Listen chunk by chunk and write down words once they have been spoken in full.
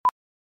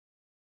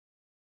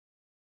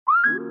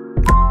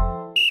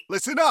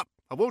Listen up.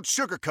 I won't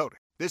sugarcoat it.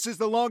 This is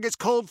the longest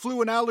cold,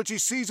 flu, and allergy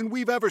season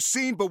we've ever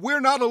seen, but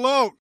we're not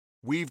alone.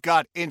 We've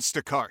got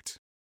Instacart.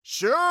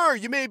 Sure,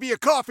 you may be a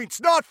coughing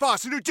snot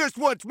faucet who just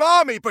wants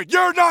mommy, but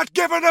you're not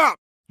giving up!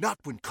 Not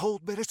when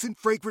cold medicine,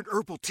 fragrant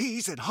herbal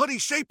teas, and honey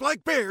shaped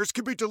like bears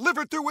can be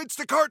delivered through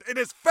Instacart in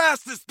as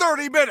fast as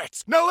 30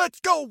 minutes! Now let's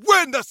go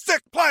win the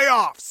sick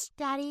playoffs!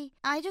 Daddy,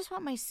 I just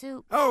want my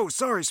soup. Oh,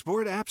 sorry,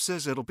 Sport. App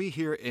says it'll be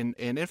here in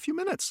a few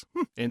minutes.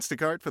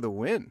 Instacart for the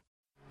win.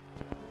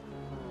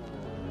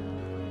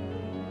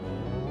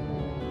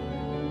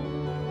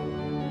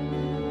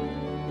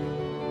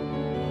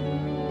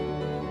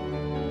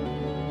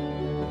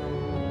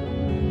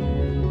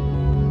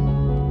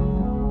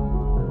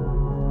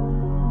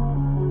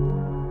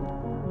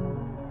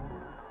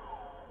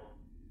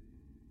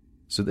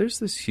 So there's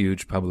this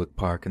huge public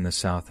park in the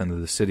south end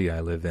of the city I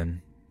live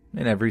in,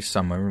 and every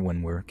summer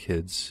when we're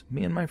kids,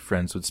 me and my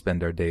friends would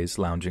spend our days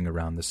lounging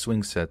around the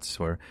swing sets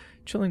or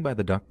chilling by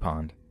the duck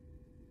pond.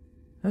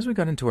 As we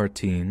got into our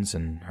teens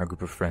and our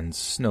group of friends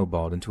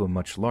snowballed into a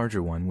much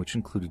larger one which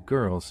included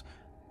girls,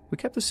 we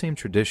kept the same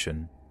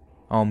tradition,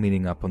 all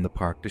meeting up on the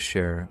park to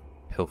share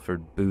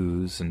pilfered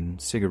booze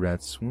and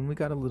cigarettes when we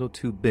got a little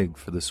too big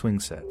for the swing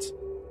sets.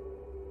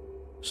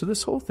 So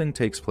this whole thing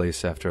takes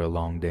place after a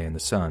long day in the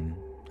sun,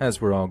 as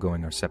we're all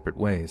going our separate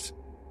ways.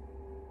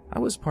 I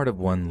was part of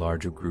one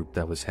larger group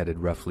that was headed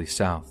roughly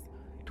south,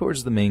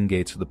 towards the main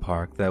gates of the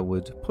park that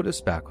would put us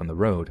back on the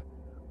road.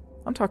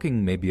 I'm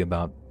talking maybe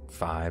about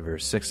 5 or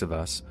 6 of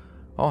us,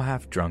 all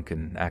half drunk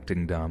and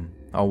acting dumb,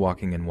 all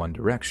walking in one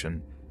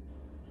direction,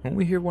 when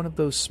we hear one of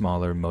those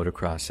smaller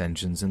motocross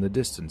engines in the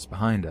distance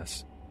behind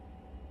us.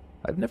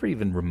 I've never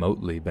even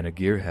remotely been a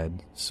gearhead,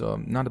 so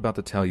I'm not about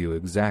to tell you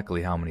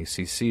exactly how many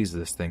cc's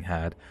this thing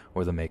had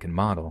or the make and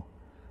model.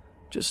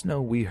 Just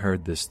know we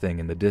heard this thing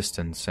in the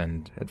distance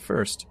and, at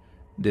first,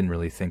 didn't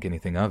really think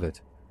anything of it.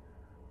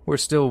 We're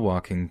still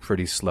walking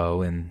pretty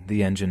slow and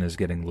the engine is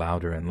getting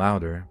louder and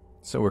louder,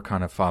 so we're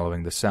kind of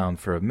following the sound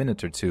for a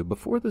minute or two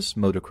before this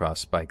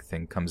motocross bike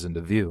thing comes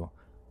into view.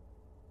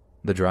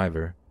 The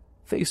driver,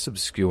 face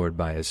obscured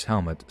by his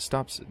helmet,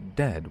 stops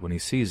dead when he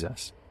sees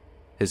us,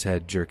 his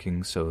head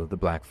jerking so the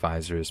black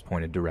visor is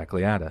pointed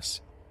directly at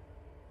us.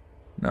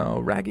 Now,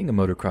 ragging a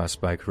motocross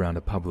bike around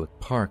a public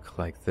park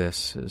like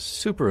this is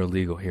super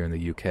illegal here in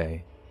the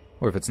UK,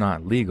 or if it's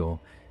not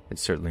legal,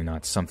 it's certainly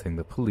not something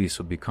the police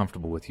would be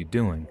comfortable with you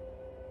doing.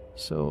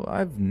 So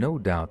I've no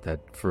doubt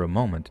that, for a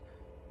moment,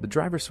 the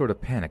driver sort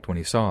of panicked when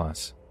he saw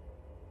us.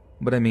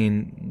 But I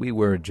mean, we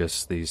were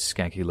just these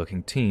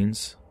skanky-looking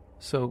teens,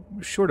 so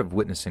short of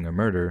witnessing a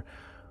murder,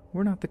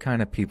 we're not the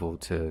kind of people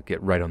to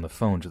get right on the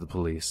phone to the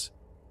police.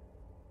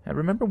 I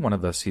remember one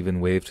of us even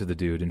waved to the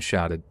dude and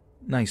shouted,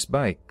 "Nice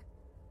bike."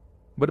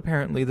 But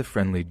apparently the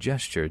friendly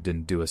gesture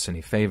didn't do us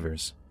any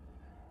favors.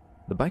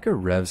 The biker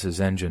revs his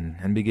engine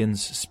and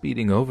begins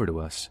speeding over to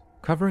us,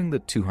 covering the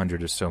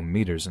 200 or so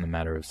meters in a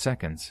matter of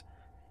seconds.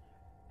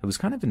 It was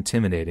kind of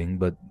intimidating,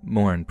 but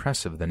more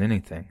impressive than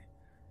anything.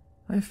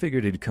 I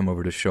figured he'd come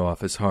over to show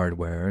off his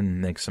hardware and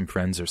make some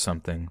friends or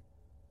something.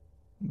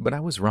 But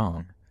I was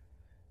wrong.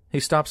 He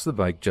stops the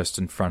bike just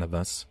in front of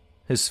us,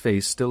 his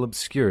face still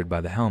obscured by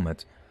the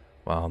helmet,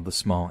 while the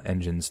small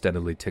engine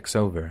steadily ticks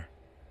over.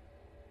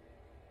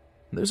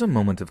 There's a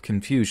moment of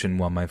confusion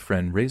while my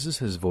friend raises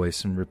his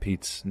voice and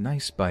repeats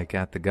 "nice bike"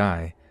 at the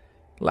guy,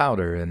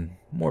 louder and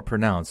more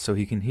pronounced so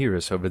he can hear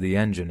us over the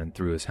engine and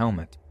through his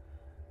helmet.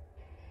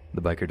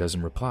 The biker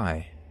doesn't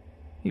reply.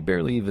 He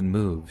barely even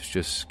moves,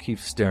 just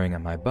keeps staring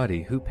at my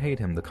buddy who paid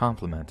him the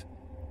compliment.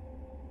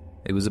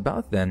 It was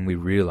about then we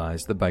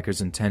realized the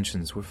biker's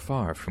intentions were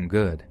far from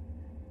good.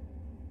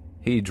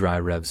 He dry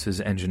revs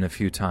his engine a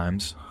few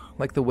times,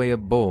 like the way a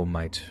bull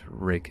might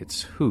rake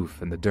its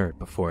hoof in the dirt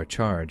before a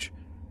charge.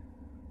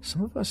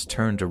 Some of us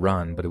turned to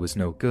run, but it was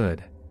no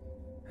good.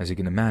 As you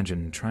can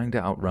imagine, trying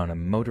to outrun a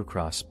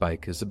motocross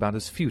bike is about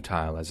as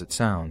futile as it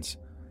sounds.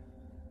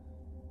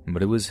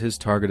 But it was his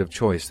target of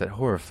choice that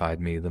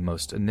horrified me the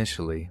most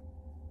initially.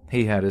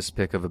 He had his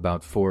pick of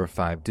about 4 or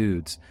 5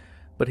 dudes,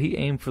 but he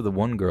aimed for the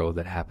one girl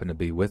that happened to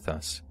be with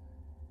us.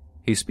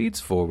 He speeds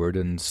forward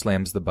and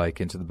slams the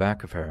bike into the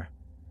back of her.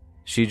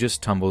 She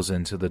just tumbles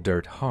into the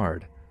dirt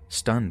hard,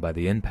 stunned by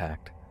the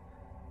impact.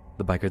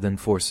 The biker then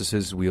forces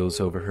his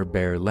wheels over her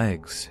bare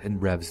legs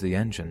and revs the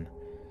engine.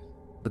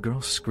 The girl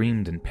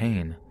screamed in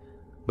pain,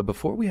 but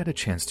before we had a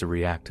chance to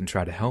react and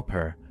try to help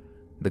her,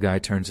 the guy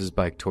turns his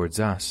bike towards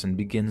us and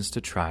begins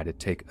to try to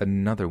take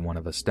another one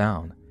of us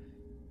down.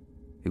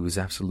 It was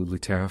absolutely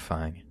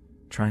terrifying,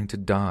 trying to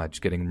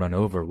dodge getting run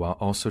over while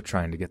also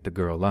trying to get the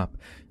girl up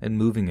and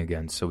moving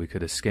again so we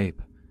could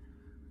escape.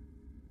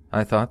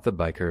 I thought the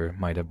biker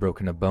might have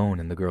broken a bone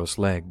in the girl's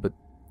leg, but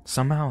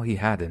somehow he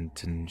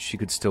hadn't, and she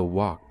could still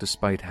walk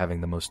despite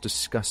having the most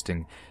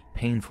disgusting,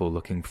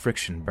 painful-looking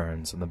friction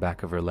burns on the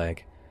back of her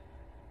leg.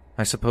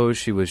 I suppose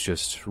she was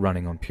just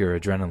running on pure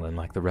adrenaline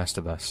like the rest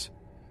of us.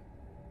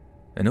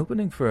 An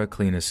opening for a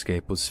clean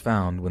escape was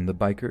found when the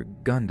biker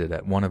gunned it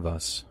at one of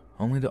us,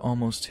 only to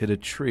almost hit a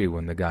tree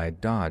when the guy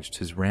dodged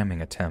his ramming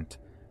attempt.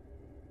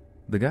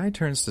 The guy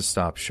turns to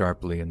stop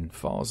sharply and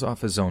falls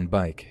off his own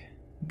bike,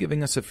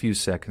 giving us a few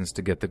seconds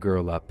to get the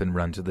girl up and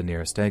run to the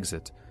nearest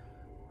exit,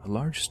 a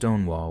large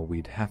stone wall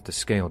we'd have to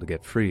scale to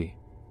get free.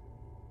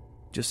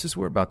 Just as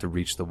we're about to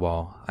reach the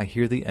wall, I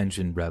hear the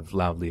engine rev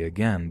loudly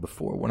again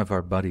before one of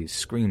our buddies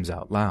screams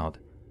out loud.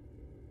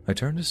 I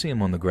turn to see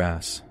him on the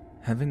grass,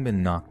 having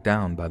been knocked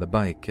down by the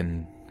bike,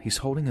 and he's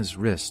holding his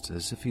wrist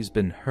as if he's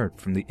been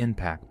hurt from the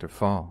impact or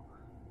fall.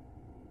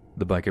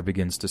 The biker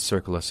begins to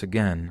circle us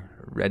again,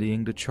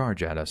 readying to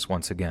charge at us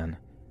once again.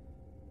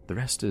 The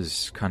rest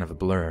is kind of a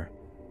blur.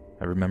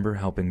 I remember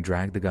helping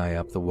drag the guy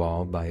up the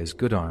wall by his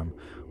good arm,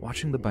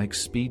 watching the bike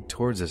speed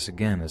towards us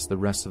again as the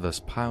rest of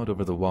us piled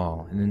over the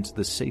wall and into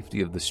the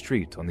safety of the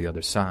street on the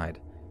other side.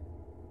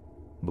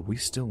 But we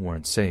still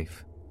weren't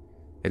safe.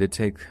 It'd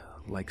take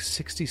like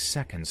 60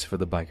 seconds for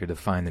the biker to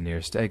find the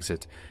nearest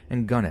exit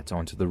and gun it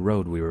onto the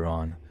road we were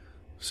on,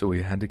 so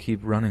we had to keep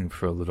running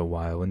for a little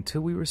while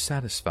until we were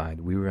satisfied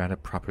we were at a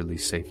properly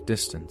safe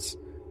distance.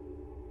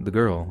 The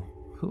girl,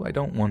 who I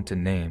don't want to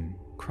name,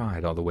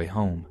 cried all the way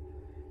home,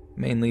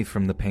 mainly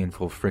from the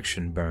painful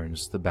friction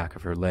burns the back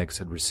of her legs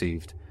had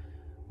received,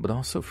 but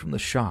also from the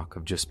shock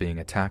of just being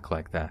attacked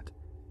like that.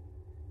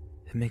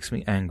 It makes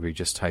me angry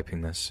just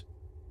typing this,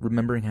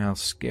 remembering how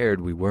scared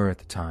we were at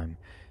the time,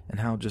 and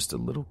how just a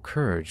little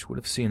courage would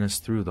have seen us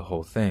through the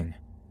whole thing.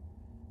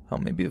 How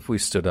maybe if we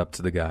stood up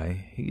to the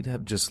guy, he'd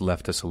have just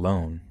left us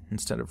alone,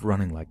 instead of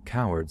running like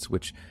cowards,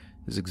 which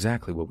is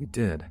exactly what we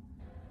did.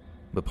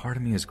 But part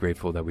of me is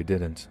grateful that we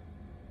didn't.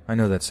 I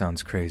know that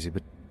sounds crazy,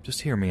 but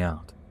just hear me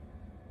out.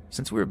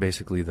 Since we were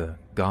basically the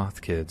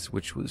goth kids,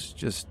 which was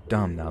just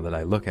dumb now that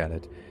I look at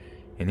it,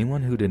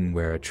 anyone who didn't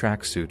wear a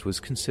tracksuit was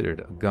considered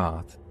a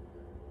goth.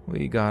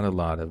 We got a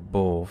lot of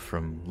bull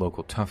from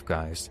local tough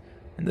guys,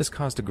 and this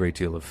caused a great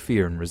deal of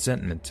fear and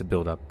resentment to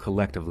build up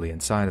collectively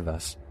inside of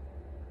us.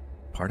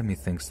 Part of me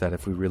thinks that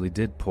if we really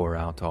did pour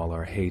out all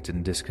our hate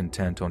and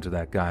discontent onto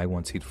that guy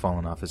once he'd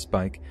fallen off his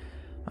bike,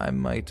 I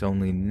might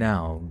only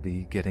now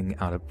be getting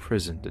out of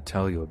prison to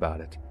tell you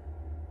about it.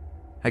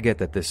 I get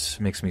that this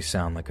makes me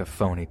sound like a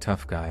phony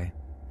tough guy.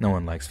 No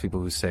one likes people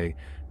who say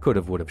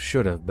could've, would've,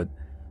 should've, but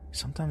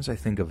sometimes I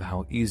think of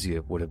how easy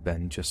it would have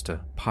been just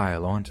to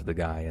pile onto the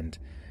guy and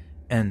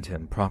end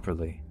him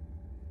properly.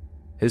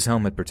 His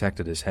helmet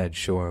protected his head,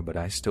 sure, but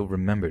I still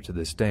remember to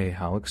this day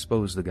how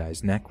exposed the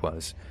guy's neck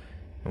was,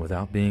 and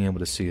without being able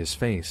to see his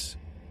face,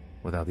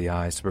 without the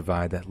eyes to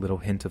provide that little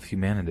hint of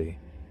humanity,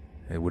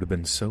 it would have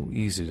been so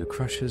easy to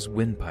crush his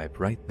windpipe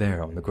right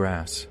there on the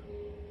grass.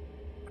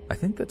 I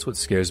think that's what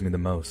scares me the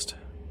most,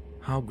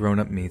 how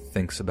grown-up me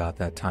thinks about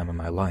that time in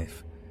my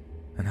life,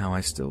 and how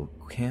I still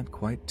can't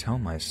quite tell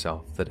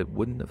myself that it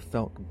wouldn't have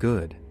felt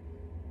good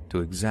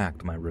to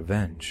exact my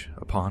revenge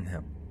upon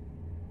him.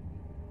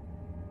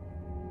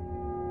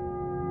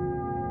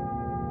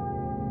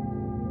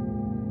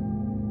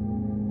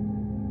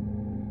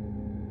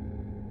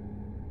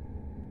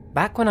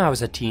 Back when I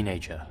was a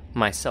teenager,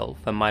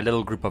 myself and my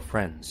little group of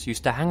friends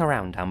used to hang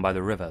around down by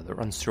the river that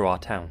runs through our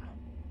town.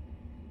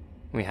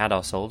 We had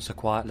ourselves a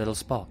quiet little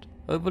spot,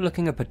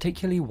 overlooking a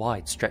particularly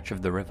wide stretch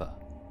of the river.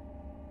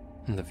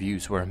 And the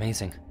views were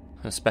amazing,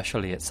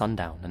 especially at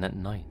sundown and at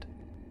night.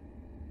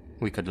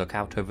 We could look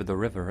out over the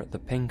river at the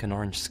pink and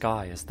orange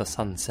sky as the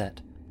sun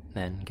set,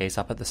 then gaze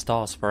up at the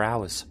stars for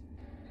hours,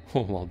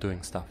 all while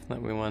doing stuff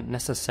that we weren't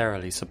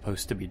necessarily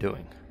supposed to be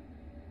doing.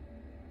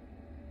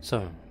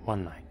 So,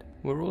 one night,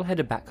 we were all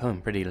headed back home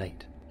pretty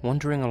late,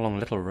 wandering along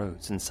little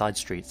roads and side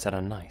streets at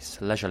a nice,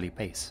 leisurely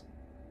pace.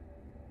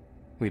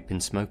 We'd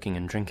been smoking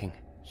and drinking,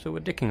 so we're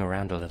dicking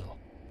around a little,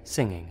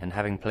 singing and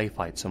having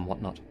playfights and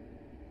whatnot.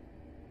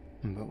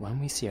 But when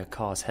we see a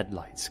car's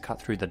headlights cut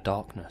through the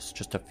darkness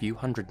just a few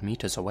 100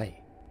 meters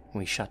away,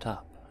 we shut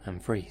up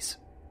and freeze.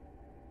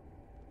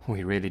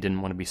 We really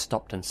didn't want to be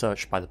stopped and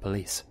searched by the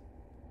police,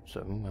 so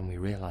when we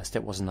realized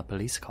it wasn't a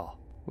police car,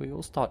 we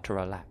all start to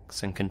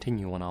relax and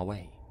continue on our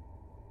way.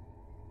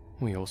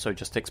 We also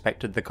just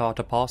expected the car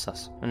to pass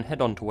us and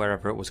head on to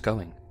wherever it was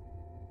going.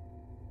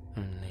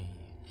 Only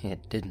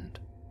it didn't.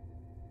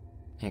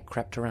 It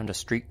crept around a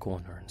street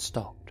corner and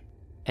stopped,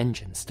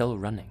 engine still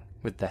running,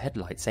 with the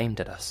headlights aimed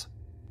at us,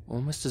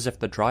 almost as if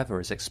the driver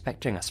is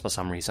expecting us for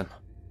some reason.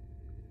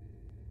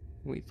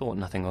 We thought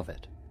nothing of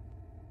it.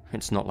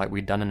 It's not like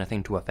we'd done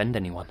anything to offend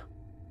anyone.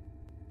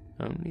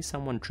 Only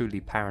someone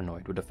truly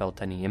paranoid would have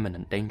felt any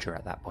imminent danger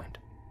at that point.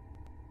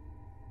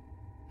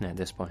 At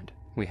this point,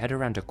 we head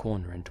around a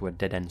corner into a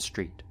dead-end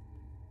street.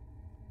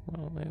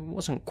 Well, it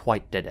wasn't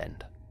quite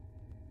dead-end.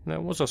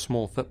 There was a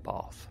small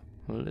footpath,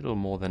 a little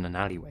more than an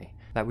alleyway,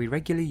 that we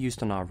regularly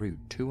used on our route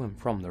to and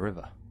from the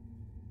river.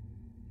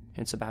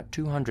 It's about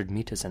 200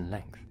 meters in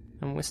length,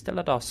 and we're still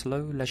at our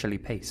slow, leisurely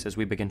pace as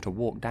we begin to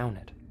walk down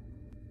it.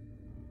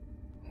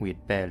 We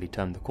had barely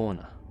turned the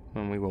corner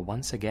when we were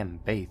once again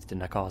bathed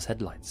in a car's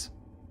headlights.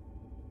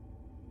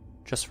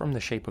 Just from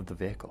the shape of the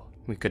vehicle,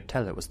 we could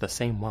tell it was the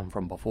same one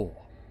from before.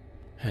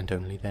 And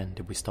only then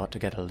did we start to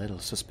get a little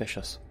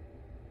suspicious.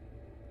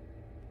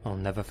 I'll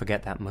never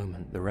forget that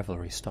moment the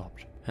revelry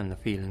stopped, and the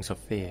feelings of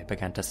fear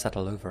began to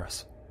settle over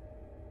us.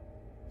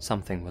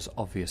 Something was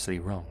obviously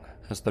wrong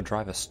as the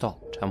driver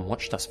stopped and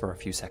watched us for a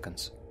few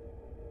seconds.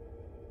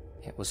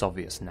 It was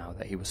obvious now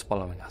that he was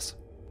following us,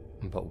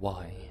 but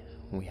why,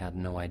 we had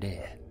no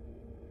idea.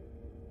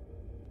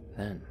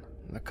 Then,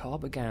 the car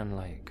began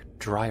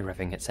dry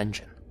revving its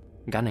engine,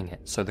 gunning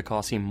it so the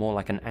car seemed more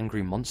like an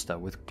angry monster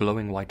with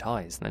glowing white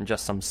eyes than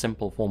just some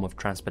simple form of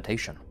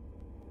transportation.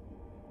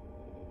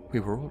 We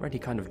were already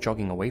kind of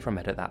jogging away from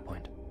it at that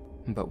point,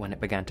 but when it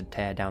began to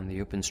tear down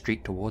the open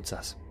street towards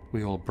us,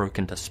 we all broke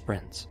into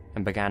sprints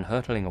and began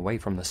hurtling away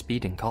from the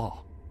speeding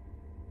car.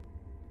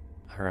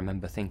 I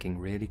remember thinking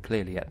really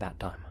clearly at that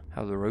time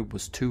how the road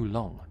was too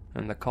long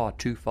and the car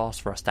too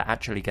fast for us to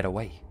actually get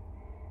away.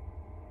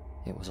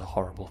 It was a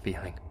horrible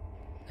feeling,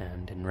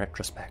 and in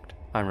retrospect,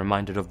 I'm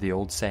reminded of the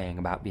old saying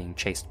about being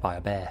chased by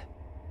a bear.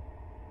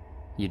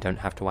 You don't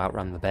have to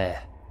outrun the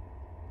bear,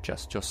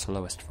 just your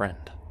slowest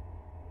friend.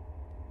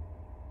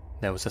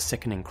 There was a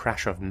sickening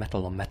crash of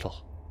metal on metal,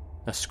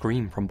 a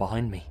scream from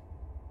behind me.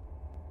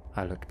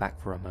 I looked back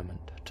for a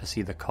moment to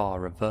see the car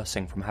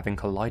reversing from having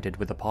collided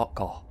with a parked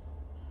car.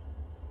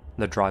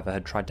 The driver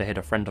had tried to hit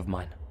a friend of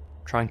mine,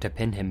 trying to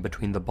pin him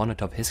between the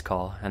bonnet of his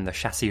car and the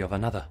chassis of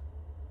another.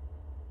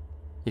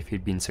 If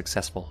he'd been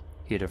successful,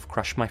 he'd have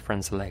crushed my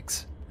friend's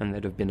legs, and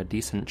there'd have been a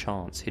decent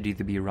chance he'd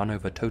either be run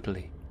over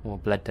totally or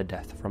bled to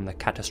death from the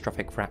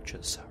catastrophic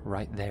fractures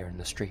right there in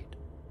the street.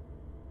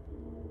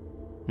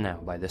 Now,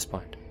 by this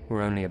point,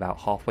 we're only about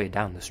halfway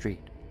down the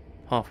street,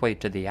 halfway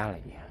to the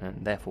alley,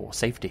 and therefore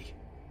safety.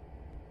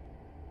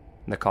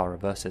 The car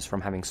reverses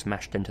from having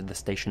smashed into the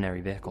stationary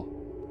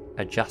vehicle,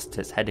 adjusts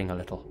its heading a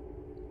little,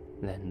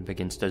 then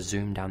begins to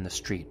zoom down the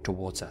street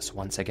towards us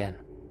once again.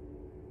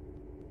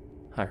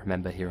 I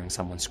remember hearing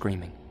someone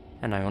screaming,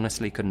 and I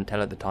honestly couldn't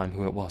tell at the time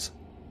who it was.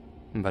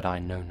 But I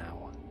know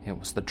now it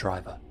was the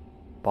driver,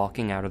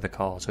 barking out of the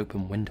car's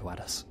open window at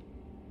us.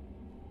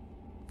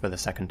 For the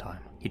second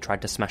time, he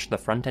tried to smash the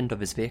front end of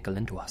his vehicle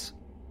into us.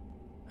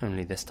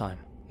 Only this time,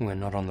 we're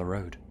not on the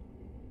road.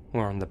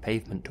 We're on the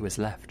pavement to his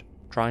left,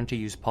 trying to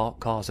use parked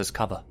cars as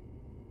cover.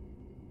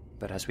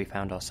 But as we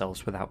found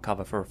ourselves without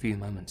cover for a few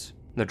moments,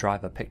 the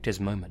driver picked his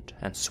moment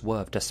and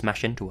swerved to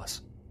smash into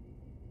us.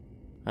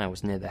 I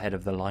was near the head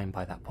of the line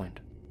by that point,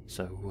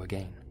 so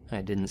again,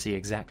 I didn't see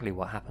exactly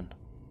what happened.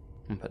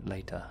 But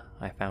later,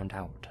 I found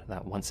out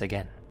that once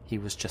again, he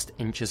was just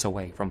inches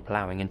away from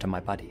ploughing into my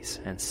buddies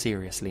and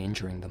seriously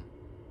injuring them.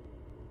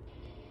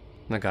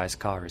 The guy's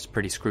car is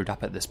pretty screwed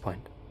up at this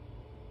point.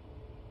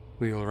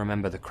 We all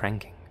remember the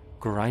cranking,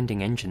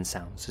 grinding engine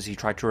sounds as he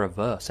tried to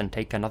reverse and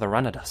take another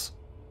run at us.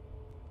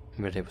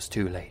 But it was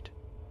too late.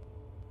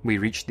 We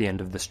reached the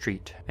end of the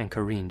street and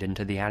careened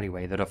into the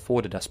alleyway that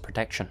afforded us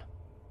protection.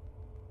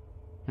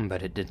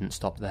 But it didn't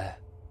stop there.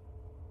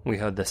 We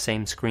heard the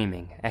same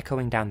screaming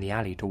echoing down the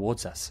alley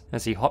towards us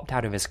as he hopped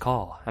out of his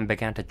car and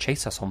began to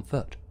chase us on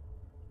foot.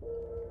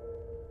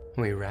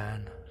 We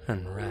ran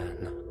and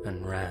ran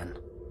and ran,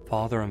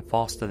 farther and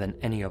faster than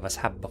any of us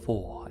had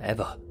before,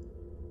 ever.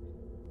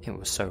 It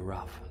was so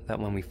rough that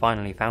when we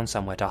finally found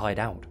somewhere to hide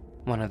out,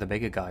 one of the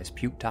bigger guys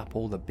puked up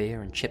all the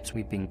beer and chips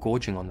we'd been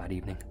gorging on that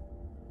evening.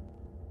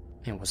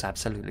 It was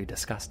absolutely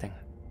disgusting.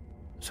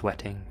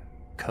 Sweating,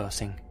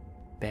 cursing,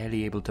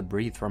 barely able to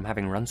breathe from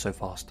having run so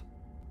fast.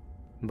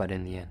 But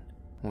in the end,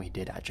 we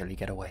did actually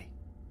get away.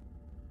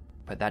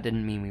 But that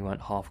didn't mean we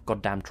weren't half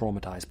goddamn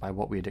traumatized by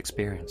what we had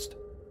experienced.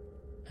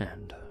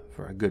 And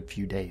for a good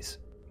few days,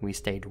 we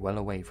stayed well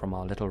away from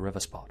our little river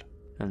spot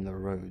and the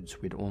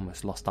roads we'd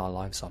almost lost our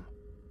lives on.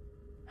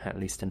 At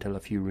least until a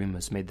few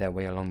rumors made their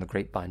way along the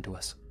grapevine to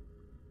us.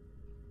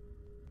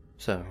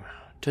 So,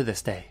 to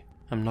this day,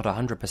 I'm not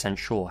 100%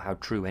 sure how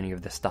true any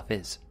of this stuff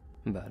is,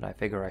 but I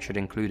figure I should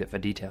include it for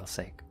detail's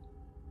sake.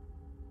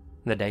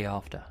 The day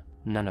after,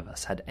 none of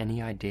us had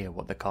any idea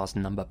what the car's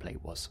number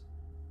plate was.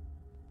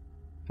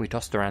 We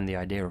tossed around the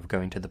idea of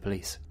going to the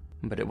police,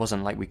 but it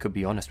wasn't like we could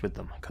be honest with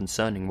them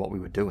concerning what we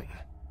were doing.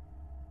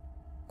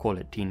 Call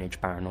it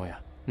teenage paranoia,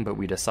 but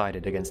we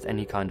decided against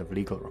any kind of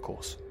legal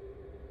recourse.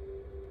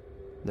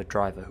 The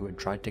driver who had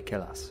tried to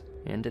kill us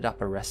ended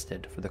up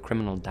arrested for the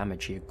criminal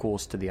damage he had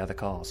caused to the other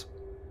cars.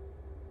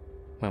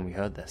 When we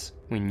heard this,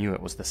 we knew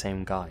it was the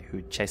same guy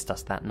who'd chased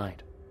us that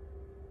night.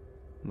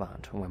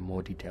 But when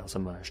more details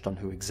emerged on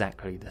who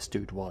exactly this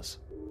dude was,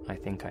 I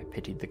think I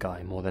pitied the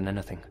guy more than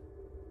anything.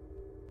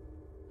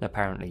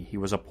 Apparently, he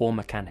was a poor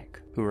mechanic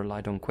who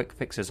relied on quick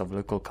fixes of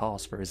local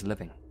cars for his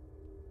living.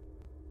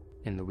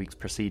 In the weeks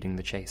preceding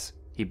the chase,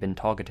 he'd been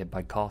targeted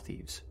by car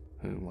thieves,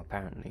 who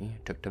apparently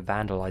took to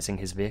vandalizing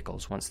his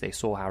vehicles once they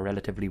saw how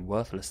relatively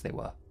worthless they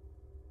were.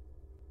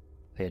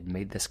 They had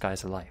made this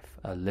guy's life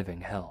a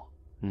living hell,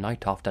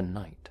 night after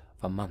night,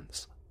 for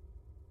months.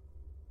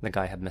 The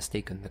guy had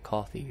mistaken the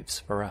car thieves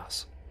for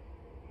us.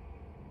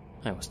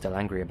 I was still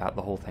angry about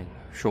the whole thing,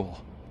 sure,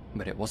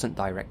 but it wasn't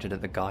directed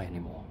at the guy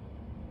anymore.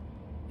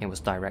 It was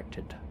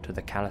directed to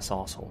the callous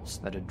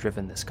arseholes that had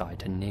driven this guy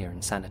to near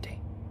insanity,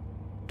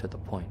 to the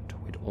point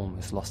we'd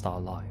almost lost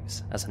our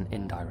lives as an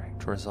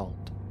indirect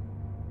result.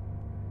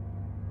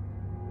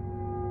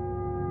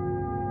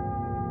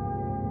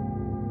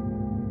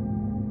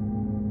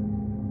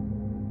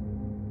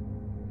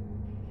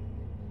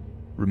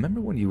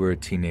 Remember when you were a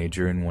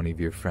teenager and one of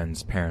your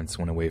friend's parents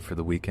went away for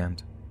the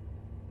weekend?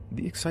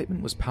 The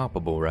excitement was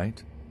palpable,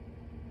 right?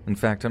 In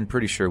fact, I'm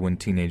pretty sure when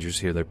teenagers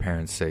hear their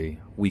parents say,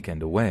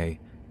 "weekend away,"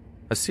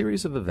 a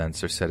series of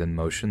events are set in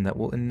motion that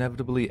will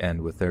inevitably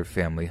end with their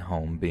family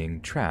home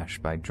being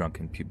trashed by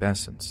drunken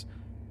pubescents.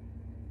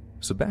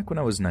 So back when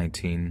I was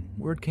 19,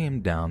 word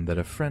came down that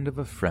a friend of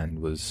a friend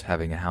was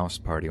having a house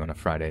party on a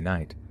Friday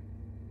night.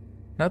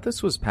 Now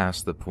this was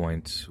past the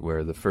point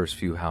where the first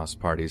few house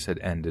parties had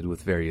ended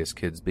with various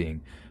kids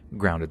being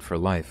grounded for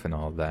life and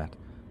all of that.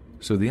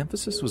 So the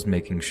emphasis was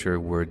making sure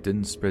word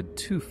didn't spread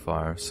too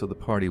far so the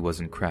party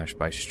wasn't crashed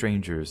by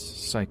strangers,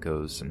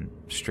 psychos, and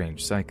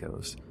strange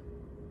psychos.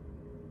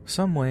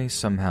 Some way,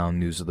 somehow,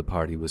 news of the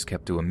party was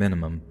kept to a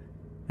minimum,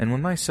 and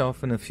when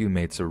myself and a few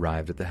mates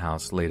arrived at the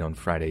house late on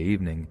Friday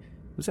evening,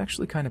 it was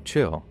actually kind of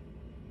chill.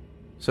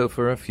 So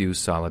for a few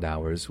solid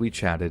hours, we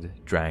chatted,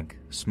 drank,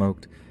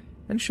 smoked,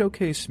 and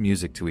showcased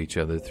music to each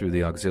other through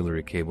the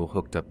auxiliary cable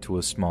hooked up to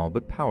a small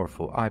but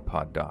powerful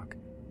iPod dock.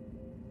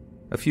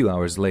 A few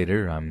hours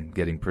later, I'm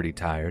getting pretty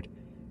tired,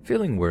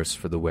 feeling worse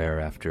for the wear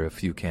after a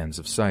few cans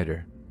of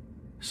cider,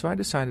 so I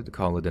decided to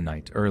call it a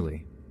night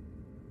early.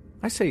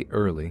 I say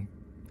early,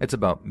 it's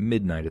about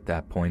midnight at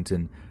that point,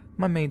 and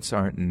my mates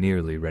aren't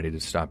nearly ready to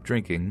stop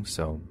drinking,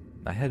 so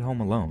I head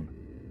home alone.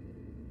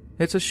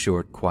 It's a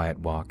short, quiet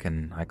walk,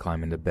 and I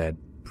climb into bed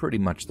pretty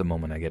much the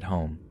moment I get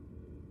home.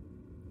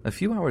 A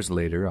few hours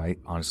later, I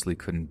honestly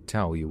couldn't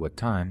tell you what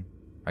time,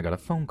 I got a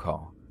phone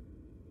call.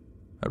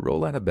 I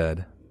roll out of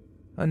bed,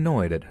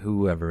 annoyed at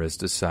whoever has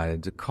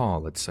decided to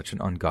call at such an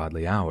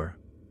ungodly hour.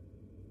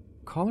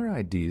 Caller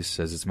ID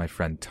says it's my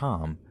friend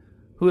Tom,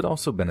 who had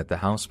also been at the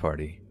house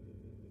party.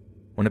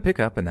 When I pick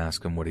up and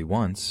ask him what he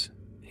wants,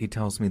 he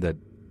tells me that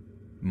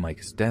Mike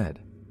is dead.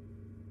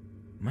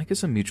 Mike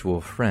is a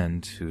mutual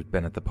friend who'd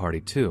been at the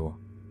party too.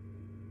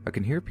 I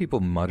can hear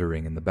people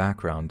muttering in the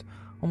background,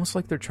 almost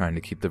like they're trying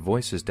to keep their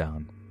voices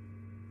down.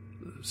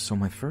 So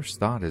my first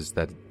thought is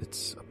that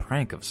it's a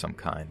prank of some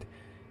kind,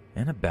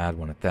 and a bad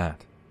one at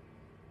that.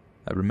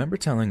 I remember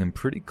telling him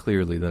pretty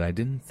clearly that I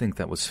didn't think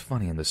that was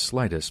funny in the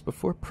slightest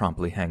before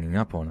promptly hanging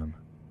up on him.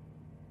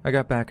 I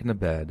got back into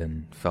bed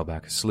and fell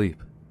back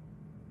asleep.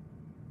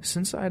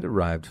 Since I had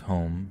arrived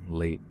home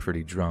late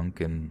pretty drunk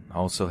and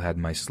also had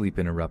my sleep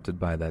interrupted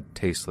by that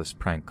tasteless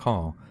prank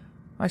call,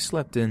 I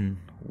slept in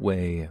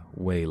way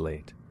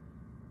late.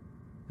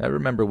 I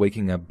remember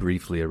waking up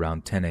briefly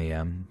around 10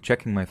 a.m.,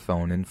 checking my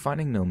phone and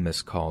finding no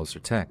missed calls or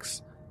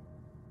texts.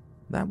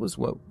 That was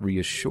what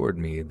reassured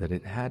me that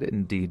it had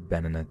indeed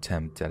been an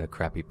attempt at a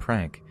crappy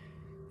prank.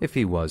 If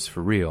he was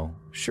for real,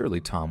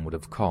 surely Tom would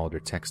have called or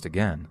texted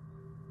again.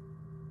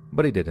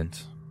 But he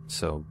didn't,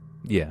 so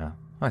yeah,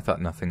 I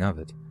thought nothing of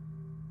it.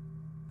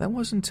 That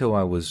wasn't until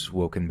I was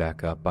woken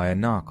back up by a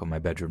knock on my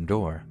bedroom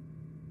door.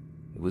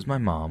 It was my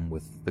mom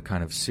with the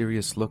kind of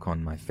serious look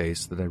on my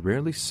face that I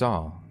rarely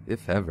saw,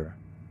 if ever.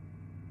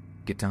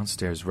 "Get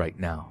downstairs right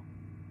now,"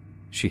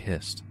 she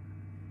hissed.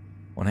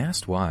 When I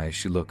asked why,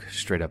 she looked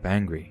straight up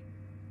angry.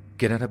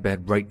 "Get out of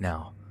bed right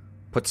now.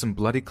 Put some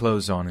bloody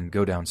clothes on and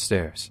go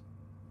downstairs."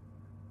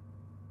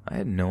 I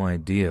had no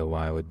idea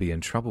why I would be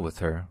in trouble with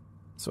her,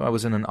 so I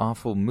was in an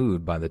awful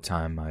mood by the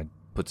time I'd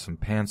put some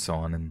pants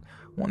on and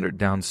wandered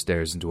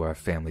downstairs into our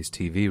family's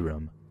TV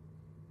room.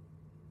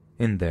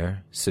 In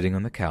there, sitting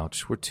on the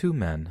couch, were two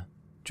men,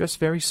 dressed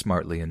very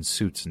smartly in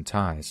suits and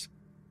ties.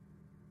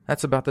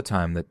 That's about the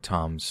time that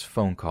Tom's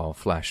phone call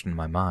flashed in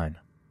my mind.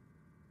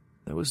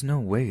 There was no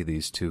way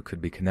these two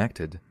could be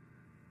connected,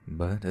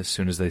 but as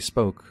soon as they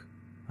spoke,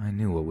 I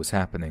knew what was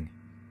happening.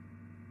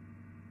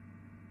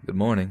 "Good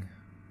morning.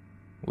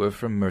 We're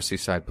from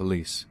Merseyside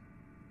Police.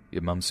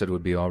 Your mum said it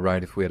would be all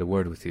right if we had a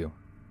word with you."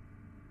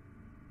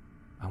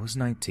 I was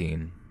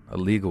 19, a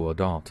legal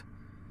adult.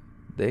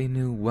 They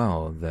knew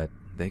well that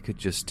they could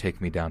just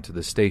take me down to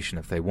the station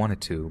if they wanted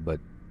to, but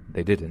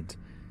they didn't.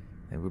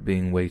 They were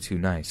being way too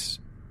nice,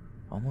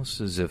 almost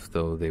as if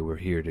though they were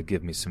here to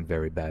give me some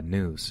very bad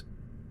news.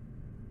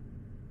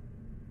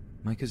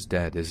 "Mike is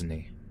dead, isn't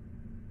he?"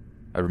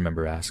 I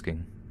remember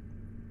asking.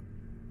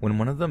 When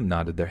one of them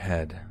nodded their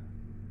head,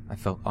 I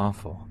felt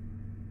awful.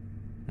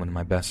 One of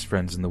my best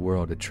friends in the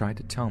world had tried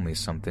to tell me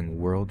something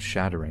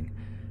world-shattering,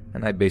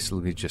 and I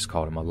basically just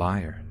called him a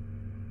liar.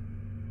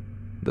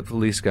 The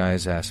police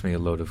guys asked me a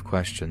load of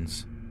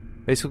questions,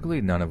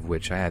 basically none of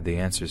which I had the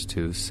answers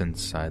to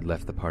since I'd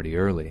left the party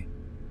early.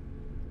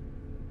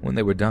 When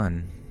they were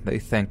done, they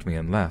thanked me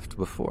and left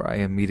before I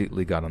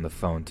immediately got on the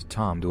phone to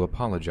Tom to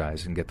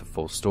apologize and get the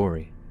full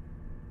story.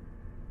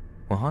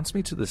 What haunts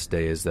me to this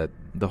day is that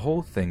the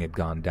whole thing had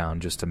gone down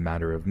just a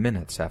matter of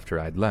minutes after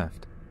I'd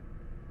left.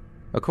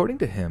 According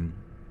to him,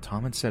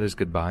 Tom had said his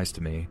goodbyes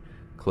to me,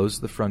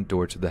 closed the front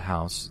door to the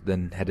house,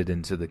 then headed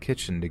into the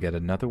kitchen to get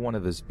another one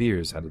of his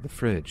beers out of the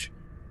fridge.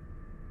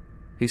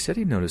 He said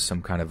he noticed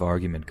some kind of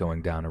argument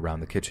going down around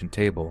the kitchen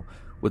table,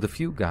 with a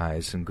few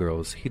guys and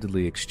girls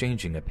heatedly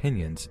exchanging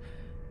opinions,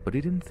 but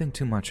he didn't think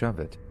too much of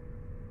it.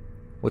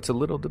 What's a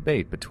little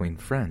debate between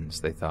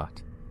friends, they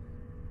thought.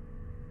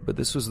 But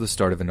this was the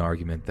start of an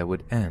argument that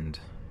would end,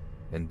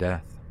 in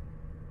death.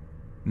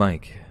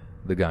 Mike,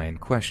 the guy in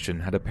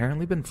question, had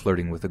apparently been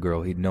flirting with a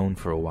girl he'd known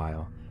for a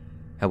while.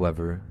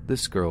 However,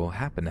 this girl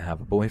happened to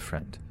have a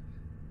boyfriend.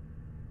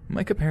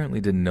 Mike apparently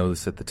didn't know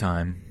this at the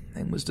time,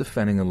 and was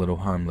defending a little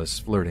harmless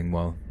flirting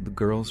while the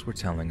girls were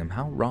telling him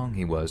how wrong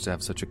he was to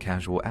have such a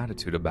casual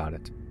attitude about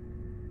it.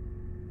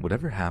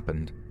 Whatever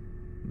happened,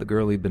 the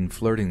girl he'd been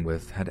flirting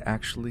with had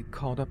actually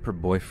called up her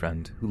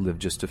boyfriend, who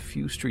lived just a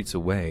few streets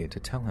away, to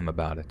tell him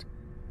about it.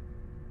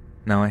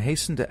 Now, I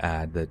hasten to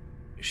add that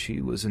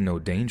she was in no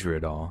danger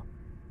at all.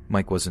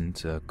 Mike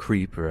wasn't a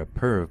creep or a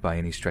perv by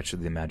any stretch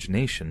of the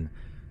imagination,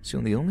 so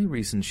the only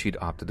reason she'd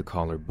opted to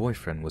call her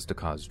boyfriend was to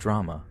cause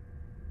drama.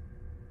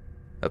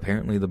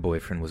 Apparently the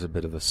boyfriend was a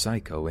bit of a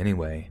psycho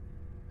anyway,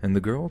 and the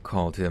girl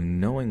called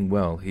him knowing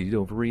well he'd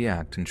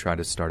overreact and try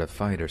to start a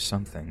fight or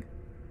something.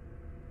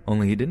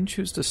 Only he didn't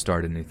choose to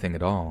start anything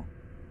at all.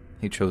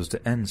 He chose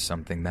to end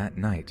something that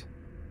night.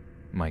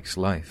 Mike's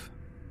life.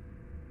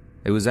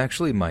 It was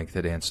actually Mike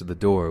that answered the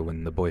door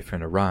when the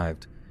boyfriend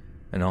arrived,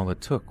 and all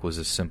it took was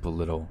a simple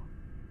little,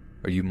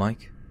 "Are you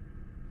Mike?"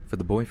 for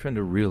the boyfriend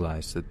to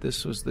realize that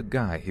this was the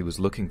guy he was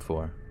looking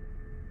for.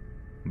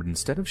 But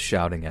instead of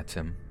shouting at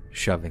him,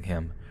 shoving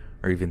him,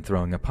 or even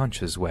throwing a punch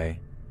his way,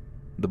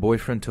 the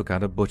boyfriend took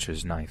out a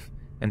butcher's knife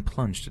and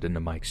plunged it into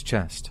Mike's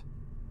chest.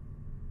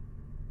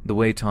 The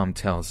way Tom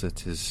tells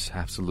it is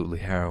absolutely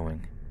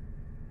harrowing.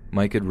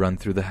 Mike had run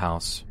through the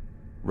house,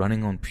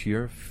 running on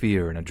pure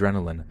fear and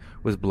adrenaline,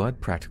 with blood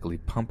practically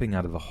pumping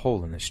out of a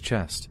hole in his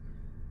chest.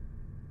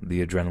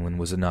 The adrenaline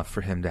was enough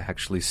for him to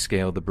actually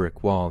scale the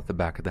brick wall at the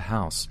back of the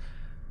house,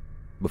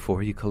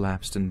 before he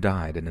collapsed and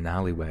died in an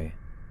alleyway,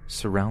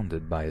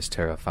 surrounded by his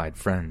terrified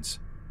friends.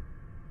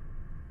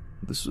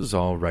 This was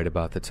all right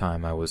about the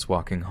time I was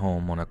walking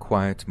home on a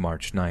quiet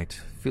March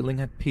night, feeling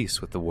at peace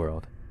with the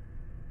world.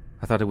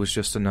 I thought it was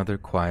just another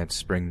quiet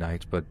spring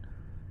night, but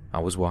I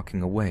was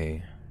walking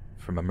away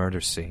from a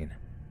murder scene.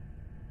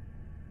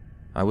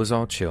 I was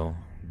all chill,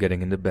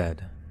 getting into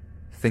bed,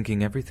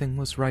 thinking everything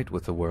was right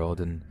with the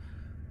world, and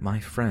my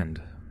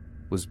friend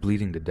was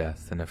bleeding to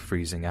death in a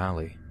freezing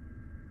alley.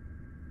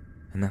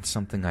 And that's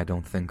something I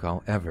don't think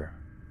I'll ever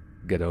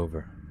get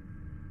over.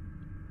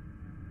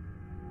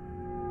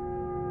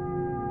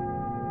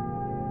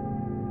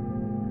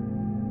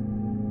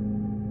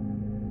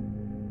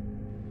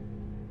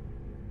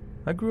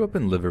 I grew up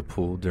in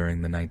Liverpool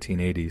during the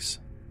 1980s.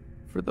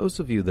 For those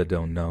of you that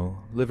don't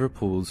know,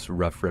 Liverpool's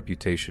rough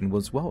reputation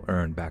was well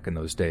earned back in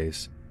those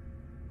days.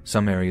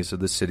 Some areas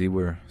of the city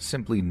were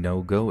simply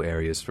no-go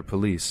areas for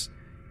police,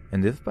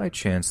 and if by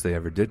chance they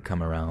ever did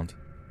come around,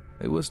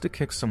 it was to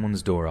kick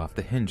someone's door off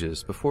the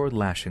hinges before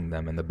lashing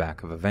them in the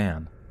back of a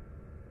van.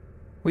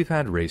 We've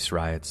had race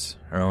riots,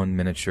 our own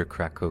miniature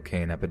crack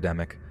cocaine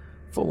epidemic,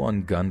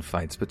 full-on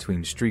gunfights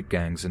between street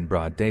gangs in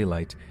broad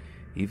daylight,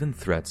 even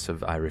threats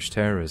of Irish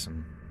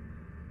terrorism.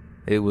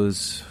 It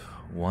was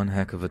one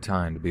heck of a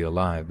time to be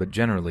alive, but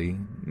generally,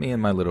 me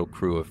and my little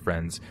crew of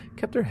friends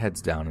kept our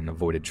heads down and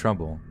avoided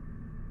trouble.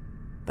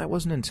 That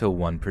wasn't until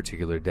one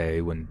particular day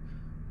when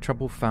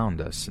trouble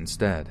found us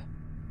instead.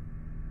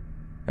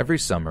 Every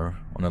summer,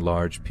 on a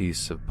large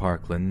piece of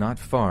parkland not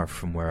far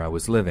from where I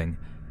was living,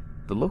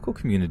 the local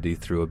community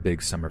threw a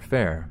big summer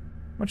fair,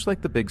 much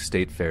like the big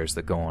state fairs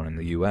that go on in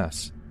the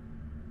U.S.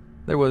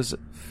 There was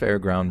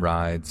fairground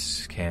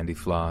rides, candy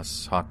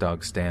floss, hot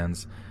dog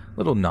stands,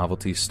 little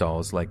novelty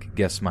stalls like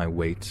Guess My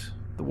Weight,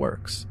 the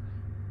works.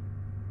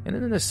 And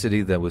in a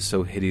city that was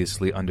so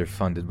hideously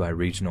underfunded by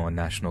regional and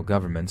national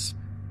governments,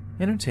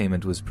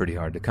 entertainment was pretty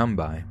hard to come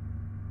by.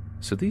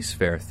 So these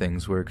fair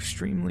things were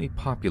extremely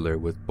popular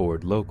with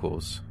bored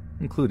locals,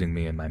 including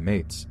me and my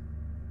mates.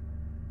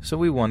 So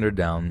we wandered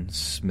down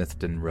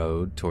Smithton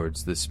Road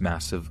towards this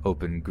massive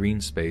open green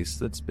space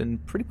that's been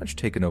pretty much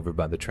taken over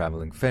by the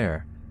traveling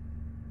fair.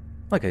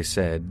 Like I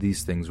said,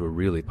 these things were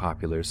really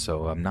popular,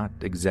 so I'm not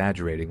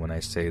exaggerating when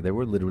I say there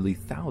were literally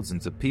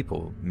thousands of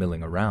people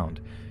milling around,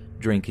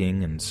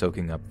 drinking and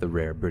soaking up the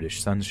rare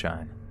British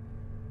sunshine.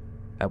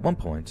 At one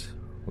point,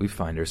 we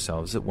find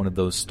ourselves at one of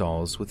those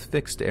stalls with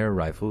fixed air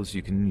rifles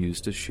you can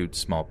use to shoot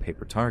small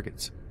paper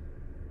targets.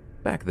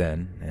 Back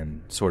then,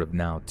 and sort of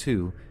now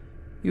too,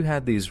 you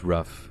had these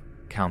rough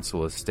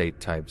council estate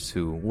types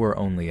who wore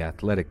only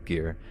athletic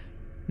gear,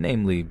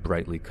 namely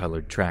brightly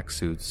colored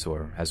tracksuits,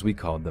 or as we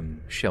called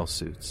them, shell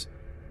suits.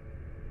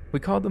 We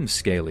called them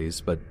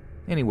scalies, but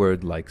any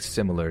word like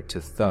similar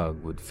to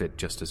thug would fit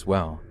just as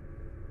well.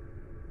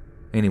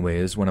 Anyway,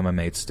 as one of my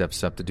mates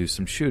steps up to do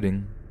some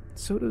shooting,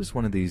 so does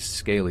one of these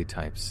scaly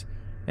types,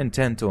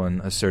 intent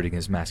on asserting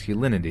his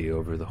masculinity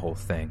over the whole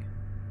thing.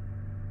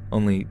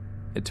 Only,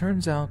 it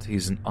turns out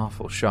he's an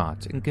awful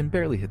shot and can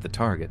barely hit the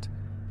target,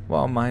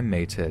 while my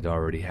mate had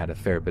already had a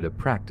fair bit of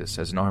practice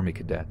as an army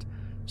cadet,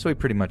 so he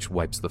pretty much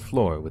wipes the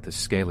floor with the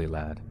scaly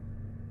lad.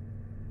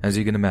 As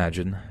you can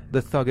imagine,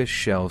 the thuggish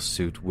shell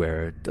suit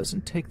wearer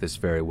doesn't take this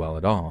very well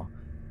at all.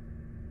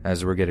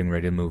 As we're getting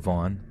ready to move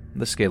on,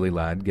 the scaly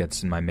lad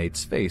gets in my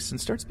mate's face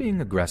and starts being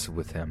aggressive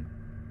with him.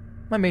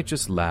 My mate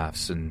just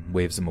laughs and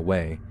waves him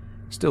away,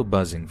 still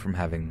buzzing from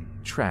having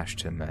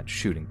trashed him at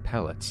shooting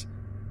pellets.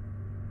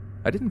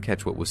 I didn't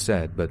catch what was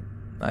said, but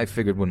I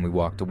figured when we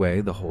walked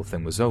away, the whole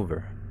thing was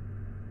over.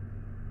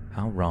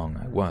 How wrong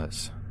I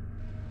was.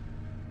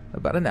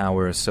 About an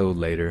hour or so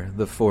later,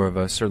 the four of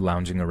us are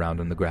lounging around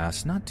in the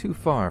grass not too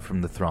far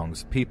from the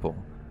throngs of people.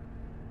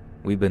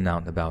 We've been out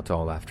and about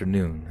all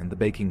afternoon, and the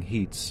baking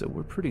heat, so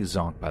we're pretty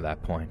zonked by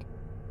that point.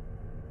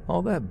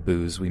 All that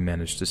booze we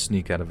managed to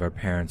sneak out of our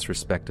parents'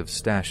 respective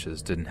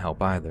stashes didn't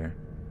help either.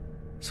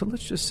 So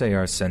let's just say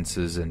our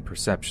senses and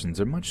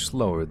perceptions are much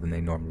slower than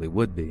they normally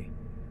would be.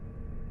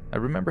 I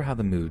remember how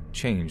the mood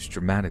changed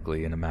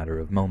dramatically in a matter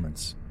of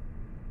moments.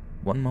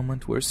 One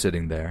moment we're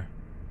sitting there.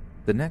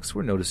 The next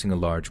we're noticing a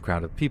large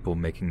crowd of people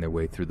making their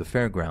way through the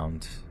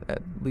fairground,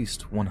 at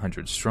least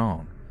 100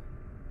 strong.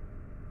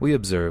 We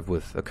observe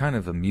with a kind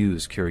of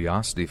amused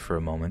curiosity for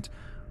a moment,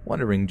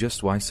 wondering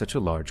just why such a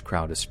large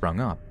crowd has sprung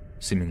up,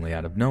 seemingly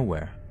out of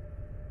nowhere.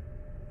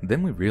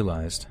 Then we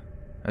realized,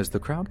 as the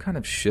crowd kind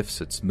of shifts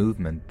its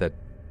movement, that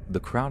the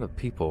crowd of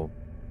people,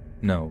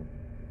 no,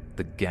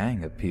 the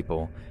gang of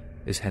people,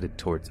 is headed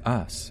towards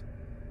us,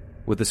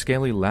 with the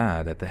scaly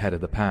lad at the head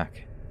of the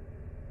pack.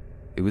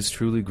 It was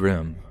truly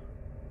grim.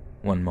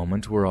 One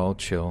moment we're all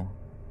chill,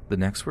 the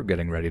next we're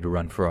getting ready to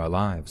run for our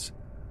lives.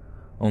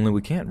 Only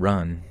we can't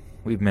run.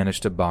 We've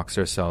managed to box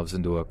ourselves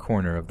into a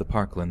corner of the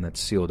parkland that's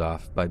sealed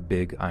off by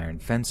big iron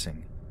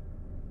fencing.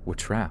 We're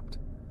trapped.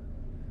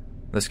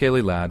 The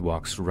scaly lad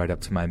walks right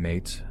up to my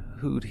mate,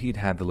 who he'd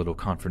had the little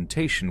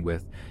confrontation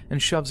with,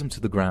 and shoves him to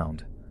the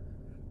ground.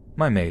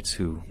 My mate,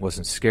 who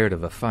wasn't scared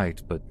of a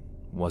fight but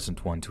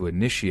wasn't one to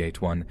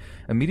initiate one,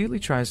 immediately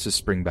tries to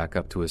spring back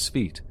up to his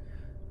feet,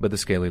 but the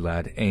scaly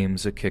lad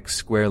aims a kick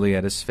squarely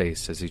at his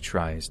face as he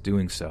tries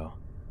doing so.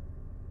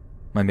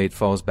 My mate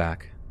falls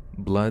back,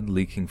 blood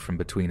leaking from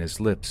between his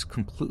lips,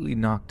 completely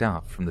knocked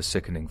out from the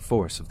sickening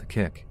force of the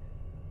kick.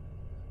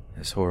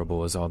 As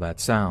horrible as all that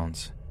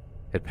sounds,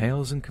 it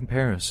pales in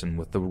comparison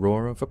with the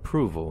roar of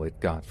approval it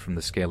got from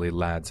the scaly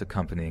lad's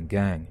accompanying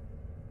gang.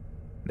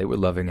 They were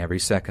loving every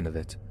second of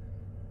it,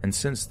 and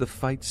since the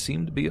fight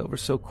seemed to be over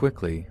so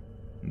quickly,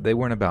 they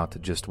weren't about to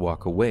just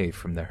walk away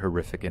from their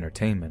horrific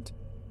entertainment.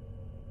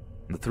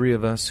 The three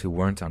of us who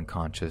weren't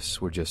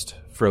unconscious were just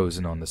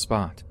frozen on the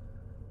spot.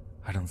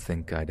 I don't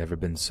think I'd ever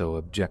been so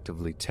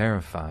objectively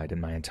terrified in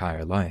my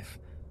entire life.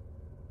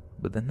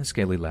 But then the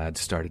scaly lad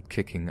started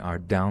kicking our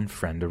down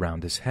friend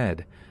around his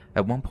head,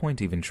 at one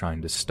point even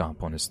trying to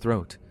stomp on his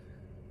throat.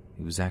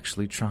 He was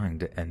actually trying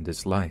to end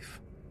his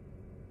life.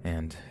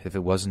 And if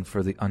it wasn't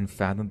for the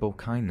unfathomable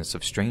kindness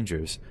of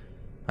strangers,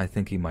 I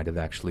think he might have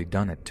actually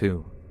done it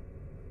too.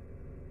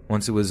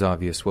 Once it was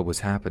obvious what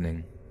was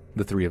happening,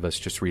 the three of us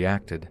just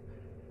reacted.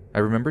 I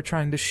remember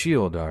trying to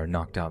shield our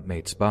knocked-out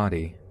mate's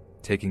body,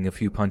 taking a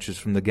few punches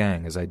from the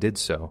gang as I did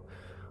so,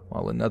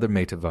 while another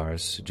mate of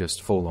ours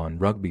just full-on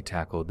rugby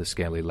tackled the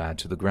scaly lad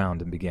to the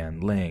ground and began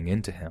laying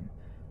into him.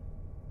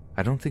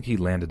 I don't think he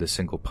landed a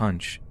single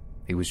punch.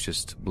 He was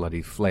just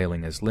bloody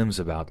flailing his limbs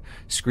about,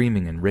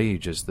 screaming in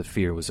rage as the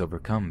fear was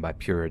overcome by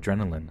pure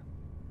adrenaline.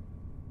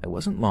 It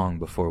wasn't long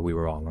before we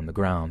were all on the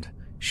ground,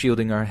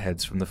 shielding our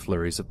heads from the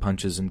flurries of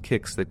punches and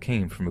kicks that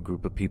came from a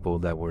group of people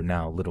that were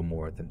now little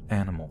more than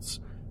animals.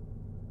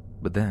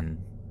 But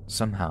then,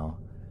 somehow,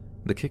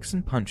 the kicks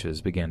and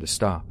punches began to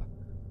stop.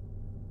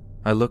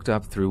 I looked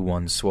up through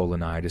one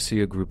swollen eye to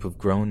see a group of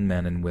grown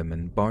men and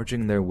women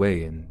barging their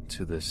way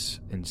into this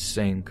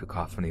insane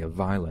cacophony of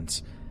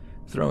violence,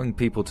 throwing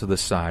people to the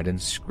side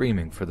and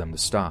screaming for them to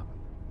stop.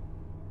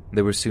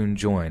 They were soon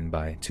joined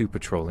by two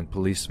patrolling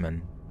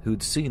policemen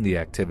who'd seen the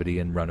activity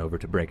and run over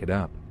to break it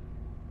up.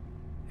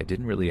 It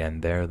didn't really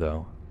end there,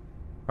 though.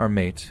 Our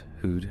mate,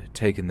 who'd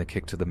taken the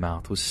kick to the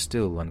mouth, was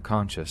still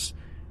unconscious,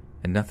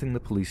 and nothing the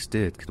police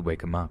did could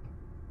wake him up.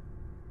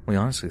 We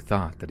honestly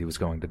thought that he was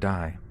going to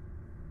die.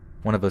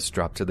 One of us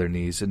dropped to their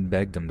knees and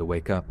begged him to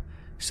wake up,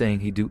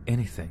 saying he'd do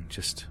anything,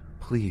 just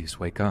please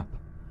wake up.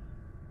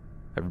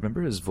 I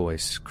remember his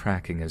voice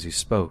cracking as he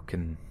spoke,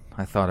 and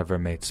I thought of our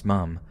mate's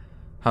mum.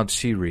 How'd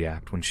she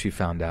react when she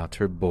found out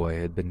her boy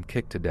had been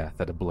kicked to death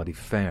at a bloody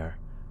fair?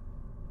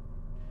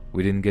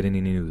 We didn't get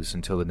any news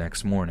until the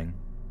next morning,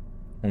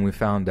 when we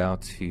found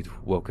out he'd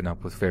woken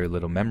up with very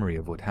little memory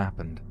of what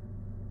happened.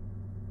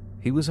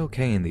 He was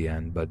okay in the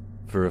end, but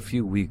for a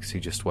few weeks he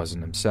just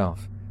wasn't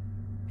himself.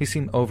 He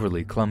seemed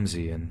overly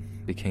clumsy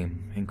and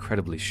became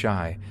incredibly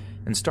shy,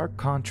 in stark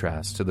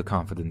contrast to the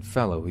confident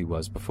fellow he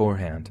was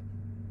beforehand.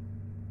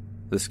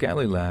 The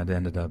scaly lad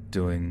ended up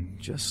doing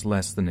just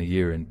less than a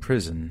year in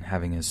prison,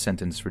 having his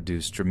sentence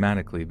reduced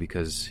dramatically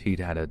because he'd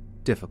had a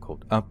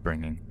difficult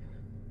upbringing.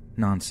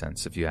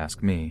 Nonsense, if you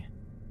ask me.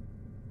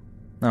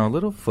 Now, a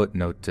little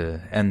footnote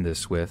to end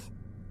this with.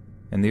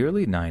 In the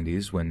early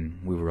 90s, when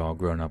we were all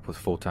grown up with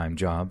full-time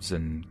jobs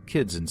and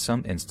kids in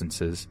some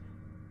instances,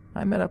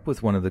 I met up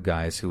with one of the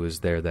guys who was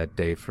there that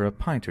day for a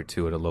pint or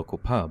two at a local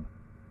pub,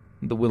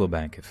 the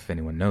Willowbank if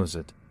anyone knows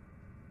it.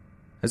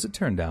 As it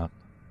turned out,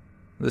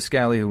 the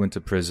scally who went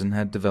to prison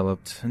had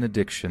developed an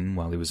addiction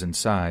while he was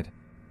inside,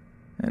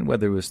 and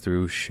whether it was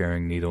through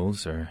sharing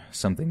needles or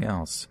something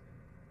else,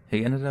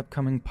 he ended up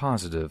coming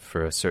positive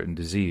for a certain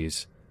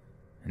disease,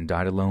 and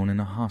died alone in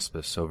a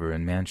hospice over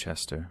in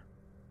Manchester.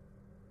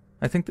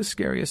 I think the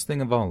scariest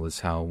thing of all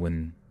is how,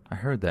 when I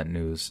heard that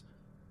news,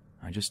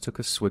 I just took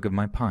a swig of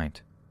my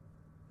pint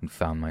and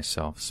found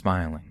myself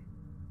smiling.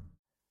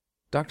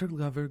 Dr.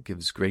 Glover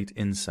gives great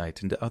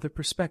insight into other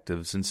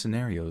perspectives and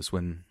scenarios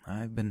when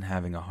I've been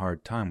having a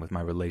hard time with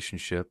my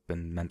relationship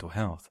and mental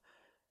health.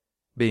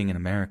 Being in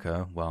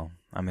America, while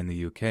I'm in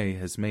the UK,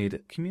 has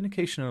made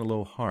communication a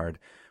little hard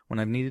when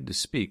I've needed to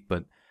speak,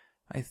 but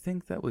I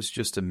think that was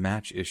just a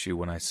match issue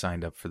when I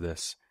signed up for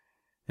this.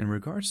 In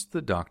regards to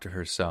the doctor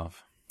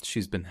herself,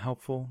 she's been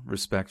helpful,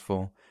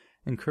 respectful,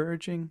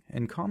 encouraging,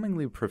 and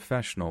calmingly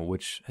professional,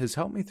 which has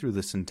helped me through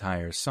this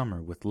entire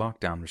summer with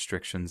lockdown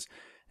restrictions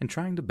and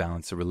trying to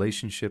balance a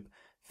relationship,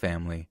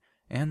 family,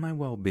 and my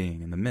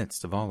well-being in the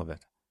midst of all of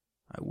it.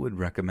 I would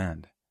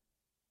recommend.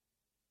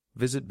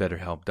 Visit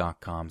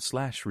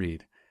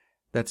BetterHelp.com/read.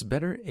 That's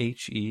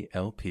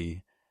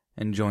BetterHelp,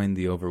 and join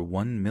the over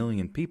 1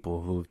 million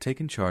people who have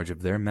taken charge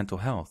of their mental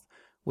health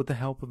with the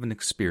help of an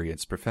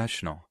experienced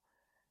professional.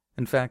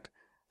 In fact,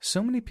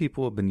 so many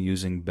people have been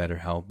using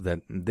BetterHelp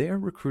that they are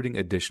recruiting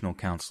additional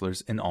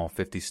counselors in all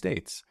 50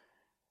 states.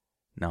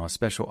 Now a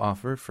special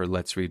offer for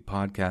Let's Read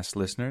podcast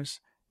listeners.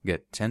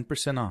 Get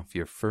 10% off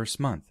your first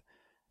month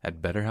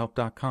at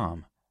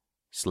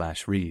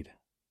BetterHelp.com/read.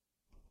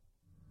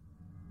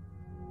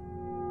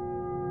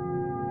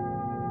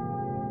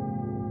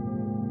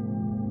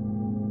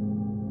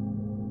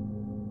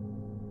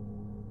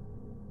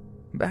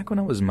 Back when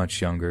I was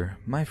much younger,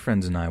 my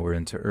friends and I were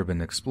into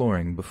urban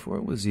exploring before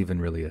it was even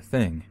really a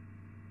thing.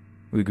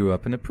 We grew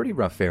up in a pretty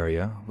rough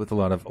area with a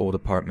lot of old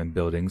apartment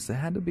buildings that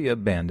had to be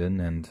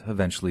abandoned and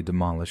eventually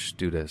demolished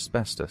due to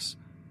asbestos.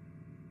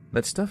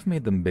 That stuff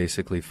made them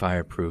basically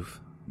fireproof,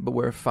 but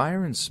where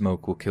fire and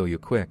smoke will kill you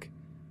quick,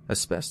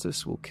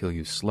 asbestos will kill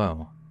you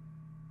slow.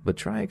 But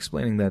try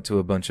explaining that to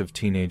a bunch of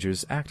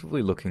teenagers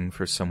actively looking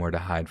for somewhere to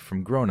hide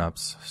from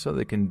grown-ups so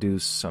they can do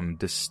some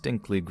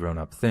distinctly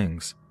grown-up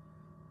things.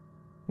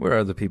 Where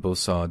other people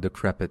saw a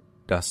decrepit,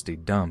 dusty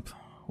dump,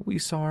 we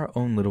saw our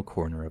own little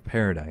corner of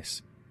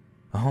paradise.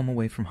 A home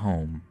away from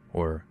home,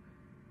 or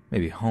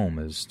maybe home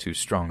is too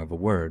strong of a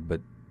word,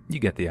 but you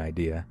get the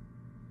idea.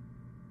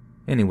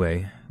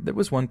 Anyway, there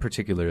was one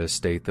particular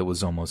estate that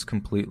was almost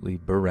completely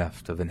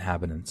bereft of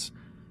inhabitants,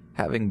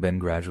 having been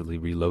gradually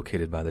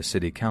relocated by the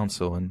city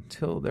council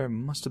until there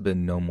must have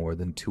been no more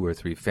than 2 or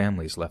 3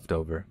 families left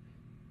over.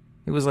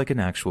 It was like an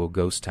actual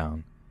ghost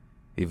town.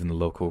 Even the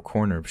local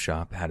corner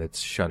shop had its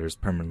shutters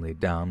permanently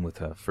down with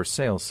a for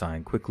sale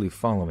sign quickly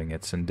following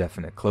its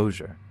indefinite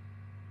closure.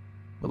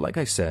 But like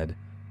I said,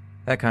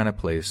 that kind of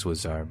place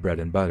was our bread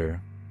and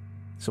butter,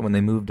 so when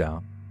they moved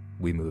out,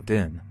 we moved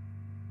in.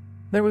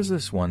 There was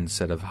this one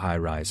set of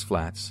high-rise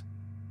flats,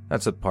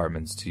 that's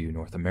apartments to you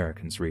North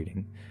Americans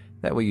reading,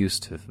 that we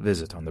used to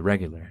visit on the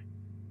regular.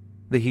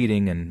 The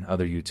heating and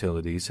other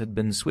utilities had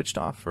been switched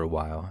off for a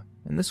while,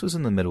 and this was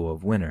in the middle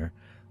of winter,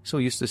 so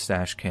we used to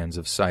stash cans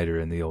of cider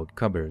in the old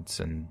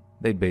cupboards, and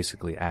they'd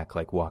basically act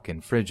like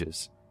walk-in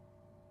fridges.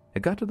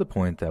 It got to the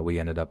point that we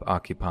ended up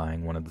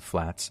occupying one of the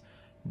flats,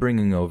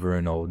 bringing over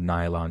an old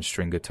nylon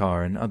string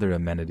guitar and other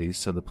amenities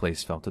so the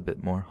place felt a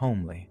bit more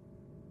homely.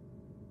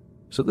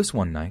 So this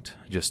one night,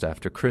 just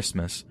after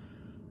Christmas,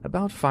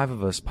 about 5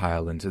 of us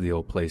piled into the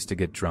old place to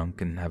get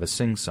drunk and have a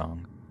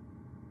sing-song.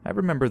 I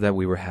remember that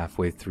we were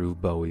halfway through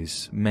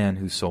Bowie's Man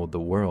Who Sold the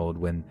World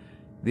when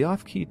the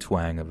off-key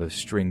twang of a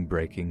string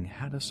breaking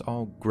had us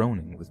all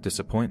groaning with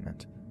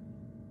disappointment.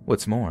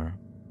 What's more,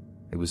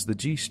 it was the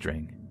G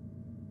string.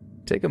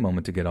 Take a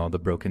moment to get all the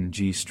broken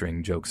G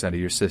string jokes out of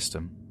your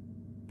system.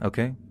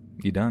 Okay,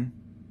 you done?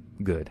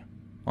 Good.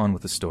 On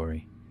with the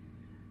story.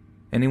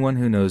 Anyone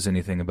who knows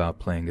anything about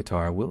playing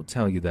guitar will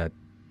tell you that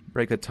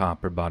break a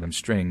top or bottom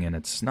string and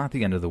it's not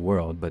the end of the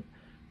world, but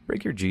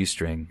break your G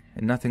string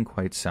and nothing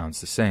quite sounds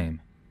the same.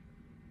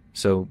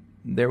 So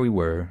there we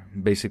were,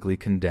 basically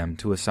condemned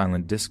to a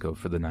silent disco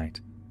for the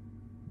night.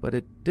 But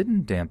it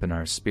didn't dampen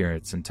our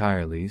spirits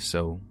entirely,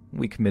 so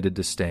we committed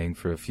to staying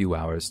for a few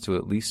hours to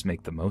at least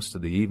make the most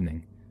of the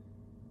evening.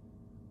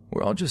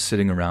 We're all just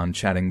sitting around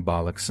chatting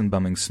bollocks and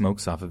bumming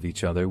smokes off of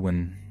each other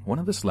when one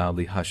of us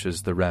loudly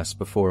hushes the rest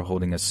before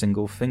holding a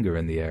single finger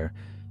in the air,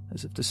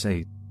 as if to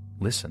say,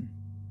 "Listen."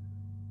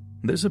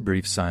 There's a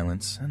brief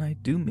silence, and I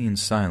do mean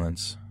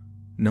silence.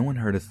 No one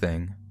heard a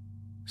thing,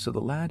 so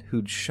the lad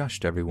who'd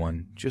shushed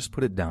everyone just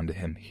put it down to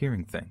him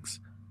hearing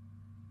things.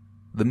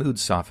 The mood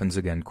softens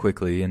again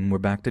quickly, and we're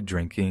back to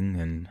drinking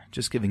and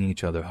just giving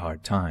each other a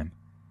hard time.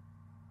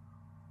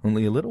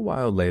 Only a little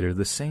while later,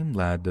 the same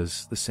lad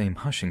does the same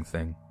hushing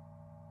thing.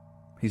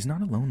 He's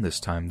not alone this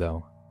time,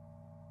 though.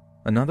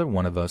 Another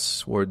one of us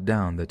swore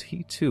down that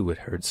he too had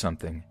heard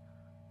something,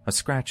 a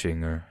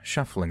scratching or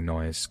shuffling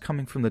noise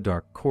coming from the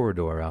dark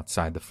corridor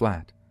outside the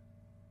flat.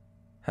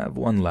 Have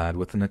one lad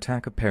with an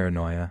attack of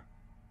paranoia,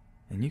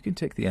 and you can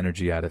take the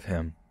energy out of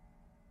him.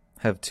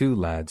 Have 2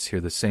 lads hear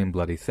the same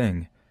bloody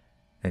thing,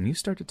 and you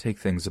start to take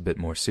things a bit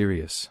more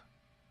serious.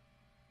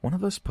 One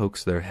of us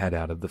pokes their head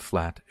out of the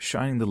flat,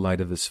 shining the light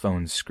of his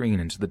phone's screen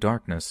into the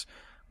darkness,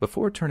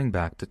 before turning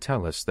back to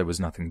tell us there was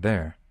nothing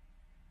there.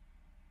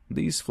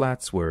 These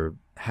flats were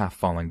half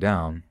falling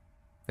down.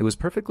 It was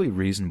perfectly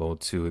reasonable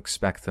to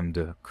expect them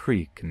to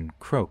creak and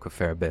croak a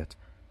fair bit.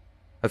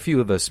 A few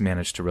of us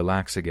managed to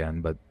relax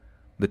again, but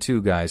the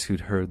two guys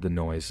who'd heard the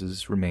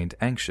noises remained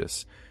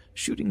anxious,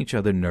 shooting each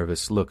other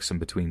nervous looks in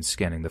between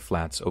scanning the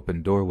flat's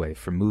open doorway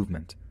for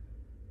movement.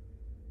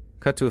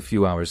 Cut to a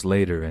few hours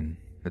later, and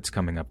it's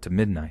coming up to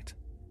midnight.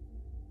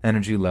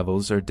 Energy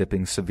levels are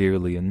dipping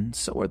severely, and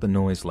so are the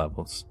noise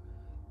levels.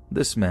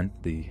 This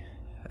meant the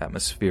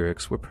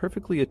atmospherics were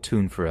perfectly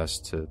attuned for us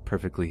to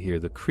perfectly hear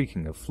the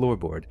creaking of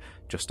floorboard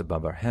just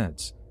above our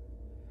heads.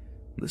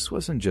 This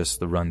wasn't just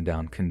the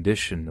run-down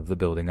condition of the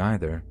building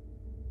either.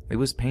 It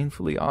was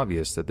painfully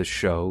obvious that the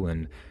show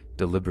and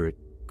deliberate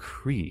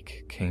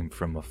creak came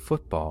from a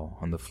football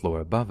on the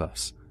floor above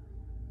us.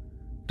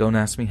 Don't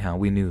ask me how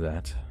we knew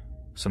that.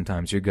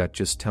 Sometimes your gut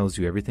just tells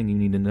you everything you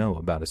need to know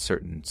about a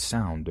certain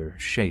sound or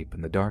shape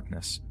in the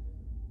darkness.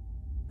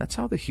 That's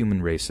how the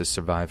human race has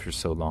survived for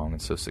so long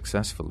and so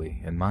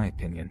successfully, in my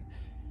opinion.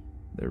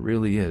 There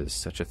really is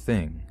such a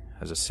thing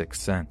as a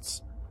sixth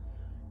sense.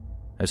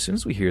 As soon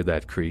as we hear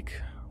that creak,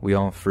 we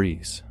all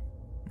freeze.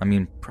 I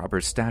mean,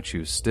 proper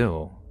statues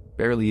still,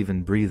 barely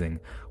even breathing,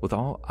 with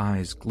all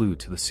eyes glued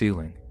to the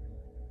ceiling.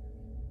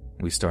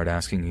 We start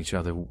asking each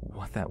other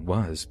what that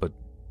was, but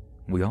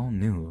we all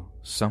knew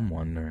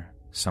someone or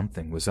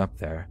something was up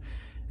there,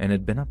 and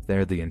had been up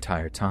there the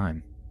entire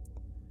time.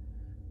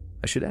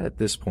 I should add at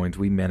this point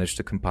we managed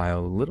to compile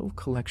a little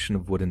collection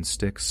of wooden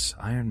sticks,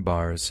 iron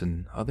bars,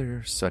 and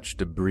other such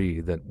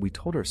debris that we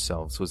told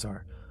ourselves was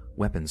our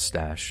weapons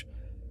stash.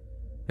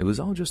 It was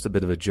all just a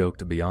bit of a joke,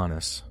 to be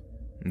honest.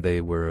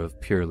 They were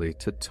of purely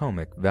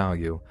totemic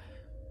value,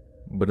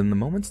 but in the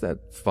moments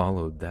that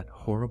followed that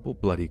horrible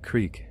bloody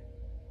creak,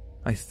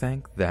 I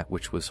thanked that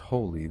which was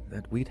holy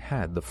that we'd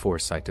had the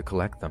foresight to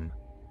collect them.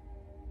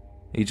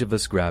 Each of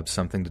us grabbed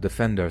something to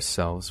defend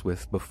ourselves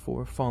with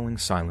before falling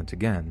silent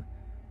again,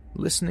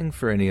 listening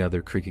for any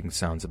other creaking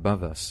sounds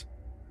above us.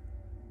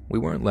 We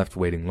weren't left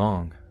waiting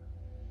long.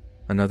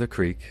 Another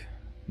creak,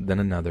 then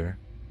another,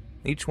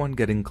 each one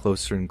getting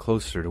closer and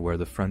closer to where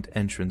the front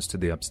entrance to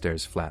the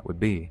upstairs flat would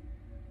be.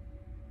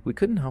 We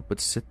couldn't help but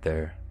sit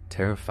there,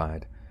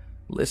 terrified,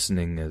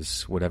 listening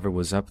as whatever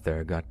was up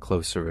there got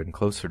closer and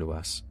closer to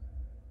us.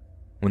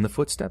 When the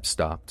footsteps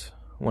stopped,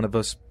 one of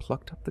us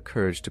plucked up the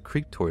courage to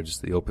creep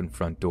towards the open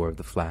front door of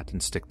the flat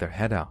and stick their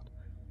head out.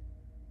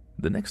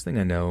 The next thing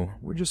I know,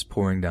 we're just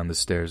pouring down the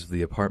stairs of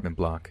the apartment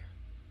block,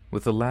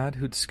 with the lad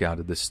who'd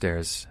scouted the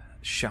stairs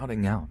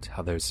shouting out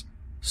how there's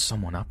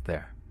someone up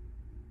there.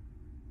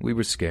 We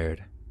were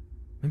scared,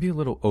 maybe a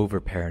little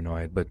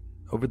over-paranoid, but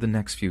over the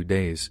next few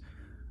days,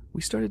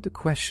 we started to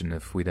question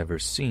if we'd ever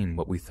seen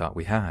what we thought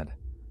we had.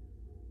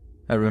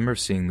 I remember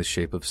seeing the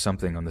shape of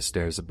something on the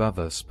stairs above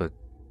us, but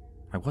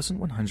I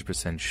wasn't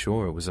 100%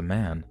 sure it was a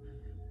man,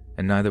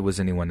 and neither was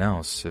anyone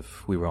else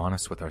if we were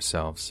honest with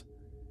ourselves.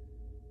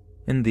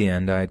 In the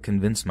end, I had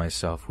convinced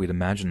myself we'd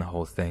imagined the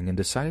whole thing and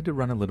decided to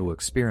run a little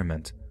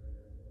experiment.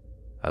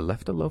 I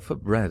left a loaf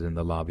of bread in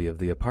the lobby of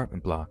the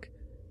apartment block,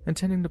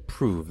 intending to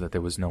prove that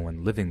there was no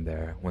one living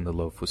there when the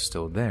loaf was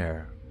still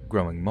there,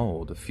 growing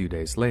mold a few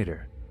days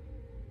later.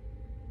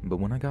 But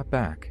when I got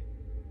back,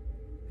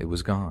 it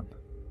was gone.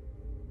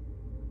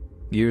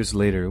 Years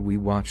later, we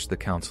watched the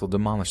council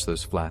demolish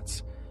those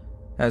flats,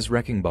 as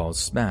wrecking balls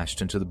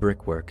smashed into the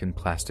brickwork and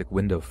plastic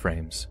window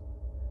frames.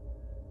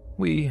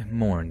 We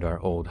mourned our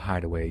old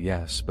hideaway,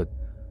 yes, but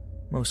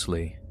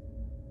mostly,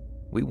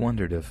 we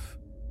wondered if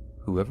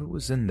whoever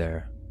was in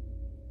there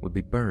would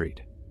be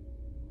buried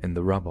in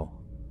the rubble.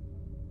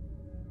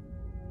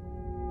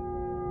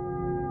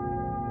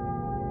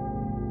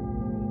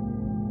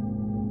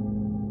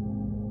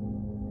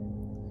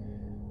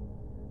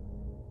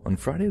 On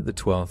Friday the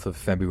 12th of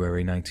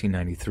February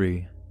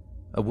 1993,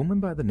 a woman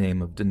by the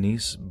name of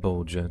Denise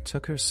Bolger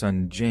took her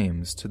son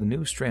James to the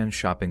New Strand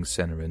shopping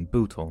centre in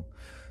Bootle,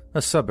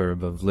 a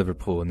suburb of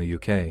Liverpool in the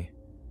UK.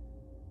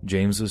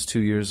 James was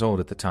 2 years old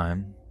at the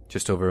time,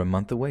 just over a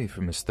month away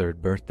from his 3rd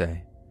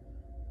birthday.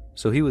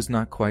 So he was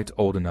not quite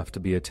old enough to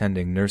be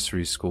attending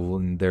nursery school,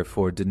 and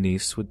therefore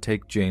Denise would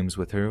take James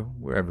with her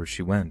wherever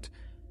she went.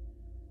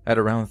 At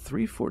around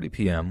 3:40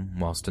 p.m.,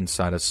 whilst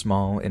inside a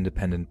small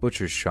independent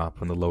butcher's shop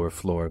on the lower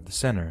floor of the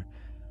center,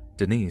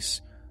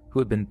 Denise, who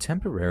had been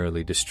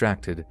temporarily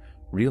distracted,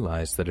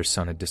 realized that her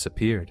son had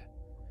disappeared.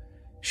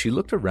 She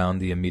looked around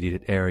the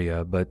immediate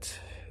area, but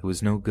it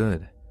was no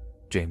good.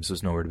 James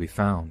was nowhere to be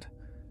found.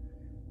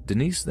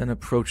 Denise then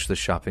approached the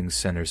shopping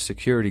center's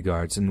security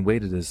guards and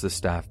waited as the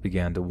staff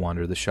began to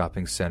wander the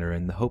shopping center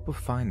in the hope of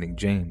finding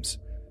James.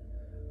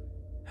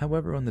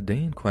 However, on the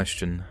day in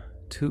question,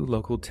 2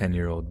 local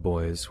 10-year-old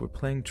boys were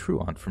playing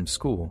truant from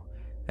school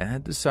and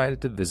had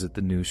decided to visit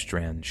the New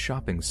Strand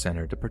shopping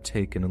center to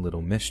partake in a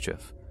little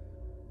mischief.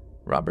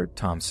 Robert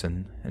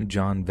Thompson and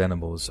John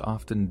Venables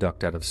often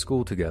ducked out of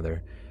school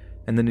together,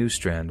 and the New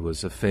Strand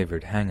was a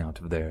favored hangout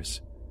of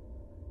theirs,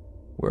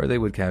 where they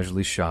would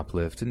casually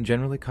shoplift and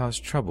generally cause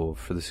trouble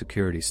for the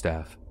security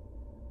staff.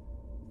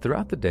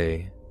 Throughout the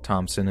day,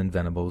 Thompson and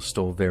Venables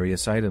stole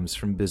various items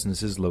from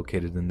businesses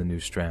located in the New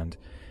Strand,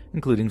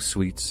 including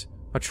sweets,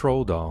 a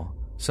troll doll,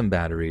 some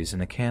batteries,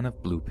 and a can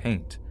of blue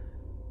paint.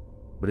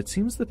 But it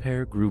seems the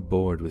pair grew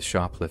bored with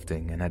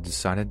shoplifting and had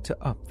decided to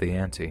up the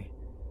ante.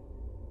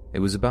 It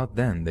was about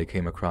then they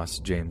came across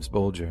James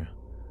Bulger,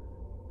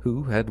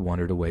 who had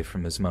wandered away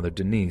from his mother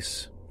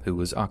Denise, who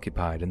was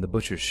occupied in the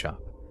butcher's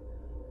shop.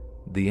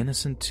 The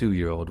innocent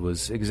 2-year-old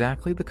was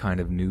exactly the kind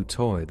of new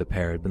toy the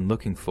pair had been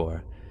looking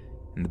for,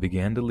 and they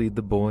began to lead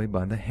the boy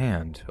by the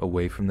hand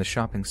away from the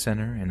shopping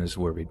center and his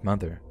worried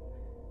mother.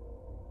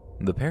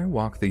 The pair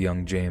walked the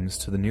young James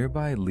to the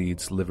nearby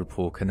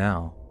Leeds-Liverpool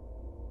Canal.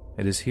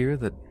 It is here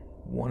that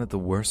one of the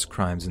worst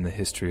crimes in the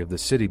history of the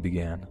city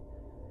began.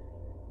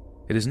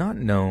 It is not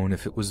known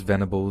if it was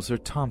Venables or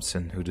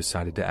Thompson who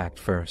decided to act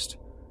first,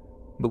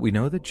 but we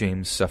know that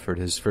James suffered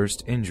his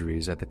first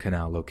injuries at the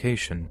canal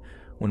location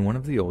when one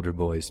of the older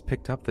boys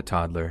picked up the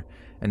toddler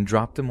and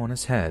dropped him on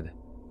his head,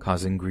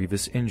 causing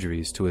grievous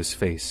injuries to his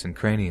face and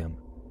cranium.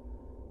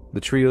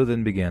 The trio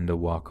then began to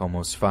walk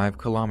almost 5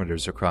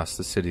 kilometers across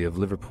the city of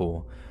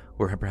Liverpool,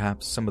 where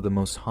perhaps some of the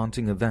most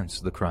haunting events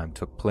of the crime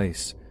took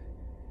place.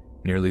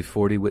 Nearly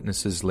 40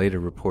 witnesses later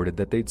reported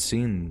that they'd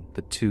seen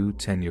the 2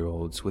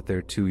 10-year-olds with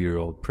their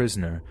 2-year-old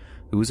prisoner,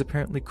 who was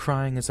apparently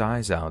crying his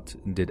eyes out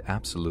and did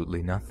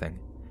absolutely nothing.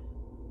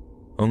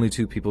 Only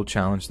 2 people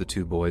challenged the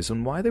 2 boys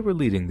on why they were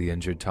leading the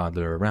injured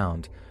toddler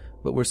around,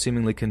 but were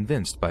seemingly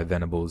convinced by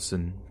Venables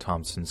and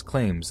Thompson's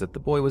claims that the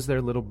boy was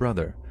their little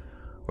brother,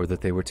 or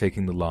that they were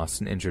taking the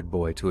lost and injured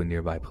boy to a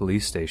nearby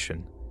police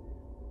station.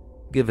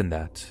 Given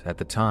that, at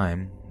the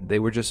time, they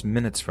were just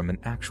minutes from an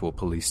actual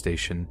police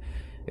station,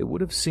 it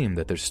would have seemed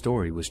that their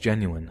story was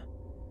genuine.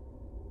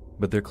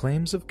 But their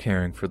claims of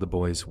caring for the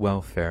boy's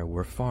welfare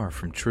were far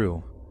from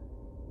true,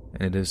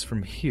 and it is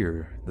from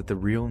here that the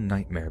real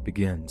nightmare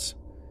begins.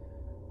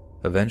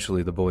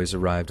 Eventually, the boys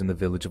arrived in the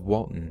village of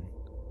Walton,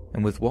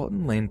 and with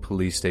Walton Lane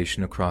police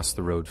station across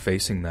the road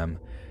facing them,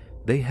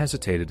 they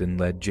hesitated and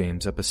led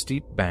James up a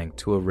steep bank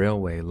to a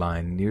railway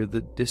line near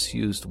the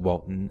disused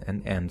Walton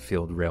and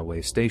Anfield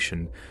railway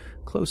station,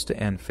 close to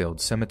Anfield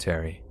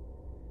Cemetery.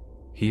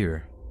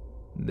 Here,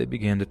 they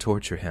began to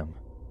torture him.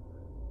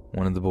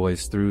 One of the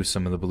boys threw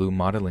some of the blue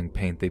modeling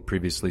paint they'd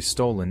previously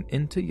stolen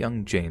into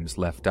young James'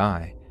 left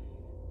eye.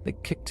 They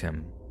kicked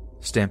him,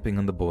 stamping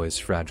on the boy's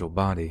fragile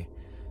body,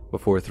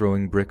 before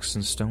throwing bricks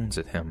and stones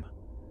at him.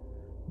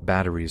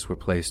 Batteries were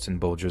placed in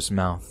Bulger's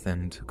mouth,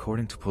 and,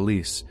 according to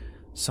police,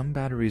 some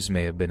batteries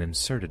may have been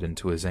inserted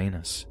into his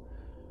anus.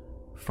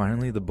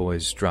 Finally, the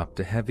boys dropped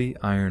a heavy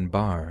iron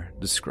bar,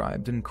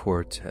 described in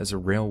court as a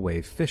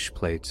railway fish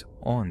plate,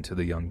 onto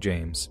the young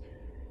James.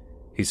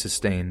 He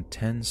sustained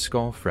 10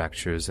 skull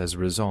fractures as a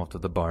result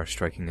of the bar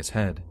striking his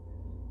head.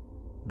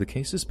 The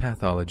case's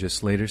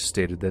pathologist later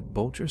stated that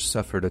Bulger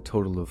suffered a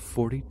total of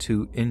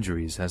 42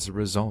 injuries as a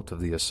result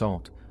of the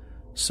assault,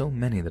 so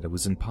many that it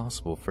was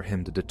impossible for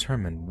him to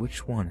determine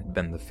which one had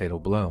been the fatal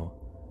blow.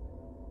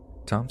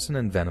 Thompson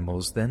and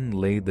Venables then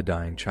laid the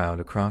dying child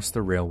across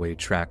the railway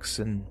tracks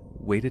and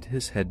weighted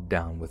his head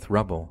down with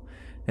rubble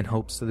in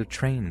hopes that a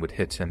train would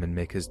hit him and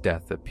make his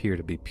death appear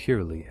to be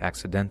purely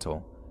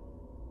accidental.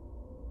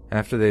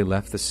 After they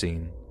left the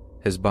scene,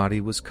 his body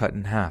was cut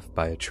in half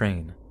by a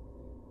train.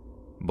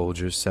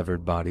 Bulger's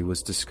severed body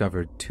was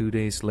discovered 2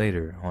 days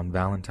later on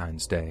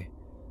Valentine's Day.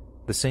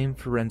 The same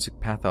forensic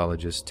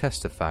pathologist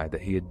testified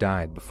that he had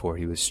died before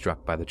he was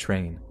struck by the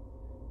train.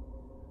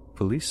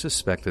 Police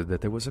suspected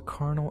that there was a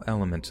carnal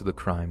element to the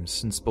crime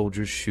since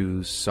Bulger's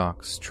shoes,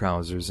 socks,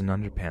 trousers, and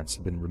underpants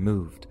had been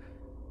removed.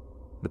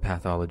 The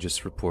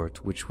pathologist's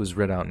report, which was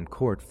read out in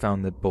court,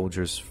 found that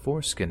Bulger's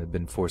foreskin had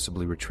been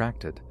forcibly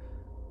retracted.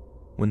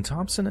 When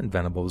Thompson and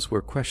Venables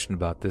were questioned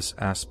about this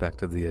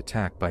aspect of the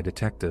attack by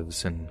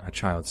detectives and a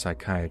child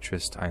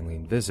psychiatrist,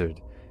 Eileen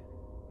Vizard,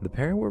 the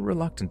pair were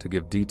reluctant to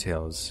give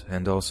details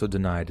and also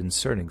denied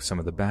inserting some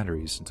of the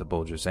batteries into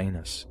Bulger's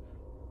anus.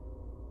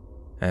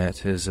 At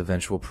his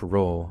eventual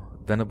parole,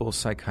 Venables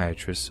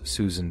psychiatrist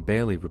Susan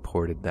Bailey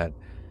reported that,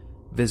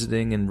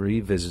 visiting and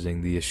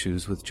revisiting the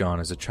issues with John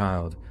as a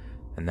child,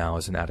 and now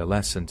as an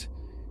adolescent,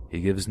 he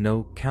gives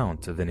no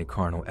count of any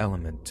carnal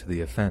element to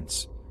the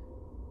offense.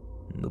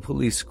 The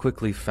police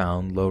quickly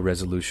found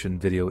low-resolution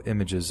video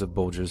images of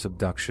Bulger's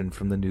abduction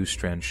from the New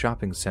Strand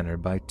shopping center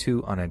by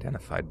 2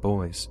 unidentified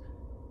boys.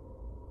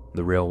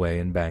 The railway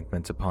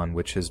embankment upon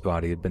which his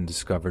body had been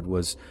discovered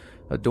was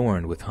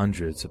adorned with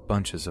hundreds of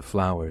bunches of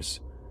flowers.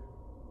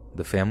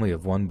 The family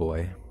of one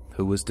boy,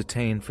 who was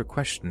detained for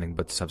questioning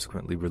but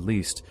subsequently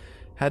released,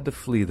 had to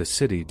flee the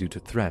city due to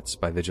threats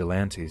by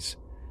vigilantes.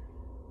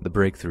 The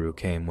breakthrough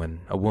came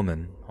when a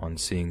woman, on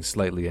seeing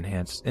slightly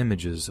enhanced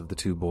images of the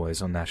 2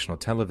 boys on national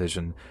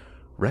television,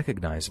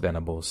 recognized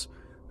Venables,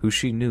 who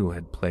she knew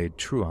had played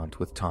truant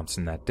with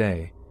Thompson that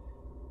day.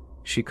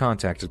 She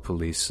contacted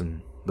police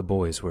and the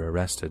boys were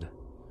arrested.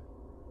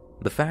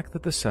 The fact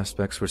that the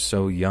suspects were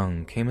so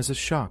young came as a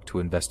shock to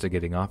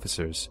investigating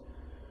officers.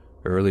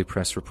 Early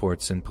press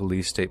reports and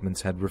police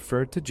statements had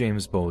referred to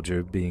James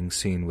Bulger being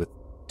seen with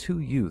 2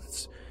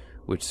 youths,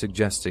 which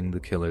suggesting the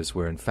killers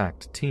were in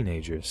fact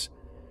teenagers.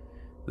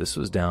 This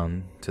was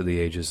down to the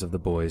ages of the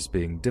boys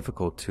being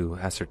difficult to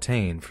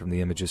ascertain from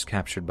the images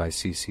captured by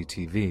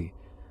CCTV,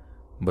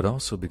 but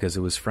also because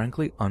it was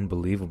frankly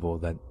unbelievable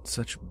that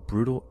such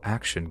brutal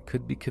action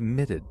could be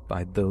committed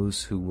by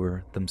those who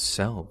were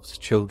themselves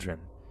children.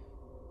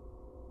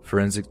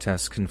 Forensic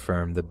tests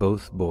confirmed that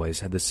both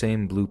boys had the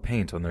same blue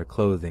paint on their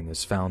clothing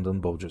as found on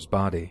Bulger's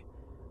body.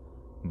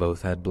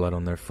 Both had blood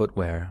on their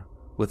footwear,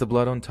 with the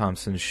blood on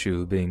Thompson's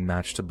shoe being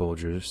matched to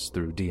Bulger's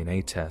through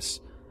DNA tests.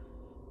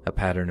 A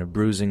pattern of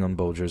bruising on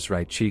Bulger's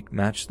right cheek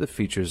matched the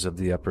features of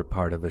the upper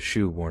part of a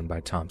shoe worn by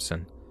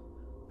Thompson.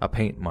 A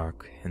paint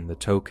mark in the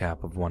toe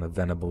cap of one of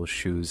Venable's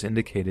shoes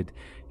indicated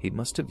he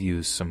must have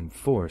used some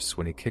force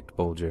when he kicked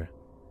Bulger.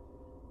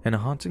 In a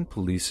haunting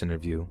police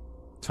interview,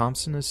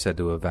 Thompson is said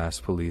to have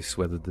asked police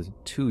whether the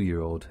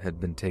 2-year-old had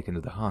been taken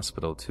to the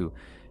hospital to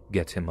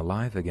get him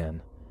alive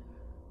again.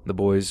 The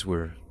boys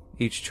were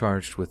each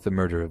charged with the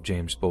murder of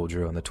James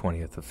Bulger on the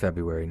 20th of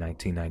February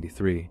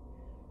 1993,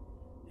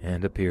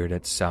 and appeared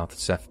at South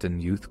Sefton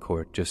Youth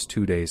Court just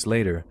 2 days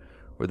later,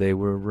 where they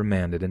were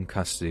remanded in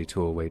custody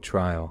to await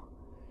trial.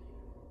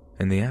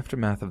 In the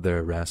aftermath of their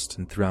arrest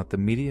and throughout the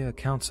media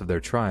accounts of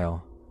their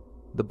trial,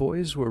 the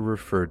boys were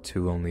referred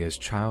to only as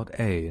Child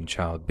A and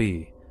Child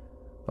B.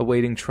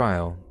 Awaiting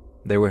trial,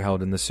 they were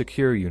held in the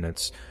secure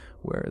units,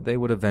 where they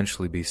would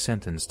eventually be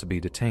sentenced to be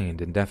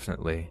detained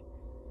indefinitely.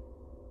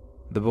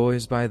 The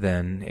boys, by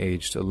then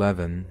aged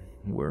 11,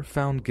 were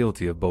found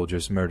guilty of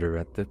Bulger's murder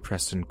at the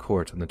Preston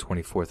Court on the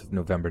 24th of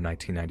November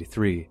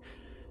 1993,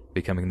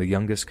 becoming the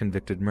youngest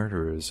convicted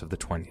murderers of the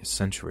 20th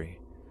century.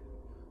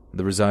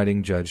 The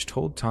presiding judge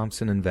told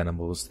Thompson and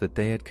Venables that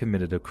they had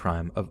committed a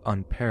crime of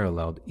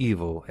unparalleled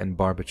evil and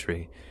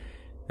barbarity.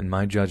 In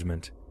my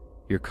judgment,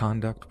 your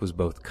conduct was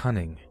both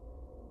cunning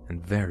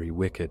and very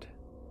wicked.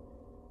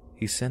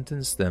 He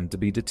sentenced them to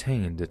be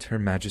detained at Her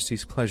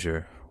Majesty's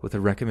pleasure, with a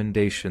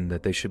recommendation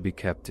that they should be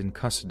kept in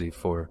custody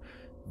for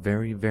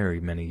very, very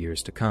many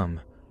years to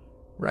come,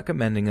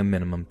 recommending a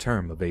minimum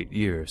term of 8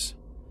 years.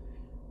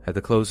 At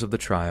the close of the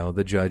trial,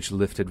 the judge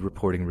lifted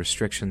reporting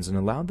restrictions and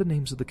allowed the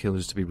names of the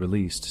killers to be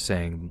released,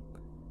 saying,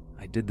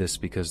 "I did this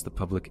because the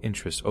public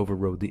interest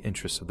overrode the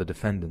interests of the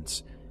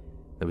defendants.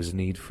 There was a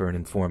need for an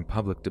informed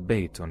public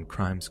debate on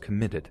crimes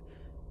committed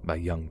by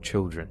young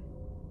children."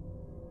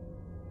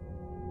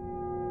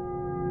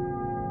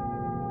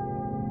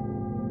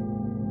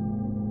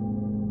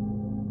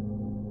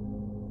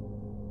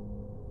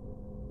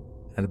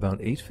 At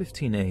about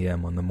 8:15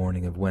 a.m. on the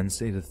morning of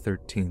Wednesday the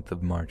 13th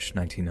of March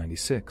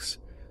 1996,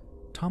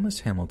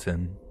 Thomas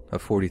Hamilton, a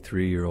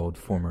 43-year-old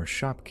former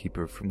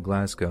shopkeeper from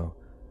Glasgow,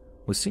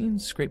 was seen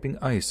scraping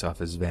ice off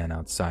his van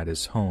outside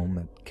his home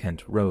at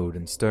Kent Road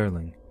in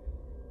Stirling.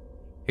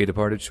 He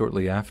departed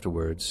shortly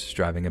afterwards,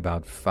 driving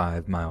about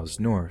 5 miles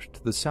north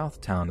to the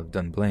south town of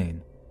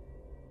Dunblane.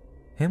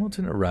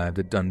 Hamilton arrived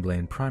at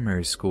Dunblane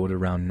Primary School at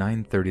around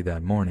 9:30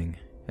 that morning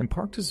and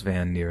parked his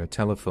van near a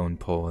telephone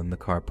pole in the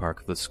car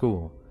park of the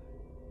school.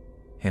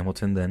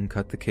 Hamilton then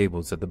cut the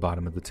cables at the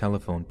bottom of the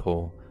telephone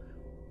pole,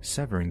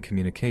 severing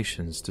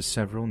communications to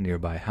several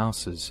nearby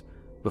houses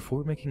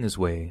before making his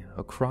way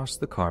across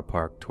the car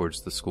park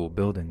towards the school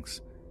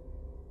buildings.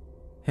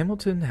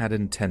 Hamilton had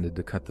intended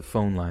to cut the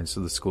phone lines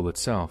to the school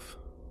itself,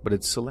 but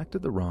had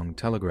selected the wrong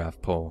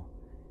telegraph pole.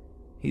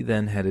 He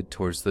then headed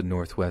towards the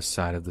northwest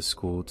side of the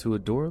school to a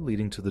door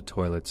leading to the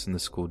toilets in the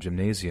school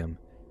gymnasium.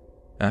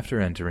 After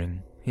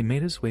entering, he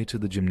made his way to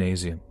the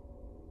gymnasium.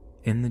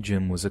 In the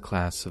gym was a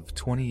class of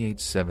 28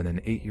 7-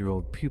 and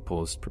 8-year-old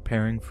pupils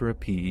preparing for a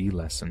PE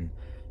lesson,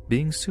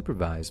 being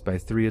supervised by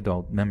 3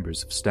 adult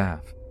members of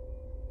staff.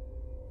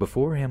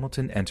 Before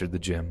Hamilton entered the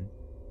gym,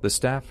 the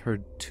staff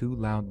heard 2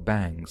 loud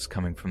bangs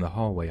coming from the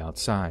hallway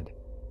outside.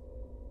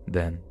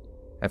 Then,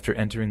 after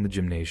entering the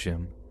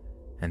gymnasium,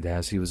 and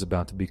as he was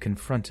about to be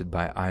confronted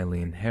by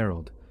Eileen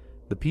Harold,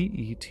 the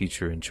PE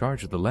teacher in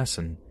charge of the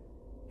lesson,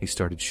 he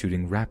started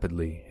shooting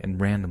rapidly and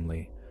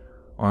randomly,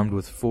 armed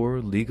with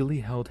 4 legally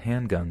held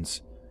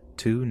handguns,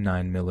 2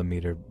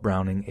 9mm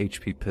Browning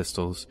HP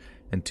pistols,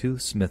 and 2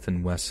 Smith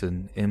 &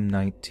 Wesson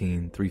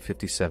M19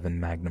 357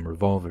 Magnum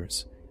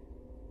revolvers.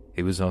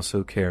 He was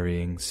also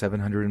carrying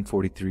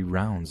 743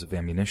 rounds of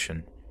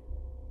ammunition.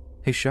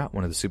 He shot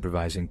one of the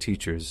supervising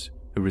teachers,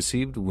 who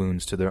received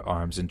wounds to their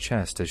arms and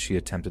chest as she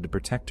attempted to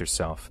protect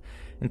herself,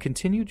 and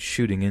continued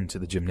shooting into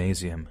the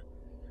gymnasium.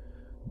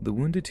 The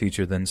wounded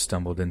teacher then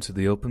stumbled into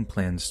the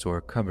open-plan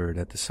store cupboard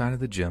at the side of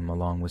the gym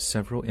along with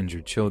several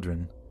injured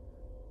children.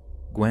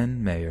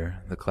 Gwen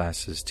Mayer, the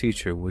class's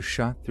teacher, was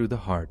shot through the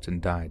heart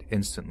and died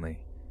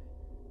instantly.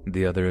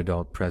 The other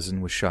adult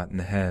present was shot in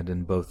the head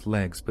and both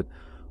legs, but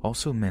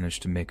also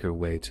managed to make her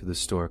way to the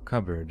store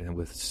cupboard and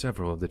with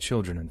several of the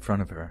children in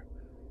front of her.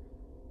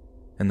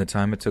 In the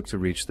time it took to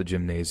reach the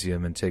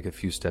gymnasium and take a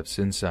few steps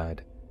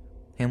inside,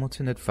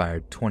 Hamilton had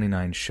fired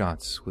 29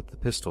 shots with the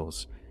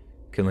pistols,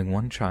 killing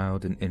 1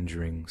 child and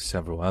injuring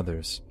several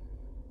others.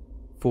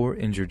 4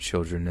 injured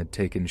children had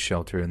taken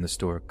shelter in the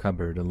store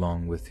cupboard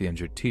along with the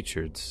injured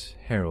teachers,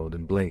 Harold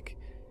and Blake.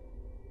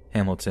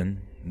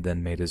 Hamilton,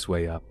 then made his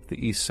way up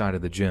the east side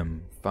of the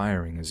gym,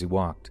 firing as he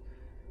walked.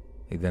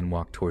 He then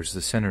walked towards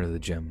the center of the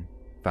gym,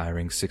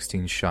 firing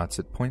 16 shots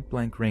at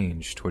point-blank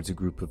range towards a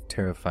group of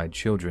terrified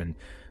children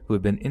who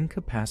had been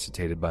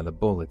incapacitated by the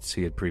bullets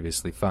he had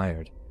previously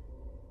fired.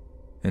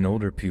 An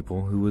older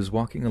pupil who was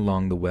walking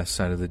along the west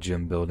side of the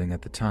gym building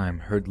at the time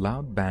heard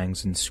loud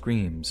bangs and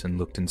screams and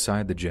looked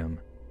inside the gym.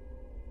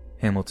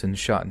 Hamilton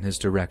shot in his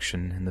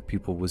direction, and the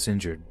pupil was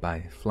injured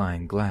by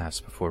flying glass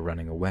before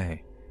running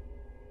away.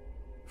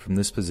 From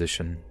this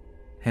position,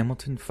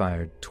 Hamilton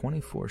fired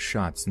 24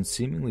 shots in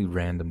seemingly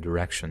random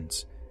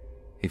directions.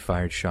 He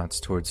fired shots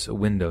towards a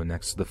window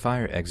next to the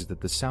fire exit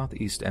at the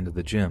southeast end of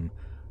the gym,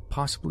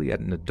 possibly at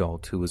an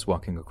adult who was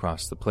walking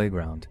across the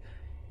playground,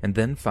 and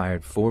then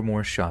fired 4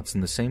 more shots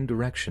in the same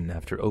direction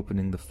after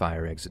opening the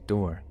fire exit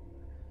door.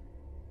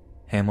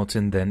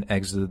 Hamilton then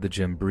exited the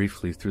gym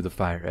briefly through the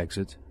fire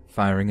exit,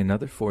 firing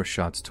another 4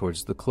 shots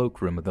towards the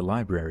cloakroom of the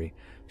library,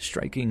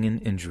 striking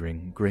and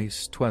injuring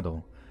Grace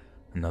Tweddle,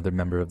 another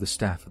member of the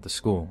staff of the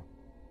school.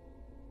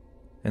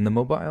 In the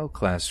mobile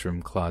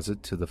classroom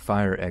closet to the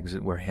fire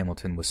exit where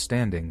Hamilton was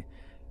standing,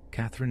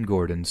 Catherine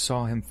Gordon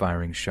saw him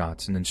firing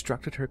shots and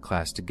instructed her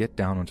class to get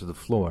down onto the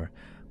floor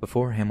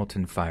before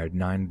Hamilton fired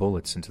 9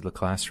 bullets into the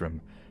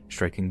classroom,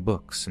 striking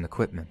books and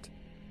equipment.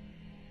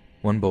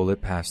 1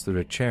 bullet passed through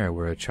a chair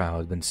where a child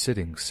had been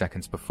sitting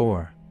seconds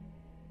before.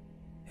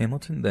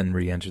 Hamilton then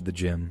re-entered the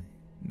gym,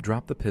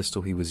 dropped the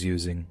pistol he was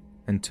using,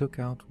 and took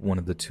out one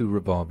of the 2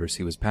 revolvers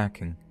he was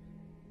packing.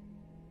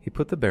 He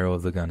put the barrel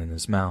of the gun in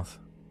his mouth,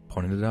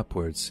 pointed it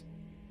upwards,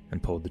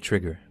 and pulled the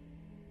trigger.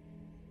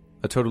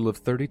 A total of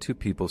 32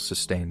 people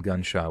sustained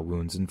gunshot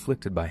wounds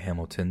inflicted by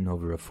Hamilton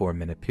over a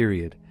 4-minute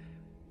period,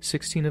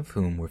 16 of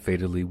whom were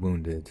fatally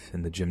wounded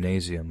in the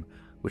gymnasium,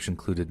 which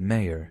included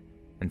Mayer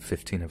and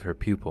 15 of her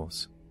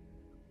pupils.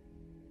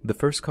 The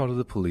first call to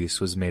the police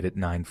was made at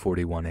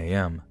 9:41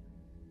 a.m.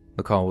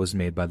 The call was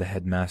made by the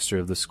headmaster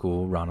of the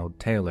school, Ronald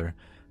Taylor,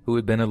 who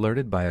had been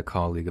alerted by a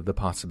colleague of the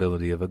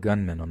possibility of a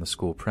gunman on the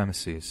school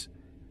premises.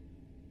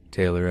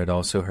 Taylor had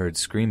also heard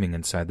screaming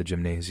inside the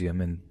gymnasium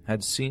and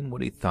had seen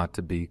what he thought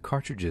to be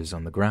cartridges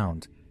on the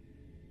ground.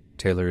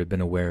 Taylor had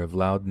been aware of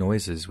loud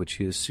noises which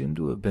he assumed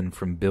to have been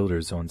from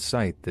builders on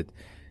site that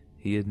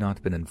he had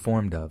not been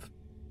informed of.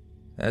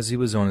 As he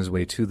was on his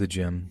way to the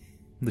gym,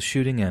 the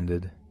shooting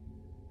ended,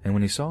 and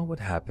when he saw what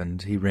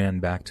happened, he ran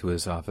back to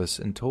his office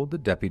and told the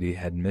deputy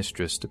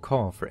headmistress to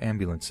call for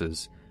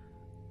ambulances,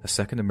 a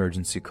second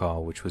emergency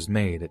call which was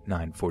made at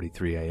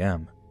 9:43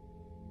 a.m.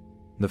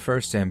 The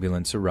first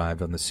ambulance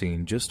arrived on the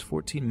scene just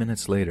 14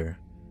 minutes later.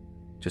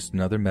 Just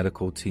another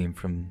medical team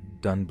from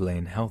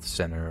Dunblane Health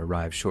Center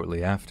arrived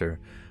shortly after,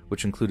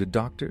 which included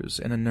doctors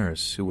and a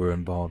nurse who were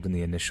involved in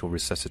the initial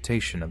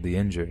resuscitation of the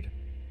injured.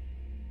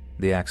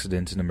 The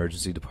accident and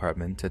emergency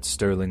department at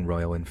Stirling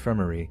Royal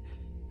Infirmary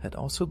had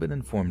also been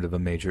informed of a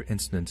major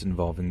incident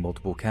involving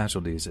multiple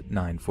casualties at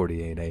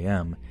 9:48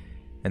 a.m.,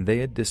 and they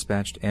had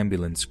dispatched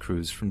ambulance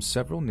crews from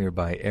several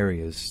nearby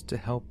areas to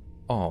help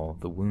all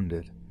the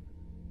wounded.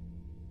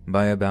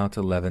 By about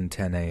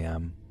 11:10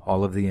 a.m.,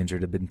 all of the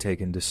injured had been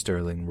taken to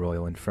Stirling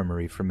Royal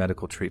Infirmary for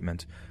medical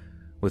treatment,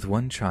 with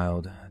 1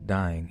 child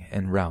dying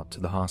en route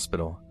to the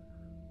hospital.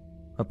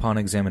 Upon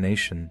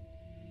examination,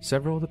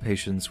 several of the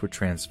patients were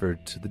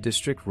transferred to the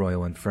District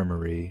Royal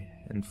Infirmary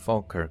in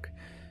Falkirk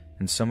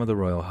and some of the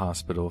Royal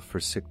Hospital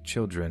for Sick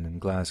Children in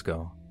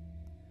Glasgow.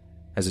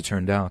 As it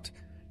turned out,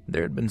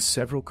 there had been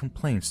several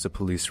complaints to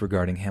police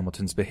regarding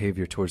Hamilton's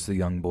behavior towards the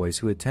young boys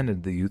who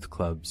attended the youth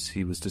clubs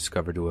he was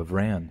discovered to have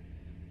ran.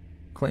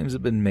 Claims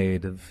had been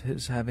made of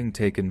his having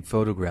taken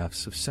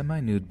photographs of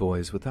semi-nude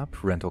boys without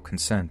parental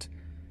consent.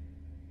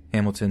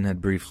 Hamilton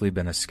had briefly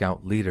been a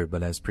scout leader,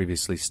 but as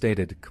previously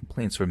stated,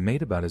 complaints were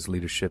made about his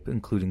leadership,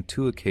 including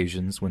 2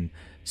 occasions when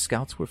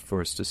scouts were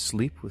forced to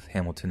sleep with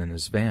Hamilton in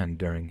his van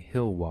during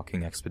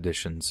hill-walking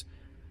expeditions.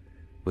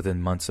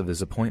 Within months of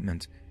his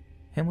appointment,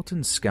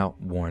 Hamilton's scout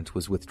warrant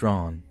was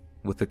withdrawn,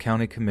 with the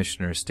county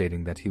commissioner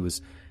stating that he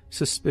was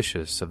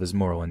suspicious of his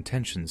moral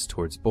intentions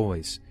towards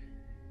boys.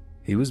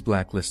 He was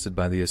blacklisted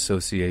by the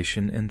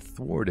association and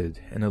thwarted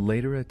in a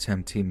later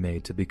attempt he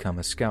made to become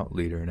a scout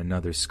leader in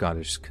another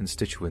Scottish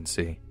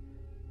constituency.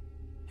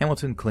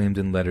 Hamilton claimed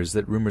in letters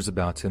that rumors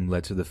about him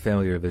led to the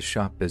failure of his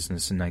shop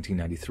business in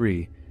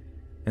 1993.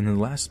 In the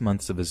last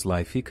months of his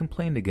life, he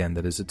complained again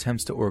that his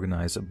attempts to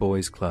organize a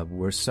boys' club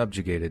were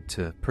subjugated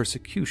to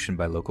persecution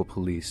by local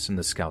police and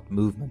the scout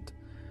movement.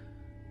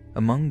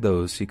 Among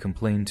those he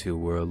complained to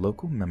were a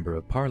local member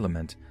of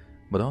parliament,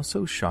 but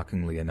also,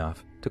 shockingly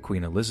enough, to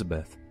Queen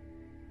Elizabeth.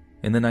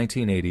 In the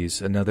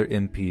 1980s, another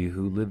MP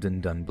who lived in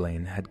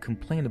Dunblane had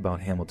complained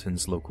about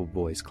Hamilton's local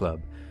boys'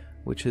 club,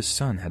 which his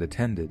son had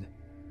attended.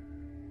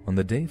 On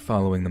the day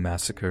following the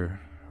massacre,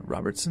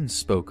 Robertson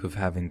spoke of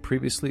having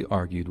previously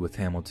argued with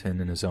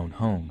Hamilton in his own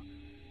home.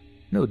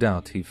 No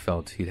doubt he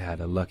felt he'd had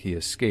a lucky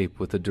escape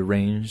with a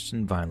deranged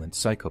and violent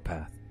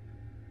psychopath.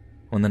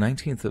 On the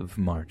 19th of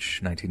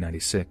March,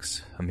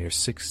 1996, a mere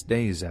 6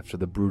 days after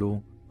the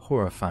brutal,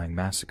 horrifying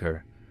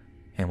massacre,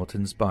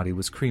 Hamilton's body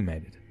was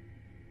cremated.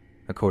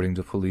 According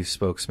to police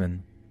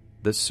spokesman,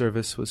 this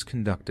service was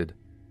conducted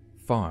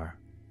far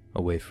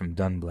away from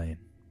Dunblane.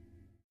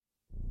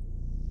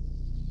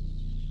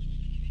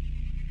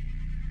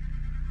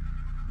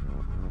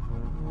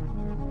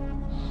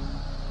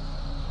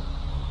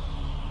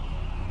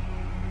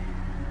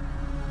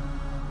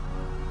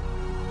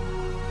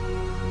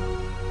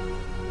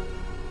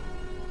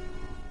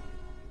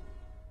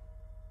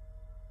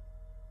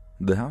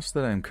 The house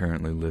that I am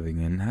currently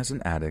living in has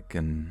an attic,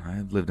 and I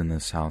have lived in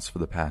this house for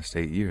the past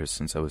 8 years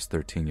since I was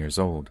 13 years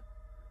old.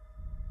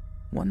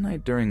 One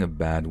night during a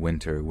bad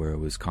winter where it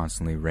was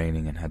constantly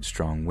raining and had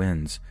strong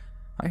winds,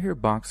 I hear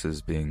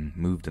boxes being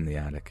moved in the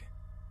attic.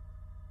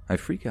 I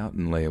freak out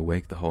and lay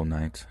awake the whole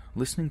night,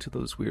 listening to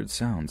those weird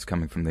sounds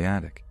coming from the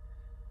attic.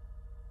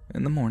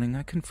 In the morning,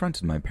 I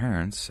confronted my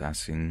parents,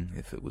 asking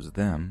if it was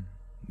them.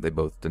 They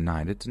both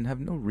denied it and have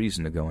no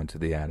reason to go into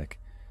the attic.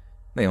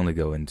 They only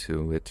go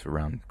into it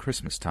around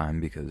Christmas time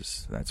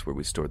because that's where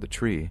we store the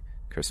tree,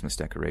 Christmas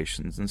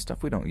decorations, and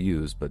stuff we don't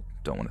use but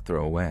don't want to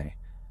throw away.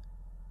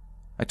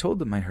 I told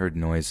them I heard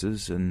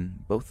noises,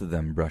 and both of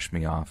them brushed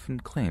me off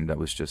and claimed I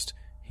was just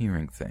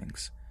hearing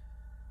things.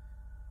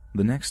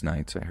 The next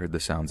night, I heard the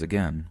sounds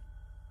again,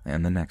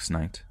 and the next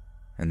night,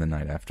 and the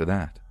night after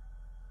that.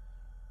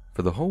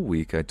 For the whole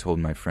week, I told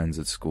my friends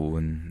at school,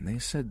 and they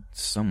said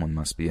someone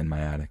must be in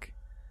my attic.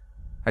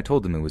 I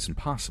told them it was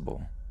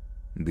impossible.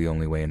 The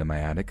only way into my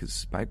attic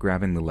is by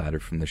grabbing the ladder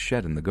from the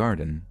shed in the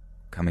garden,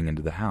 coming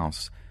into the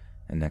house,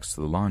 and next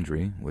to the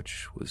laundry,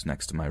 which was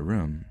next to my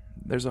room,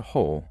 there's a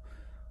hole,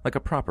 like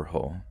a proper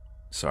hole.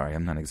 Sorry,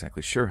 I'm not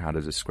exactly sure how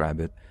to describe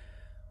it,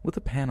 with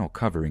a panel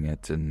covering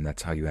it, and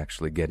that's how you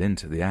actually get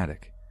into the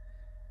attic.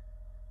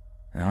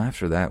 Now,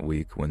 after that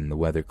week, when the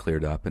weather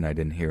cleared up and I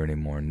didn't hear any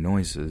more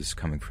noises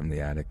coming from the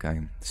attic,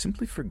 I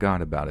simply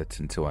forgot about it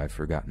until I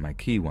forgot my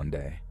key one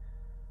day.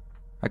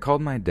 I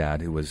called my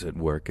dad, who was at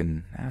work,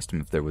 and asked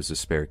him if there was a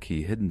spare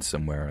key hidden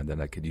somewhere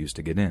that I could use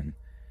to get in.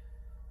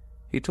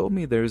 He told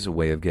me there's a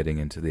way of getting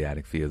into the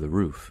attic via the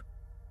roof.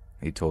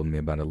 He told me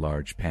about a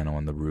large panel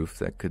on the roof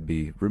that could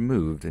be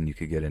removed and you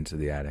could get into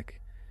the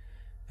attic.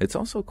 It's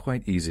also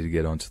quite easy to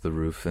get onto the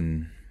roof,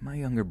 and my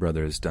younger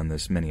brother has done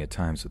this many a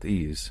times with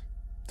ease,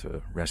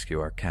 to rescue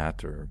our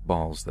cat or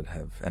balls that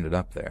have ended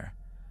up there.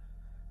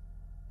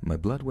 My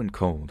blood went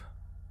cold.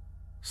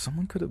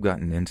 Someone could have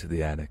gotten into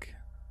the attic.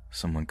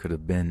 Someone could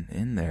have been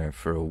in there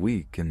for a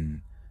week,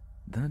 and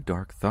then a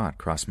dark thought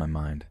crossed my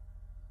mind.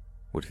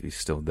 What if he's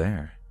still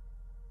there?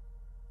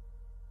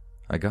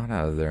 I got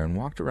out of there and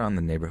walked around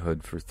the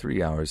neighborhood for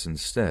 3 hours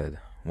instead,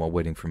 while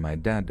waiting for my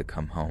dad to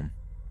come home.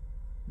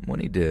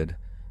 When he did,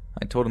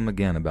 I told him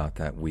again about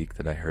that week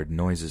that I heard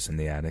noises in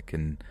the attic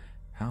and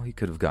how he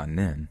could have gotten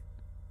in,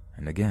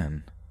 and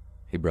again,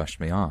 he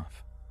brushed me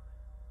off.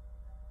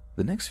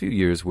 The next few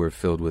years were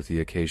filled with the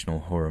occasional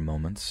horror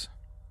moments.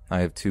 I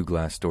have 2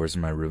 glass doors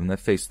in my room that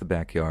face the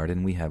backyard,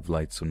 and we have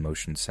lights and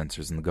motion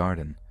sensors in the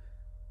garden.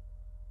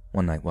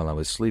 One night while I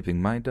was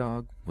sleeping, my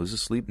dog was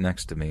asleep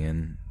next to me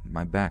and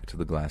my back to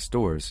the glass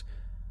doors.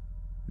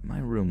 My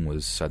room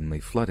was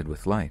suddenly flooded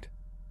with light.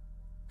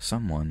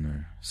 Someone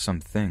or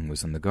something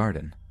was in the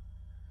garden.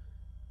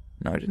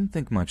 Now, I didn't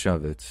think much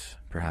of it.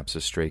 Perhaps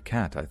a stray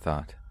cat, I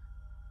thought.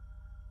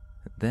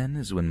 Then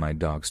is when my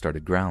dog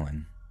started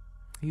growling.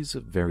 He's a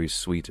very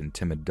sweet and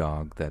timid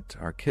dog that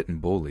our kitten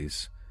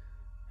bullies,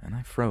 and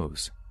I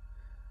froze.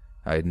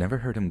 I had never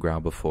heard him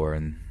growl before,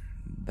 and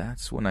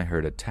that's when I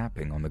heard a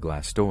tapping on the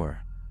glass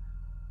door.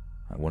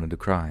 I wanted to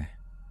cry.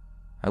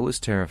 I was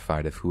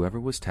terrified if whoever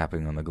was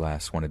tapping on the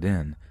glass wanted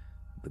in,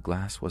 the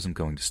glass wasn't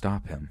going to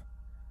stop him.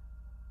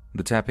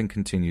 The tapping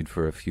continued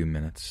for a few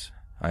minutes.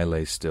 I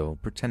lay still,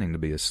 pretending to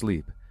be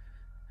asleep.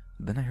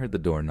 Then I heard the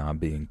doorknob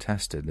being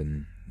tested,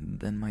 and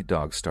then my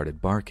dog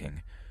started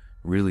barking,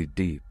 really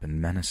deep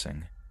and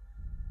menacing.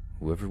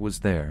 Whoever was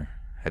there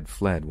had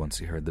fled once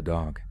he heard the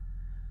dog.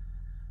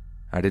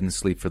 I didn't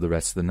sleep for the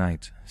rest of the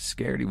night,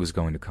 scared he was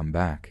going to come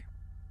back.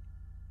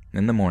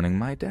 In the morning,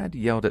 my dad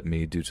yelled at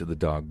me due to the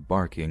dog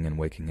barking and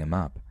waking him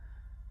up.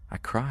 I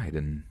cried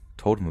and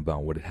told him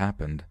about what had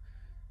happened,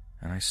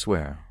 and I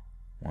swear,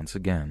 once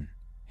again,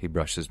 he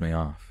brushes me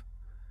off.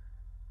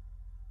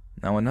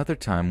 Now, another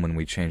time when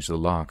we changed the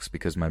locks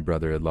because my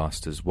brother had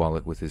lost his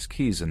wallet with his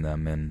keys in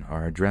them and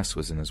our address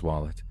was in his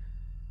wallet.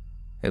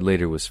 It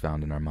later was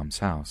found in our mom's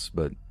house,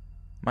 but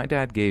my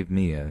dad gave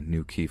me a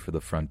new key for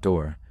the front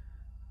door.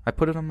 I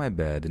put it on my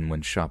bed and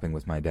went shopping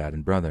with my dad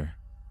and brother.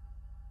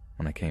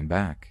 When I came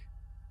back,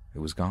 it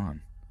was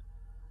gone.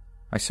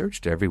 I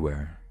searched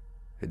everywhere.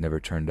 It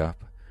never turned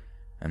up,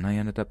 and I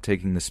ended up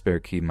taking the spare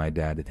key my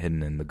dad had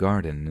hidden in the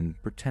garden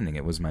and pretending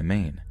it was my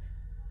main.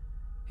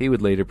 He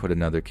would later put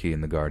another key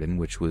in the garden,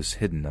 which was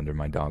hidden under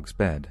my dog's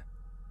bed.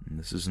 And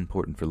this is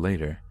important for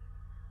later.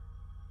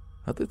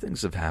 Other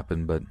things have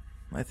happened, but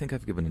I think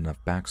I've given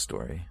enough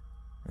backstory,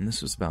 and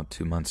this was about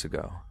 2 months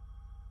ago.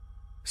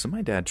 So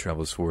my dad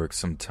travels for work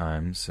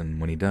sometimes,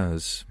 and when he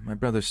does, my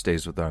brother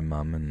stays with our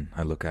mom and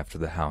I look after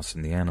the house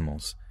and the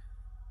animals.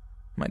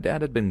 My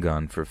dad had been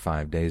gone for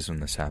 5 days when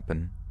this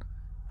happened.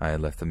 I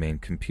had left the main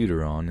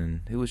computer on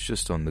and it was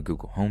just on the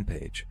Google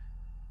homepage.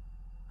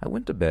 I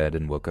went to bed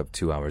and woke up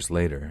 2 hours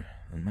later,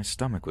 and my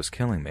stomach was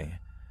killing me.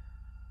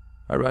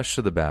 I rushed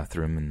to the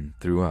bathroom and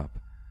threw up.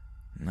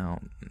 Now,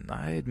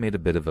 I had made a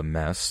bit of a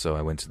mess, so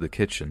I went to the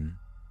kitchen.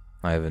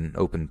 I have an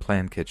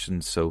open-plan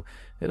kitchen, so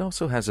it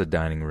also has a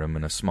dining room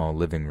and a small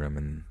living room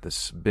in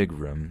this big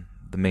room.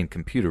 The main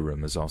computer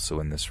room is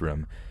also in this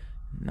room.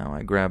 Now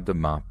I grabbed a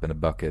mop and a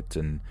bucket,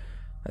 and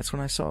that's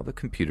when I saw the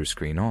computer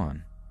screen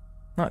on.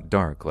 Not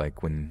dark,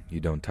 like when you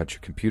don't touch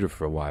your computer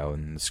for a while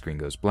and the screen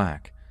goes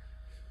black.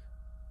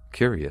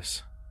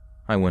 Curious,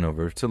 I went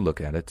over to look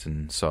at it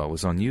and saw it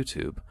was on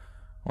YouTube,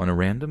 on a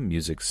random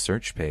music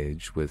search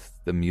page with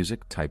the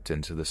music typed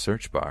into the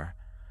search bar.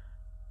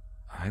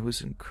 I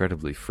was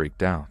incredibly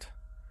freaked out.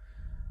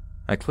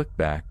 I clicked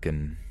back,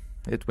 and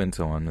it went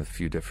on a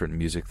few different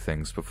music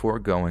things before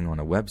going on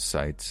a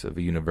website of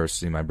a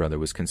university my brother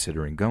was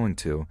considering going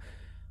to,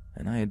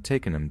 and I had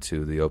taken him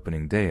to the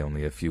opening day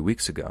only a few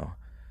weeks ago.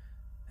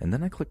 And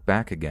then I clicked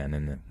back again,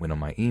 and it went on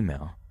my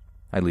email.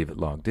 I leave it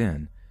logged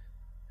in,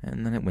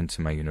 and then it went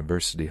to my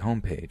university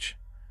homepage.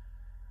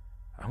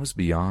 I was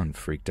beyond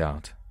freaked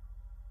out.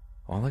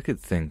 All I could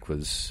think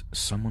was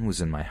someone was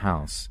in my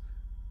house.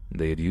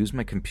 They had used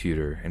my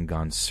computer and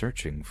gone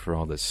searching for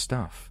all this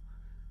stuff.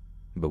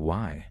 But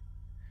why?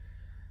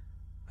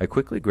 I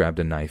quickly grabbed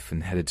a knife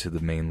and headed to the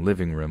main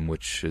living room,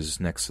 which is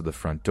next to the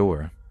front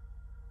door.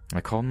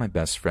 I called my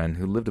best friend,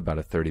 who lived about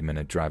a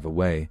 30-minute drive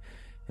away,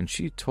 and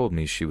she told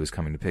me she was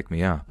coming to pick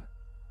me up.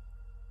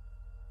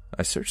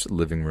 I searched the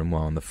living room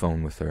while on the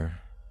phone with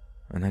her,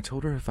 and I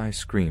told her if I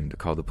screamed to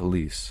call the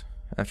police.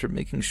 After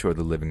making sure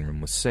the living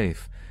room was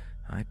safe,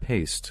 I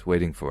paced,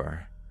 waiting for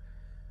her.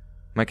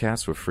 My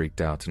cats were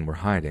freaked out and were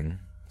hiding,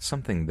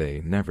 something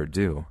they never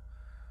do.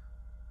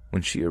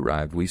 When she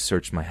arrived, we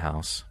searched my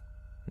house.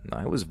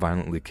 I was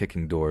violently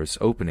kicking doors,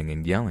 opening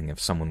and yelling if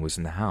someone was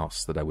in the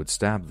house that I would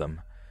stab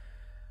them.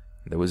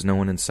 There was no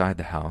one inside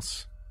the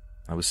house.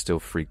 I was still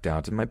freaked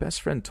out, and my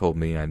best friend told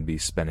me I'd be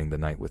spending the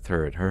night with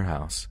her at her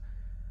house.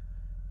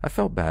 I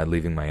felt bad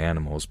leaving my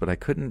animals, but I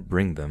couldn't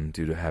bring them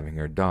due to having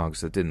her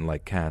dogs that didn't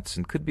like cats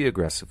and could be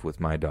aggressive with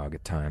my dog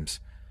at times.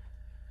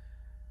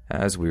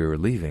 As we were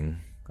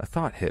leaving, a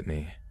thought hit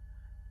me.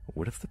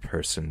 What if the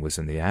person was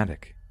in the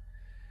attic?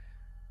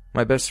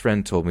 My best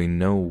friend told me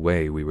no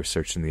way we were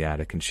searching the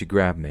attic, and she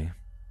grabbed me.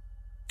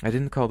 I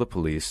didn't call the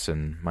police,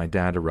 and my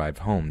dad arrived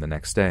home the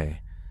next day.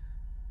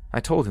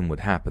 I told him what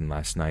happened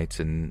last night,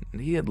 and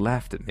he had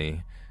laughed at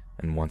me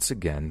and once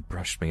again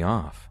brushed me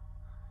off.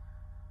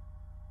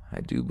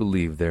 I do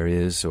believe there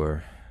is,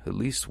 or at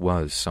least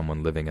was,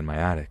 someone living in my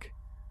attic.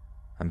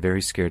 I'm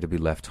very scared to be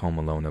left home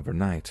alone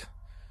overnight,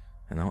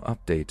 and I'll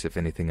update if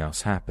anything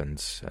else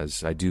happens,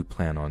 as I do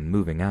plan on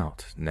moving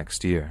out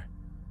next year.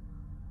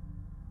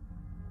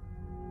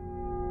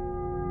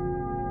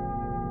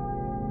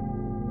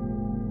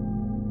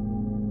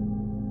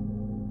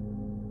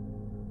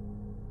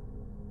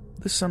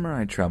 This summer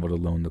I traveled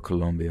alone to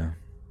Colombia.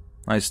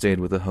 I stayed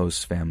with a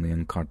host family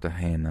in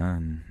Cartagena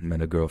and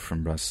met a girl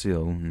from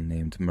Brazil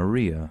named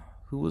Maria,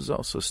 who was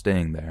also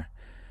staying there.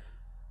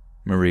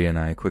 Maria and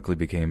I quickly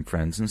became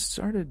friends and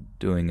started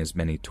doing as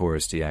many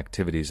touristy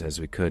activities as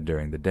we could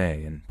during the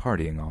day and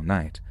partying all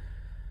night.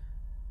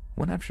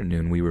 One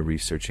afternoon we were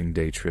researching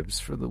day trips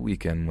for the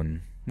weekend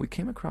when we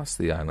came across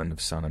the island of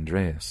San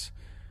Andreas.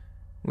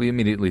 We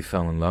immediately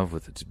fell in love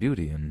with its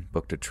beauty and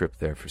booked a trip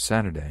there for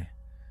Saturday.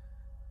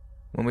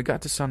 When we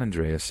got to San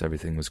Andreas,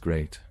 everything was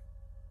great.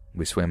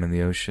 We swam in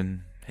the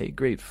ocean, ate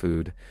great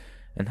food,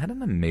 and had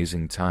an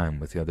amazing time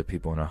with the other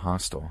people in our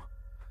hostel.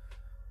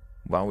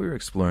 While we were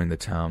exploring the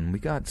town, we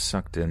got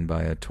sucked in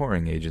by a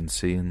touring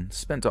agency and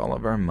spent all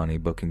of our money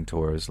booking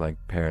tours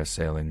like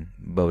parasailing,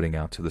 boating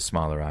out to the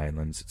smaller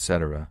islands,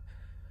 etc.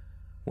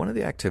 One of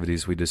the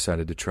activities we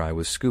decided to try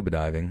was scuba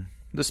diving,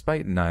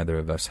 despite neither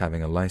of us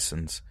having a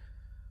license.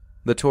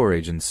 The tour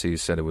agency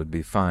said it would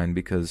be fine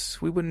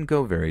because we wouldn't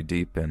go very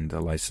deep and a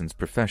licensed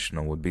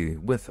professional would be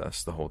with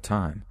us the whole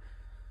time.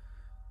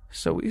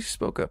 So we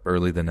spoke up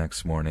early the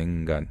next morning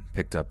and got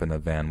picked up in a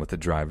van with a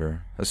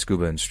driver, a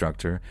scuba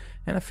instructor,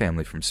 and a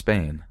family from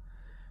Spain.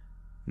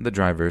 The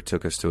driver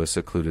took us to a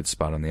secluded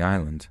spot on the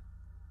island.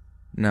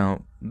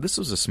 Now, this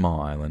was a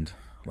small island,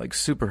 like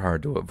super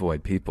hard to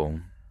avoid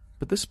people,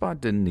 but this spot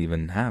didn't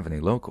even have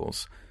any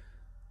locals.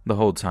 The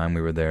whole time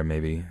we were there,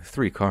 maybe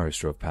 3 cars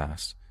drove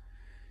past.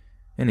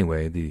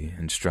 Anyway, the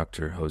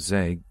instructor,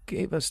 Jose,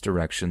 gave us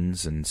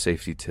directions and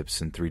safety tips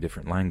in 3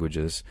 different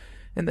languages,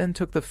 and then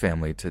took the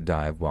family to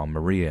dive while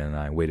Maria and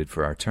I waited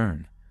for our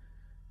turn.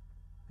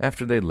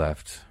 After they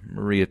left,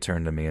 Maria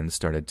turned to me and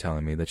started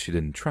telling me that she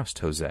didn't trust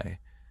Jose.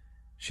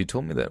 She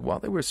told me that while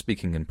they were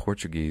speaking in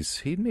Portuguese,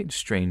 he'd made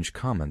strange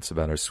comments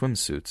about our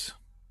swimsuits.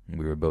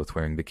 We were both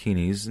wearing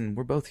bikinis and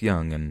were both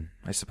young and,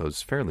 I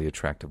suppose, fairly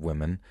attractive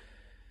women.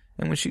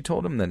 And when she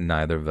told him that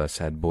neither of us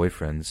had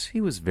boyfriends,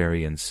 he was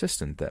very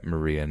insistent that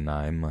Maria and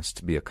I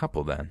must be a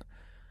couple then.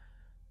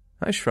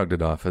 I shrugged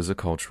it off as a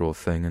cultural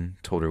thing and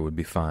told her it would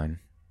be fine.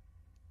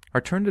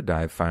 Our turn to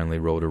dive finally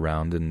rolled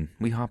around and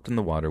we hopped in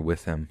the water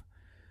with him.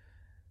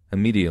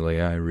 Immediately,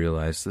 I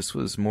realized this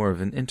was more of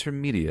an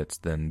intermediate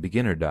than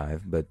beginner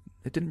dive, but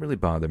it didn't really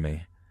bother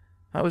me.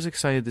 I was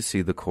excited to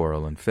see the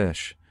coral and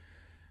fish.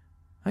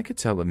 I could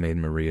tell it made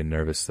Maria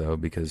nervous, though,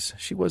 because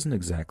she wasn't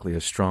exactly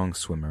a strong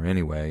swimmer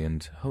anyway,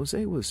 and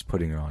Jose was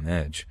putting her on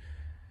edge.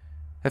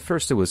 At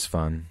first, it was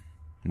fun.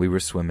 We were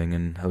swimming,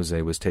 and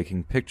Jose was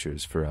taking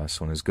pictures for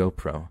us on his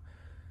GoPro.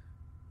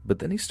 But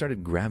then he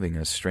started grabbing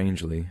us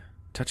strangely,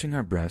 touching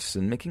our breasts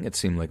and making it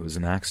seem like it was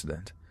an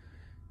accident.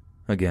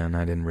 Again,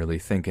 I didn't really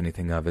think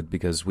anything of it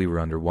because we were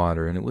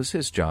underwater and it was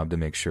his job to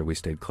make sure we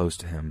stayed close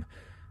to him,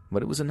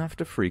 but it was enough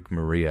to freak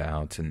Maria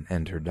out and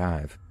end her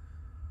dive.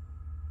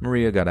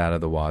 Maria got out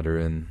of the water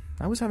and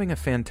I was having a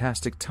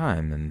fantastic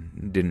time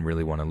and didn't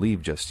really want to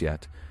leave just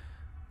yet,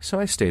 so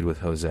I stayed with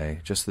Jose,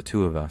 just the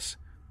two of us.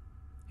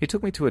 He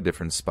took me to a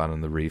different spot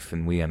on the reef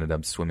and we ended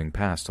up swimming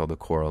past all the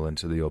coral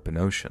into the open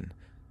ocean.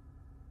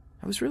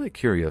 I was really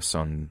curious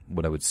on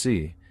what I would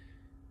see.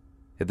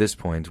 At this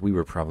point, we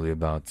were probably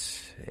about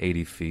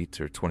 80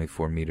 feet or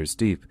 24 meters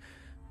deep,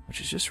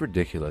 which is just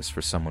ridiculous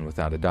for someone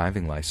without a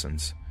diving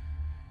license.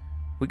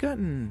 We'd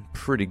gotten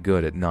pretty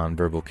good at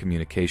nonverbal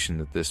communication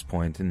at this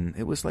point, and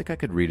it was like I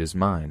could read his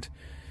mind.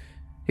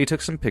 He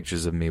took some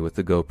pictures of me with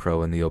the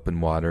GoPro in the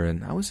open water,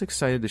 and I was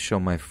excited to show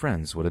my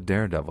friends what a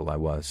daredevil I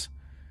was.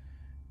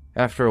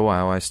 After a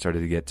while, I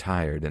started to get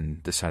tired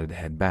and decided to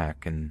head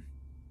back, and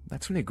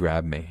that's when he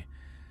grabbed me.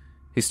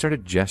 He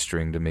started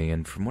gesturing to me,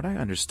 and from what I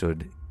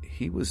understood,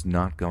 he was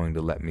not going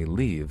to let me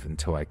leave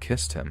until I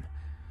kissed him.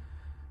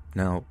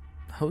 Now,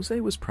 Jose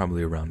was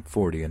probably around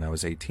 40 and I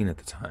was 18 at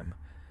the time.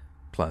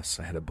 Plus,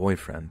 I had a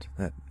boyfriend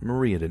that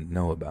Maria didn't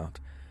know about.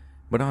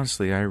 But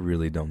honestly, I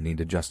really don't need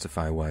to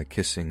justify why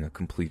kissing a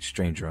complete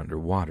stranger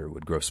underwater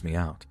would gross me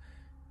out.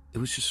 It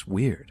was just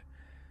weird.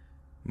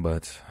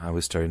 But I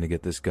was starting to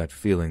get this gut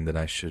feeling that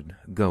I should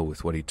go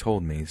with what he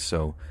told me,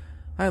 so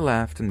I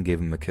laughed and gave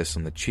him a kiss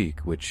on the cheek,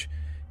 which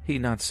he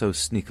not so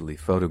sneakily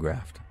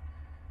photographed.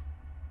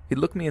 He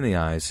looked me in the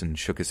eyes and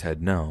shook his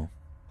head no.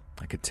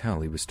 I could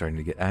tell he was starting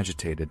to get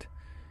agitated.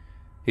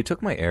 He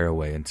took my air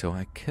away until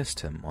I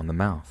kissed him on the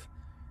mouth,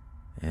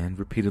 and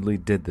repeatedly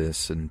did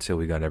this until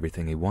we got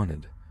everything he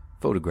wanted,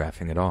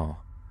 photographing it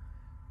all.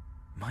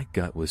 My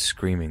gut was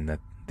screaming that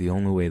the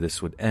only way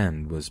this would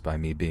end was by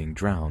me being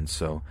drowned,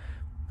 so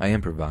I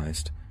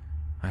improvised.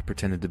 I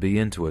pretended to be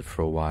into it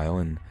for a while,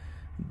 and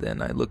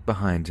then I looked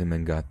behind him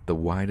and got the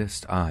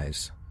widest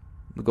eyes.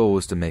 The goal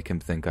was to make him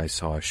think I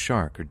saw a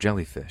shark or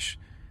jellyfish.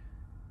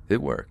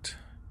 It worked.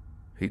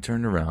 He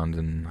turned around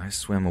and I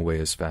swam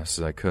away as fast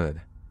as I could.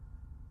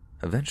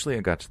 Eventually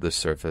I got to the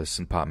surface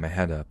and popped my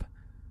head up.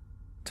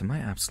 To my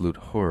absolute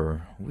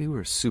horror, we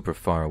were super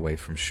far away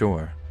from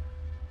shore.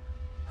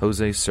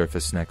 Jose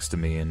surfaced next to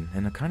me and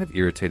in a kind of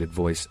irritated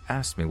voice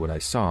asked me what I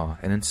saw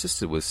and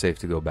insisted it was safe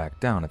to go back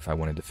down if I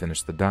wanted to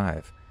finish the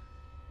dive.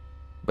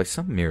 By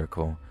some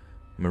miracle,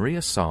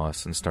 Maria saw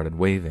us and started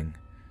waving.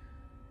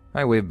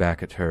 I waved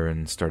back at her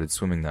and started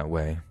swimming that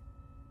way.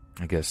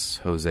 I guess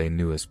Jose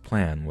knew his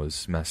plan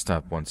was messed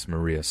up once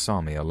Maria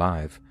saw me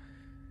alive.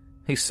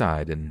 He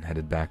sighed and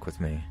headed back with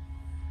me.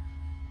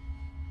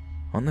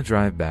 On the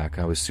drive back,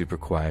 I was super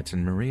quiet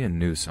and Maria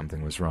knew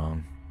something was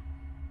wrong.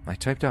 I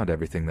typed out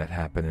everything that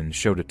happened and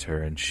showed it to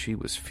her, and she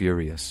was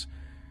furious.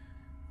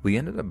 We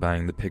ended up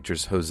buying the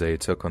pictures Jose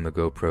took on the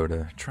GoPro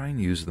to try and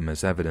use them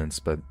as evidence,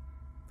 but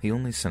he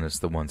only sent us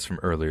the ones from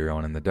earlier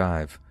on in the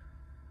dive.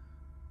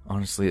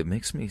 Honestly, it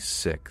makes me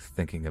sick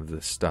thinking of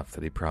the stuff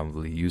that he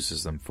probably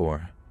uses them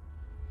for.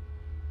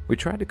 We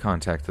tried to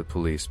contact the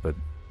police, but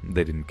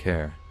they didn't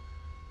care.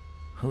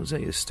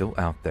 Jose is still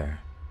out there,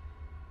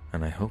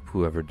 and I hope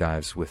whoever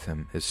dives with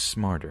him is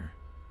smarter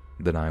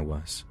than I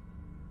was.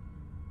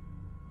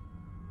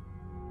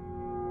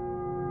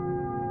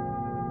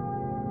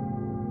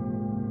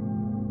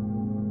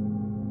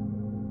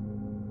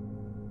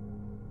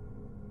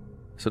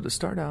 So to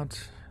start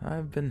out,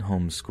 I've been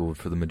homeschooled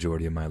for the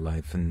majority of my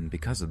life, and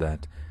because of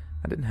that,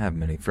 I didn't have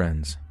many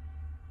friends.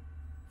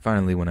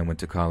 Finally, when I went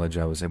to college,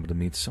 I was able to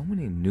meet so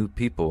many new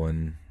people,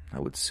 and I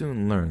would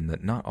soon learn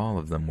that not all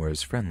of them were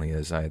as friendly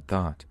as I had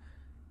thought.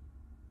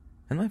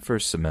 In my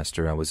first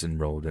semester, I was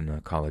enrolled in a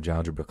college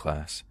algebra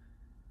class.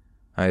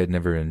 I had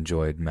never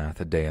enjoyed math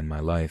a day in my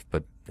life,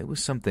 but it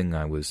was something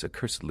I was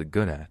accursedly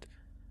good at.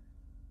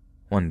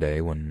 One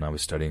day, when I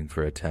was studying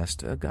for a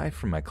test, a guy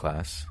from my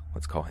class,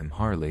 let's call him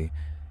Harley,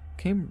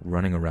 came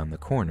running around the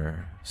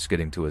corner,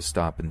 skidding to a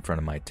stop in front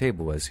of my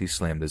table as he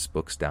slammed his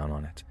books down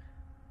on it.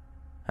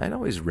 I had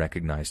always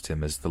recognized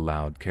him as the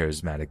loud,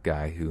 charismatic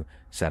guy who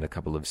sat a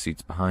couple of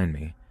seats behind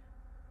me.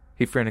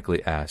 He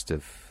frantically asked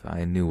if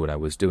I knew what I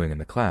was doing in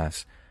the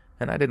class,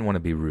 and I didn't want to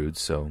be rude,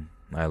 so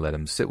I let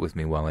him sit with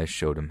me while I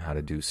showed him how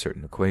to do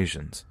certain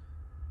equations.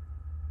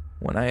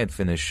 When I had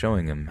finished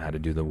showing him how to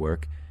do the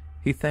work,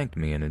 he thanked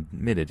me and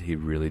admitted he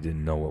really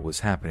didn't know what was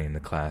happening in the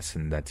class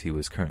and that he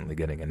was currently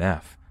getting an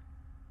F.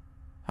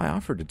 I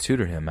offered to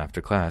tutor him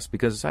after class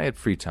because I had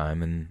free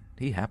time, and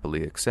he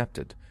happily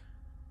accepted.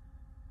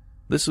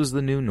 This was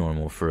the new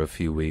normal for a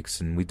few weeks,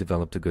 and we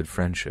developed a good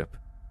friendship.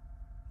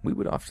 We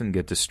would often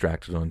get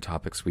distracted on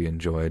topics we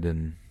enjoyed,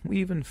 and we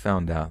even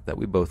found out that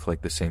we both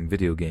liked the same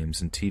video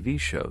games and TV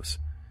shows.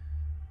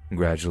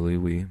 Gradually,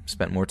 we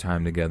spent more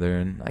time together,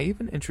 and I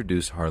even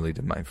introduced Harley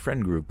to my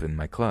friend group in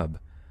my club.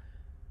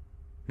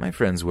 My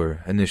friends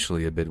were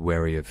initially a bit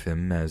wary of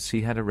him, as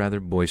he had a rather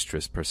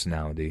boisterous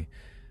personality,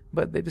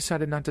 but they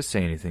decided not to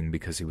say anything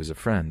because he was a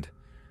friend.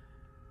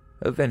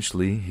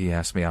 Eventually, he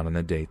asked me out on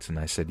a date, and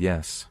I said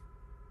yes.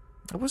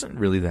 I wasn't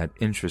really that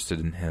interested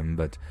in him,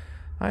 but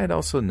I had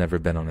also never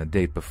been on a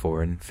date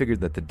before and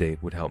figured that the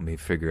date would help me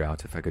figure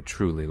out if I could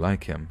truly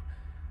like him.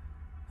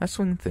 That's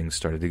when things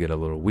started to get a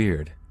little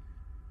weird.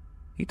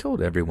 He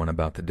told everyone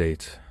about the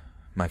date,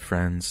 my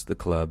friends, the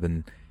club,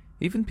 and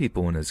even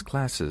people in his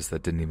classes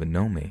that didn't even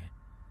know me.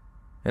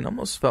 It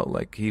almost felt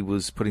like he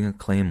was putting a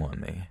claim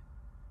on me.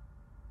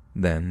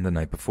 Then, the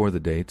night before the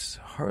date,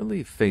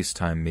 Harley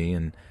FaceTimed me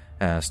and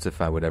asked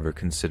if I would ever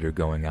consider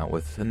going out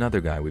with another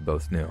guy we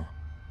both knew.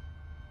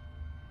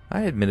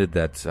 I admitted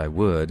that I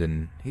would,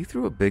 and he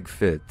threw a big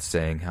fit,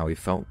 saying how he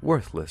felt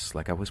worthless,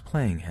 like I was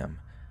playing him.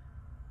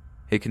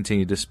 He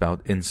continued to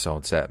spout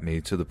insults at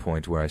me to the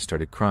point where I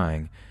started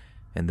crying,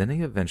 and then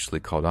he eventually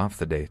called off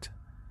the date.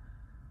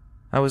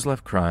 I was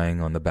left crying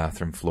on the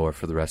bathroom floor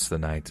for the rest of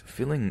the night,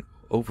 feeling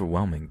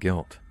overwhelming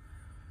guilt.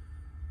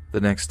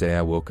 The next day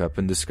I woke up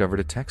and discovered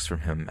a text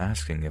from him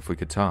asking if we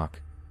could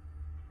talk.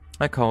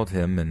 I called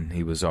him, and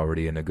he was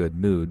already in a good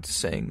mood,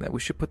 saying that we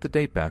should put the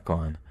date back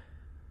on.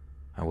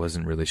 I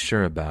wasn't really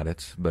sure about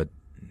it, but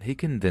he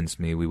convinced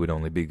me we would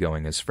only be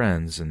going as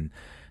friends and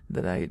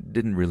that I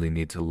didn't really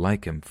need to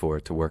like him for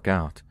it to work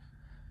out.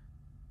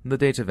 The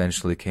date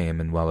eventually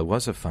came, and while it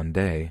was a fun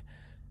day,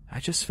 I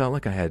just felt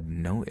like I had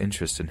no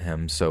interest in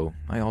him, so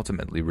I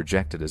ultimately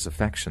rejected his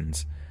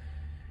affections.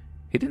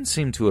 He didn't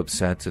seem too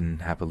upset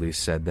and happily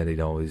said that he'd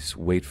always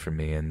wait for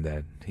me and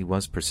that he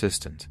was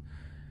persistent.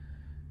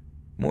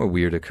 More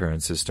weird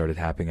occurrences started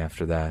happening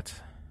after that.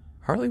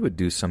 Harley would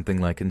do something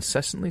like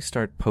incessantly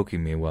start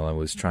poking me while I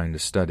was trying to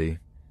study.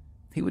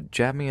 He would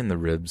jab me in the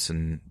ribs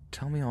and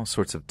tell me all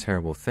sorts of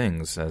terrible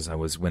things as I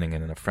was winning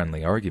in a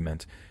friendly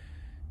argument.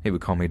 He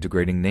would call me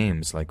degrading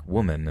names like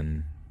woman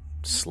and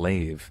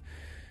slave,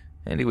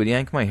 and he would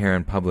yank my hair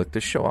in public to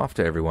show off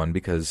to everyone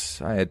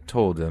because I had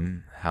told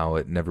him how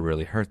it never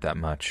really hurt that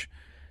much.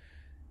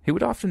 He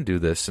would often do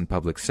this in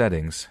public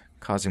settings,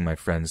 causing my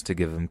friends to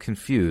give him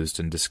confused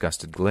and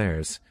disgusted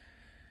glares.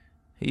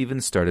 He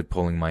even started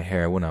pulling my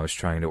hair when I was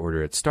trying to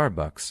order at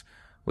Starbucks,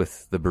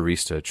 with the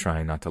barista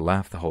trying not to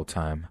laugh the whole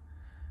time.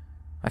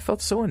 I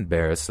felt so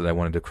embarrassed that I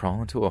wanted to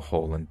crawl into a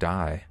hole and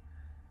die.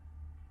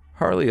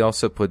 Harley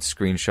also put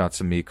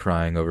screenshots of me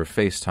crying over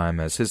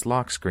FaceTime as his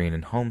lock screen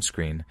and home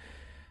screen,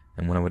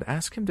 and when I would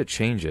ask him to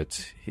change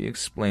it, he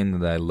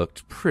explained that I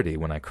looked pretty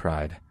when I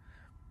cried.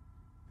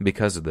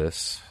 Because of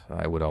this,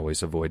 I would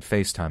always avoid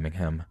FaceTiming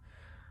him.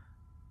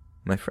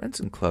 My friends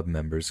and club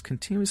members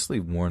continuously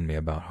warned me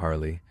about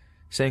Harley,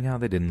 saying how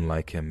they didn't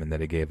like him and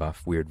that he gave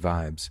off weird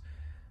vibes,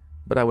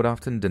 but I would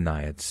often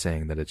deny it,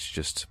 saying that it's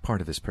just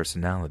part of his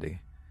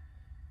personality.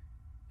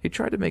 He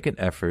tried to make an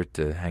effort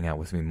to hang out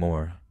with me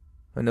more,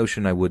 a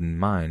notion I wouldn't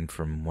mind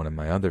from one of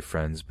my other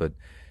friends, but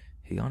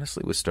he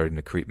honestly was starting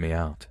to creep me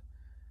out.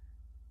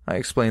 I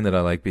explained that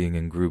I like being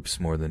in groups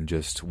more than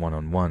just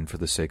one-on-one for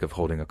the sake of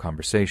holding a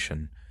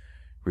conversation.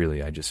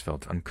 Really, I just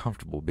felt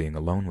uncomfortable being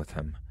alone with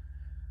him.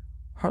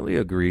 Harley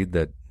agreed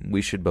that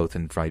we should both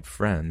invite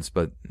friends,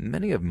 but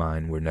many of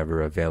mine were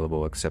never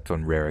available except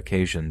on rare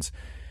occasions,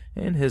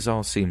 and his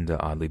all seemed to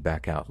oddly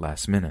back out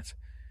last minute.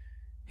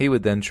 He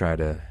would then try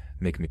to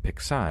make me pick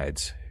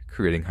sides,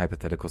 creating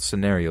hypothetical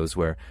scenarios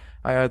where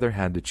I either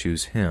had to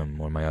choose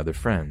him or my other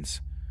friends.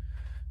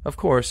 Of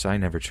course, I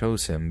never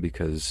chose him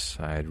because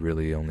I had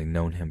really only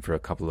known him for a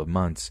couple of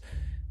months,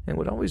 and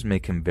would always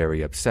make him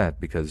very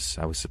upset because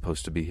I was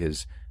supposed to be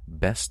his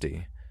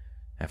bestie.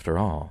 After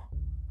all,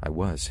 I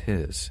was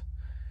his.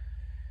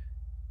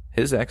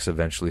 His ex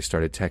eventually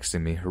started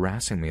texting me,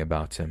 harassing me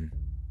about him.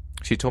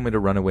 She told me to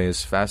run away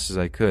as fast as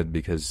I could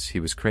because he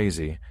was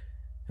crazy,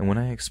 and when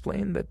I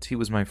explained that he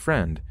was my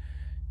friend,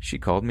 she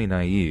called me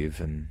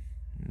naive and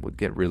would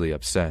get really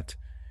upset.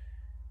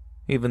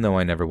 Even though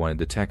I never wanted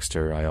to text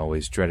her, I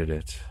always dreaded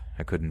it.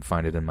 I couldn't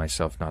find it in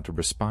myself not to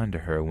respond to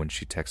her when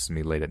she texted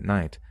me late at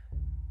night.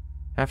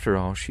 After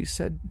all, she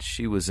said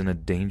she was in a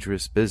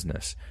dangerous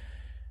business,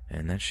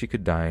 and that she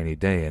could die any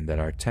day, and that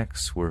our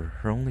texts were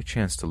her only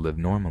chance to live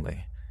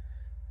normally.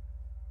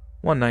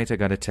 One night I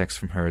got a text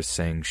from her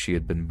saying she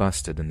had been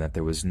busted and that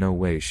there was no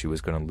way she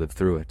was going to live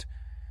through it.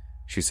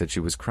 She said she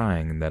was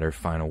crying and that her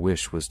final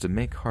wish was to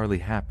make Harley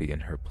happy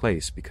in her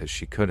place because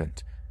she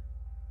couldn't.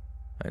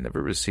 I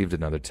never received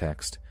another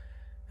text,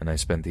 and I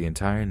spent the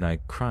entire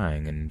night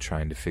crying and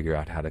trying to figure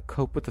out how to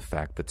cope with the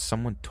fact that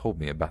someone told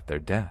me about their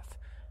death.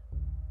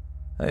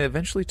 I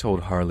eventually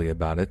told Harley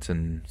about it,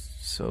 and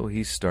so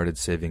he started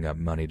saving up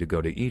money to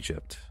go to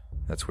Egypt,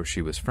 that's where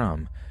she was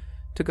from,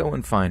 to go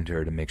and find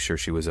her to make sure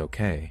she was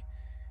okay.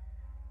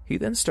 He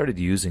then started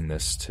using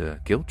this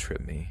to guilt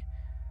trip me.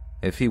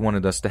 If he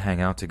wanted us to hang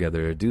out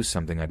together or do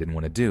something I didn't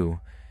want to do,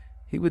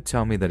 He would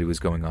tell me that he was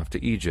going off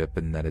to Egypt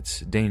and that it's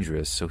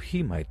dangerous, so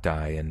he might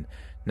die and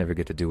never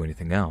get to do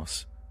anything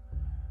else.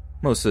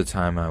 Most of the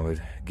time I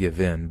would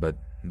give in, but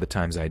the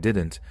times I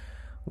didn't,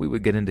 we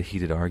would get into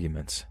heated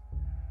arguments.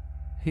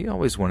 He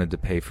always wanted to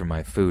pay for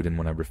my food, and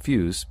when I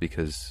refused,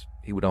 because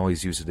he would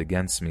always use it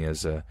against me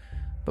as a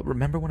 "but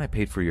remember when I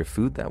paid for your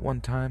food that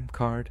one time"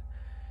 card,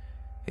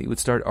 he would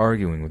start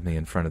arguing with me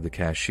in front of the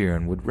cashier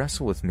and would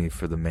wrestle with me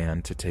for the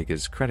man to take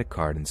his credit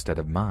card instead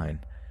of mine.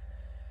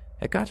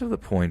 It got to the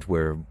point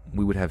where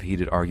we would have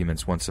heated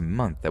arguments once a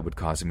month that would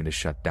cause me to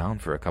shut down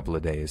for a couple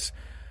of days,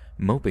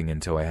 moping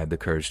until I had the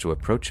courage to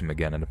approach him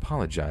again and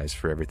apologize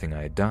for everything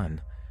I had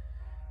done.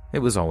 It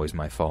was always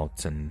my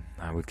fault, and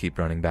I would keep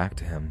running back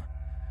to him.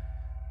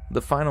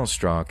 The final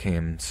straw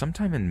came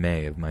sometime in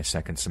May of my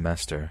second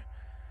semester.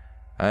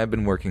 I had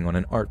been working on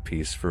an art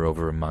piece for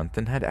over a month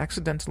and had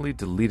accidentally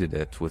deleted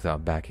it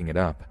without backing it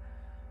up.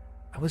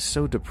 I was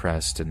so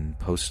depressed and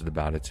posted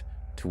about it,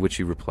 to which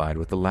he replied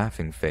with a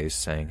laughing face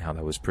saying how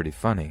that was pretty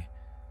funny.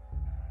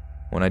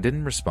 When I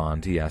didn't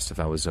respond, he asked if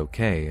I was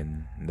okay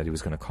and that he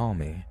was going to call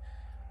me.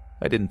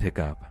 I didn't pick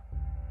up.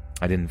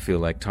 I didn't feel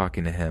like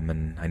talking to him,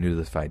 and I knew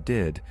that if I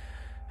did,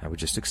 I would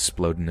just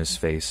explode in his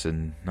face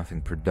and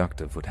nothing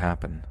productive would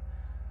happen.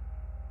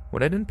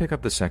 When I didn't pick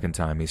up the second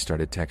time, he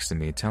started texting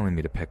me telling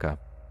me to pick up.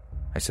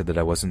 I said that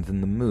I wasn't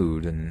in the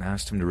mood and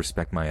asked him to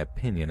respect my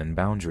opinion and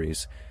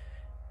boundaries.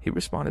 He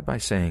responded by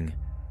saying,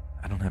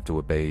 "I don't have to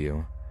obey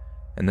you,"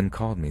 and then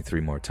called me 3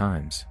 more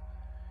times.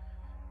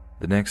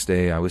 The next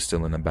day, I was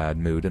still in a bad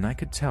mood, and I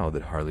could tell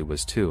that Harley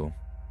was too.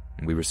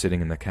 We were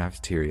sitting in the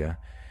cafeteria,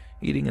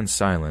 eating in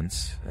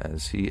silence,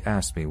 as he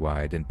asked me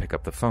why I didn't pick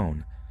up the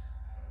phone.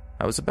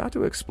 I was about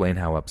to explain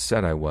how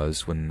upset I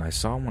was when I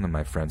saw one of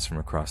my friends from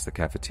across the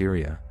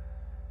cafeteria.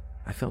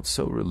 I felt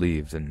so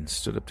relieved and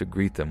stood up to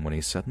greet them when he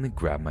suddenly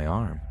grabbed my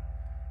arm.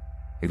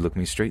 He looked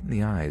me straight in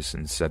the eyes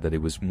and said that he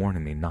was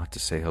warning me not to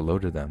say hello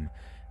to them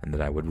and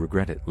that I would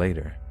regret it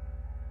later.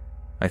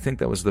 I think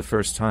that was the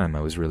first time I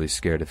was really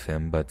scared of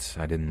him, but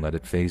I didn't let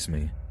it faze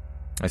me.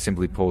 I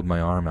simply pulled my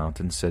arm out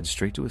and said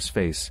straight to his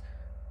face,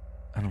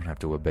 "I don't have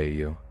to obey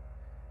you."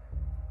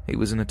 He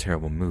was in a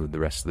terrible mood the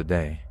rest of the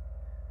day.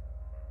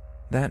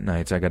 That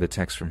night, I got a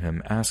text from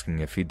him asking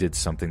if he did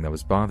something that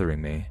was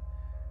bothering me.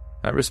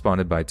 I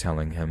responded by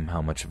telling him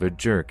how much of a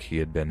jerk he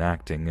had been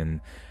acting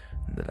and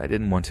that I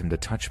didn't want him to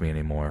touch me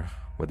anymore,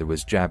 whether it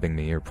was jabbing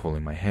me or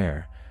pulling my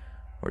hair,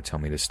 or tell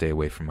me to stay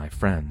away from my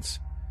friends.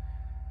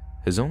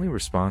 His only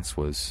response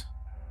was,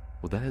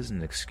 "Well, that isn't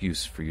an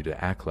excuse for you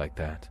to act like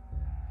that,"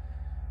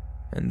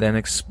 and then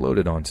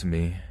exploded onto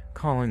me,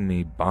 calling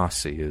me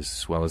bossy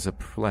as well as a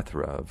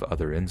plethora of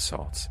other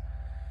insults.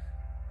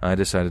 I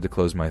decided to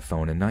close my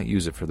phone and not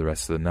use it for the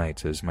rest of the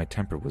night as my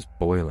temper was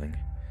boiling.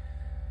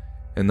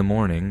 In the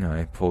morning,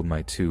 I pulled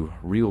my 2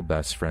 real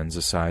best friends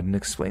aside and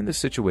explained the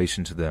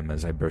situation to them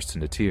as I burst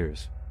into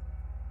tears.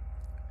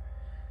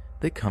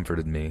 They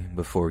comforted me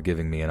before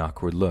giving me an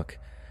awkward look,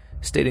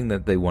 stating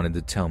that they wanted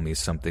to tell me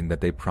something that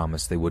they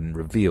promised they wouldn't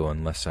reveal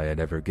unless I had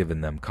ever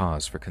given them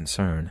cause for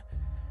concern.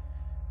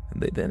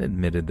 They then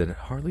admitted that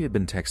Harley had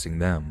been texting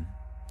them,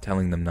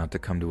 telling them not to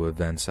come to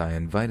events I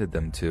invited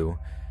them to,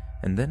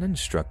 and then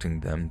instructing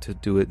them to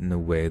do it in a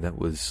way that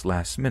was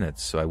last minute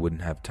so I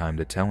wouldn't have time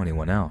to tell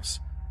anyone else.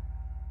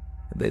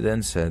 They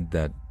then said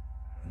that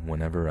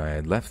whenever I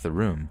had left the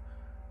room,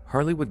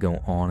 Harley would go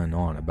on and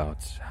on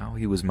about how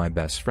he was my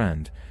best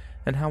friend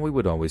and how we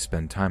would always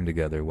spend time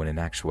together when in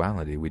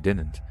actuality we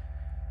didn't.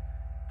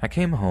 I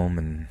came home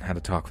and had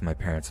a talk with my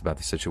parents about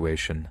the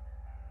situation.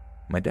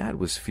 My dad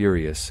was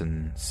furious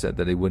and said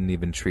that he wouldn't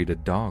even treat a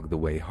dog the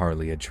way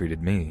Harley had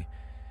treated me.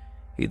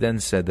 He then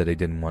said that he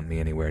didn't want me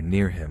anywhere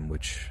near him,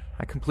 which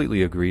I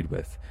completely agreed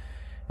with,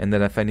 and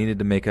that if I needed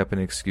to make up an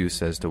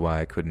excuse as to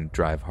why I couldn't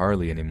drive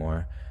Harley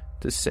anymore,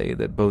 to say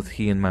that both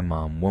he and my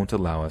mom won't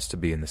allow us to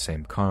be in the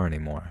same car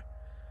anymore.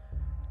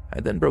 I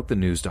then broke the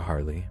news to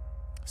Harley,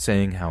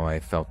 saying how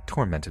I felt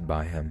tormented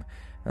by him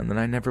and that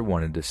I never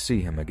wanted to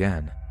see him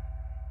again.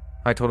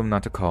 I told him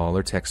not to call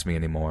or text me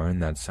anymore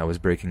and that I was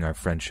breaking our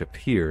friendship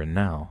here and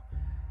now.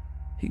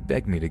 He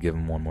begged me to give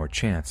him one more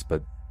chance,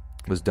 but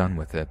was done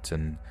with it,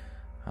 and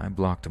I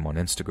blocked him on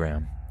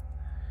Instagram.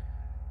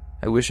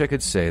 I wish I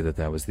could say that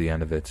that was the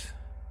end of it,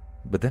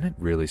 but then it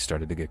really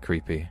started to get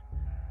creepy.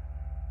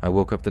 I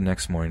woke up the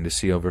next morning to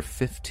see over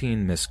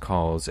 15 missed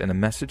calls and a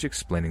message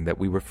explaining that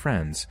we were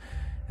friends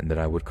and that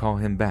I would call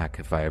him back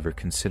if I ever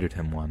considered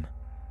him one.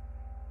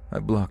 I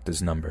blocked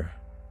his number.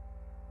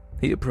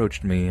 He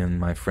approached me and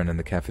my friend in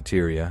the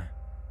cafeteria,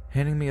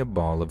 handing me a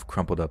ball of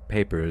crumpled up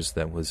papers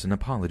that was an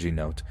apology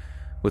note,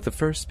 with the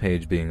first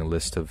page being a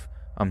list of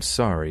 "I'm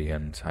sorry"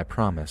 and "I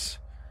promise."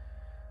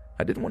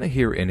 I didn't want to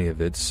hear any of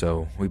it,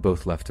 so we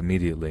both left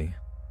immediately.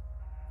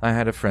 I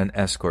had a friend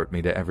escort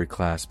me to every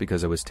class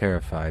because I was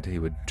terrified he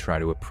would try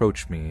to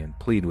approach me and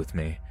plead with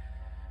me,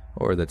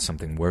 or that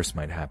something worse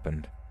might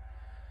happen.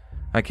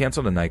 I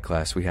canceled a night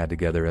class we had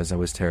together as I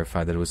was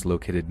terrified that it was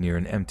located near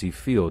an empty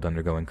field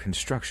undergoing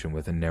construction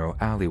with a narrow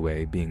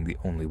alleyway being the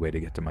only way to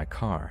get to my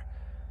car.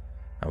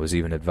 I was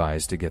even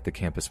advised to get the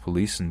campus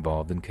police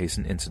involved in case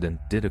an incident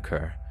did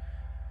occur.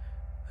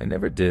 I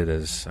never did,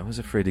 as I was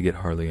afraid to get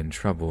Harley in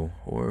trouble,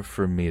 or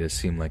for me to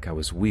seem like I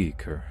was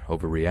weak or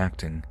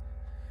overreacting.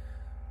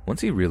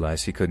 Once he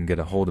realized he couldn't get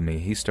a hold of me,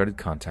 he started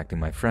contacting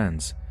my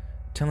friends,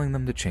 telling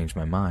them to change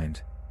my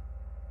mind.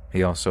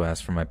 He also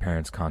asked for my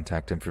parents'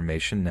 contact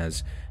information,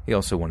 as he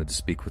also wanted to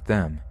speak with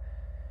them.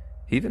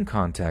 He even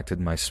contacted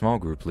my small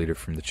group leader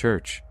from the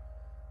church.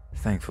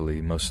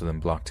 Thankfully, most of them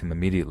blocked him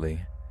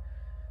immediately.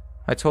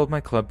 I told my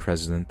club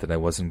president that I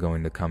wasn't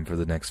going to come for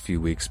the next few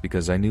weeks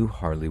because I knew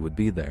Harley would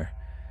be there.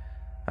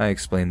 I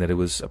explained that it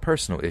was a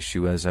personal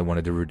issue, as I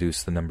wanted to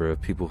reduce the number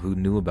of people who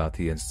knew about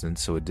the incident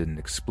so it didn't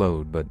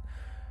explode, but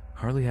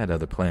Harley had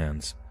other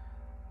plans.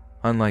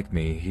 Unlike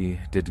me, he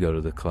did go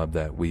to the club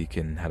that week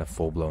and had a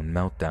full-blown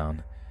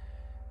meltdown.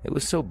 It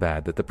was so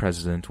bad that the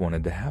president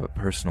wanted to have a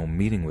personal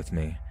meeting with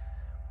me.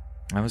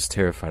 I was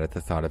terrified at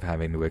the thought of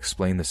having to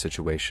explain the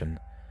situation.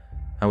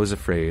 I was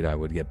afraid I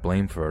would get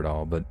blamed for it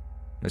all, but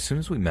as soon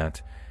as we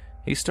met,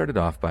 he started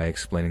off by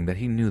explaining that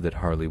he knew that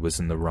Harley was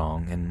in the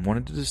wrong and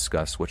wanted to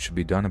discuss what should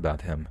be done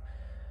about him.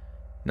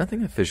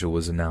 Nothing official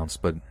was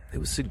announced, but it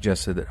was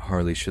suggested that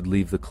Harley should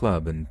leave the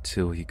club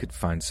until he could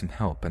find some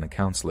help and a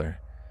counselor.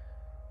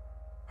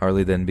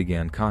 Harley then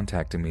began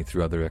contacting me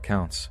through other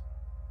accounts.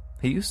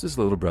 He used his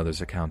little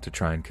brother's account to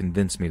try and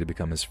convince me to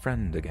become his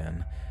friend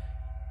again.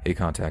 He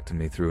contacted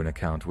me through an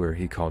account where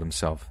he called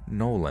himself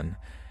Nolan,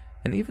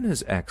 and even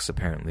his ex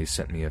apparently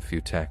sent me a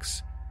few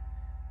texts.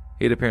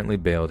 He had apparently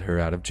bailed her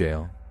out of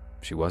jail.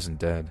 She wasn't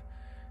dead.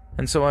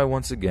 And so I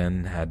once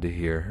again had to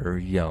hear her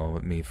yell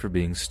at me for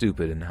being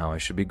stupid and how I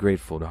should be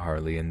grateful to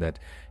Harley and that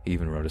he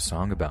even wrote a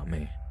song about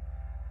me.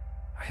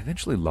 I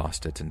eventually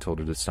lost it and told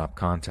her to stop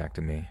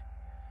contacting me.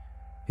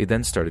 He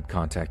then started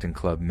contacting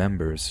club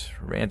members,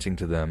 ranting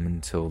to them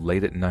until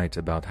late at night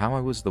about how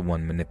I was the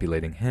one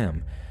manipulating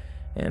him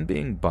and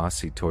being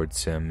bossy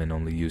towards him and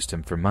only used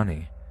him for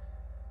money.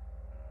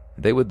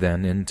 They would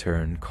then, in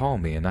turn, call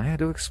me, and I had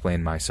to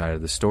explain my side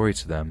of the story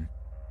to them.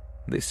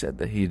 They said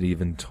that he'd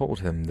even told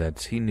him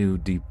that he knew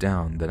deep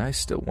down that I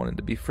still wanted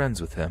to be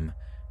friends with him,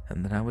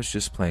 and that I was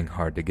just playing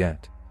hard to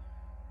get.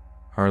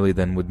 Harley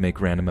then would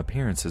make random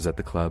appearances at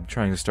the club,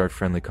 trying to start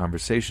friendly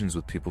conversations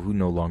with people who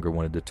no longer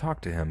wanted to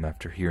talk to him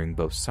after hearing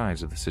both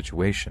sides of the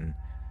situation.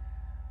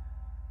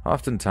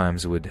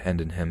 Oftentimes it would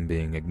end in him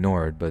being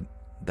ignored, but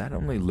that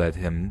only led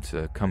him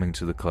to coming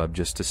to the club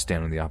just to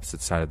stand on the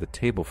opposite side of the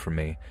table from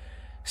me,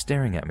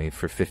 staring at me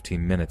for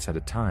 15 minutes at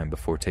a time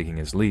before taking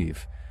his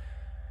leave.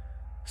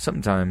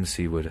 Sometimes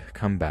he would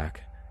come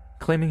back,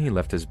 claiming he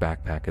left his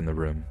backpack in the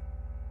room.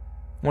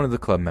 One of the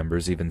club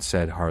members even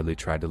said Harley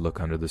tried to look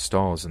under the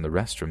stalls in the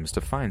restrooms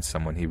to find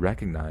someone he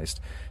recognized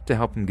to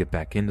help him get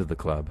back into the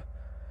club.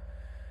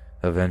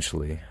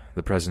 Eventually,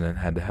 the president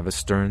had to have a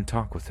stern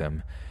talk with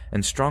him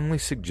and strongly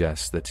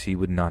suggest that he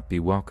would not be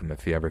welcome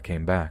if he ever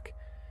came back.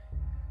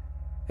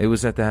 It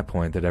was at that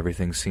point that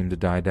everything seemed to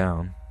die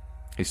down.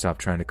 He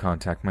stopped trying to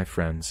contact my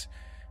friends,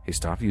 he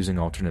stopped using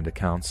alternate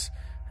accounts,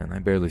 and I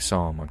barely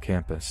saw him on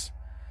campus.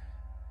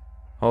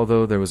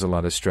 Although there was a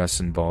lot of stress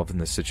involved in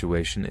this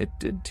situation, it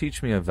did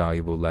teach me a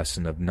valuable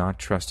lesson of not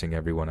trusting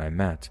everyone I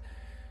met,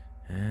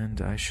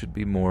 and I should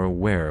be more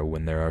aware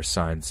when there are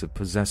signs of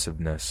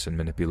possessiveness and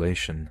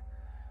manipulation.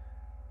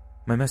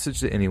 My message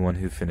to anyone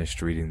who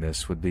finished reading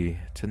this would be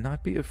to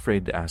not be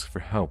afraid to ask for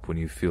help when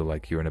you feel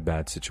like you're in a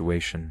bad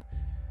situation.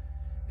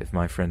 If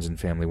my friends and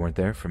family weren't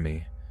there for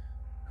me,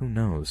 who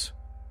knows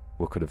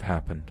what could have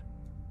happened?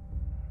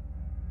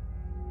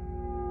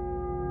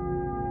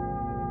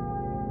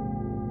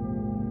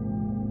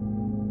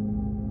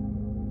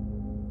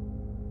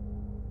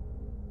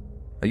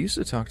 I used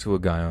to talk to a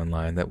guy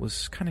online that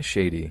was kind of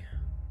shady,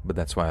 but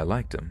that's why I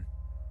liked him.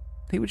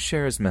 He would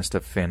share his messed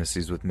up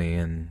fantasies with me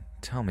and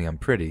tell me I'm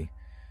pretty.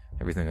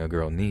 Everything a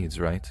girl needs,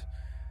 right?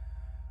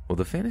 Well,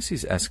 the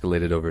fantasies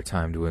escalated over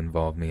time to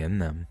involve me in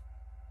them.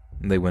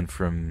 They went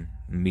from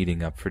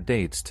meeting up for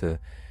dates to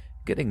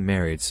getting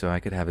married so I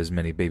could have as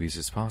many babies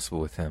as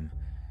possible with him,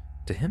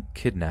 to him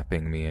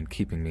kidnapping me and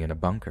keeping me in a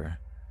bunker.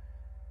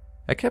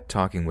 I kept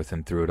talking with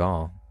him through it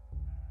all.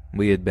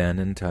 We had been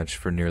in touch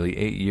for nearly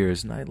 8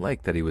 years, and I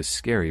liked that he was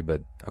scary,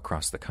 but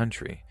across the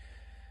country.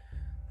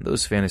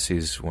 Those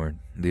fantasies weren't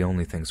the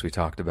only things we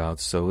talked about,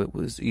 so it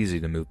was easy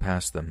to move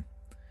past them.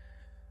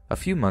 A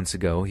few months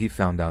ago, he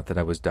found out that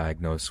I was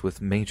diagnosed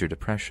with major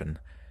depression.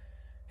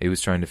 He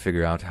was trying to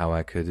figure out how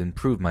I could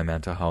improve my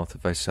mental health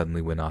if I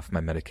suddenly went off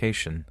my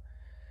medication.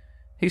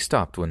 He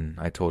stopped when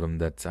I told him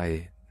that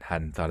I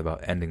hadn't thought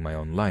about ending my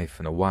own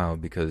life in a while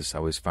because I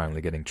was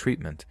finally getting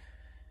treatment.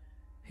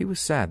 He was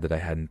sad that I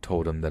hadn't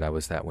told him that I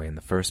was that way in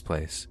the first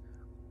place.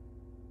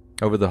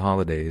 Over the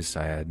holidays,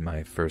 I had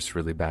my first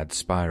really bad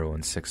spiral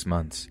in 6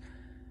 months.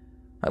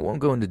 I won't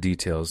go into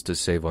details to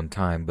save on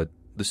time, but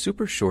the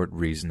super short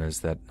reason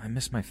is that I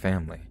miss my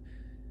family.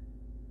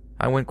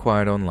 I went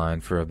quiet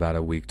online for about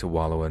a week to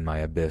wallow in my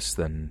abyss,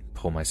 then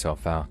pull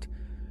myself out.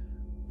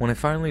 When I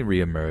finally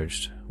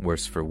re-emerged,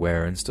 worse for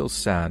wear and still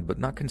sad but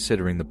not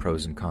considering the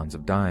pros and cons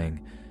of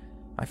dying,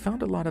 I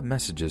found a lot of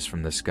messages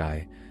from this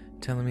guy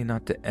telling me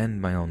not to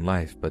end my own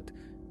life, but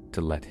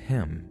to let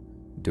him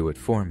do it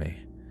for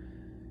me.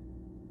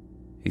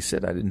 He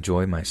said I'd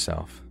enjoy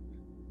myself.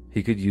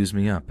 He could use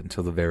me up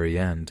until the very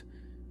end,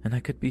 and I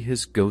could be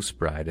his ghost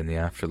bride in the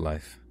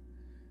afterlife.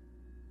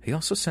 He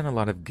also sent a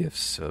lot of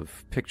gifts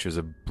of pictures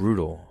of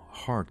brutal,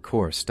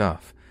 hardcore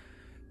stuff,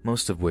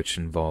 most of which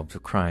involved a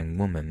crying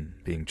woman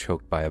being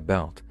choked by a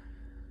belt.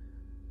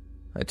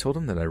 I told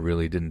him that I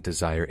really didn't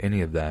desire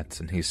any of that,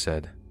 and he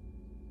said,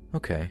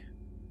 "Okay,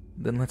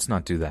 then let's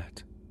not do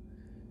that."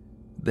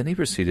 Then he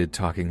proceeded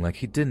talking like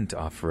he didn't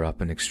offer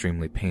up an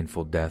extremely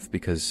painful death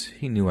because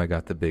he knew I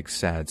got the big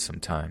sad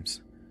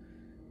sometimes.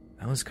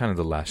 That was kind of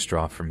the last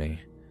straw for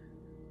me.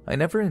 I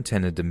never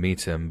intended to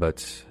meet him,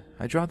 but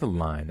I draw the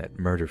line at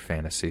murder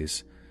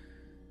fantasies.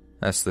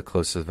 That's the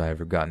closest I've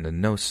ever gotten to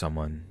know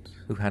someone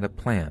who had a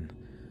plan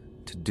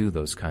to do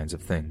those kinds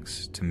of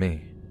things to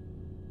me.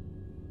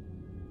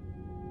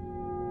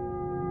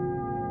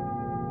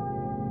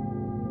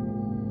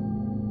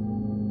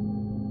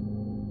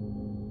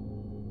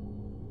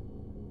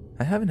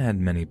 I haven't had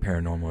many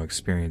paranormal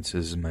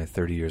experiences in my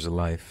 30 years of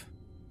life,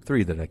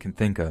 3 that I can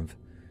think of.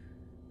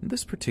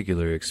 This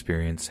particular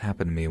experience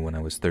happened to me when I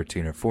was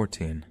 13 or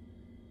 14.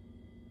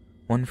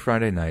 One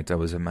Friday night, I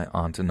was at my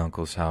aunt and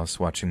uncle's house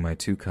watching my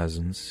 2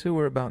 cousins, who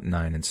were about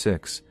 9 and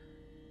 6.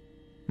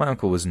 My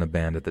uncle was in a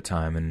band at the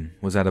time and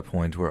was at a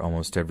point where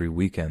almost every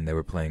weekend they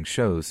were playing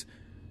shows,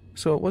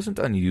 so it wasn't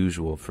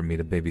unusual for me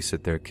to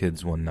babysit their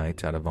kids one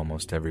night out of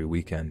almost every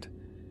weekend.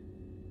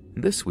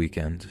 This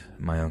weekend,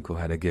 my uncle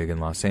had a gig in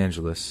Los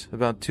Angeles,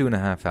 about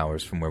 2.5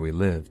 hours from where we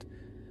lived,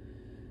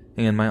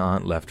 and my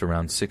aunt left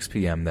around 6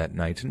 p.m. that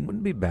night and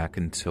wouldn't be back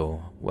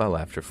until well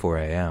after 4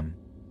 a.m.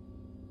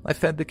 I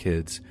fed the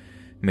kids,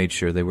 made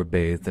sure they were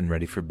bathed and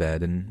ready for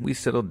bed, and we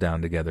settled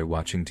down together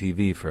watching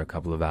TV for a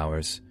couple of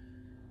hours.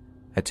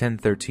 At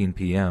 10:13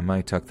 p.m.,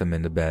 I tucked them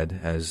into bed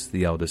as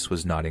the eldest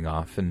was nodding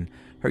off and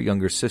her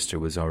younger sister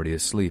was already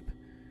asleep.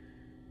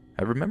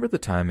 I remember the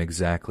time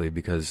exactly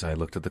because I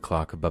looked at the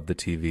clock above the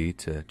TV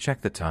to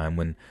check the time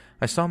when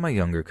I saw my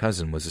younger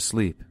cousin was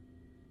asleep.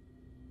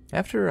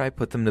 After I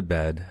put them to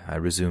bed, I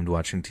resumed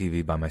watching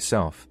TV by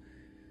myself.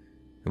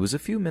 It was a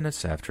few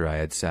minutes after I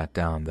had sat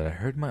down that I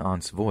heard my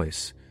aunt's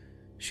voice.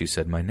 She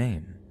said my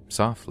name,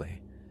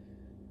 softly.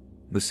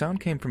 The sound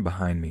came from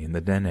behind me in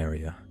the den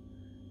area.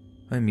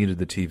 I muted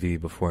the TV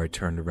before I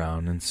turned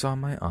around and saw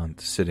my aunt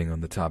sitting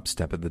on the top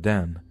step of the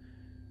den.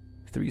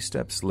 3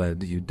 steps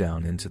led you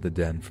down into the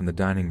den from the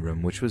dining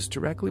room, which was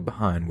directly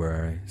behind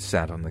where I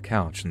sat on the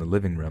couch in the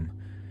living room.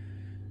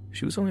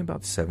 She was only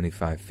about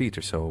 75 feet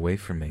or so away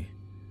from me.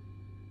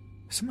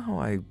 Somehow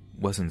I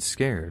wasn't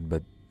scared,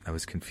 but I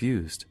was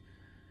confused.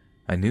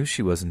 I knew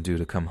she wasn't due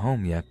to come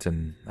home yet,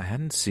 and I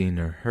hadn't seen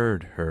or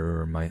heard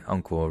her or my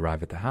uncle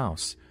arrive at the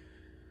house.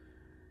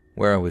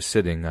 Where I was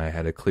sitting, I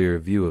had a clear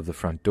view of the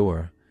front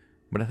door,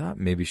 but I thought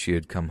maybe she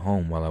had come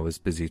home while I was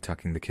busy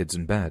tucking the kids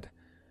in bed.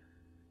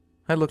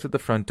 I looked at the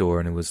front door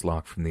and it was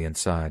locked from the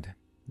inside,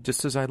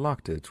 just as I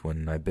locked it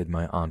when I bid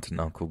my aunt and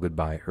uncle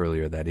goodbye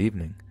earlier that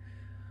evening.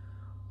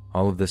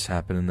 All of this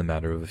happened in the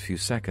matter of a few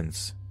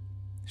seconds.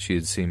 She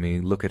had seen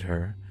me look at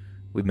her,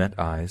 we met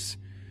eyes,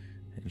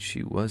 and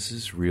she was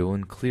as real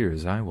and clear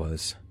as I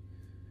was.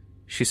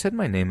 She said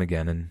my name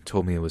again and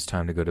told me it was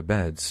time to go to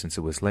bed since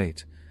it was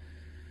late.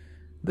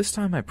 This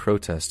time I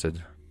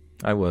protested.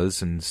 I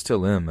was, and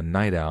still am, a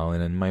night owl,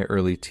 and in my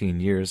early teen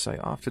years I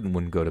often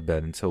wouldn't go to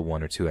bed until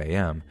 1 or 2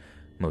 a.m.,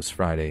 most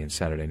Friday and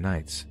Saturday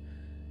nights.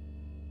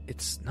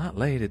 "It's not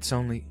late, it's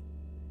only—"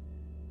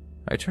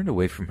 I turned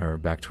away from her,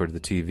 back toward the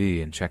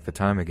TV, and checked the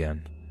time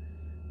again.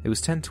 It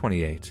was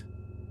 10:28.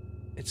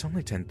 "It's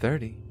only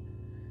 10:30.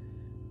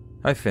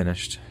 I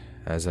finished.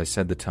 As I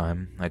said the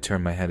time, I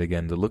turned my head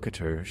again to look at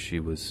her. She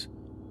was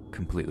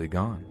completely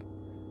gone.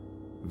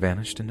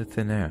 Vanished into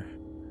thin air.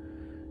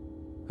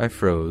 I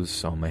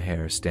froze, all my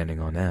hair standing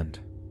on end.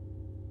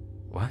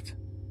 What?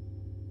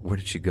 Where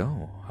did she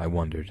go? I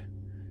wondered.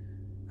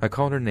 I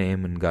called her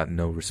name and got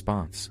no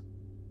response.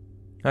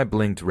 I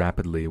blinked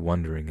rapidly,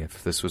 wondering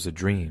if this was a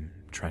dream,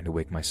 trying to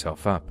wake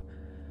myself up.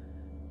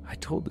 I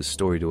told this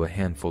story to a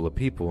handful of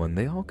people, and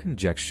they all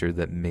conjectured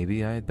that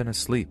maybe I had been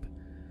asleep.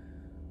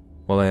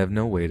 While I have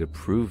no way to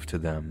prove to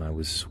them I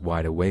was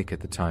wide awake at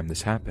the time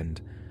this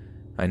happened,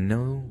 I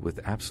know with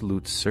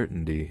absolute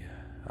certainty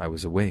I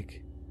was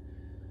awake.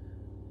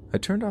 I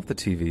turned off the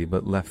TV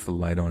but left the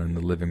light on in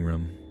the living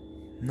room.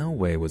 No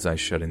way was I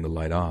shutting the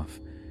light off,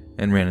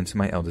 and ran into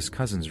my eldest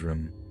cousin's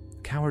room,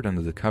 cowered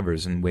under the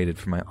covers, and waited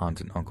for my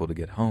aunt and uncle to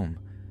get home.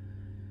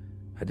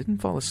 I didn't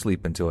fall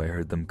asleep until I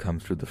heard them come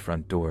through the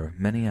front door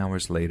many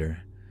hours later.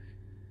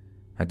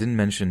 I didn't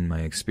mention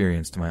my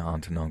experience to my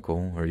aunt and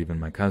uncle, or even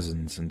my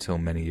cousins, until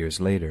many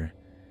years later.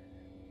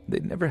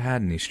 They'd never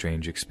had any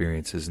strange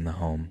experiences in the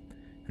home,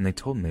 and they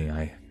told me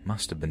I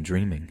must have been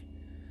dreaming.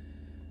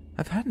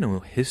 I've had no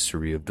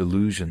history of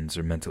delusions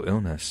or mental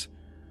illness.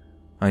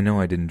 I know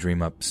I didn't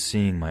dream up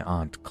seeing my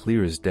aunt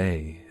clear as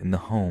day in the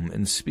home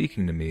and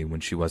speaking to me when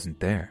she wasn't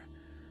there.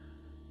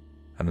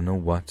 I don't know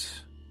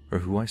what or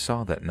who I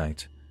saw that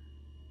night,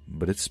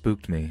 but it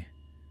spooked me.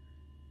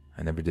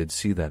 I never did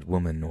see that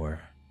woman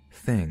or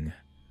thing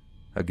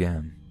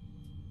again.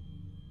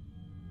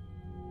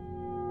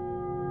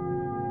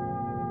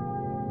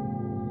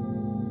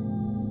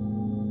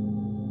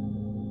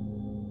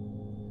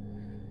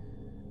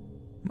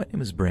 My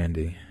name is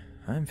Brandy.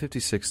 I'm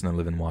 56 and I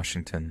live in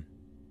Washington.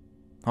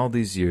 All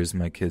these years,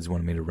 my kids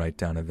wanted me to write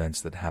down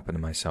events that happened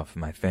to myself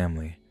and my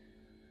family.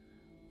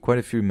 Quite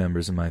a few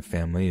members of my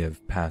family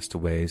have passed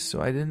away,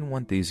 so I didn't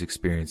want these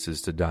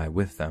experiences to die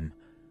with them.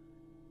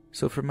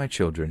 So for my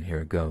children,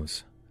 here it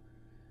goes.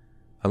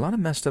 A lot of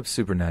messed up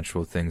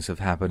supernatural things have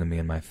happened to me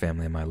and my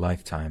family in my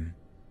lifetime,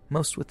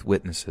 most with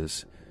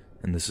witnesses,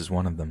 and this is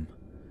one of them.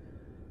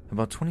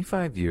 About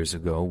 25 years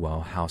ago,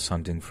 while house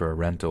hunting for a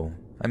rental,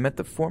 I met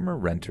the former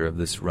renter of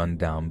this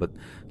run-down but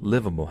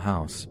livable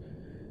house.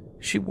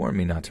 She warned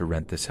me not to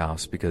rent this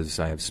house because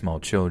I have small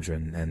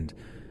children, and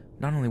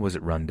not only was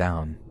it run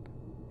down,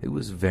 it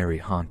was very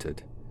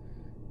haunted.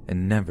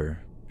 And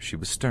never, she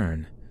was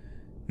stern,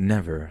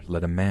 never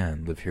let a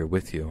man live here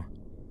with you.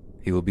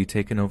 He will be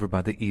taken over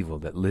by the evil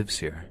that lives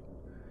here.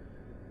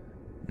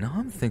 Now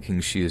I'm thinking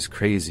she is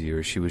crazy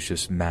or she was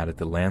just mad at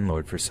the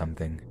landlord for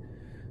something.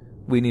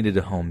 We needed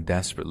a home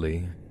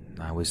desperately.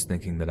 I was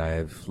thinking that I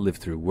have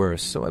lived through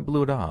worse, so I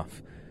blew it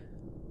off.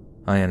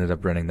 I ended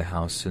up renting the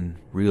house and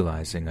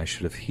realizing I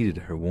should have heeded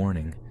her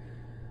warning.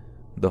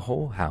 The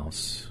whole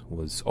house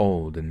was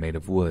old and made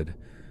of wood.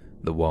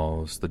 The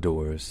walls, the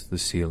doors, the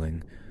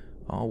ceiling,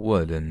 all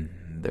wood, and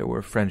there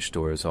were French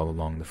doors all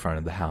along the front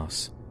of the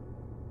house.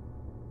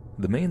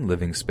 The main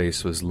living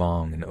space was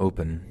long and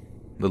open.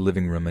 The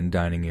living room and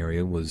dining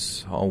area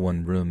was all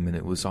one room, and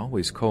it was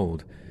always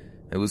cold.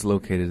 It was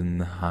located in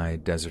the high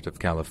desert of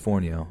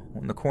California,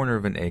 on the corner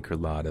of an acre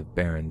lot of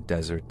barren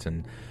desert,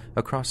 and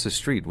across the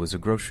street was a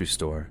grocery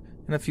store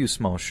and a few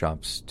small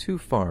shops too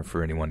far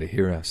for anyone to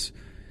hear us.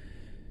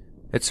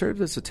 It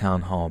served as a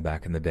town hall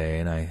back in the day,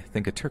 and I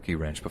think a turkey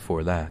ranch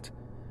before that.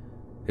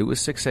 It was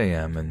 6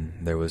 a.m.,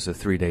 and there was a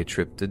 3-day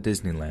trip to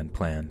Disneyland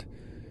planned.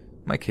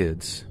 My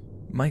kids,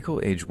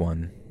 Michael age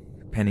 1,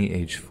 Penny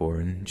age 4,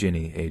 and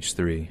Ginny age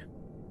 3,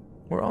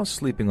 were all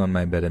sleeping on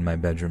my bed in my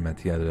bedroom at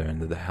the other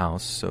end of the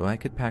house, so I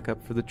could pack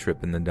up for the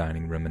trip in the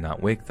dining room and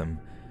not wake them.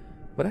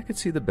 But I could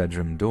see the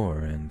bedroom door,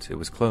 and it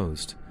was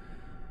closed.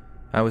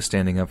 I was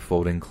standing up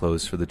folding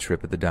clothes for the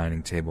trip at the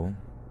dining table.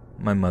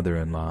 My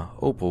mother-in-law,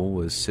 Opal,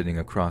 was sitting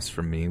across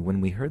from me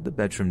when we heard the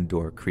bedroom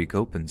door creak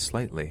open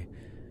slightly.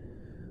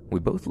 We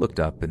both looked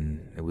up,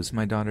 and it was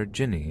my daughter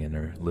Ginny in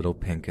her little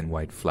pink and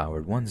white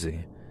flowered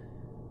onesie.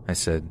 I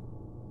said,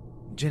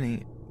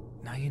 "Ginny,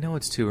 now you know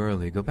it's too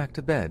early. Go back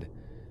to bed."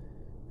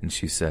 And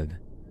she said,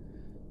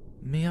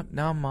 "Me up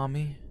now,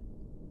 Mommy,"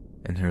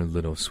 in her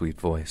little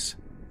sweet voice.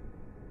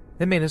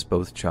 It made us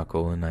both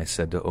chuckle, and I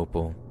said to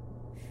Opal,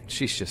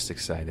 "She's just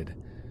excited."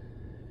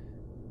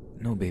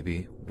 "No,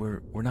 baby,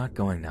 we're not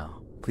going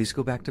now. Please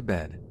go back to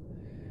bed."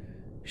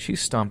 She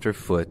stomped her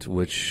foot,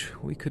 which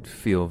we could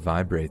feel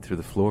vibrate through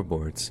the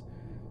floorboards.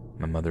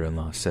 My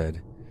mother-in-law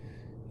said,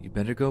 "You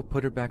better go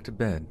put her back to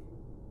bed."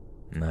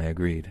 And I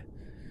agreed.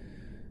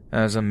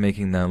 As I'm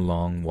making that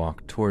long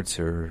walk towards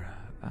her,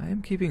 I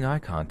am keeping eye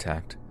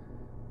contact.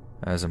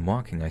 As I'm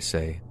walking, I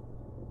say,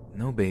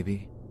 "No,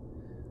 baby."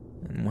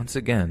 And once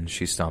again,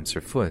 she stomps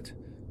her foot,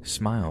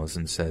 smiles,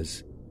 and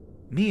says,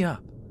 "Me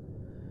up."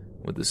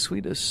 With the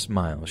sweetest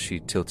smile,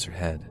 she tilts her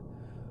head.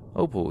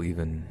 Opal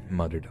even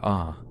muttered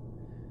 "ah."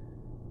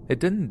 It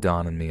didn't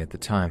dawn on me at the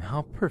time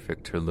how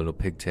perfect her little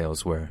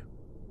pigtails were.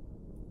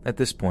 At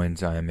this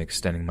point, I am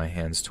extending my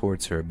hands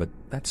towards her, but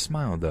that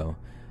smile, though,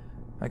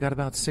 I got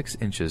about 6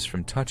 inches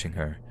from touching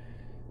her,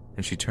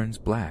 and she turns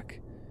black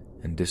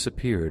and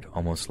disappeared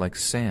almost like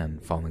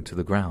sand falling to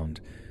the ground,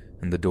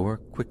 and the door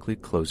quickly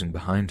closing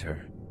behind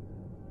her.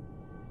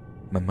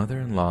 My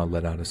mother-in-law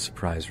let out a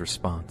surprised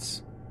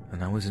response,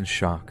 and I was in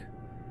shock.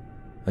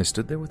 I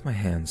stood there with my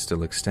hands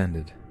still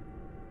extended,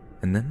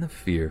 and then the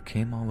fear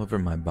came all over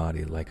my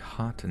body like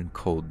hot and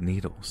cold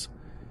needles.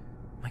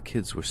 My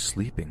kids were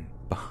sleeping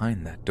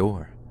behind that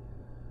door.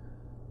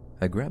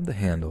 I grabbed the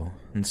handle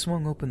and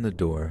swung open the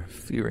door,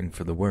 fearing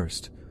for the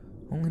worst,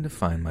 only to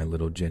find my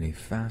little Ginny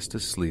fast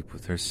asleep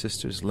with her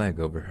sister's leg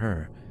over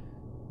her.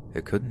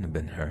 It couldn't have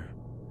been her.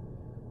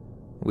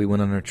 We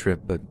went on our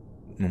trip, but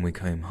when we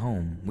came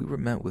home, we were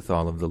met with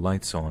all of the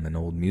lights on and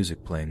old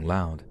music playing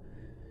loud.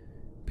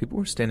 People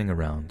were standing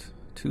around,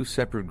 2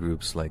 separate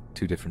groups like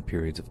 2 different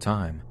periods of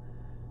time.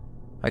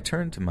 I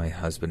turned to my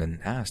husband and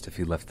asked if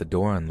he left the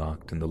door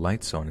unlocked and the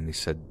lights on, and he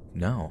said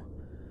no.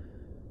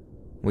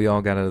 We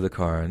all got out of the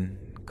car and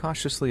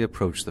cautiously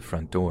approached the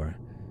front door.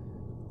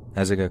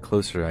 As I got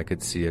closer, I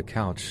could see a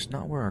couch,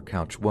 not where our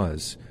couch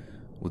was,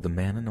 with a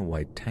man in a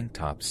white tank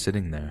top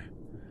sitting there.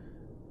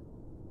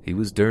 He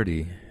was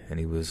dirty, and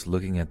he was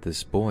looking at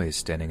this boy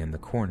standing in the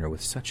corner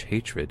with such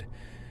hatred.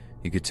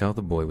 You could tell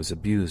the boy was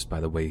abused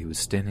by the way he was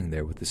standing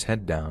there with his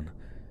head down.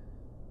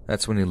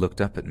 That's when he looked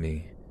up at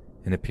me,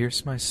 and it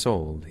pierced my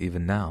soul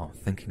even now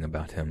thinking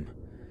about him.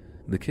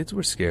 The kids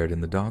were scared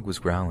and the dog was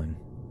growling.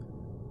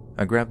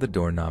 I grabbed the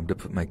doorknob to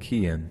put my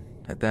key in.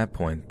 At that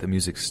point, the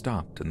music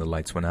stopped and the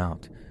lights went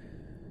out.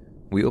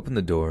 We opened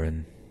the door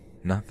and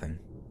nothing.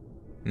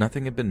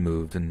 Nothing had been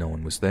moved and no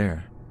one was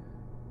there.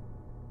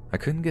 I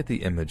couldn't get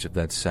the image of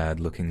that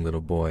sad-looking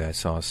little boy I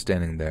saw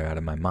standing there out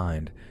of my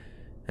mind,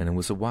 and it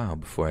was a while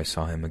before I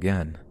saw him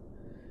again.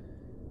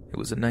 It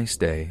was a nice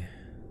day.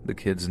 The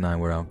kids and I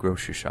were out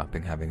grocery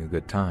shopping, having a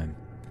good time.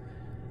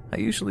 I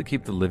usually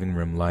keep the living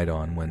room light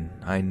on when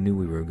I knew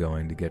we were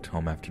going to get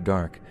home after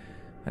dark.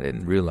 I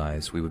didn't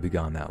realize we would be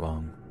gone that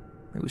long.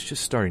 It was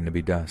just starting to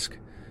be dusk.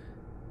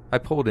 I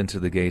pulled into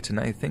the gate, and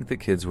I think the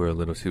kids were a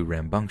little too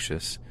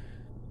rambunctious.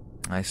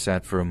 I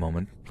sat for a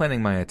moment,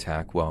 planning my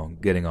attack while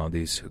getting all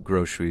these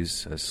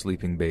groceries, a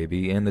sleeping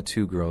baby, and the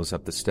two girls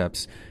up the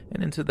steps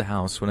and into the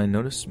house when I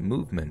noticed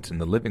movement in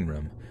the living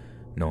room.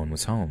 No one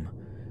was home.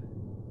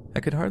 I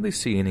could hardly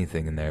see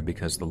anything in there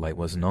because the light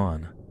wasn't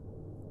on.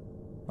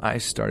 I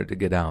started to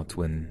get out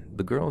when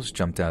the girls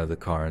jumped out of the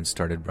car and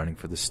started running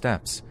for the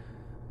steps.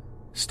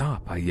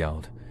 "Stop!" I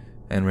yelled,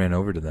 and ran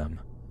over to them.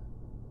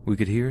 We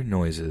could hear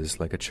noises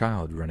like a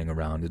child running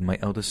around, and my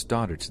eldest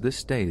daughter to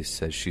this day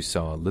says she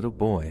saw a little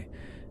boy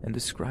and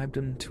described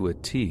him to a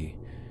T,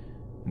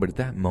 but at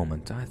that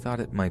moment I thought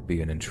it might be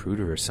an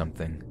intruder or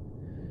something.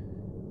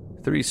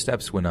 3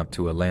 steps went up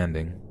to a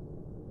landing,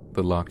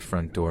 the locked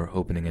front door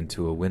opening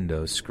into a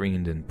window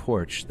screened-in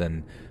porch,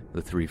 then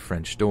the 3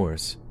 French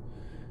doors.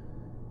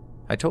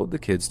 I told the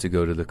kids to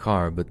go to the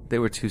car, but they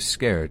were too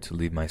scared to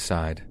leave my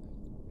side.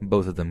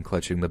 Both of them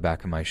clutching the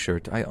back of my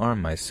shirt, I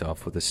armed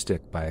myself with a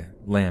stick by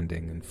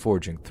landing and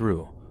forging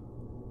through.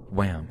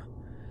 Wham!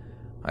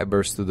 I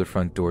burst through the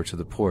front door to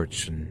the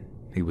porch, and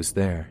he was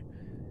there.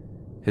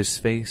 His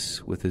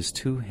face with his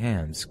 2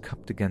 hands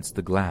cupped against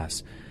the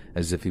glass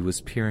as if he was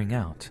peering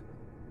out,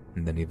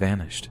 and then he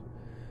vanished.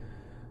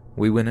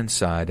 We went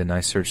inside, and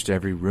I searched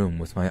every room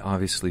with my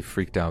obviously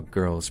freaked-out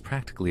girls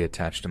practically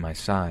attached to my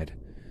side.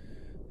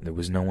 There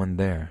was no one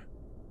there.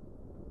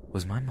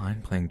 Was my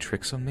mind playing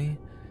tricks on me?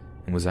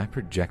 And was I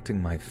projecting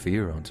my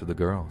fear onto the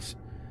girls?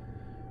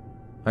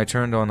 I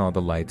turned on all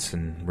the lights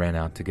and ran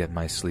out to get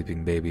my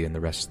sleeping baby and the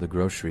rest of the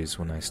groceries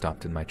when I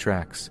stopped in my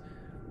tracks.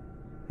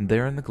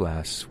 There in the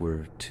glass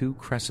were 2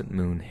 crescent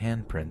moon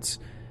handprints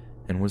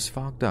and was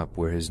fogged up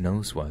where his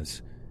nose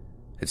was.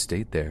 It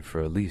stayed there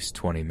for at least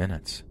 20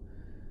 minutes.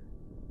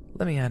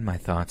 Let me add my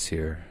thoughts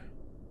here.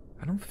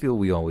 I don't feel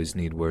we always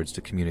need words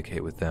to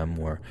communicate with them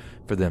or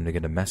for them to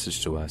get a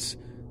message to us.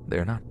 They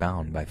are not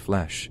bound by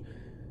flesh.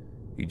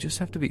 You just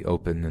have to be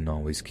open and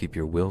always keep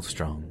your will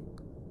strong.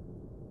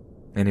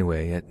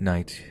 Anyway, at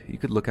night, you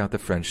could look out the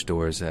French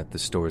doors at the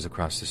stores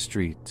across the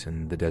street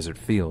and the desert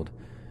field.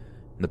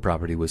 The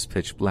property was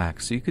pitch black,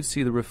 so you could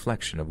see the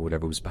reflection of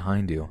whatever was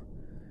behind you.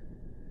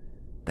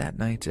 That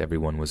night,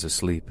 everyone was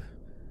asleep.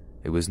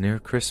 It was near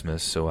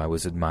Christmas, so I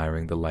was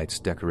admiring the lights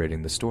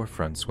decorating the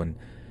storefronts when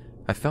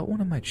I felt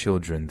one of my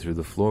children through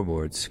the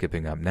floorboards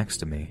skipping up next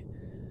to me.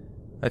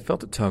 I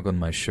felt a tug on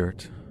my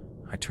shirt.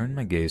 I turned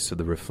my gaze to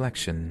the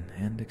reflection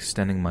and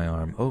extending my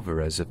arm over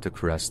as if to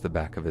caress the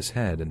back of his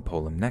head and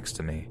pull him next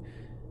to me.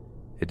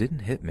 It didn't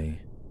hit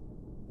me.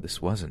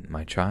 This wasn't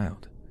my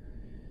child.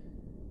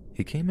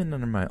 He came in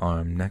under my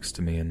arm next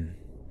to me, and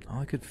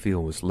all I could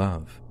feel was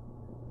love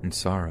and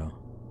sorrow.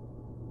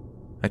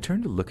 I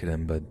turned to look at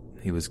him, but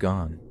he was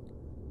gone.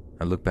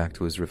 I looked back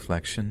to his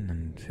reflection,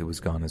 and it was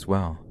gone as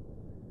well.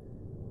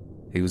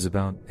 He was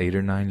about 8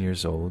 or 9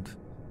 years old.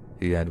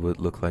 He had what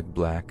looked like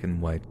black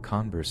and white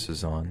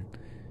Converses on.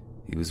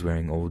 He was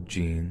wearing old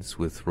jeans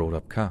with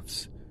rolled-up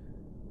cuffs.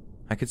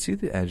 I could see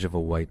the edge of a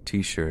white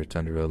t-shirt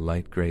under a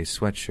light gray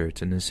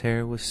sweatshirt, and his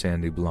hair was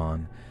sandy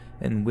blonde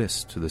and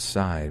whisked to the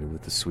side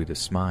with the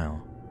sweetest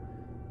smile.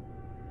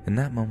 In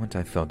that moment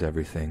I felt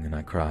everything, and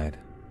I cried.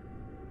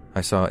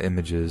 I saw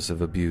images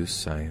of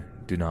abuse I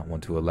do not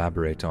want to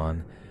elaborate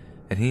on,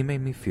 and he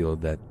made me feel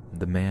that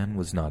the man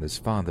was not his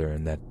father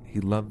and that he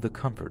loved the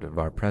comfort of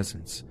our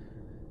presence.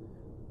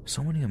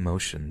 So many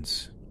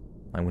emotions.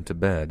 I went to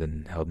bed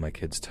and held my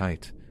kids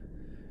tight.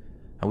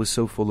 I was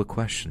so full of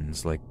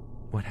questions like,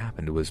 what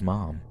happened to his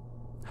mom?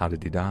 How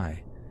did he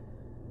die?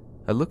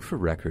 I looked for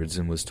records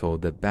and was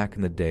told that back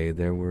in the day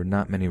there were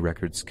not many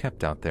records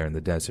kept out there in the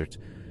desert.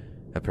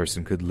 A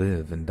person could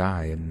live and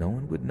die and no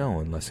one would know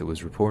unless it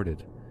was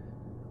reported.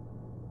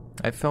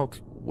 I felt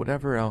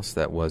whatever else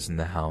that was in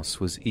the house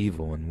was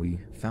evil, and we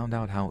found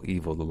out how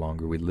evil the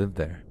longer we lived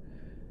there.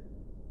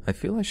 I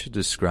feel I should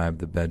describe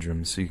the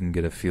bedroom so you can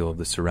get a feel of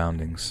the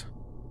surroundings.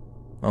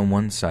 On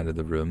one side of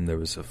the room there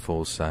was a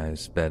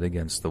full-size bed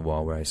against the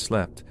wall where I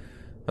slept,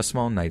 a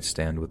small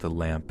nightstand with a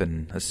lamp,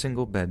 and a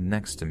single bed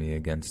next to me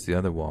against the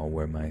other wall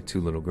where my 2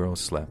 little girls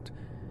slept.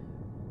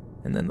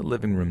 And then the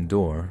living room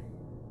door.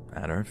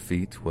 At our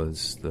feet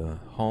was the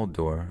hall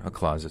door, a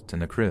closet,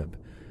 and a crib.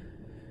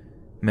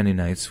 Many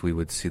nights we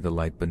would see the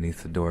light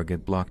beneath the door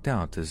get blocked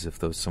out as if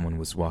though someone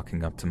was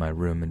walking up to my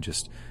room and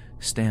just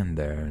stand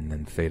there and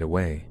then fade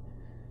away.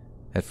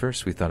 At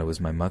first we thought it was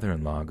my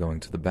mother-in-law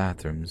going to the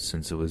bathroom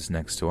since it was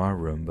next to our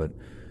room, but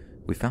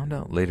we found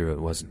out later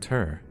it wasn't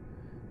her.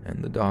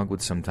 and the dog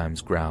would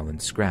sometimes growl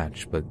and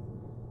scratch, but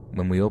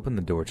when we opened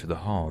the door to the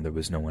hall, there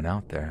was no one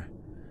out there.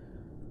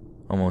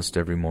 Almost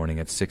every morning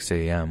at 6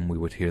 a.m., we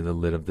would hear the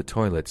lid of the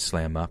toilet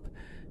slam up,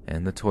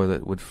 and the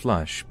toilet would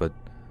flush, but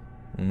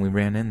when we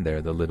ran in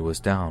there, the lid was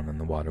down and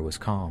the water was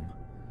calm.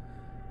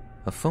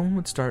 A phone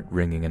would start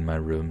ringing in my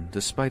room,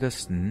 despite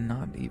us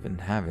not even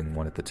having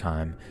one at the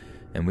time,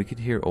 and we could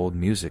hear old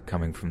music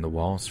coming from the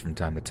walls from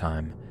time to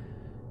time.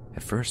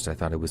 At first, I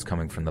thought it was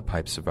coming from the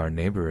pipes of our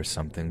neighbor or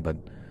something, but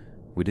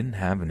we didn't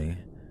have any.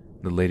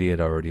 The lady had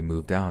already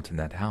moved out, and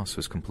that house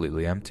was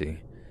completely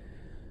empty.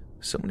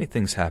 So many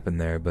things happened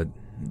there, but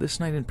this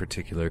night in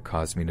particular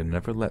caused me to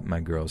never let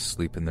my girls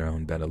sleep in their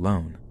own bed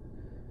alone.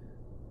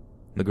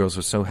 The girls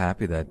were so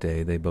happy that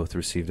day, they both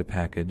received a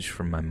package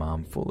from my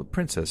mom full of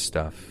princess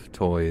stuff,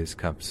 toys,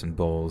 cups and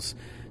bowls,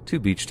 2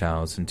 beach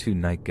towels and 2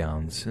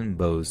 nightgowns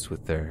embossed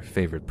with their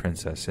favorite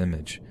princess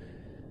image.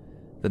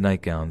 The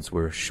nightgowns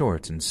were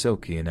short and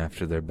silky, and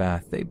after their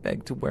bath they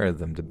begged to wear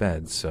them to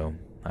bed, so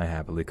I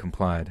happily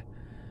complied.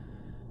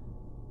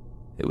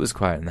 It was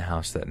quiet in the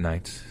house that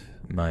night.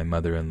 My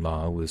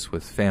mother-in-law was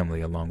with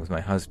family along with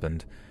my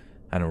husband.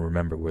 I don't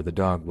remember where the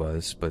dog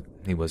was, but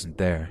he wasn't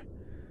there.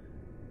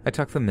 I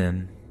tucked them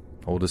in,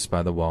 oldest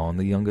by the wall and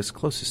the youngest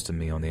closest to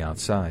me on the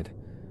outside.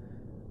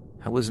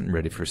 I wasn't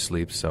ready for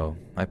sleep, so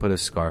I put a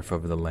scarf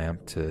over the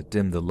lamp to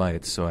dim the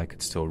light so I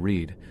could still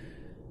read.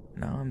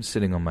 Now I'm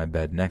sitting on my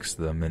bed next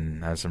to them,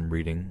 and as I'm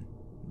reading,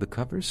 the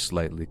covers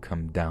slightly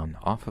come down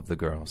off of the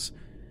girls.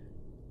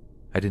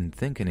 I didn't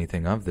think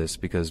anything of this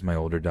because my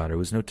older daughter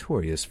was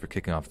notorious for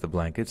kicking off the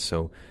blankets,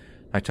 so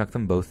I tucked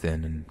them both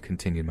in and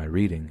continued my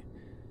reading.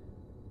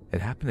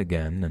 It happened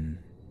again, and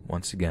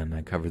once again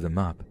I covered them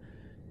up.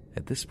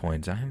 At this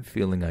point, I am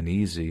feeling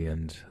uneasy,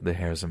 and the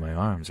hairs on my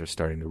arms are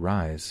starting to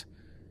rise.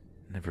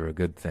 Never a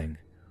good thing.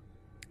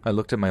 I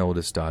looked at my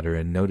oldest daughter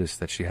and noticed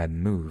that she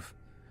hadn't moved.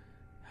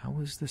 How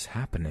was this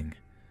happening?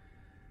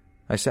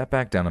 I sat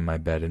back down on my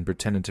bed and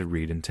pretended to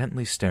read,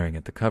 intently staring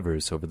at the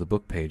covers over the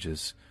book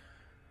pages.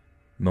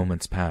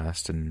 Moments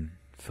passed and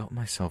felt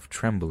myself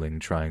trembling,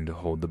 trying to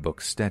hold the book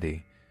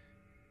steady.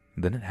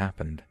 Then it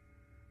happened.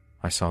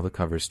 I saw the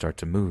covers start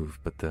to move,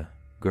 but the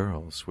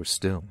girls were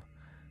still.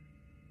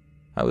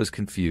 I was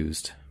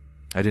confused.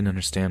 I didn't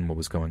understand what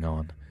was going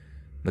on.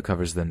 The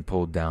covers then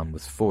pulled down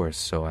with force,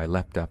 so I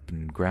leapt up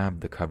and grabbed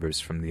the covers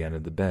from the end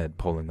of the bed,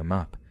 pulling them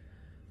up.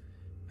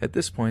 At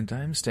this point,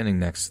 I am standing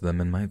next to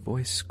them, and my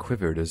voice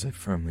quivered as I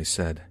firmly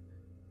said,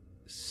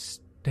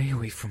 "Stay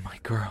away from my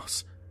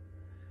girls."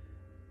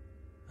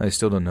 I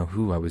still don't know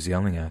who I was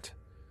yelling at.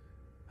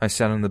 I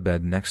sat on the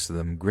bed next to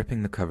them,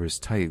 gripping the covers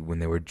tight when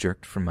they were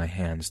jerked from my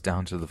hands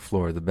down to the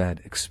floor of the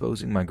bed,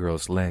 exposing my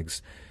girl's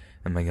legs,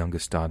 and my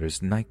youngest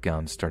daughter's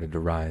nightgown started to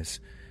rise,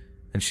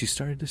 and she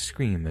started to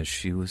scream as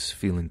she was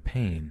feeling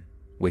pain,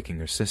 waking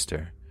her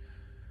sister.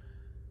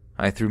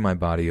 I threw my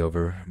body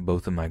over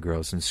both of my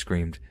girls and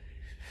screamed,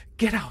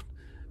 "Get out!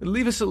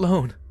 Leave us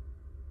alone!"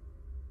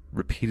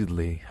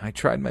 Repeatedly, I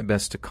tried my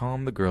best to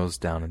calm the girls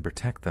down and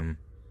protect them.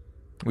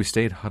 We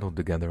stayed huddled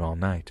together all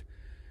night.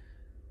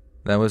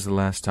 That was the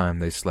last time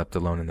they slept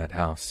alone in that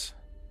house.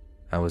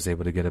 I was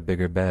able to get a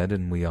bigger bed,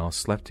 and we all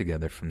slept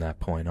together from that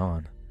point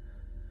on.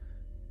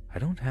 I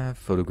don't have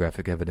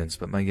photographic evidence,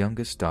 but my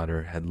youngest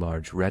daughter had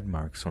large red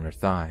marks on her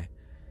thigh.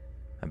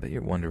 I bet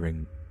you're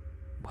wondering,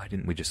 why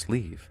didn't we just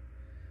leave?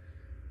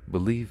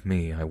 Believe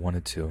me, I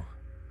wanted to.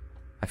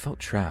 I felt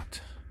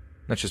trapped,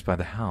 not just by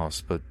the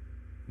house, but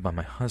by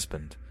my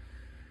husband.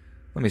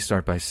 Let me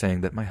start by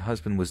saying that my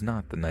husband was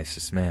not the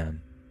nicest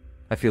man.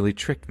 I feel he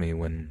tricked me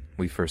when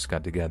we first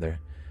got together.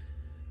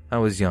 I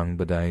was young,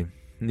 but I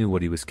knew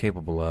what he was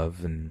capable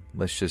of, and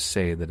let's just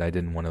say that I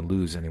didn't want to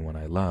lose anyone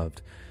I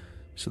loved.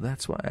 So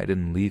that's why I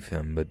didn't leave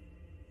him, but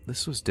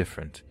this was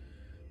different.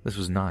 This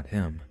was not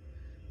him.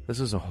 This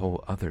was a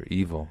whole other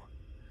evil.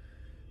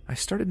 I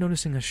started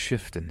noticing a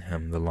shift in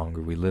him the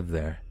longer we lived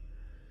there.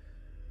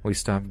 We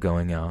stopped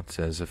going out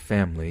as a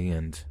family,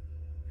 and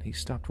he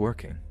stopped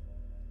working.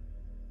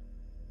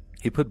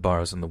 He put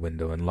bars on the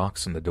window and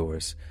locks on the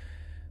doors.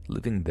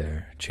 Living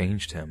there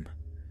changed him.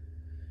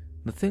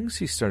 The things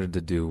he started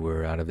to do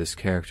were out of his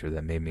character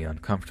that made me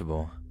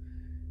uncomfortable.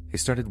 He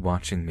started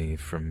watching me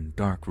from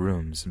dark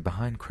rooms and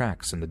behind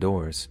cracks in the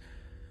doors.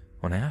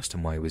 When I asked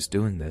him why he was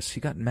doing this,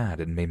 he got mad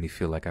and made me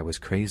feel like I was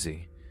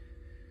crazy.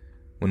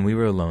 When we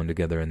were alone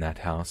together in that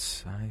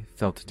house, I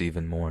felt it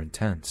even more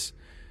intense.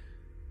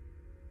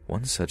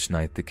 One such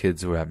night, the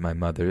kids were at my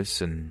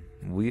mother's, and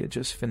we had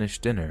just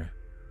finished dinner.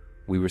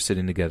 We were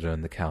sitting together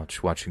on the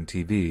couch watching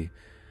TV.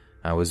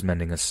 I was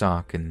mending a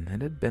sock, and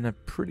it had been a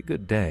pretty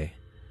good day.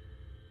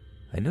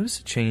 I noticed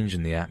a change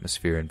in the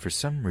atmosphere, and for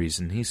some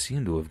reason he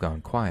seemed to have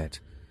gone quiet.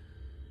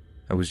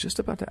 I was just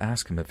about to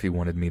ask him if he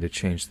wanted me to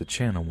change the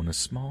channel when a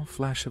small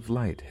flash of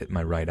light hit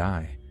my right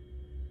eye.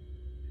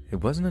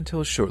 It wasn't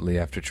until shortly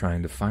after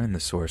trying to find the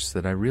source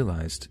that I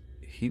realized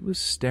he was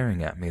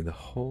staring at me the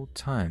whole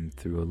time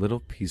through a little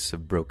piece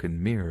of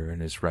broken mirror in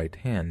his right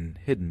hand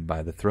hidden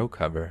by the throw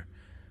cover.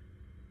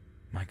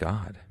 My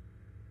God,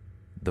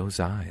 those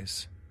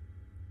eyes.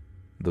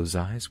 Those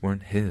eyes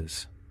weren't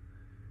his.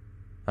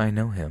 I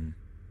know him.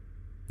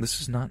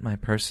 This is not my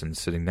person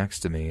sitting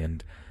next to me,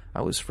 and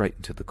I was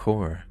frightened to the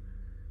core.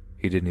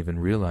 He didn't even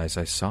realize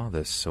I saw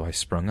this, so I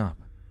sprung up.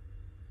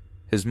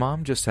 His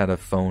mom just had a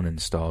phone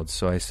installed,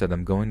 so I said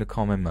I'm going to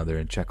call my mother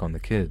and check on the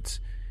kids.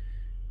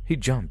 He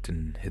jumped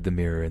and hid the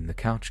mirror in the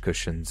couch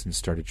cushions and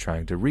started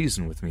trying to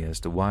reason with me as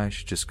to why I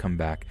should just come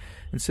back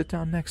and sit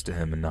down next to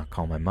him and not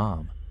call my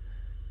mom.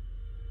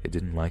 He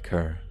didn't like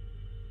her.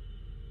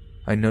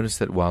 I noticed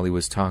that while he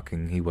was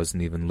talking, he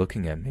wasn't even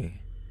looking at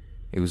me.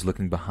 He was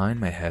looking behind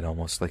my head,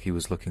 almost like he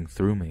was looking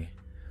through me.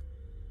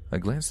 I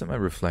glanced at my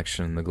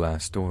reflection in the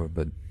glass door,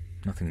 but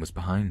nothing was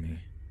behind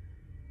me.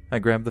 I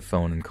grabbed the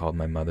phone and called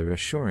my mother,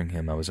 assuring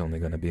him I was only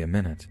going to be a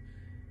minute.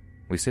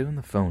 We stayed on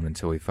the phone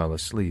until he fell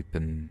asleep,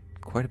 and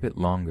quite a bit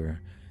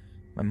longer.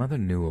 My mother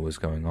knew what was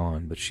going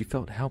on, but she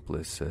felt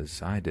helpless,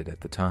 as I did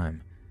at the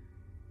time.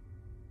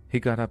 He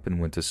got up and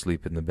went to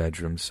sleep in the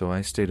bedroom, so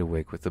I stayed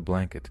awake with the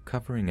blanket,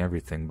 covering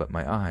everything but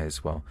my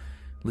eyes while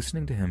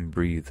listening to him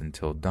breathe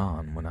until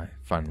dawn, when I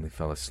finally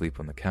fell asleep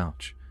on the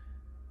couch.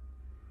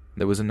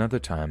 There was another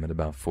time at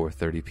about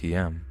 4:30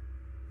 p.m.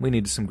 We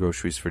needed some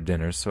groceries for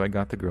dinner, so I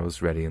got the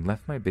girls ready and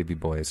left my baby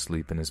boy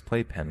asleep in his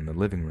playpen in the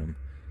living room.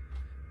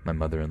 My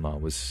mother-in-law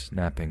was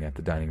napping at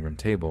the dining room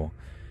table,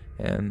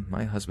 and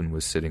my husband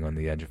was sitting on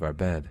the edge of our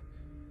bed.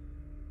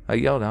 I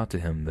yelled out to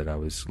him that I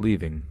was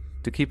leaving,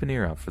 to keep an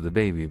ear out for the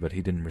baby, but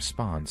he didn't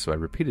respond, so I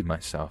repeated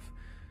myself.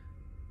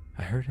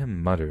 I heard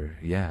him mutter,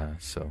 "Yeah,"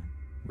 so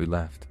we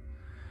left.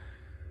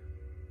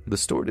 The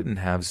store didn't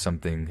have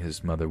something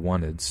his mother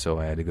wanted, so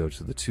I had to go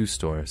to the 2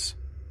 stores.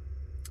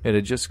 It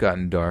had just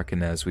gotten dark,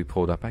 and as we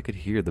pulled up, I could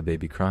hear the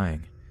baby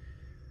crying.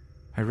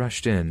 I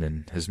rushed in,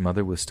 and his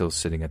mother was still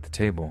sitting at the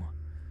table.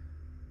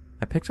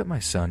 I picked up my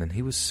son, and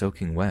he was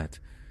soaking wet.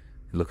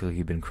 It looked like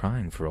he'd been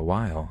crying for a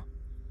while.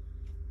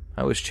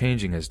 I was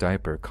changing his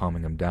diaper,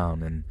 calming him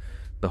down, and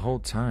the whole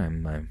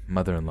time my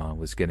mother-in-law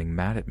was getting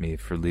mad at me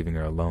for leaving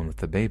her alone with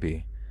the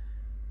baby.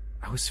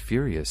 I was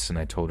furious, and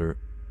I told her,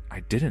 "I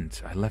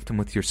didn't. I left him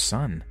with your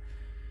son."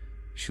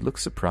 She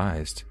looked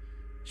surprised.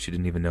 She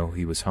didn't even know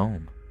he was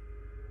home.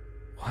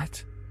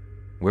 What?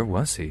 Where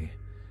was he?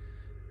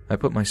 I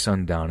put my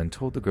son down and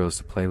told the girls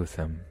to play with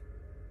him.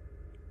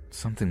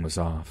 Something was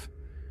off.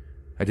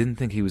 I didn't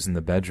think he was in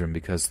the bedroom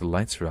because the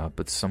lights were out,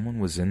 but someone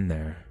was in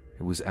there.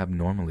 It was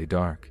abnormally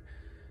dark.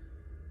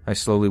 I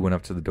slowly went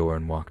up to the door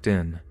and walked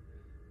in.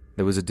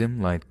 There was a dim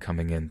light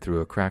coming in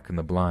through a crack in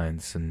the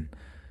blinds, and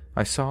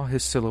I saw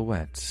his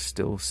silhouette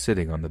still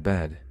sitting on the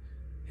bed.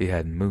 He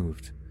hadn't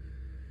moved.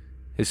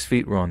 His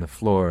feet were on the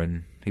floor,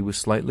 and he was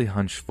slightly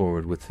hunched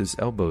forward with his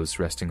elbows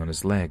resting on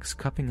his legs,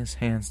 cupping his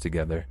hands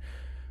together.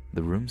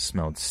 The room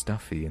smelled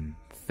stuffy and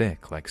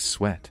thick like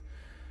sweat.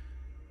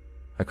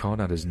 I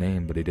called out his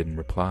name, but he didn't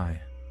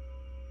reply.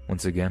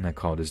 Once again I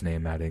called his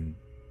name, adding,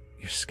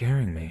 "You're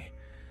scaring me."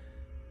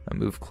 I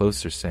moved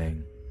closer,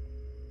 saying,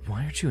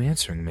 "Why aren't you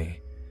answering me?"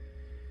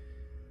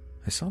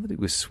 I saw that he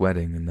was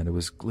sweating and that it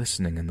was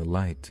glistening in the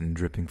light and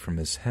dripping from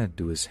his head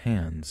to his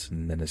hands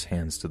and then his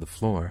hands to the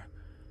floor.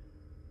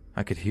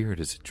 I could hear it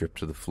as it dripped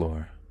to the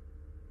floor.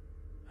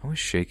 I was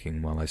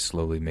shaking while I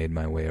slowly made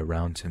my way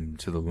around him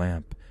to the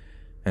lamp,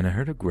 and I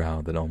heard a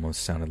growl that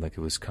almost sounded like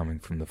it was coming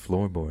from the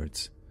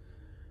floorboards.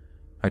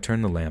 I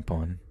turned the lamp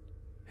on.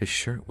 His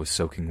shirt was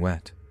soaking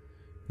wet.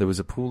 There was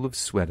a pool of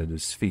sweat at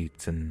his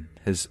feet, and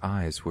his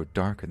eyes were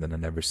darker than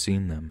I'd ever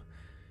seen them.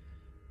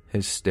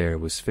 His stare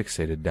was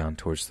fixated down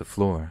towards the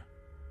floor.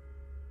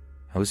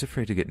 I was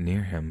afraid to get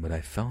near him, but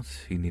I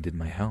felt he needed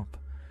my help.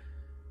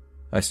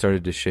 I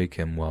started to shake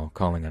him while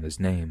calling out his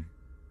name.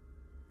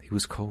 He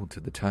was cold to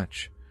the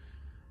touch.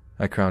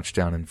 I crouched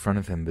down in front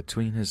of him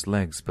between his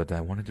legs, but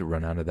I wanted to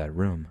run out of that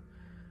room.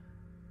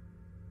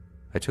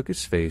 I took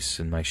his face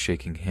in my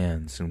shaking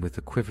hands, and with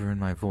a quiver in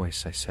my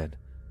voice, I said,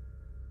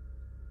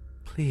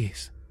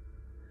 "Please."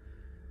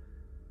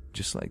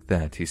 Just like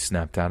that, he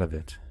snapped out of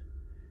it.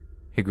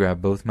 He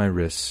grabbed both my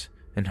wrists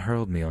and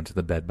hurled me onto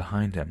the bed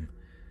behind him.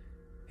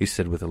 He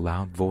said with a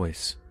loud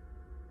voice,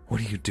 "What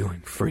are you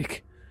doing,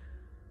 freak?"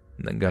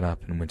 and then got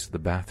up and went to the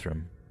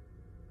bathroom.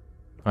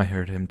 I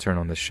heard him turn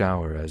on the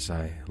shower as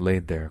I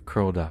laid there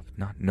curled up,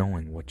 not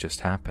knowing what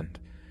just happened.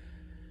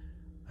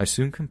 I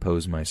soon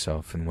composed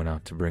myself and went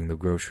out to bring the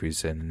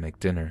groceries in and make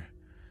dinner.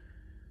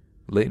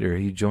 Later,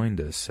 he joined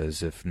us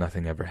as if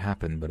nothing ever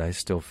happened, but I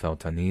still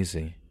felt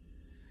uneasy.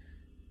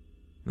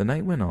 The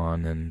night went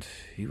on, and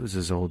he was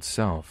his old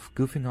self,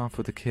 goofing off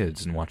with the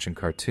kids and watching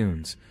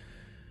cartoons.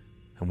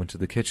 I went to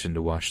the kitchen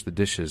to wash the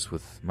dishes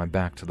with my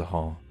back to the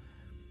hall.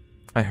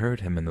 I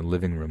heard him in the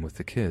living room with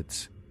the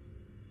kids.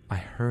 I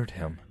heard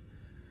him.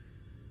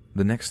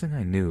 The next thing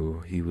I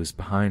knew, he was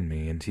behind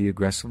me, and he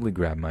aggressively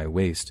grabbed my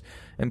waist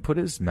and put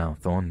his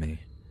mouth on me.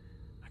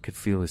 I could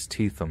feel his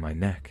teeth on my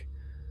neck.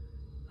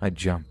 I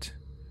jumped.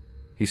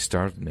 He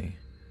startled me.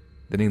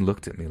 Then he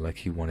looked at me like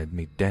he wanted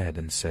me dead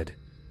and said,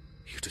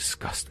 "You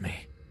disgust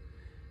me,"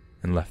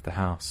 and left the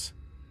house.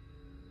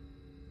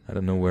 I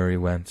don't know where he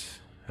went.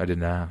 I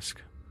didn't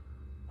ask.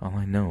 All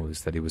I know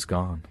is that he was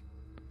gone.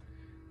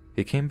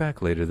 He came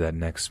back later that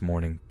next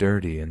morning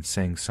dirty and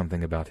saying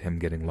something about him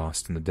getting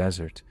lost in the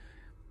desert.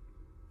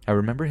 I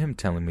remember him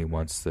telling me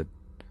once that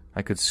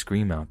I could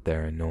scream out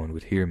there and no one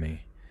would hear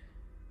me.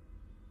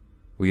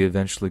 We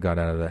eventually got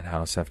out of that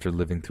house after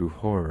living through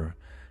horror,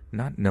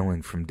 not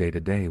knowing from day to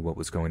day what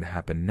was going to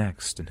happen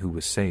next and who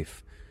was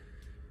safe.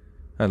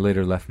 I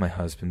later left my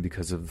husband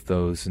because of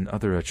those and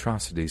other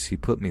atrocities he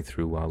put me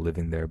through while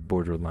living there,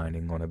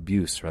 borderlining on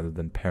abuse rather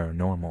than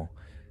paranormal.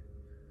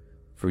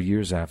 For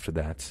years after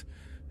that,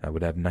 I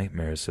would have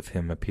nightmares of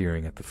him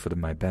appearing at the foot of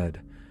my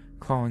bed,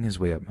 clawing his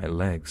way up my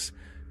legs,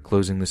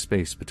 closing the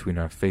space between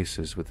our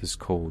faces with his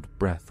cold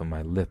breath on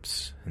my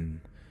lips and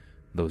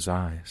those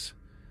eyes.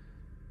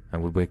 I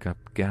would wake up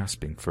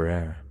gasping for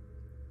air.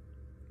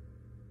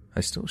 I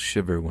still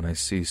shiver when I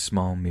see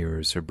small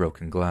mirrors or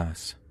broken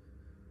glass.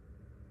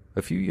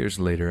 A few years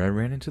later, I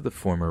ran into the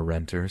former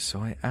renter,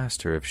 so I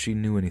asked her if she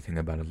knew anything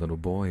about a little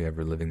boy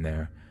ever living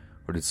there,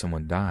 or did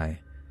someone die,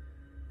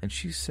 and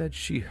she said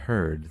she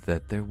heard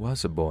that there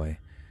was a boy,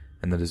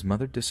 and that his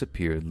mother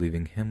disappeared,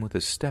 leaving him with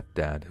his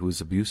stepdad who was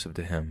abusive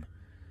to him.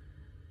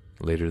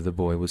 Later, the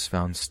boy was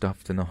found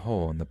stuffed in a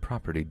hole on the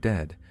property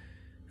dead,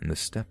 and the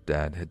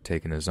stepdad had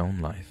taken his own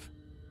life.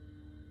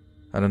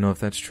 I don't know if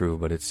that's true,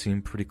 but it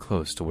seemed pretty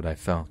close to what I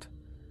felt.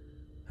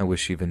 I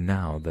wish even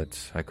now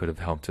that I could have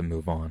helped him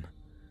move on.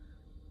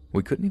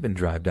 We couldn't even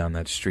drive down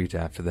that street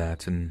after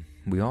that, and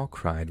we all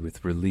cried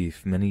with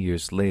relief many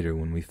years later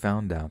when we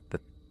found out that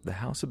the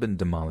house had been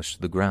demolished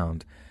to the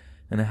ground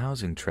and a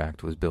housing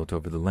tract was built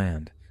over the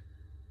land.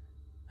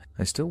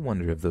 I still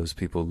wonder if those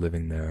people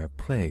living there are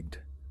plagued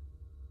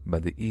by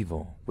the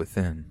evil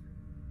within.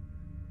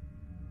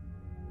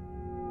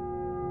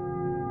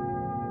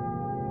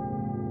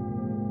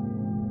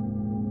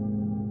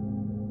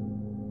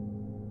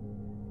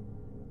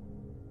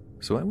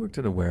 So I worked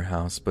at a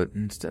warehouse, but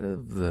instead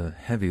of the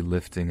heavy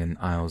lifting and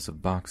aisles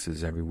of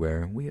boxes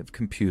everywhere, we have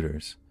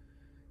computers.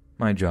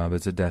 My job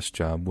is a desk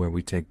job where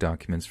we take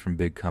documents from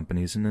big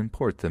companies and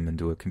import them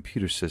into a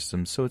computer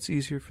system so it's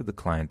easier for the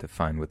client to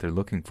find what they're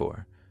looking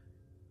for.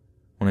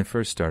 When I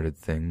first started,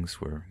 things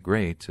were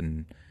great,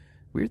 and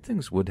weird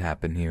things would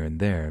happen here and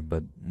there,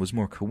 but was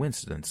more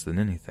coincidence than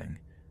anything.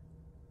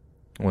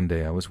 One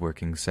day I was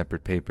working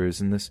separate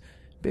papers, and this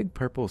big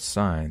purple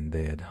sign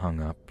they had hung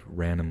up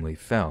randomly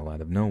fell out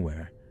of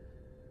nowhere.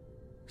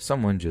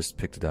 Someone just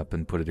picked it up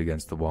and put it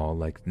against the wall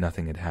like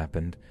nothing had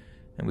happened,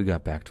 and we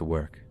got back to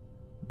work.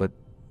 But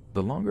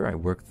the longer I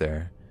worked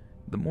there,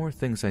 the more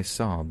things I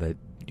saw that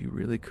you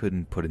really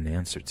couldn't put an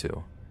answer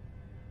to.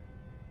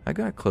 I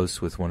got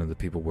close with one of the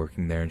people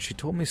working there, and she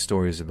told me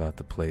stories about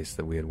the place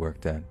that we had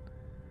worked at.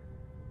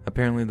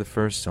 Apparently the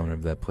first owner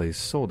of that place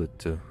sold it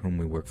to whom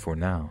we work for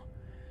now.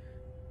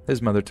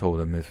 His mother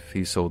told him if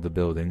he sold the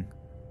building,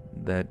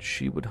 that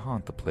she would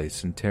haunt the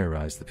place and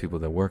terrorize the people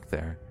that worked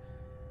there.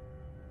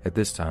 At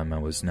this time, I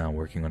was now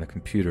working on a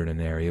computer in an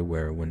area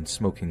where, when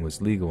smoking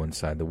was legal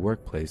inside the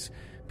workplace,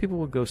 people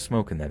would go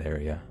smoke in that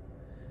area.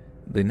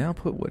 They now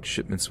put what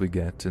shipments we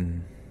get,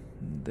 and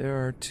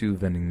there are 2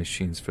 vending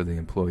machines for the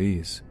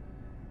employees.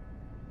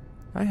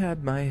 I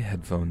had my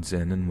headphones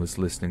in and was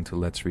listening to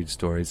Let's Read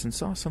Stories and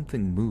saw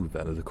something move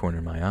out of the corner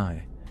of my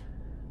eye.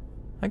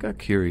 I got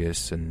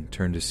curious and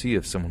turned to see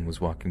if someone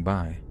was walking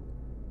by.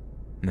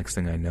 Next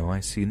thing I know, I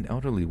see an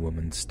elderly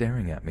woman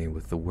staring at me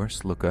with the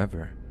worst look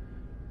ever.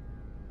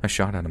 I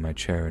shot out of my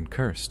chair and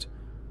cursed,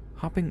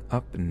 hopping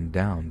up and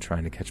down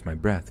trying to catch my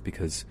breath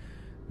because,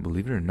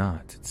 believe it or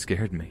not, it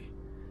scared me.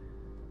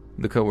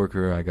 The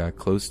coworker I got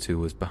close to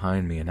was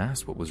behind me and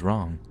asked what was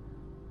wrong.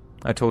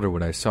 I told her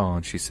what I saw,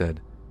 and she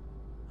said,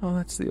 "Oh,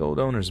 that's the old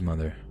owner's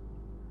mother."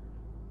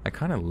 I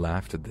kind of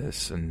laughed at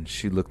this, and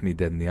she looked me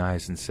dead in the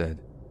eyes and said,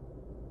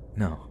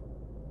 "No,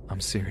 I'm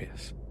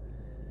serious."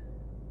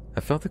 I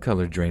felt the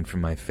color drain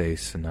from my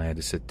face, and I had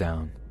to sit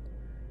down.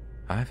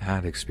 I've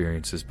had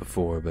experiences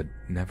before, but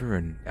never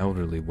an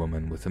elderly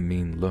woman with a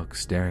mean look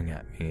staring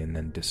at me and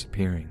then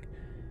disappearing.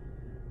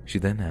 She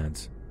then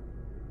adds,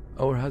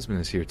 "Oh, her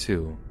husband is here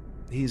too.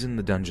 He's in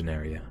the dungeon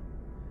area."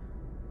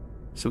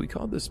 So we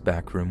called this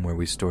back room where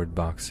we stored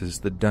boxes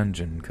the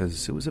dungeon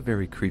because it was a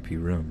very creepy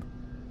room.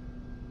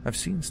 I've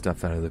seen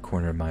stuff out of the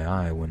corner of my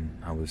eye when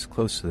I was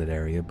close to that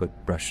area,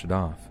 but brushed it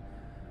off.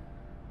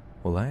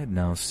 Well, I had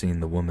now seen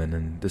the woman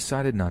and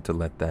decided not to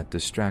let that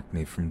distract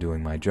me from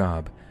doing my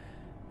job,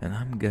 and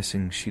I'm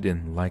guessing she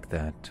didn't like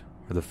that,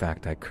 or the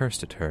fact I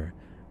cursed at her,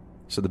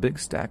 so the big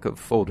stack of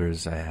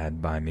folders I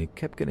had by me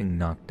kept getting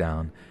knocked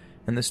down,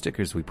 and the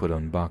stickers we put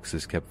on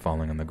boxes kept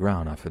falling on the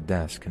ground off a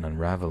desk and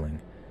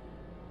unraveling.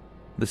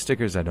 The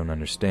stickers I don't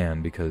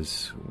understand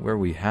because where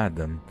we had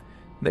them,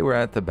 they were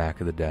at the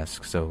back of the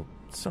desk, so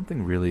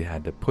something really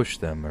had to push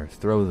them or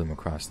throw them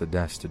across the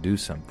desk to do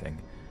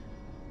something.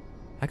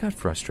 I got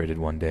frustrated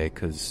one day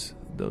because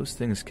those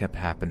things kept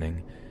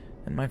happening,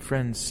 and my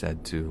friend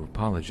said to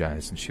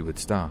apologize and she would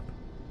stop.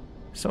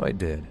 So I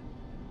did,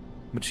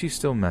 but she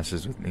still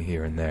messes with me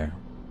here and there.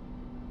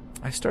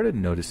 I started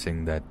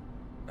noticing that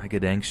I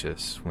get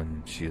anxious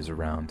when she is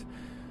around,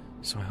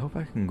 so I hope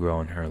I can grow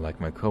on her like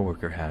my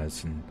coworker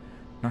has and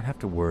not have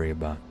to worry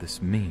about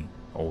this mean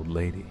old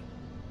lady.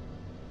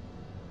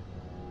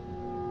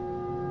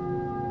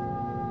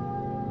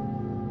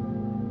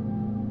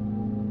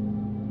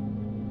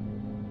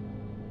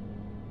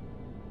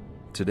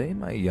 Today,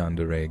 my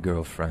yandere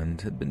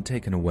girlfriend had been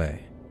taken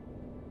away.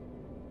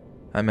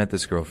 I met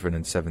this girlfriend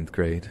in 7th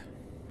grade.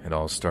 It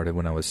all started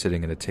when I was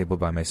sitting at a table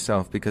by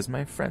myself because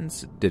my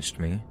friends ditched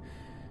me,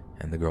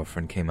 and the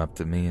girlfriend came up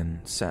to me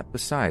and sat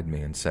beside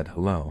me and said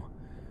hello.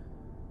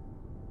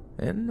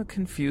 In a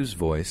confused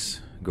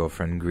voice,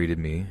 girlfriend greeted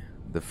me.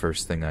 The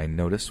first thing I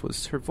noticed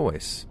was her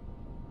voice.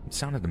 It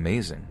sounded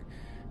amazing,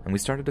 and we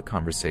started a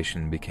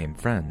conversation and became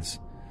friends.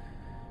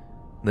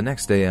 The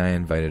next day, I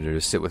invited her to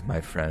sit with my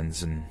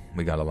friends, and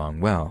we got along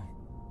well.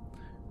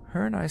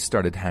 Her and I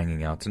started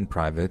hanging out in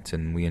private,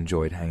 and we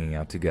enjoyed hanging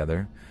out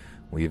together.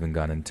 We even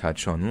got in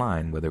touch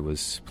online, whether it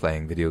was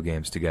playing video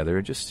games together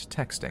or just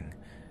texting.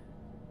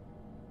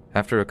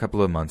 After a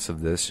couple of months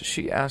of this,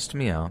 she asked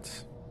me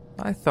out.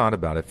 I thought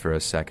about it for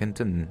a second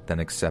and then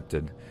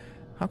accepted.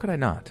 How could I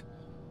not?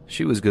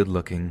 She was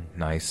good-looking,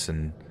 nice,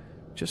 and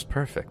just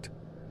perfect.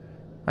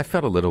 I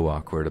felt a little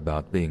awkward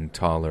about being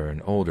taller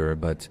and older,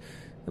 but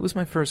it was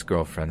my first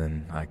girlfriend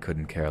and I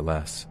couldn't care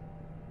less.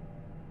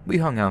 We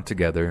hung out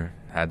together,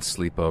 had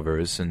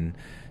sleepovers, and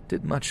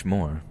did much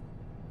more.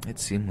 It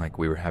seemed like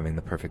we were having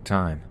the perfect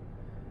time.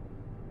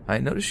 I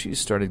noticed she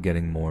started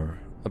getting more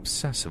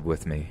obsessive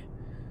with me.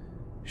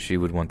 She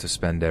would want to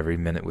spend every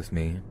minute with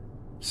me.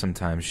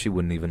 Sometimes she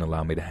wouldn't even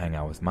allow me to hang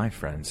out with my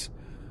friends.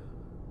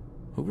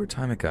 Over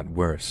time it got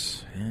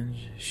worse, and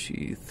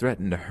she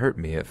threatened to hurt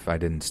me if I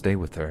didn't stay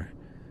with her.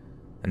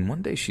 And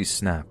one day she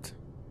snapped.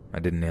 I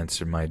didn't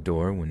answer my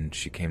door when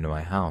she came to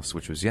my house,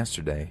 which was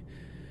yesterday.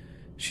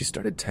 She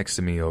started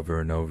texting me over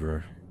and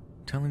over,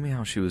 telling me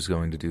how she was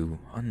going to do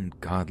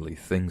ungodly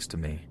things to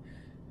me.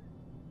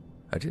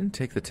 I didn't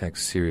take the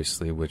text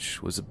seriously,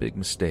 which was a big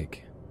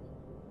mistake.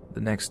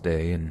 The next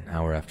day, an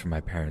hour after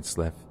my parents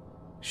left,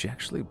 she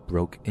actually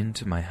broke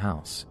into my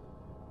house.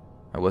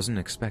 I wasn't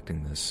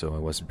expecting this, so I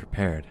wasn't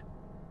prepared.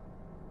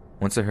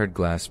 Once I heard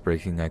glass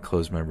breaking, I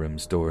closed my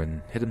room's door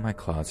and hid in my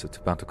closet,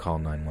 about to call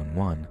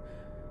 911.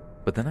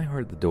 But then I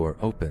heard the door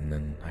open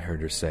and I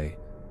heard her say,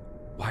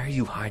 "Why are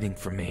you hiding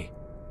from me?"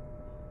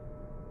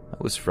 I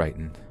was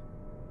frightened.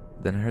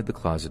 Then I heard the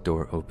closet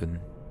door open.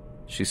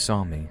 She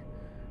saw me,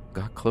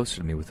 got closer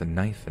to me with a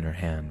knife in her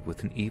hand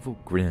with an evil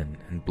grin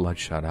and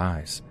bloodshot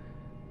eyes.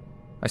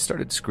 I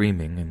started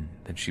screaming, and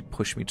then she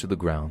pushed me to the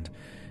ground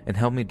and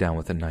held me down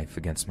with a knife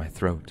against my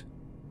throat.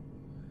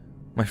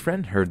 My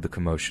friend heard the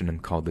commotion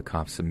and called the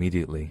cops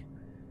immediately.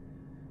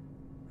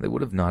 They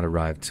would have not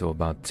arrived till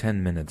about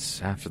 10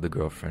 minutes after the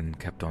girlfriend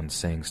kept on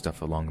saying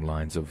stuff along the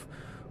lines of,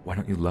 "Why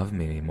don't you love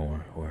me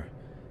anymore?" or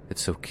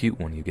 "It's so cute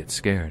when you get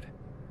scared."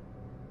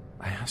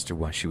 I asked her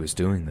why she was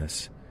doing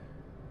this,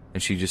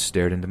 and she just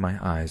stared into my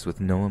eyes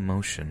with no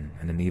emotion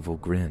and an evil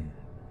grin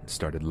and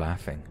started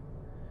laughing.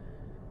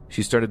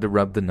 She started to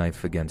rub the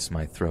knife against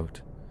my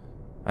throat.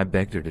 I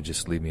begged her to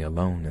just leave me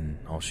alone, and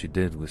all she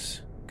did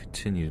was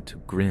continue to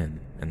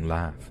grin and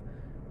laugh.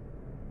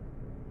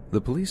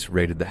 The police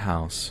raided the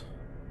house.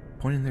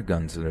 Pointing their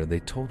guns at her, they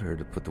told her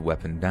to put the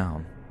weapon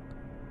down.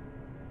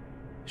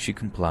 She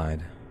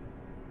complied,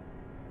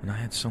 and I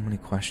had so many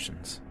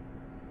questions.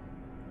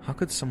 How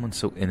could someone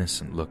so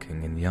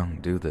innocent-looking and young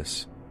do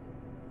this?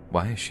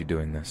 Why is she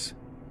doing this?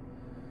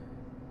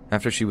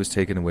 After she was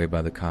taken away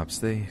by the cops,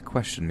 they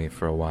questioned me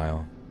for a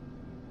while.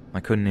 I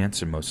couldn't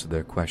answer most of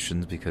their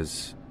questions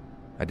because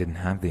I didn't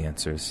have the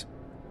answers.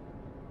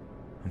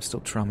 I'm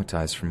still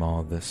traumatized from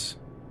all of this.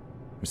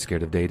 I'm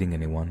scared of dating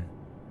anyone,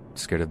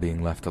 scared of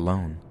being left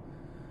alone.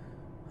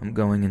 I'm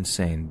going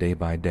insane day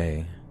by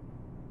day.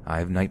 I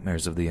have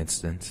nightmares of the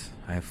incident.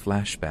 I have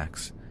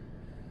flashbacks.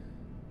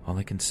 All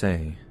I can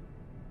say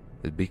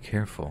is be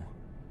careful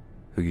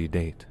who you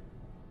date.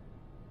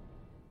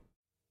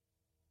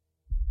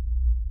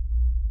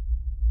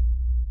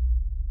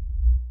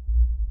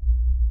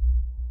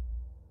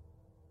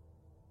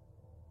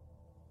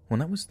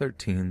 When I was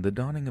 13, the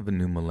dawning of a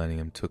new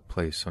millennium took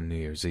place on New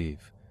Year's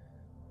Eve.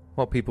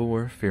 While people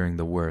were fearing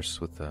the worst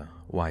with the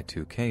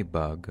Y2K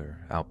bug or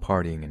out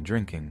partying and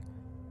drinking,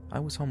 I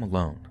was home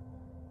alone.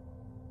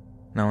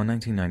 Now in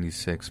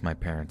 1996, my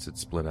parents had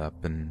split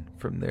up, and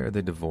from there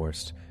they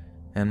divorced,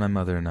 and my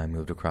mother and I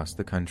moved across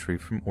the country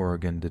from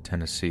Oregon to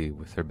Tennessee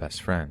with her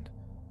best friend.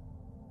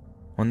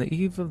 On the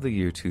eve of the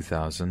year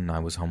 2000, I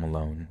was home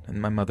alone,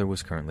 and my mother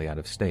was currently out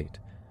of state.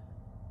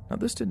 Now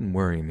this didn't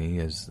worry me,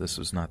 as this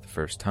was not the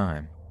first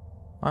time.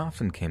 I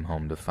often came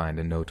home to find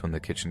a note on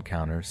the kitchen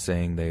counter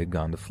saying they had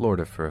gone to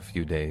Florida for a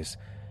few days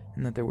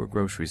and that there were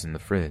groceries in the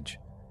fridge.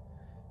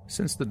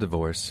 Since the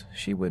divorce,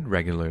 she would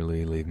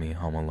regularly leave me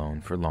home alone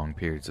for long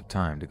periods of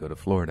time to go to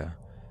Florida.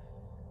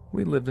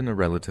 We lived in a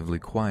relatively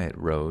quiet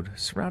road,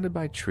 surrounded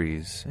by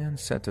trees and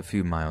set a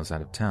few miles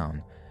out of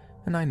town,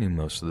 and I knew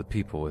most of the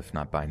people, if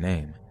not by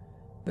name,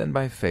 then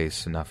by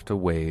face enough to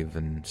wave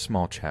and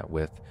small chat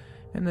with,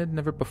 and had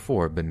never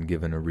before been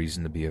given a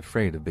reason to be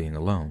afraid of being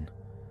alone.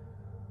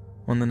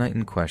 On the night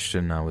in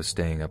question, I was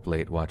staying up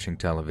late watching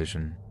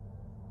television.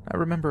 I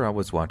remember I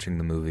was watching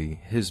the movie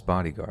His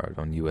Bodyguard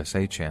on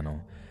USA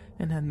Channel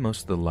and had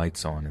most of the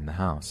lights on in the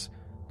house,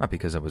 not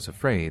because I was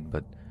afraid,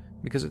 but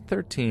because at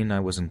 13 I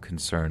wasn't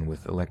concerned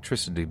with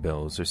electricity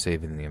bills or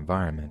saving the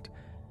environment.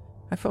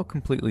 I felt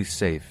completely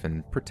safe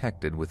and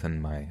protected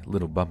within my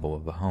little bubble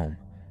of a home.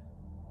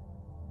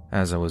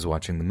 As I was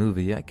watching the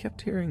movie, I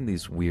kept hearing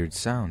these weird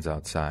sounds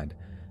outside,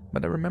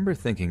 but I remember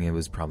thinking it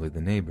was probably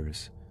the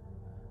neighbors.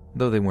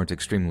 Though they weren't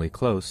extremely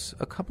close,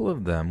 a couple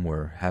of them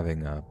were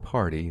having a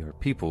party or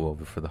people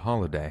over for the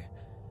holiday.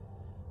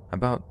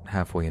 About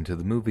halfway into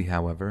the movie,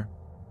 however,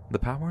 the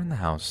power in the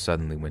house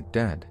suddenly went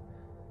dead.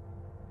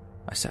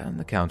 I sat on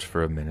the couch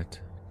for a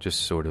minute,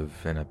 just sort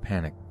of in a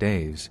panicked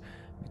daze,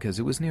 because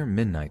it was near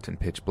midnight and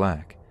pitch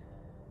black.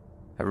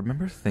 I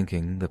remember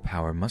thinking the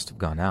power must have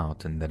gone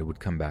out and that it would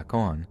come back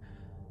on,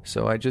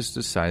 so I just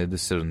decided to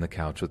sit on the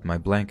couch with my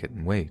blanket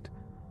and wait.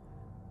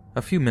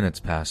 A few minutes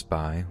passed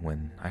by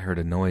when I heard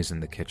a noise in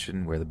the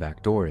kitchen where the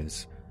back door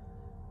is.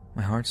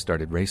 My heart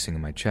started racing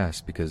in my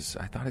chest because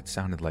I thought it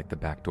sounded like the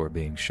back door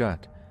being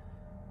shut.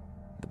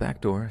 The back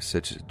door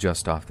sits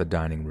just off the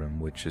dining room,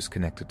 which is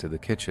connected to the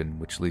kitchen,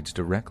 which leads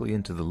directly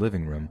into the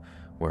living room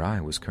where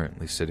I was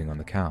currently sitting on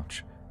the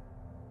couch.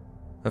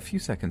 A few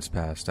seconds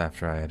passed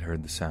after I had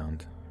heard the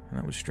sound, and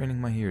I was straining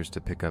my ears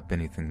to pick up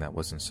anything that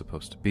wasn't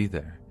supposed to be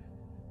there.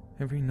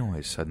 Every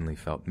noise suddenly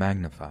felt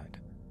magnified.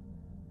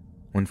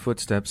 When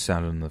footsteps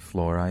sounded on the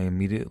floor, I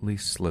immediately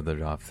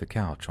slithered off the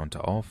couch onto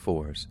all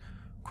fours,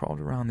 crawled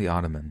around the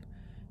ottoman,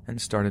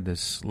 and started as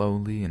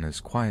slowly and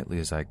as quietly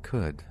as I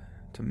could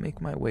to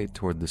make my way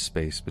toward the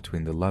space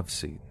between the love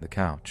seat and the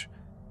couch.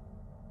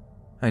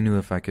 I knew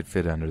if I could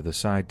fit under the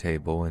side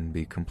table and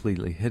be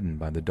completely hidden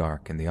by the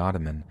dark and the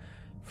ottoman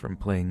from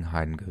playing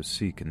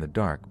hide-and-go-seek in the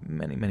dark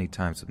many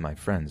times with my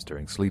friends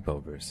during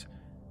sleepovers.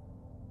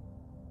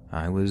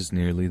 I was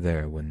nearly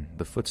there when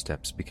the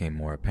footsteps became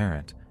more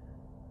apparent.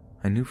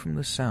 I knew from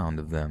the sound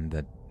of them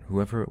that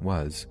whoever it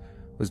was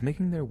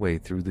making their way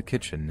through the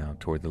kitchen now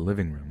toward the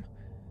living room.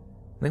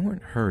 They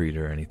weren't hurried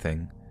or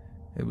anything.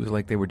 It was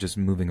like they were just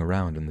moving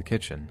around in the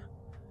kitchen.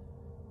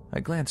 I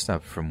glanced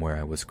up from where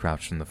I was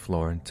crouched on the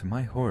floor, and to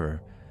my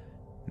horror,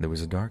 there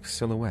was a dark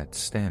silhouette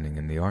standing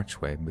in the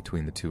archway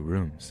between the two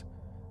rooms.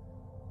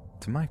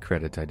 To my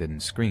credit, I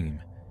didn't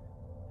scream.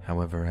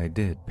 However, I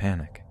did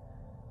panic.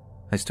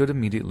 I stood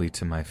immediately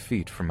to my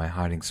feet from my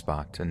hiding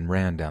spot and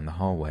ran down the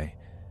hallway,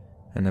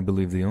 and I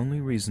believe the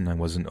only reason I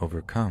wasn't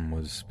overcome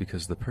was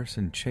because the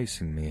person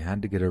chasing me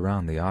had to get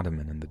around the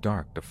ottoman in the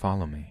dark to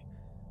follow me.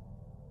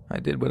 I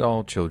did what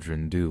all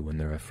children do when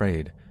they're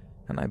afraid,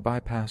 and I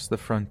bypassed the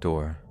front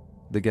door,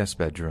 the guest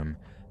bedroom,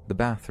 the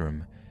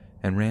bathroom,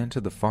 and ran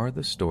to the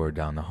farthest door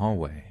down the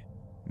hallway,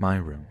 my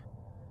room.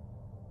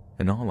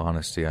 In all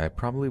honesty, I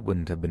probably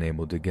wouldn't have been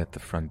able to get the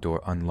front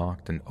door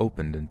unlocked and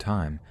opened in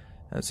time,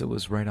 as it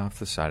was right off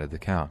the side of the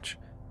couch.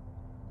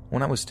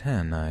 When I was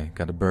 10, I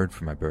got a bird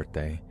for my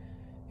birthday.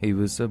 He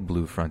was a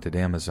blue-fronted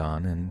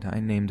Amazon, and I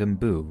named him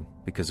Boo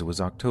because it was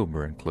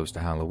October and close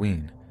to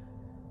Halloween.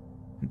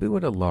 Boo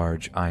had a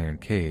large iron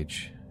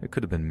cage. It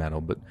could have been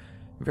metal, but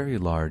very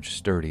large,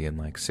 sturdy, and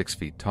like 6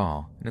 feet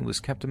tall, and it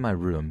was kept in my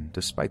room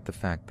despite the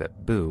fact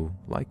that Boo,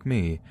 like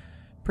me,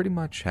 pretty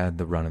much had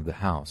the run of the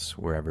house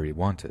wherever he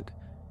wanted.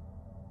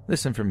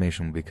 This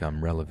information will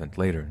become relevant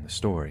later in the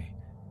story.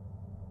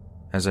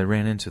 As I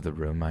ran into the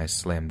room, I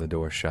slammed the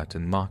door shut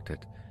and locked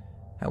it.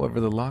 However,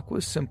 the lock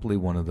was simply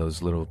one of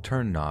those little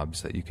turn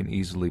knobs that you can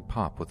easily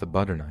pop with a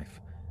butter knife.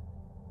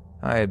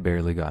 I had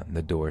barely gotten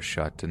the door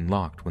shut and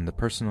locked when the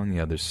person on the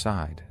other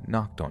side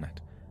knocked on it.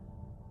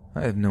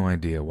 I have no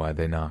idea why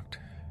they knocked,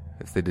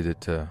 if they did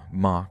it to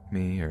mock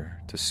me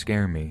or to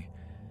scare me,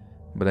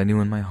 but I knew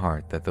in my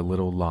heart that the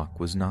little lock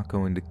was not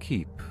going to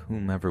keep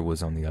whomever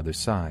was on the other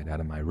side out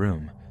of my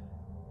room.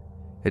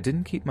 It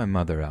didn't keep my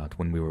mother out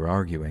when we were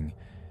arguing,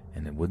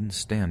 and it wouldn't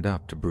stand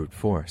up to brute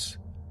force.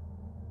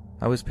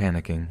 I was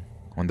panicking,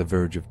 on the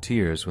verge of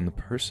tears, when the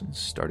person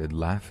started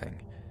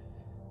laughing.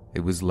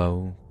 It was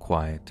low,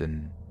 quiet,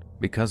 and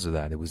because of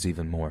that, it was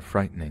even more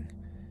frightening.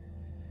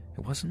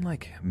 It wasn't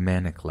like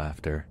manic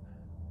laughter,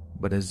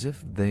 but as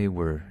if they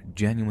were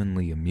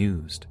genuinely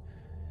amused.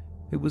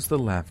 It was the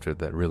laughter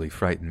that really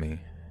frightened me,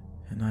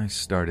 and I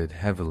started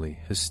heavily,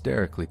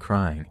 hysterically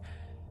crying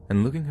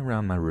and looking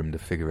around my room to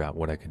figure out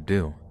what I could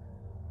do.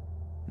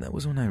 That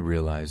was when I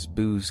realized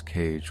Boo's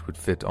cage would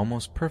fit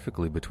almost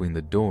perfectly between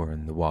the door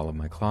and the wall of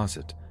my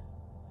closet.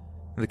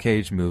 The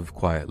cage moved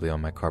quietly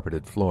on my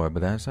carpeted floor,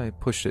 but as I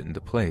pushed it into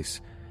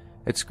place,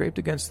 it scraped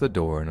against the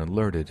door and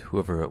alerted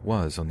whoever it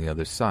was on the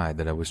other side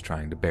that I was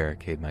trying to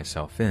barricade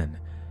myself in,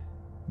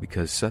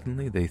 because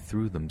suddenly they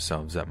threw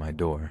themselves at my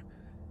door,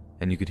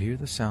 and you could hear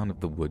the sound of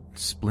the wood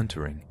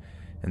splintering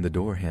and the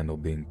door handle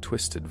being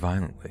twisted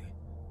violently.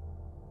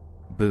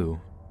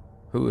 Boo,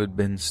 who had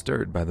been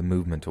stirred by the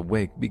movement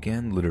awake,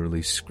 began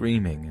literally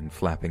screaming and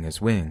flapping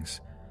his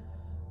wings.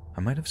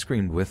 I might have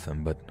screamed with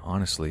him, but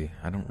honestly,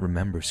 I don't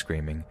remember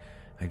screaming.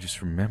 I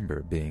just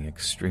remember being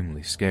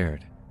extremely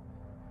scared.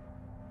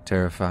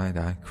 Terrified,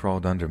 I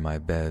crawled under my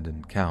bed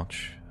and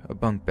couch, a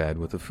bunk bed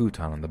with a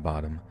futon on the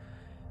bottom,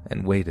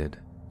 and waited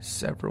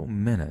several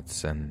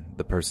minutes, and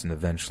the person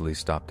eventually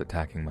stopped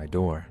attacking my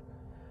door.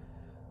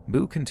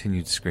 Boo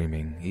continued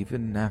screaming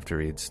even after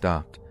he had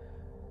stopped.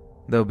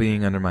 Though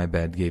being under my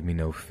bed gave me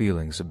no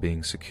feelings of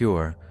being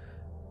secure,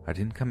 I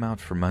didn't come out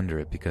from under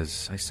it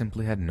because I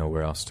simply had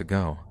nowhere else to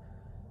go.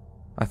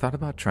 I thought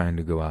about trying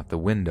to go out the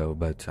window,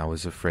 but I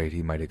was afraid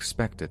he might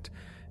expect it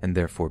and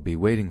therefore be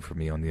waiting for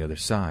me on the other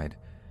side,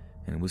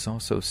 and it was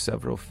also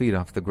several feet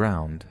off the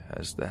ground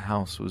as the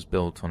house was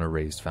built on a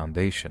raised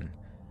foundation.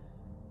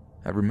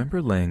 I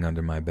remember laying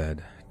under my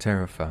bed,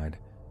 terrified,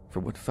 for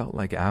what felt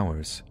like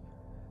hours.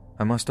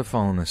 I must have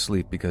fallen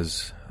asleep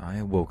because I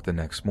awoke the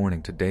next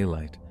morning to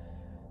daylight.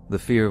 The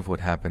fear of what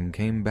happened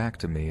came back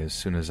to me as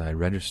soon as I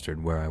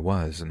registered where I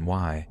was and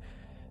why,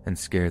 and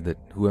scared that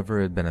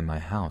whoever had been in my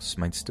house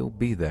might still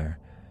be there.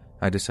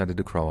 I decided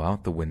to crawl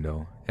out the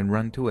window and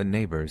run to a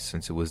neighbor's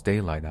since it was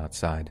daylight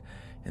outside,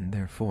 and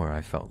therefore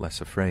I felt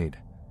less afraid.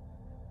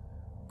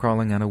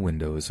 Crawling out a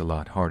window is a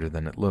lot harder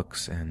than it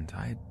looks, and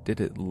I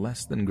did it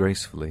less than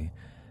gracefully,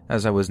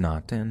 as I was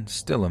not, and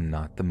still am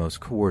not, the most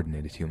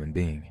coordinated human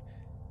being.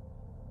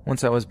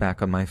 Once I was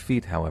back on my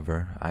feet,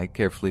 however, I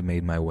carefully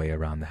made my way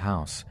around the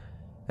house,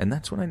 and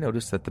that's when I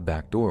noticed that the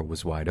back door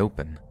was wide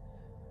open.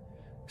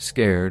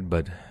 Scared,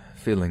 but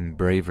feeling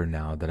braver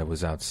now that I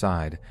was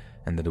outside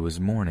and that it was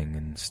morning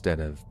instead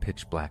of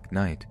pitch-black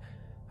night,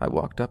 I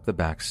walked up the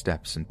back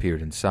steps and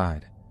peered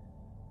inside.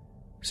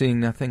 Seeing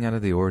nothing out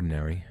of the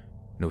ordinary,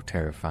 no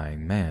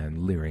terrifying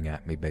man leering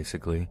at me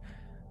basically,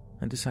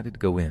 I decided to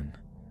go in.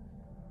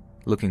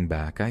 Looking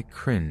back, I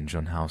cringe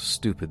on how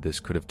stupid this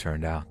could have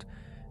turned out,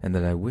 and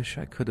that I wish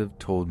I could have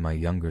told my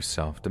younger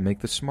self to make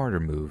the smarter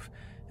move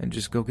and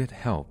just go get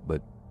help,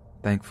 but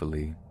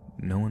thankfully,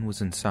 no one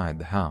was inside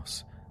the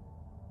house.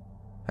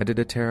 I did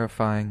a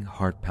terrifying,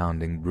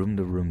 heart-pounding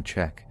room-to-room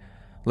check,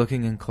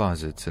 looking in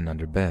closets and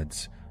under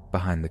beds,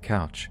 behind the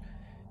couch,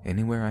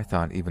 anywhere I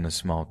thought even a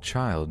small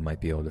child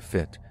might be able to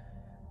fit.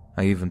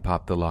 I even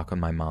popped the lock on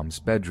my mom's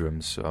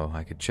bedroom so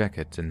I could check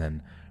it and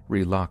then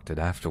re-locked it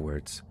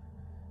afterwards.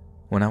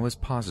 When I was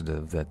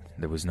positive that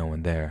there was no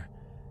one there,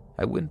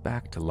 I went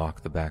back to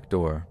lock the back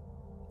door.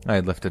 I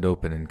had left it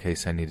open in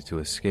case I needed to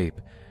escape,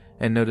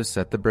 and noticed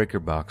that the breaker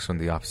box on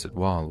the opposite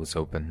wall was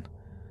open.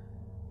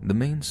 The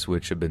main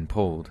switch had been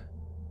pulled.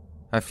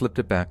 I flipped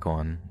it back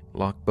on,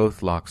 locked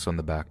both locks on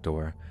the back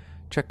door,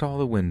 checked all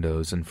the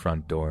windows and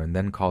front door, and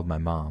then called my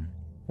mom,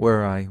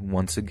 where I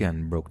once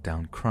again broke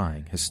down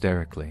crying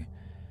hysterically.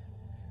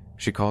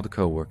 She called a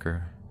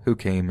coworker, who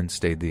came and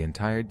stayed the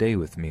entire day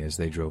with me as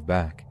they drove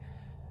back.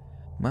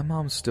 My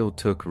mom still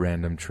took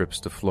random trips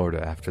to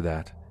Florida after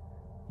that,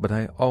 but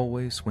I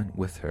always went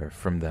with her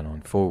from then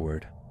on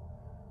forward.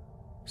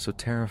 So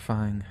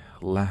terrifying,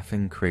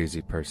 laughing,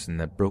 crazy person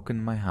that broke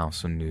into my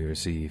house on New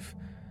Year's Eve.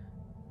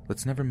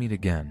 Let's never meet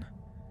again.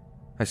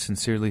 I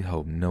sincerely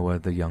hope no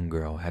other young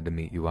girl had to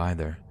meet you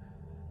either.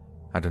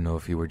 I don't know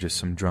if you were just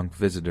some drunk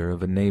visitor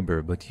of a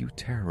neighbor, but you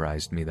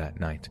terrorized me that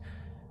night,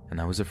 and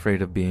I was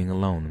afraid of being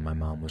alone when my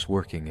mom was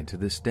working, and to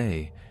this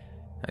day,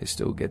 I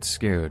still get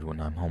scared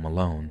when I'm home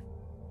alone.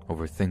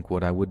 Overthink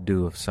what I would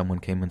do if someone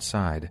came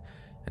inside,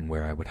 and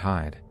where I would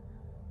hide.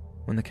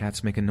 When the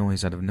cats make a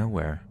noise out of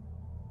nowhere,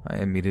 I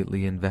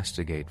immediately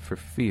investigate for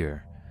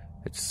fear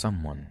it's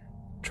someone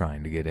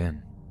trying to get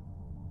in.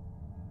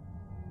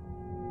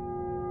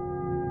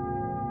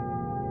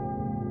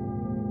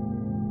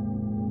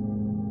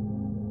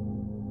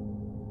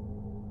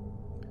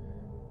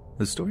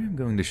 The story I'm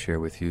going to share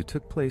with you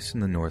took place in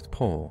the North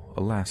Pole,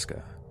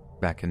 Alaska,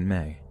 back in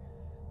May.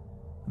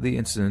 The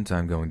incident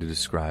I'm going to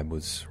describe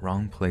was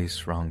wrong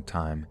place, wrong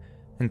time,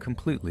 and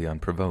completely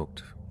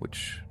unprovoked,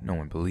 which no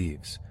one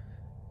believes.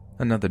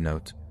 Another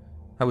note,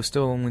 I was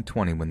still only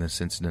 20 when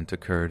this incident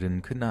occurred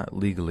and could not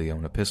legally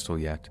own a pistol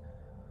yet.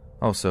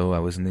 Also, I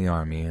was in the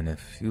army, and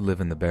if you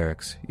live in the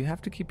barracks, you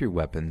have to keep your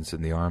weapons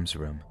in the arms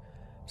room,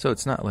 so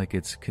it's not like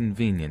it's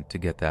convenient to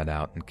get that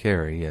out and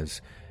carry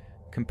as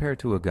compared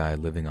to a guy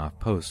living off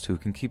post who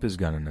can keep his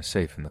gun in a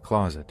safe in the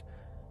closet.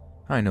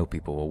 I know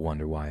people will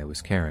wonder why I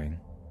was carrying.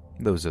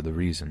 Those are the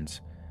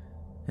reasons.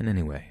 And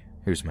anyway,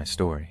 here's my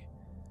story.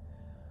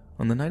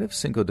 On the night of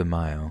Cinco de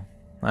Mayo,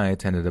 I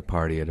attended a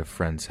party at a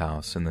friend's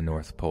house in the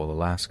North Pole,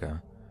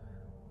 Alaska.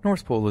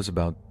 North Pole is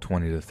about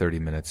 20 to 30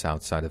 minutes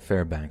outside of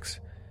Fairbanks.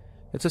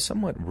 It's a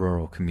somewhat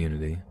rural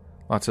community,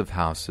 lots of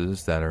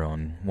houses that are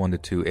on 1 to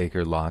 2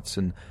 acre lots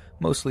and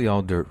mostly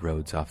all dirt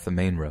roads off the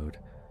main road.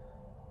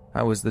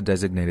 I was the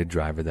designated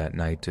driver that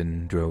night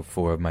and drove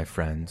 4 of my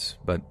friends,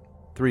 but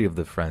 3 of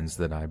the friends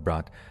that I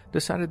brought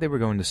decided they were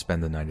going to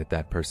spend the night at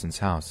that person's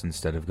house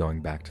instead of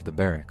going back to the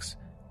barracks.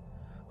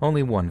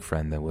 Only one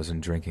friend that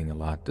wasn't drinking a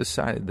lot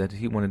decided that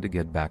he wanted to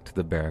get back to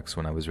the barracks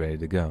when I was ready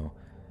to go.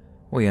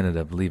 We ended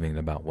up leaving at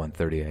about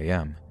 1:30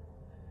 a.m.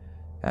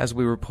 As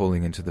we were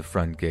pulling into the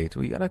front gate,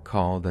 we got a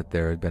call that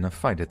there had been a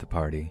fight at the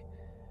party.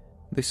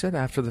 They said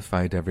after the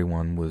fight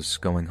everyone was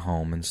going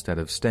home instead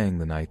of staying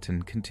the night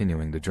and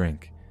continuing to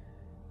drink.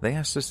 They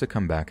asked us to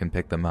come back and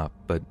pick them up,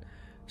 but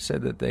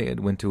said that they had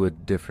went to a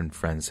different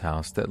friend's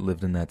house that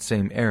lived in that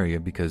same area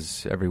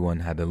because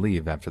everyone had to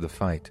leave after the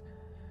fight.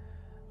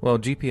 Well,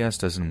 GPS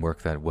doesn't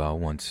work that well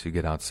once you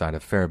get outside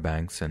of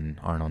Fairbanks and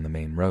aren't on the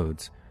main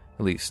roads,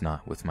 at least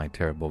not with my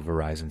terrible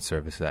Verizon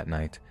service that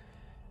night.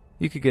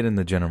 You could get in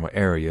the general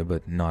area,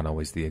 but not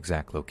always the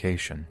exact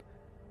location.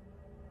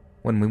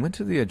 When we went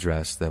to the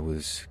address that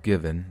was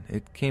given,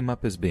 it came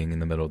up as being in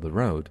the middle of the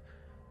road,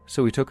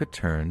 so we took a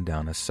turn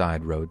down a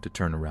side road to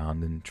turn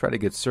around and try to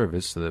get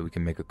service so that we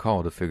can make a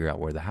call to figure out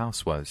where the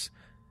house was.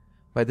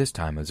 By this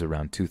time it was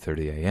around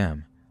 2:30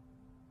 a.m.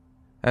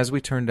 As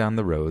we turned down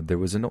the road, there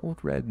was an old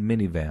red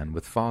minivan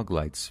with fog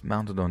lights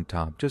mounted on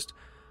top, just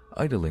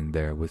idling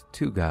there with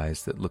two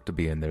guys that looked to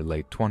be in their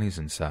late 20s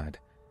inside.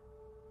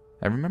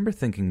 I remember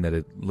thinking that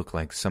it looked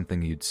like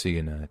something you'd see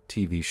in a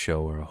TV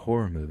show or a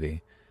horror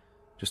movie.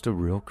 Just a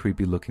real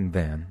creepy-looking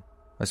van,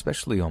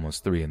 especially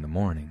almost 3 in the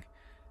morning.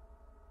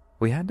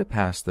 We had to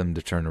pass them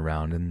to turn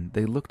around, and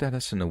they looked at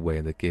us in a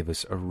way that gave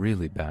us a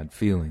really bad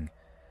feeling.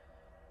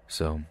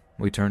 So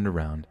we turned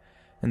around,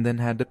 and then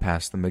had to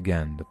pass them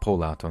again to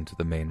pull out onto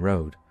the main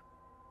road.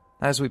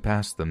 As we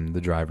passed them, the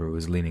driver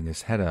was leaning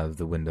his head out of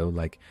the window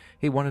like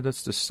he wanted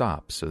us to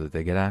stop so that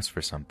they could ask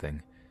for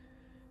something.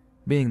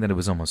 Being that it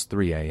was almost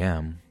 3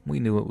 a.m., we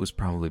knew it was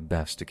probably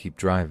best to keep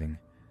driving.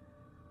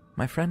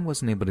 My friend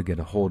wasn't able to get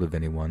a hold of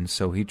anyone,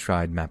 so he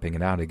tried mapping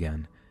it out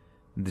again.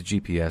 The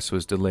GPS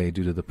was delayed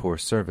due to the poor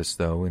service,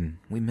 though, and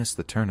we missed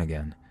the turn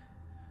again.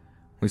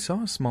 We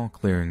saw a small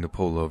clearing to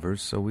pull over,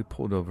 so we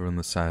pulled over on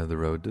the side of the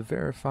road to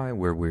verify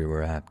where we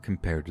were at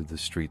compared to the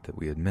street that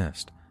we had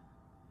missed.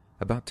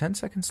 About 10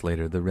 seconds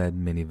later, the red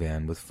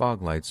minivan with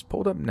fog lights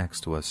pulled up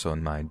next to us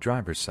on my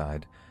driver's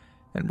side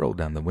and rolled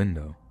down the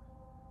window.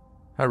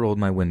 I rolled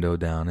my window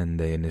down, and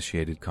they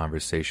initiated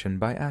conversation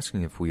by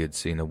asking if we had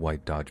seen a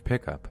white Dodge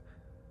pickup.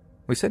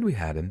 We said we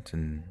hadn't,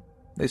 and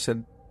they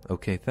said,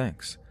 "Okay,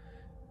 thanks."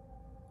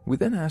 We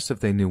then asked if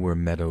they knew where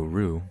Meadow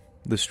Rue,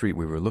 the street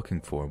we were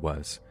looking for,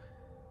 was.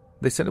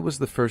 They said it was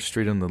the first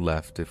street on the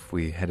left if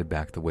we headed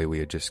back the way we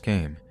had just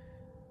came.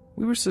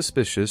 We were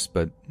suspicious,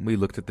 but we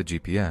looked at the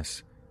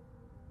GPS.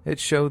 It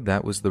showed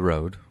that was the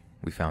road.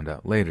 We found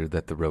out later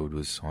that the road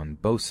was on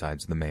both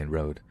sides of the main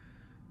road.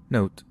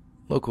 Note,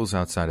 locals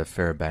outside of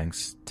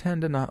Fairbanks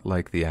tend to not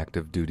like the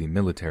active-duty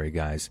military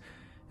guys,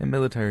 and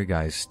military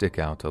guys stick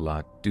out a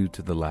lot due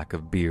to the lack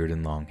of beard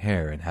and long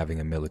hair and having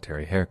a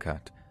military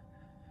haircut.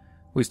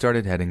 We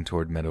started heading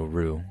toward Meadow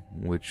Rue,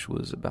 which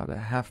was about a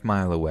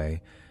half-mile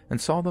away,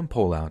 and saw them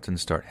pull out and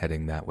start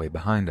heading that way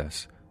behind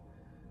us.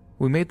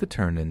 We made the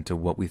turn into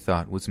what we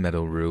thought was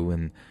Meadow Rue,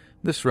 and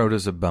this road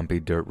is a bumpy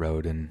dirt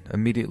road and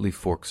immediately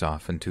forks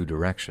off in 2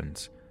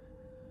 directions.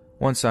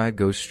 One side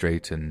goes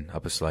straight and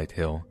up a slight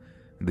hill.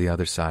 The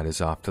other side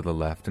is off to the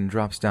left and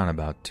drops down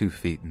about 2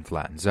 feet and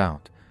flattens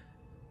out.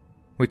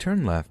 We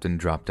turned left and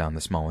dropped down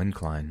the small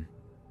incline.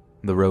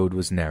 The road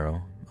was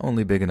narrow,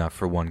 only big enough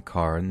for one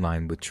car and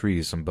lined with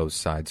trees on both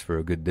sides for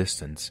a good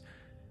distance.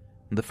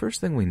 The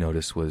first thing we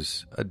noticed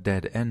was a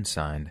dead-end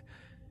sign,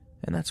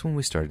 and that's when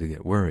we started to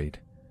get worried.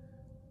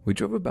 We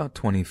drove about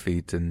 20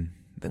 feet, and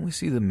then we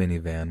see the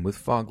minivan with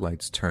fog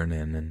lights turn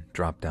in and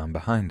drop down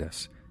behind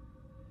us.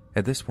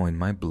 At this point,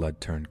 my blood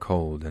turned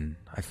cold, and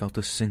I felt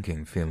a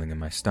sinking feeling in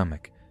my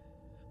stomach.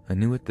 I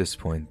knew at this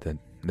point that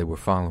they were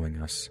following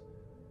us.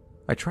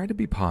 I tried to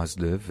be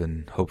positive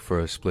and hope for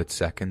a split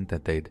second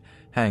that they'd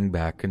hang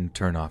back and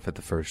turn off at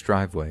the first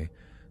driveway,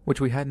 which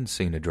we hadn't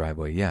seen a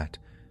driveway yet,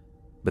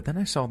 but then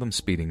I saw them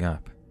speeding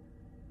up.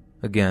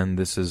 Again,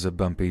 this is a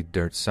bumpy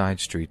dirt side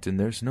street, and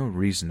there's no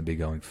reason to be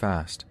going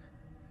fast.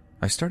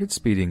 I started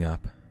speeding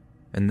up,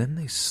 and then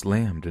they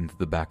slammed into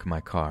the back of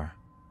my car,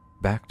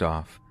 backed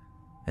off,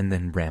 and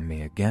then rammed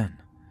me again.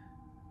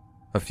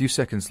 A few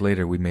seconds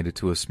later, we made it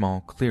to a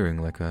small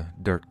clearing like a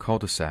dirt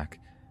cul-de-sac.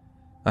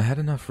 I had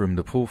enough room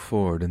to pull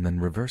forward and then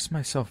reverse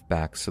myself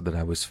back so that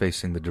I was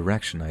facing the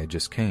direction I had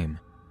just came.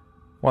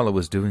 While I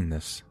was doing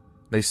this,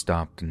 they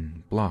stopped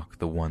and blocked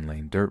the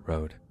 1-lane dirt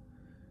road.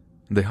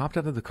 They hopped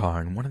out of the car,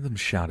 and one of them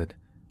shouted,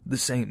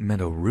 "This ain't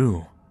Meadow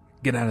Rue.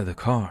 Get out of the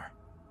car."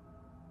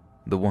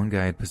 The one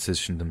guy had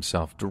positioned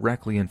himself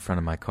directly in front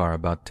of my car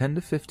about 10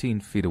 to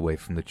 15 feet away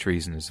from the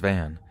trees in his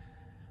van.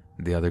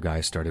 The other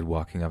guy started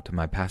walking up to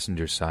my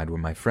passenger side where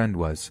my friend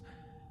was.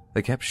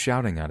 They kept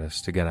shouting at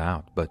us to get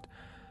out, but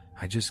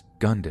I just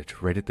gunned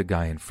it right at the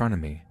guy in front of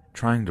me,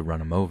 trying to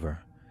run him over.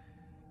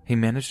 He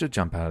managed to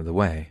jump out of the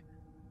way.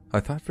 I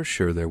thought for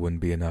sure there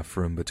wouldn't be enough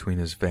room between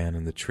his van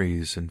and the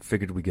trees and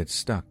figured we'd get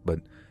stuck,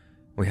 but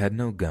we had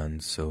no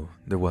guns, so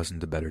there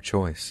wasn't a better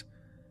choice.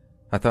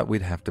 I thought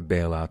we'd have to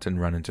bail out and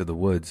run into the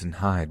woods and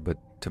hide,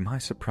 but to my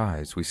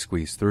surprise, we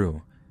squeezed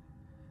through.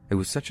 It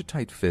was such a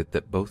tight fit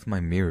that both my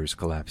mirrors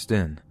collapsed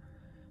in.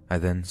 I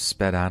then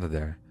sped out of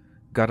there,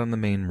 got on the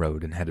main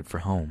road, and headed for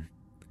home.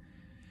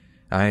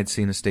 I had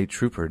seen a state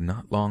trooper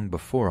not long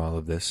before all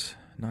of this,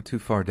 not too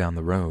far down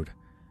the road.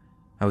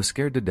 I was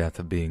scared to death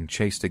of being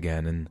chased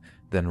again and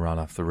then run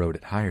off the road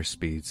at higher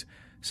speeds,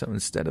 so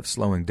instead of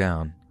slowing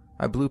down,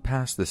 I blew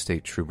past the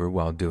state trooper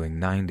while doing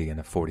 90 in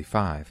a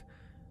 45.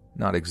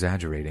 Not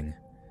exaggerating.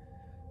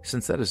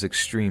 Since that is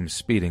extreme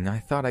speeding, I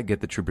thought I'd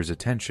get the trooper's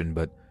attention,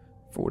 but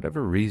for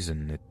whatever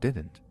reason, it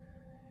didn't.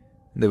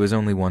 There was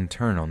only one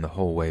turn on the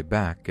whole way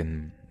back,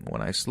 and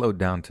when I slowed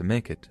down to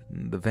make it,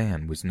 the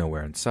van was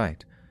nowhere in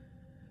sight.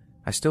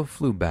 I still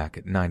flew back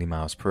at 90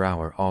 miles per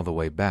hour all the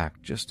way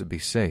back just to be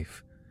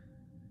safe.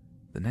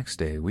 The next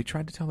day, we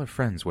tried to tell our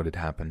friends what had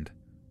happened.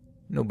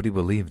 Nobody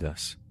believed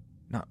us.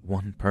 Not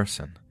one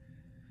person.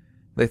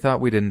 They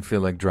thought we didn't feel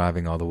like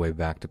driving all the way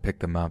back to pick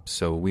them up,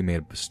 so we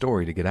made up a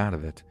story to get out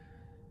of it.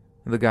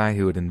 The guy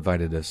who had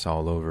invited us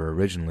all over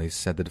originally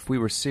said that if we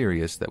were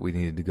serious that we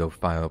needed to go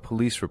file a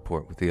police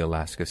report with the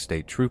Alaska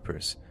State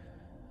Troopers.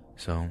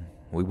 So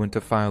we went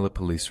to file a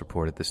police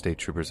report at the state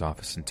trooper's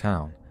office in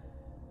town.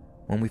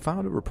 When we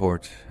filed a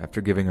report,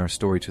 after giving our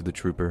story to the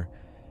trooper,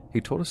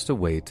 he told us to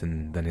wait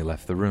and then he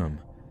left the room.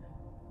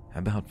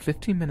 About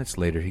 15 minutes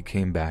later he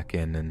came back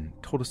in and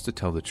told us to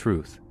tell the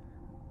truth.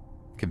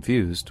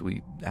 Confused,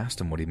 we asked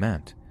him what he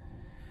meant.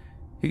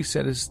 He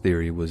said his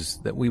theory was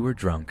that we were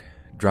drunk,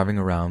 driving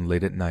around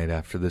late at night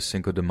after the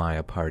Cinco de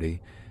Mayo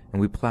party,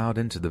 and we plowed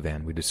into the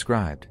van we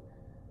described.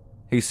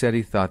 He said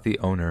he thought the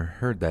owner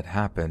heard that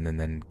happen and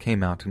then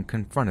came out and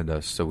confronted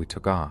us, so we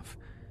took off.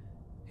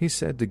 He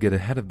said to get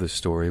ahead of the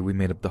story, we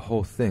made up the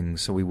whole thing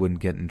so we wouldn't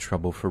get in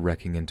trouble for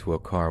wrecking into a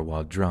car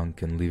while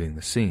drunk and leaving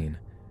the scene.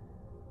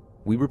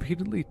 We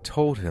repeatedly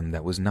told him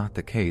that was not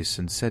the case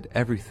and said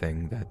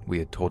everything that we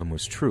had told him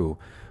was true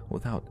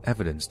without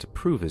evidence to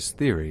prove his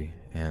theory,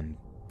 and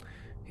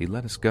he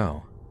let us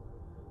go.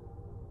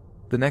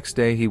 The next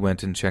day he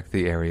went and checked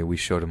the area we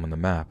showed him on the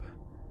map.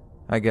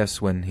 I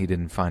guess when he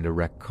didn't find a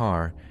wrecked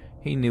car,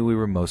 he knew we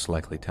were most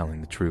likely telling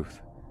the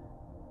truth.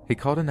 He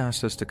called and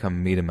asked us to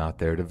come meet him out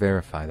there to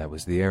verify that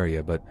was the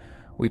area, but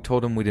we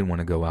told him we didn't want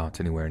to go out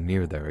anywhere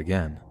near there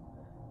again.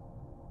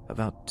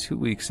 About 2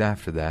 weeks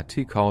after that,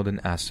 he called and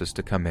asked us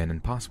to come in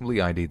and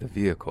possibly ID the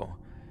vehicle.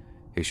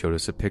 He showed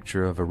us a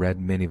picture of a red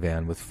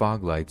minivan with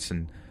fog lights,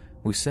 and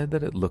we said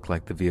that it looked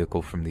like the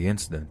vehicle from the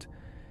incident.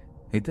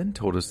 He then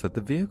told us that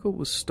the vehicle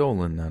was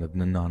stolen out of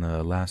Nenana,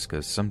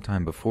 Alaska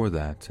sometime before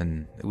that,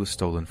 and it was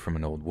stolen from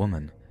an old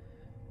woman.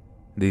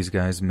 These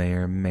guys may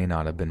or may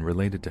not have been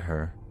related to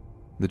her.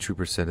 The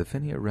trooper said if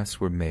any arrests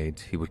were made,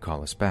 he would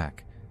call us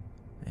back,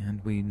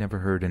 and we never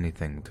heard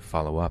anything to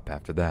follow up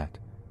after that.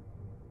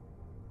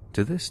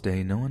 To this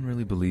day, no one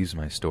really believes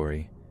my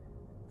story.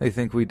 They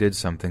think we did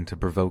something to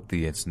provoke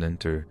the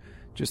incident or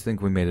just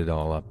think we made it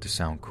all up to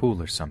sound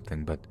cool or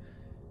something, but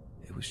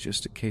it was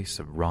just a case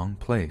of wrong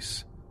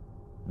place,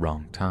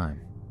 wrong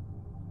time.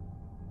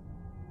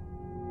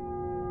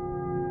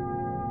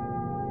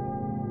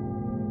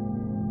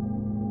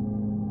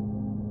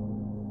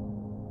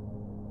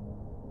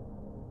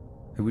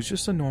 It was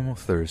just a normal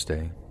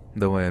Thursday,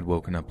 though I had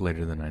woken up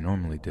later than I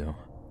normally do.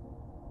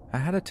 I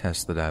had a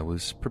test that I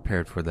was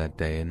prepared for that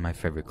day in my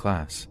favorite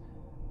class.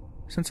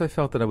 Since I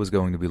felt that I was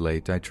going to be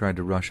late, I tried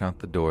to rush out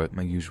the door at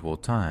my usual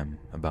time,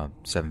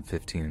 about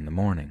 7:15 in the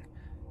morning.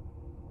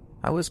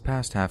 I was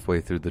past halfway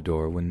through the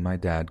door when my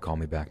dad called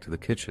me back to the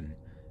kitchen.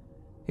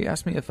 He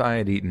asked me if I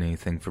had eaten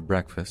anything for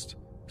breakfast,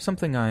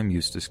 something I am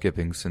used to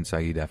skipping since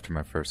I eat after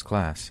my first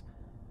class.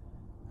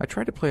 I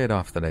tried to play it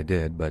off that I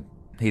did, but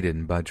he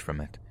didn't budge from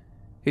it.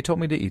 He told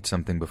me to eat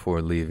something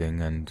before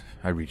leaving, and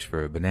I reached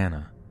for a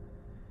banana.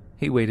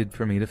 He waited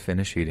for me to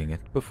finish eating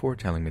it before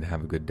telling me to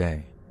have a good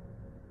day.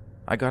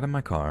 I got in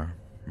my car,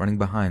 running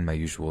behind my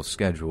usual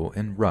schedule,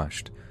 and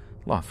rushed,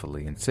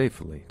 lawfully and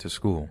safely, to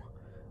school.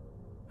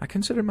 I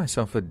consider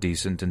myself a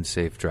decent and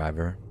safe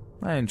driver.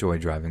 I enjoy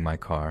driving my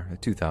car, a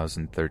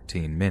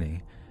 2013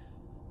 Mini.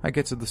 I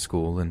get to the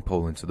school and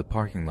pull into the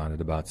parking lot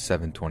at about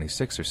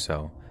 7:26 or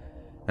so,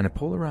 and I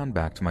pull around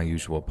back to my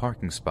usual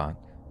parking spot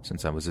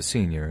since I was a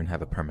senior and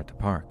have a permit to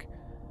park.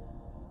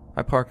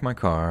 I park my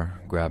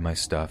car, grab my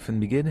stuff,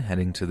 and begin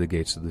heading to the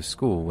gates of the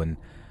school when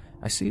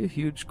I see a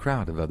huge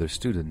crowd of other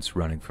students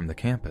running from the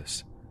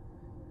campus.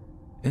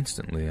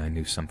 Instantly, I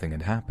knew something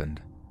had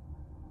happened.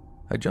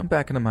 I jumped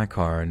back into my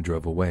car and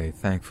drove away,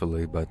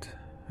 thankfully, but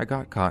I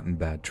got caught in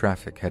bad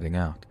traffic heading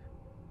out.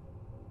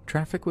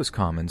 Traffic was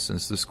common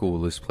since the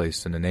school is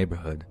placed in a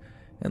neighborhood,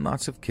 and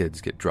lots of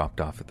kids get dropped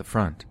off at the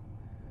front.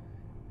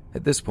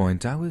 At this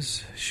point, I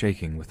was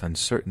shaking with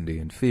uncertainty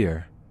and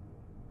fear.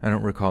 I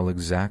don't recall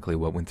exactly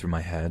what went through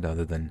my head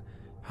other than,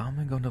 how am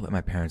I going to let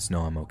my parents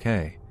know I'm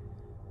okay?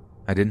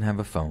 I didn't have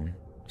a phone,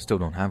 still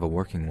don't have a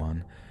working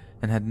one,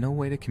 and had no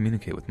way to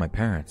communicate with my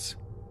parents.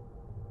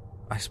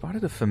 I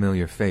spotted a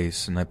familiar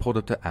face and I pulled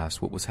up to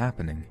ask what was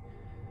happening.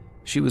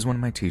 She was one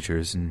of my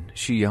teachers and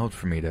she yelled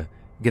for me to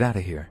get out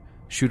of here,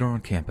 shoot her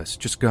on campus,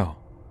 just go.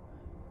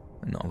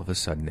 And all of a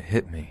sudden it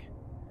hit me.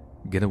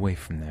 Get away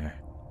from there,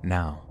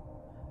 now.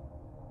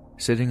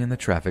 Sitting in the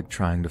traffic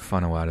trying to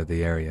funnel out of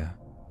the area,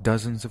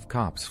 dozens of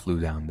cops flew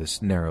down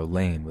this narrow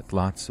lane with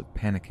lots of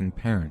panicking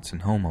parents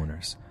and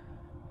homeowners.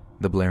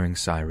 The blaring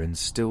sirens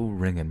still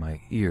ring in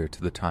my ear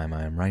to the time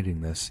I am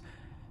writing this,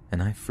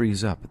 and I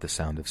freeze up at the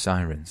sound of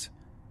sirens.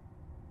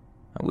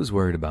 I was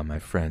worried about my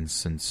friends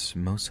since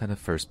most had a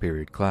first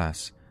period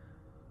class.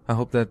 I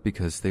hoped that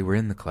because they were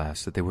in the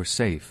class that they were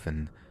safe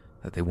and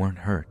that they weren't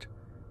hurt.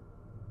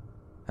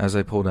 As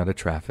I pulled out of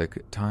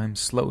traffic, time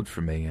slowed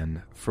for me,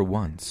 and for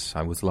once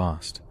I was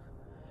lost.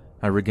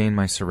 I regained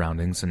my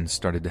surroundings and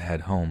started to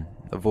head home,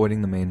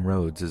 avoiding the main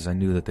roads as I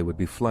knew that they would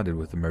be flooded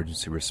with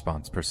emergency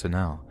response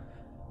personnel.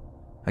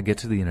 I get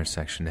to the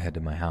intersection to head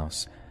to my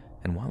house,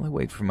 and while I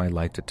wait for my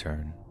light to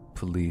turn,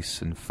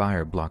 police and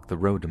fire block the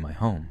road to my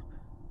home.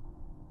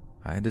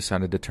 I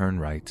decided to turn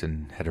right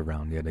and head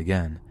around yet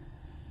again.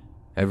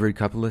 Every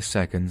couple of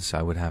seconds,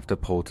 I would have to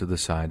pull to the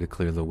side to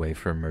clear the way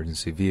for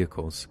emergency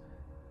vehicles.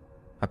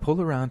 I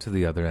pull around to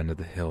the other end of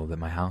the hill that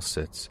my house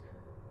sits.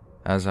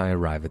 As I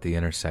arrive at the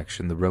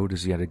intersection, the road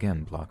is yet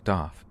again blocked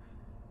off.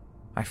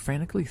 I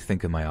frantically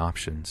think of my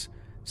options,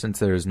 since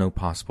there is no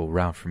possible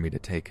route for me to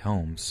take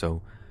home,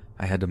 so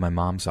I head to my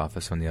mom's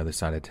office on the other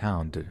side of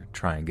town to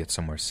try and get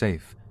somewhere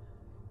safe.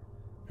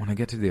 When I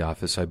get to the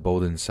office, I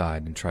bolt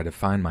inside and try to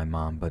find my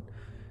mom, but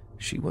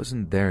she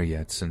wasn't there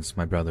yet since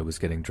my brother was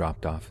getting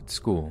dropped off at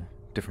school,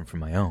 different from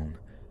my own.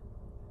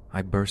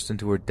 I burst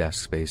into her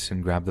desk space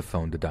and grabbed the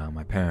phone to dial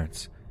my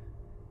parents.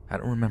 I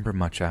don't remember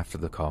much after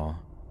the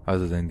call,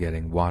 other than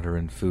getting water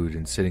and food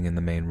and sitting in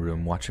the main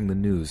room watching the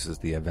news as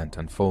the event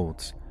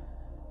unfolds.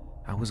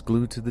 I was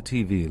glued to the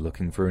TV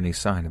looking for any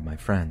sign of my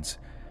friends.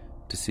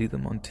 To see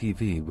them on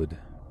TV would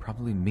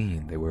probably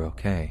mean they were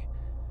okay.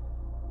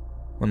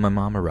 When my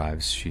mom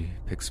arrives, she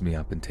picks me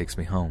up and takes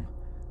me home.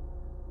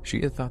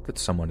 She had thought that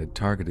someone had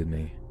targeted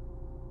me.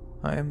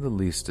 I am the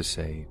least to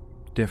say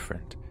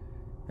different,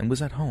 and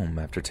was at home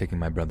after taking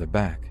my brother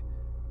back.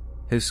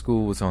 His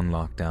school was on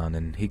lockdown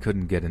and he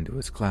couldn't get into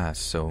his class,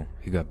 so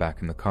he got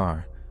back in the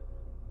car.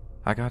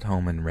 I got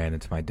home and ran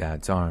into my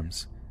dad's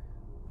arms.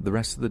 The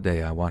rest of the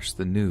day I watched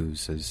the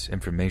news as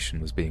information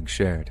was being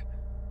shared.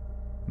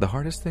 The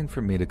hardest thing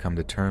for me to come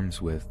to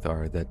terms with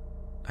are that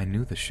I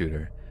knew the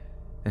shooter,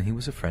 and he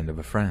was a friend of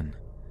a friend.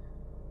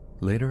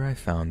 Later I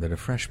found that a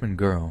freshman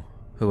girl,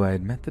 who I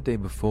had met the day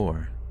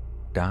before,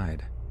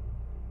 died.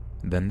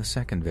 Then the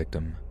second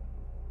victim.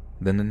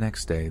 Then the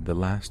next day, the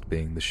last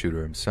being the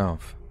shooter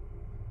himself.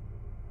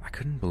 I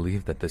couldn't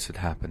believe that this had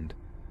happened,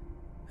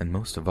 and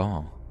most of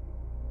all,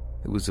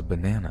 it was a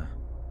banana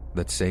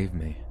that saved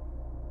me.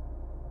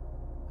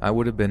 I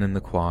would have been in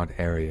the Quad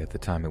area at the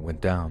time it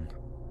went down.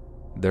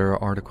 There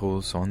are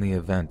articles on the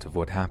event of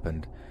what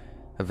happened,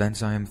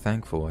 events I am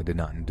thankful I did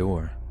not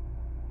endure.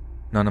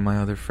 None of my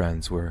other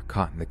friends were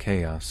caught in the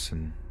chaos,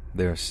 and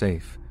they are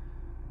safe.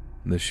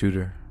 The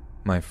shooter,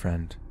 my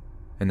friend,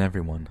 and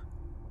everyone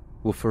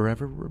will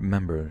forever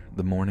remember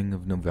the morning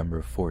of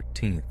November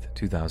 14th,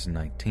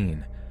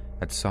 2019,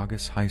 at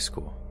Saugus High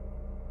School.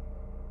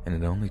 And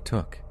it only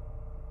took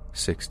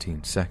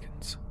 16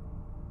 seconds.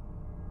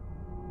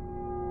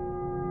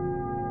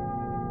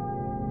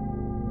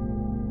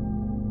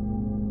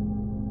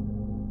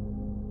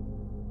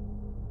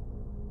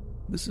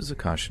 This is a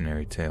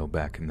cautionary tale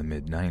back in the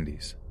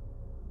mid-90s.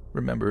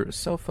 Remember,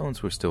 cell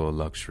phones were still a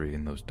luxury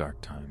in those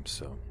dark times,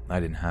 so I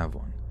didn't have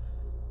one.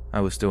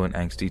 I was still an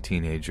angsty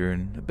teenager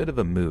in a bit of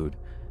a mood.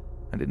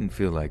 I didn't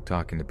feel like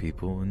talking to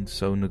people and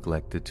so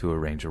neglected to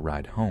arrange a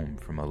ride home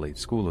from a late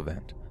school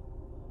event.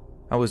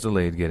 I was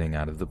delayed getting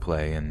out of the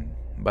play, and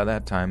by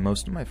that time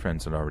most of my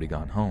friends had already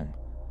gone home.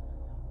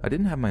 I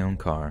didn't have my own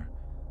car.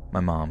 My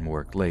mom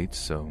worked late,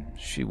 so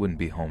she wouldn't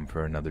be home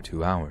for another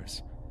 2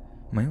 hours.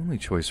 My only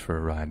choice for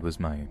a ride was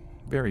my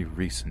very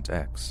recent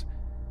ex,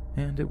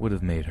 and it would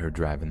have made her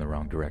drive in the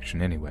wrong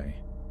direction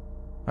anyway.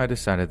 I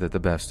decided that the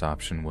best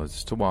option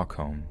was to walk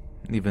home,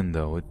 even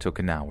though it took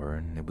an hour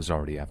and it was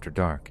already after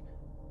dark.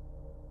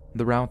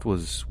 The route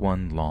was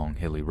one long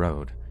hilly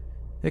road.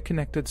 It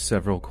connected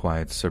several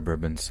quiet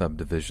suburban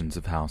subdivisions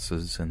of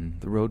houses, and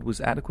the road was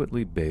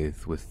adequately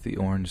bathed with the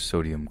orange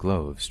sodium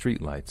glow of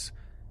streetlights,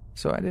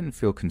 so I didn't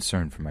feel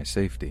concerned for my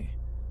safety.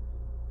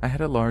 I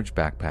had a large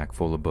backpack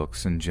full of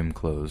books and gym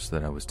clothes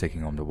that I was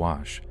taking home to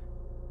wash.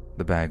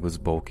 The bag was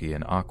bulky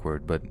and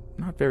awkward, but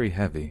not very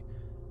heavy.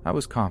 I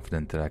was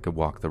confident that I could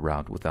walk the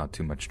route without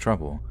too much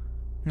trouble.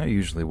 I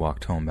usually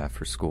walked home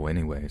after school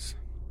anyways.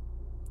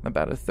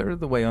 About a third of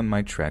the way on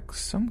my trek,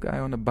 some guy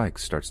on a bike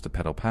starts to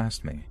pedal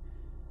past me.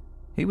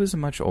 He was a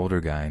much older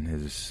guy in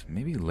his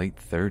maybe late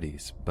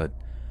 30s, but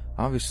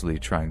obviously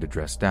trying to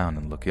dress down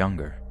and look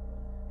younger.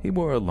 He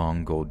wore a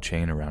long gold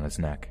chain around his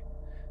neck,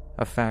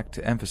 a fact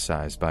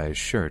emphasized by his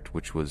shirt,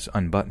 which was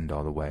unbuttoned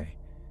all the way.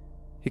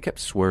 He kept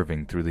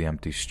swerving through the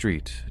empty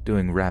street,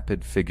 doing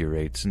rapid figure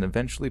eights and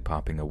eventually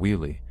popping a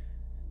wheelie.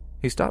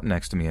 He stopped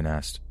next to me and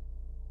asked,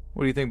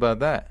 "What do you think about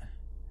that?"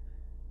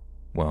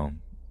 Well,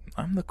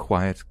 I'm the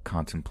quiet,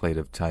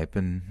 contemplative type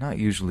and not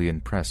usually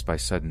impressed by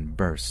sudden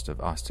bursts of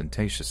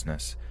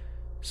ostentatiousness,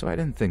 so I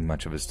didn't think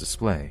much of his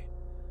display.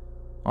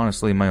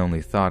 Honestly, my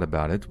only thought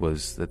about it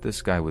was that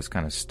this guy was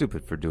kind of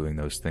stupid for doing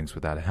those things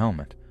without a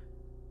helmet.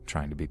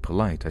 Trying to be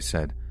polite, I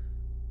said,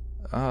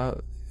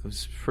 It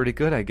was pretty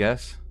good, I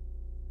guess."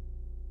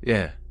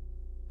 "Yeah,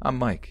 I'm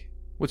Mike.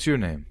 What's your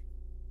name?"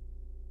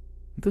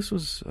 This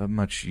was a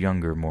much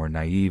younger, more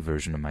naive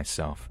version of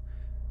myself,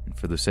 and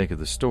for the sake of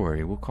the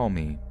story, we'll call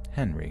me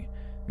Henry,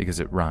 because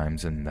it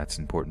rhymes and that's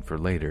important for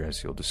later,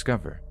 as you'll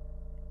discover.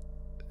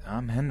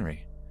 I'm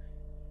Henry."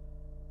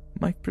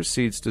 Mike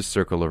proceeds to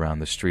circle around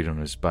the street on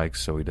his bike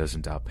so he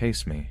doesn't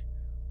outpace me.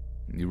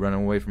 "You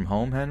running away from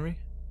home, Henry?"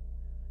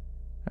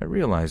 I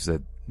realized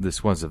that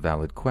this was a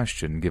valid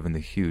question given the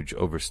huge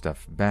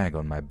overstuffed bag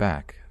on my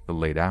back, the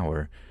late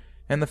hour,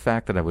 and the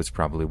fact that I was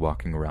probably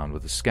walking around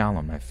with a scowl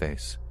on my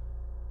face.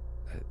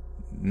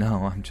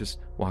 "No, I'm just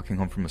walking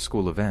home from a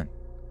school event."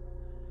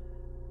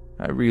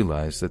 I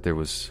realized that there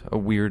was a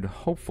weird,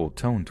 hopeful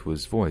tone to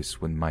his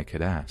voice when Mike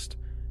had asked.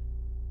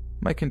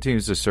 Mike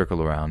continues to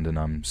circle around, and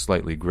I'm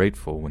slightly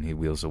grateful when he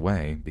wheels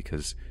away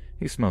because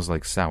he smells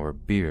like sour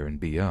beer and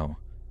B.O.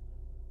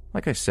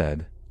 Like I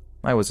said,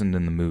 I wasn't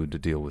in the mood to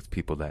deal with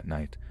people that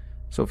night,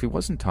 so if he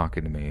wasn't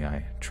talking to me,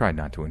 I tried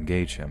not to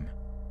engage him.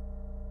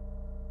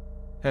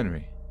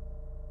 "Henry."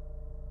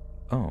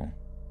 "Oh."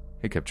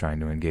 He kept trying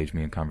to engage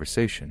me in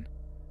conversation.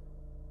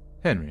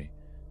 "Henry,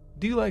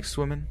 do you like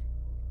swimming?"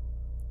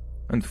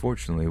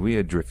 Unfortunately, we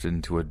had drifted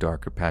into a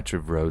darker patch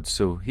of road,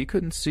 so he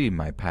couldn't see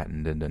my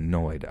patent and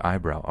annoyed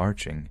eyebrow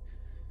arching.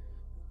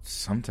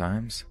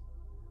 "Sometimes,"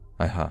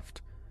 I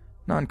huffed,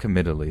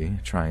 non-committally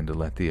trying to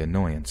let the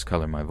annoyance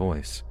color my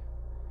voice.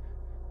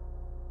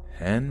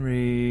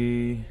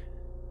 "Henry."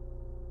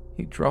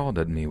 He drawled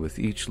at me with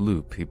each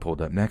loop he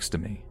pulled up next to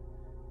me.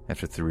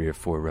 After 3 or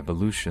 4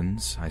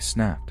 revolutions, I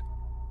snapped.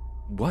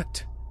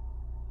 "What?"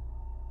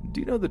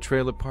 "Do you know the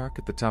trailer park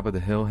at the top of the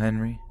hill,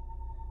 Henry?"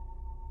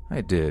 I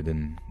did,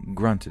 and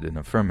grunted in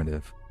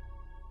affirmative.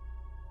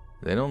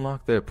 "They don't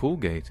lock their pool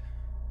gate.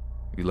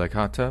 You like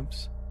hot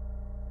tubs?"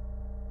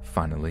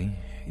 Finally,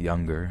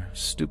 younger,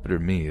 stupider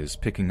me is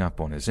picking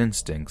up on his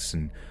instincts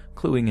and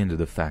cluing into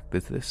the fact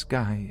that this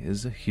guy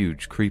is a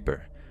huge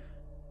creeper.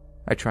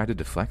 I try to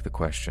deflect the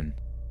question.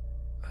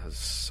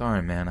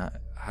 "Sorry, man,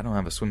 I don't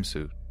have a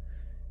swimsuit."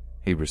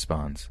 He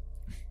responds.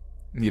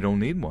 "You don't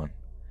need one."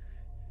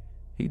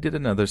 He did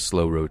another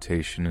slow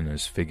rotation in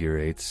his figure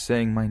eights,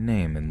 saying my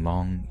name in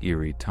long,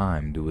 eerie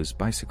time to his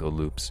bicycle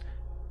loops,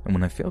 and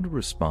when I fail to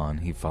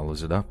respond, he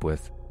follows it up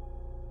with,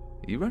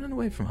 "You running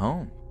away from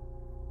home?"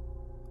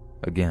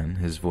 Again,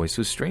 his voice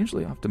was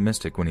strangely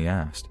optimistic when he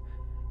asked.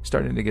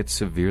 Starting to get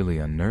severely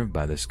unnerved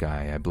by this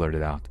guy, I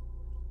blurted out,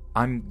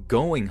 "I'm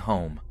going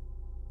home."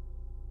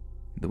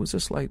 There was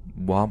a slight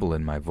wobble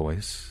in my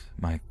voice.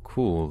 My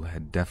cool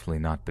had definitely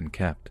not been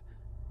kept.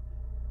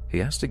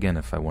 He asked again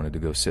if I wanted to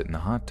go sit in the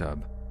hot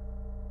tub.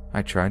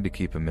 I tried to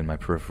keep him in my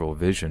peripheral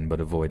vision but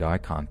avoid eye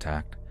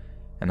contact,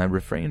 and I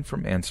refrained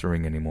from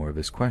answering any more of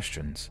his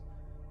questions.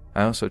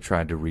 I also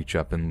tried to reach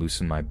up and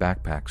loosen my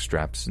backpack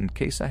straps in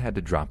case I had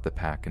to drop the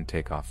pack and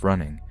take off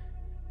running.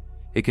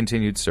 He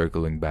continued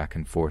circling back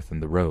and forth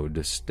in the road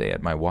to stay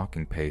at my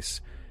walking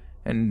pace,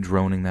 and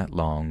droning that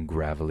long,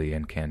 gravelly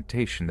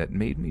incantation that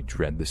made me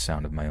dread the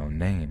sound of my own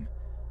name.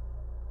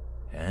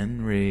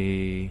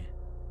 "Henry,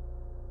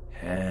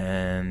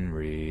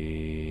 Henry,"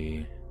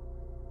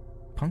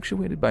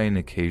 punctuated by an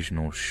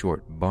occasional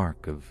short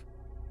bark of,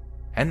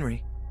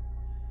 "Henry."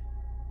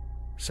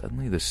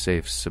 Suddenly the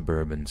safe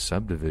suburban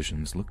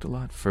subdivisions looked a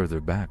lot further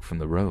back from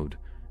the road.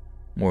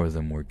 More of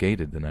them were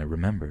gated than I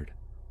remembered.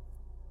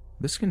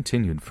 This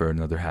continued for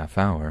another half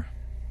hour.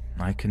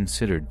 I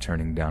considered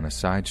turning down a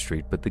side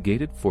street, but the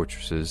gated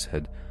fortresses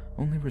had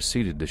only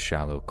receded to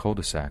shallow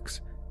cul-de-sacs,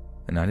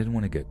 and I didn't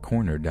want to get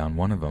cornered down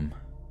one of them.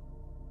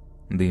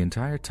 The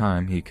entire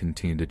time he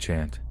continued to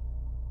chant,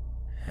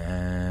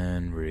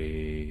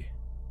 "Henry,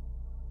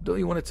 don't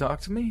you want to talk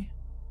to me?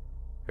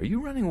 Are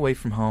you running away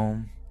from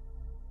home?"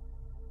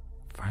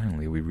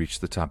 Finally, we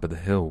reached the top of the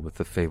hill with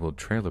the fabled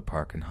trailer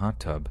park and hot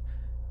tub.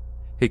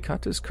 He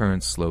cut his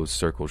current slow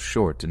circle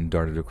short and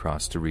darted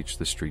across to reach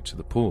the street to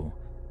the pool,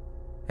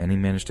 and he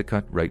managed to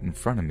cut right in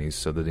front of me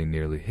so that he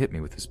nearly hit me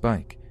with his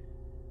bike.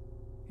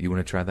 "You want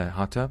to try that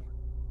hot tub?"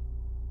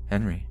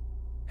 "Henry,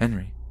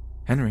 Henry,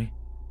 Henry,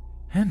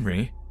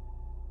 Henry,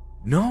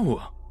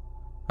 no!"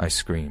 I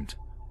screamed.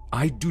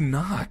 "I do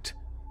not!"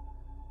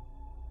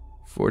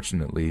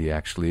 Fortunately, he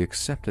actually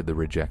accepted the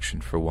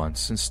rejection for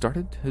once and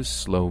started his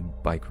slow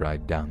bike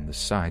ride down the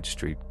side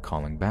street,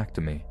 calling back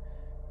to me.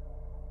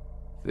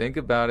 "Think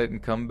about it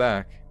and come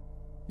back.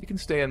 You can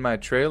stay in my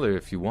trailer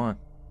if you want."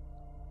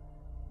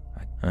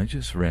 I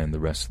just ran the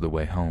rest of the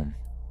way home,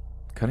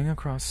 cutting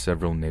across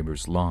several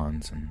neighbors'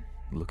 lawns and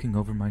looking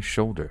over my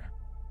shoulder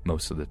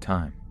most of the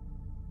time.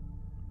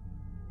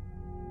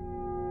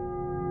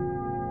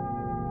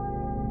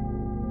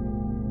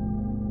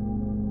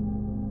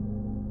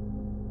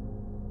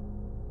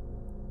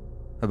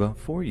 About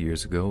 4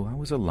 years ago, I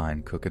was a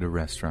line cook at a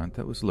restaurant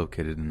that was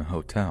located in a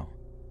hotel.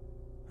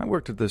 I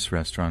worked at this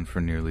restaurant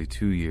for nearly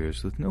 2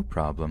 years with no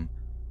problem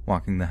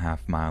walking the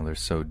half-mile or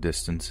so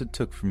distance it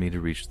took for me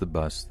to reach the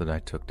bus that I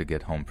took to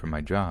get home from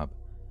my job.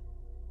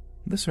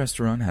 This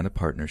restaurant had a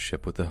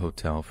partnership with the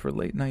hotel for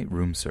late-night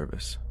room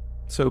service,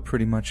 so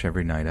pretty much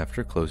every night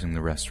after closing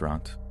the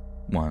restaurant,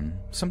 1,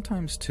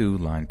 sometimes 2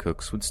 line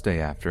cooks would stay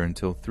after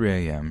until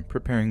 3 a.m.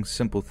 preparing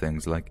simple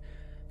things like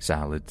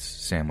salads,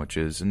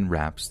 sandwiches, and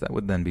wraps that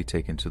would then be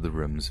taken to the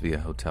rooms via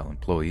hotel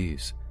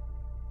employees.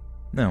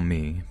 Now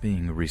me,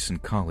 being a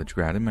recent college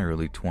grad in my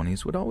early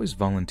 20s, would always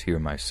volunteer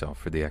myself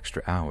for the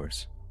extra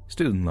hours.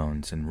 Student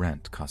loans and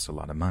rent cost a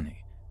lot of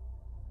money.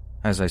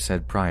 As I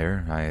said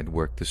prior, I had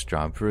worked this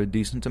job for a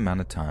decent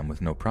amount of time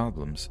with no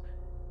problems,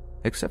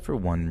 except for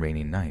one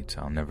rainy night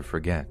I'll never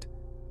forget.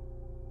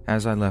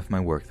 As I left my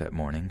work that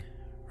morning,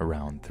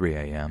 around 3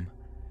 a.m.,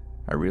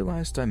 I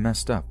realized I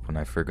messed up when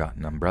I forgot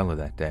an umbrella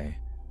that day.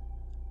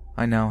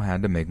 I now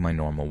had to make my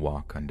normal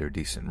walk under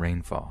decent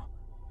rainfall.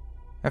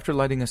 After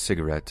lighting a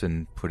cigarette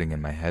and putting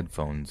in my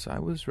headphones, I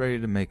was ready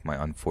to make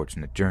my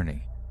unfortunate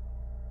journey.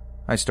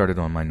 I started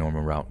on my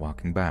normal route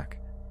walking back,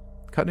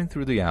 cutting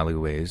through the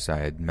alleyways I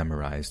had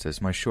memorized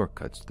as my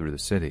shortcuts through the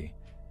city.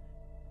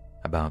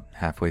 About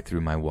halfway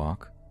through my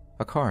walk,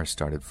 a car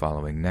started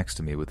following next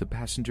to me with the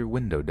passenger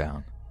window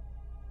down.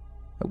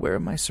 Aware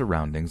of my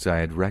surroundings, I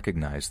had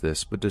recognized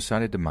this but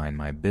decided to mind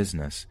my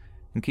business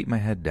and keep my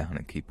head down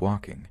and keep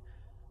walking.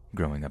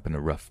 Growing up in a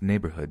rough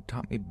neighborhood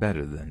taught me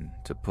better than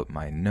to put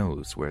my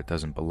nose where it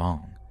doesn't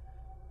belong.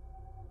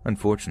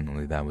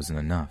 Unfortunately, that wasn't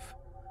enough.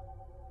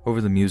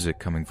 Over the music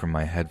coming from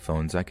my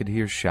headphones, I could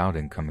hear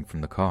shouting coming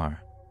from the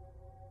car.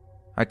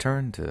 I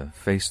turned to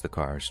face the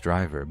car's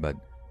driver, but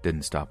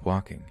didn't stop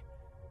walking.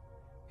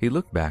 He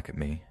looked back at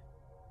me,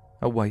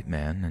 a white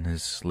man in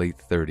his late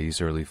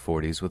 30s, early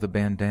 40s with a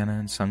bandana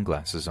and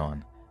sunglasses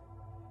on.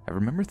 I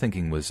remember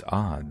thinking it was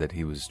odd that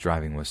he was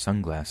driving with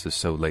sunglasses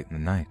so late in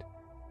the night.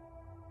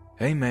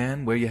 "Hey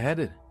man, where you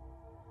headed?"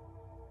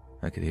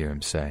 I could hear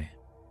him say.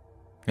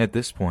 At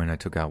this point, I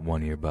took out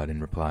one earbud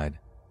and replied,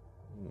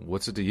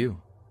 "What's it to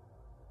you?"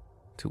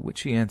 To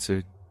which he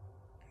answered,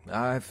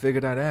 "I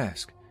figured I'd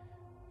ask.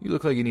 You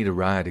look like you need a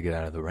ride to get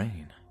out of the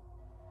rain."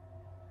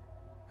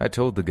 I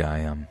told the guy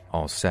I'm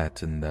all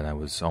set and that I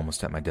was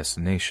almost at my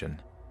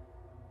destination.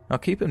 Now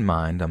keep in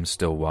mind I'm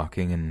still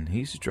walking and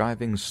he's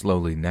driving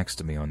slowly next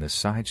to me on this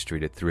side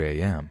street at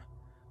 3 a.m.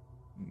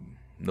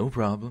 "No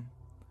problem,"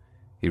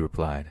 he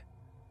replied.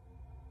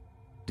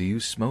 "Do you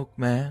smoke,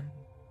 man?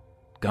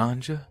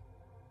 Ganja?"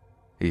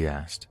 he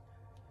asked.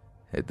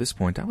 At this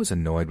point, I was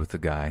annoyed with the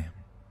guy.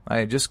 I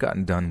had just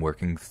gotten done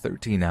working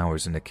 13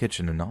 hours in the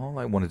kitchen and all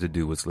I wanted to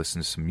do was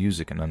listen to some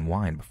music and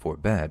unwind before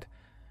bed.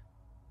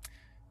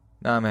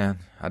 "Nah, man,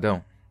 I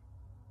don't."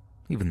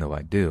 Even though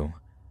I do,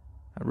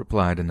 I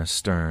replied in a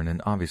stern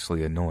and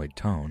obviously annoyed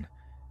tone.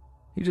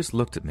 He just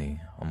looked at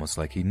me, almost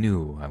like he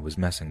knew I was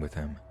messing with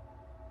him.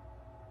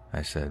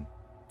 I said,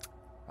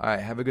 "All right,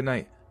 have a good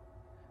night,"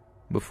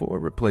 before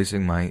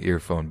replacing my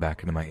earphone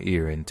back into my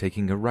ear and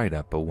taking a right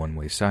up a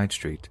one-way side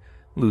street,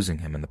 losing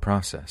him in the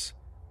process.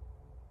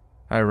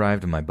 I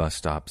arrived at my bus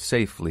stop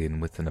safely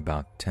and within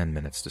about 10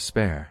 minutes to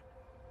spare.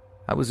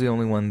 I was the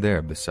only one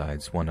there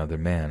besides one other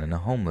man and a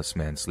homeless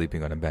man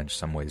sleeping on a bench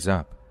some ways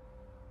up.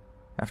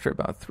 After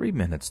about 3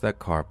 minutes, that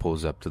car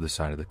pulls up to the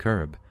side of the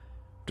curb,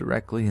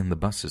 directly in the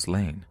bus's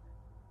lane.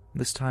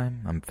 This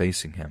time, I'm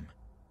facing him.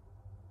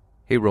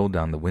 He rolled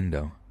down the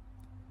window.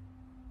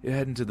 "You're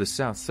heading to the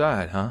south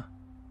side, huh?"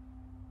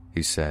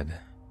 he said.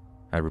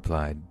 I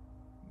replied,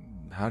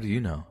 "How do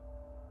you know?"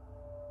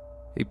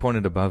 He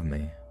pointed above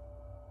me.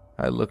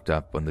 I looked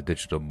up on the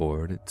digital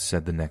board. It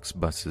said the next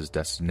bus's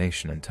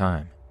destination and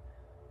time.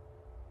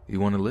 "You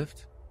want a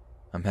lift?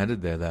 I'm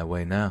headed there that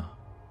way now,"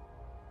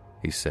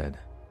 he said.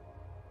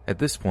 At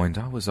this point,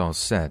 I was all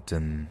set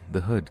and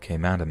the hood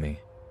came out of me.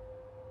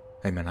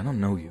 "Hey man, I don't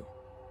know you,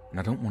 and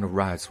I don't want to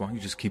ride, so why don't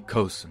you just keep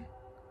coasting?"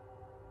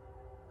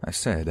 I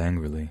said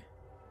angrily.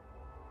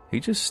 He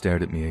just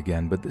stared at me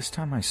again, but this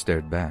time I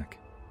stared back.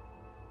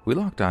 We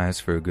locked eyes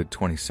for a good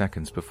 20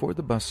 seconds before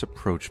the bus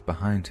approached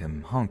behind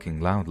him, honking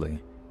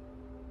loudly.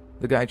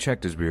 The guy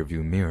checked his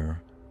rearview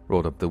mirror,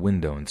 rolled up the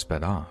window, and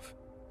sped off.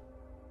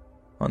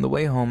 On the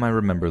way home, I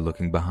remember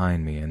looking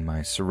behind me and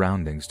my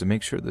surroundings to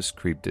make sure this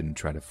creep didn't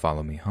try to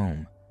follow me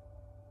home.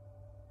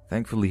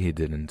 Thankfully, he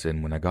didn't,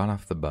 and when I got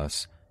off the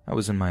bus, I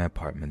was in my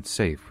apartment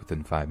safe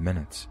within 5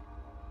 minutes.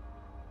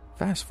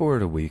 Fast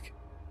forward a week,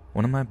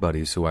 one of my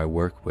buddies who I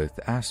work with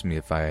asked me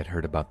if I had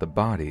heard about the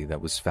body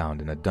that was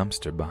found in a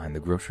dumpster behind the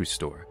grocery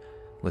store,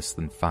 less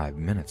than 5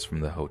 minutes from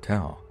the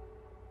hotel.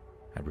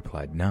 I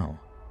replied no.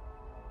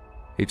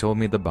 He told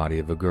me the body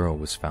of a girl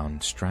was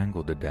found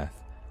strangled to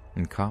death,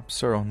 and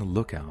cops are on the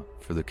lookout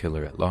for the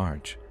killer at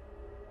large.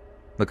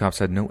 The cops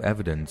had no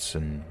evidence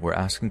and were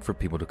asking for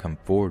people to come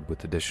forward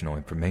with additional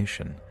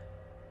information.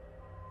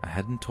 I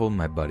hadn't told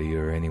my buddy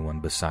or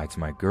anyone besides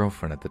my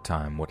girlfriend at the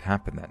time what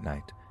happened that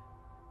night.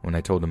 When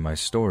I told him my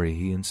story,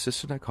 he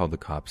insisted I call the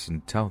cops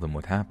and tell them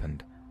what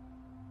happened.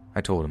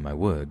 I told him I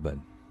would, but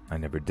I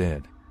never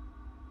did.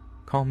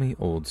 Call me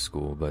old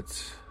school,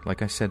 but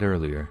like I said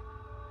earlier,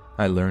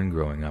 I learned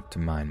growing up to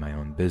mind my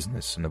own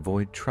business and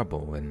avoid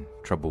trouble, and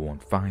trouble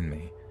won't find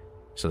me,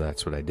 so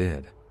that's what I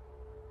did.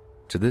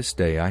 To this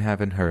day, I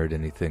haven't heard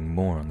anything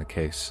more on the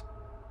case.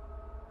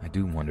 I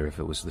do wonder if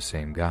it was the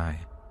same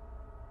guy.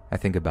 I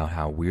think about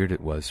how weird it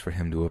was for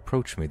him to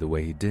approach me the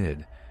way he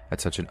did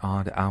at such an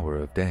odd hour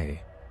of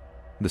day.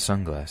 The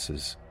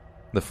sunglasses,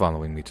 the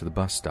following me to the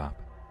bus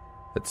stop.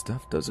 That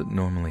stuff doesn't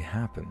normally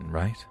happen,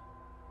 right?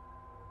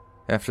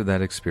 After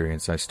that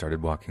experience, I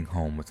started walking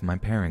home with my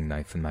paring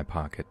knife in my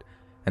pocket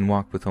and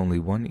walked with only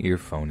one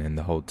earphone in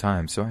the whole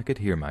time so I could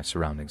hear my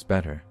surroundings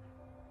better.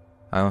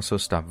 I also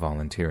stopped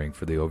volunteering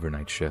for the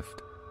overnight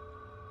shift.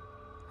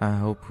 I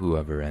hope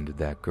whoever ended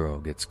that girl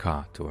gets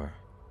caught or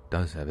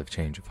does have a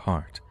change of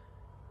heart.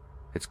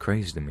 It's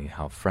crazy to me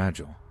how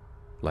fragile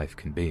life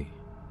can be.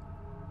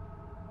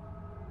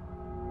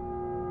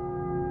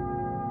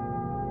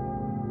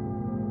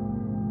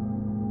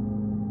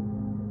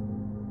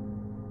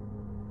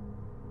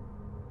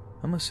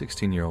 I'm a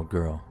 16-year-old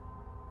girl.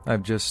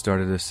 I've just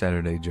started a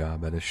Saturday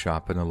job at a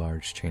shop in a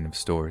large chain of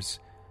stores.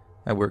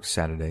 I work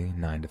Saturday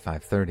 9 to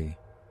 5:30.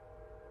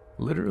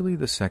 Literally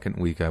the second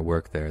week I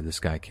worked there, this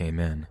guy came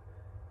in.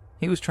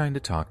 He was trying to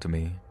talk to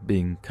me,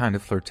 being kind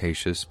of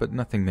flirtatious, but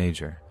nothing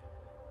major.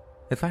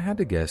 If I had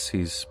to guess,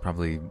 he's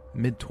probably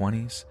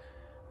mid-20s,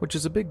 which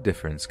is a big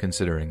difference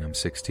considering I'm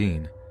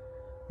 16.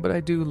 But I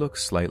do look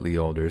slightly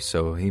older,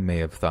 so he may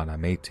have thought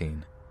I'm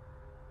 18.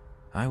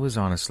 I was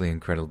honestly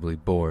incredibly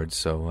bored,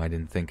 so I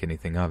didn't think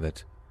anything of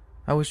it.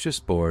 I was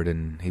just bored,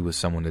 and he was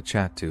someone to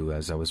chat to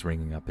as I was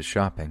ringing up his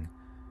shopping.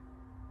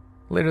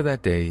 Later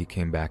that day, he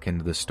came back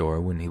into the store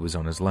when he was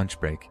on his lunch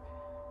break.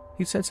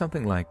 He said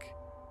something like,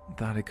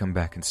 "Thought I'd come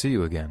back and see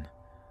you again,"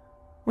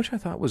 which I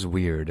thought was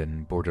weird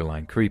and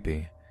borderline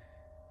creepy.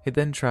 He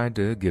then tried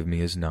to give me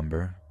his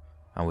number.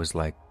 I was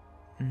like,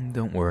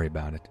 "Don't worry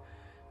about it,"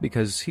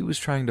 because he was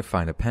trying to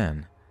find a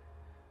pen.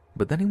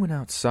 But then he went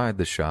outside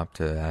the shop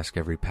to ask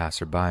every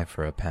passerby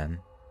for a pen,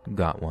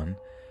 got one,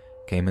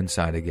 came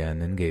inside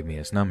again and gave me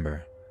his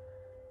number.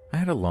 I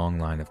had a long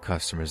line of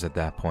customers at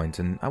that point,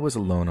 and I was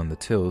alone on the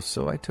till,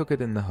 so I took it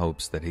in the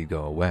hopes that he'd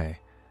go away.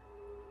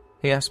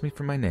 He asked me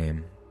for my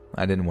name.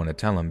 I didn't want to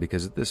tell him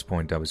because at this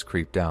point I was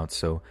creeped out,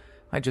 so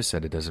I just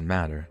said it doesn't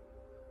matter.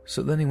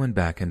 So then he went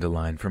back into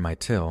line for my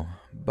till,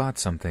 bought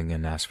something,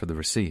 and asked for the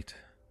receipt.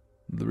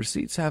 The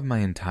receipts have my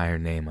entire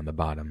name on the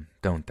bottom,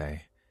 don't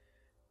they?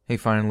 He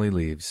finally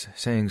leaves,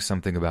 saying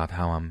something about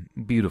how I'm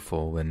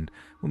beautiful and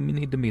we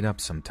need to meet up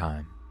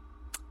sometime.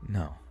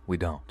 No, we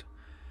don't.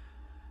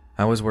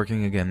 I was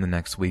working again the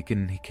next week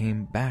and he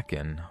came back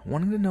in,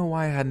 wanting to know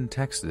why I hadn't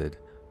texted,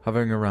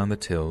 hovering around the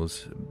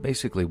tills,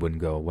 basically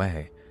wouldn't go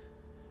away.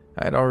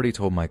 I had already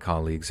told my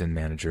colleagues and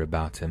manager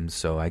about him,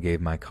 so I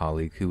gave my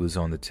colleague who was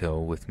on the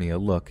till with me a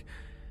look,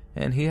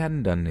 and he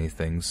hadn't done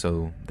anything,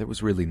 so there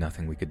was really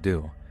nothing we could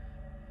do.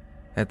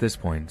 At this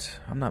point,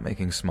 I'm not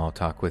making small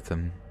talk with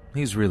him.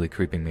 He's really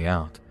creeping me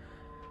out.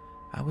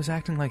 I was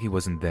acting like he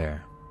wasn't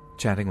there,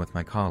 chatting with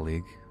my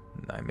colleague.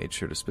 I made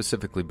sure to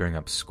specifically bring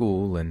up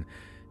school and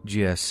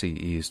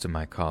GSCEs to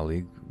my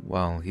colleague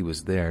while he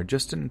was there,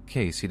 just in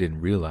case he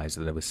didn't realize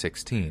that I was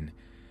 16.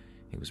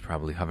 He was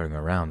probably hovering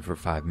around for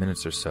 5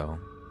 minutes or so,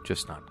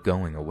 just not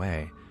going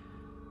away.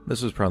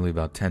 This was probably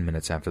about 10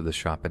 minutes after the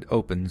shop had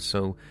opened,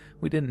 so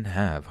we didn't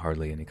have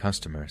hardly any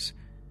customers.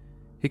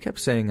 He kept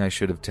saying I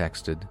should have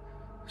texted,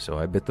 so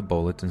I bit the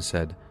bullet and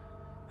said,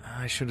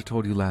 "I should have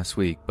told you last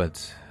week,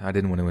 but I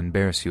didn't want to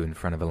embarrass you in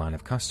front of a line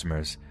of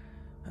customers.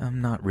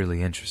 I'm not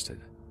really interested.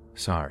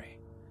 Sorry."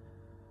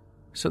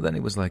 So then he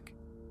was like,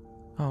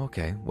 "Oh,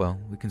 okay, well,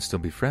 we can still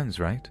be friends,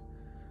 right?"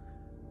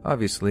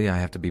 Obviously, I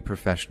have to be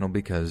professional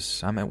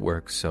because I'm at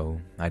work,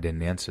 so I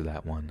didn't answer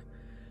that one.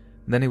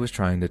 Then he was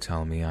trying to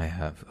tell me I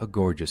have a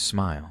gorgeous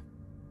smile.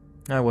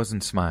 I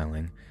wasn't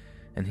smiling,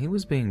 and he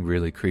was being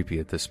really creepy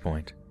at this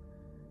point.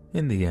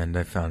 In the end,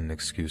 I found an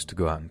excuse to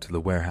go out into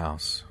the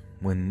warehouse,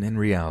 when in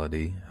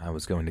reality, I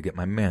was going to get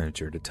my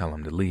manager to tell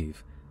him to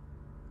leave.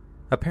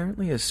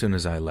 Apparently, as soon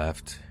as I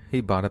left,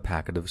 he bought a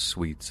packet of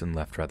sweets and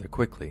left rather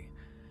quickly,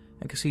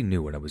 I guess he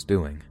knew what I was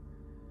doing.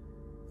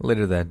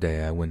 Later that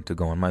day, I went to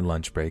go on my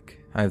lunch break.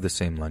 I have the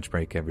same lunch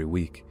break every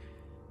week.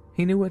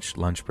 He knew which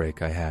lunch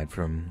break I had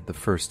from the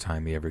first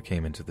time he ever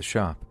came into the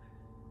shop.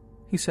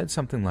 He said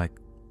something like,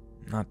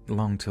 "Not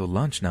long till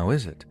lunch now,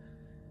 is it?"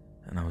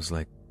 And I was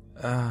like,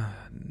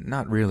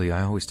 not really,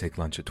 I always take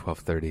lunch at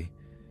 12:30.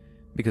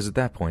 Because at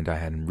that point I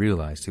hadn't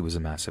realized he was a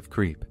massive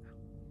creep.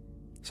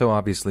 So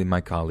obviously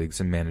my colleagues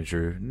and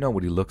manager know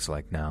what he looks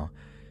like now,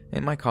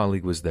 and my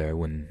colleague was there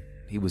when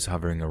he was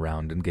hovering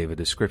around and gave a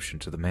description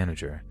to the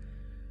manager.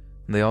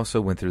 They also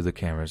went through the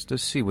cameras to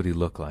see what he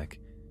looked like.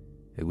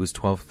 It was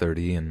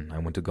 12:30 and I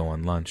went to go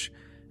on lunch,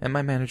 and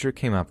my manager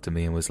came up to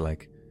me and was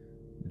like,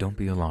 "Don't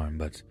be alarmed,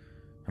 but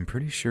I'm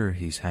pretty sure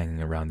he's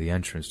hanging around the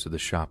entrance to the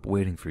shop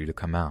waiting for you to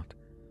come out."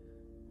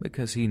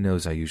 Because he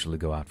knows I usually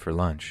go out for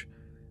lunch.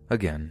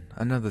 Again,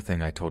 another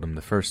thing I told him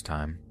the first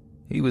time.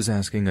 He was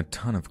asking a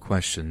ton of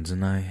questions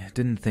and I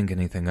didn't think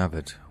anything of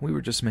it. We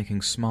were just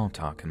making small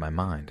talk in my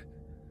mind.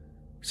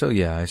 So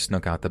yeah, I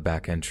snuck out the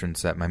back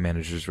entrance at my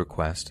manager's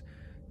request.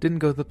 Didn't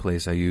go to the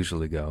place I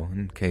usually go,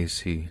 in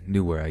case he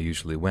knew where I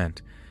usually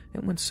went,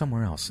 and went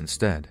somewhere else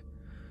instead.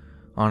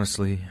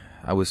 Honestly,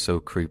 I was so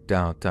creeped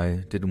out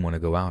I didn't want to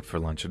go out for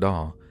lunch at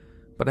all,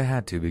 but I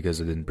had to because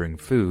I didn't bring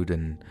food,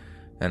 and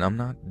I'm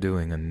not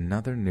doing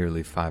another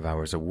nearly 5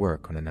 hours of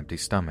work on an empty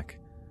stomach.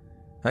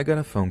 I got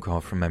a phone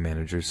call from my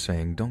manager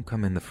saying don't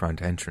come in the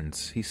front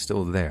entrance, he's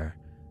still there,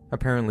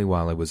 Apparently,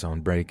 while I was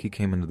on break, he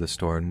came into the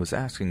store and was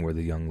asking where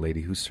the young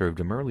lady who served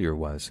him earlier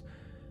was.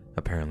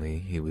 Apparently,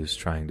 he was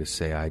trying to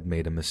say I'd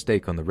made a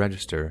mistake on the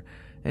register,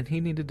 and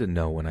he needed to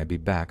know when I'd be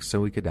back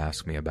so he could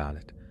ask me about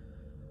it.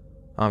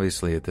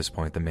 Obviously, at this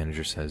point, the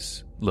manager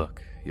says,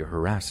 "Look, you're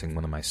harassing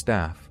one of my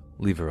staff.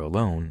 Leave her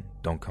alone.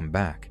 Don't come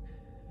back."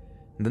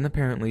 And then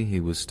apparently he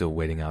was still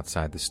waiting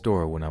outside the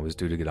store when I was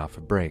due to get off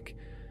a break.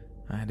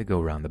 I had to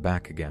go around the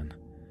back again.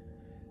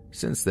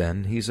 Since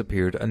then, he's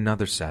appeared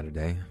another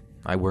Saturday.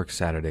 I work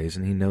Saturdays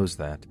and he knows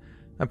that.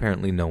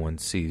 Apparently no one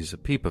sees a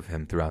peep of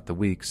him throughout the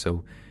week,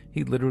 so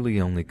he literally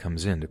only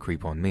comes in to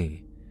creep on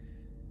me.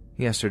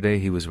 Yesterday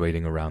he was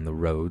waiting around the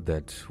road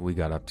that we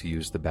got up to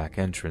use the back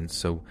entrance,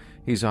 so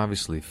he's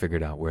obviously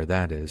figured out where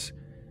that is.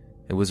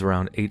 It was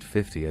around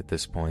 8:50 at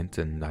this point,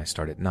 and I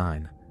start at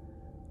 9.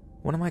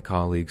 One of my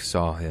colleagues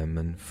saw him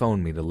and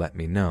phoned me to let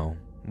me know.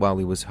 While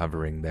he was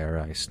hovering there,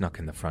 I snuck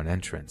in the front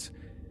entrance.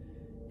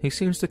 He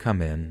seems to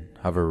come in,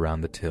 hover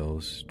around the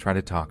tills, try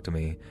to talk to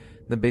me,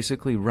 then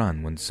basically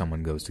run when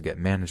someone goes to get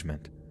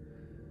management.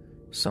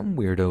 Some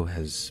weirdo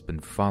has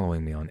been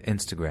following me on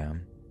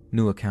Instagram,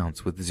 new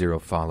accounts with 0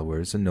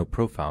 followers and no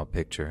profile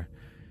picture.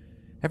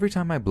 Every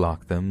time I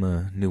block them,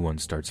 a new one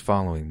starts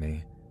following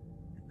me.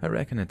 I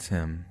reckon it's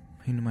him.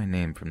 He knew my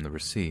name from the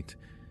receipt,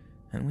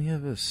 and we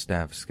have a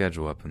staff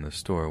schedule up in the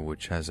store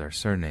which has our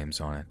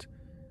surnames on it.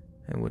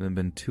 It would have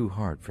been too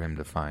hard for him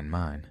to find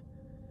mine.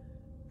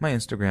 My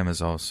Instagram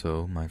is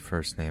also my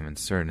first name and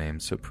surname,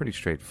 so pretty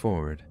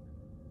straightforward.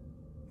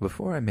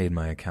 Before I made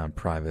my account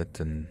private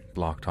and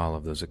blocked all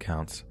of those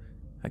accounts,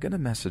 I got a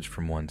message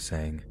from one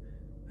saying,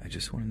 "I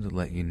just wanted to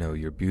let you know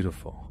you're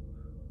beautiful,"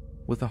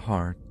 with a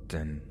heart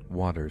and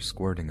water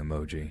squirting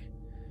emoji.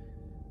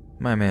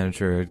 My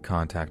manager had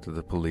contacted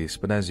the police,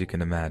 but as you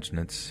can imagine,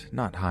 it's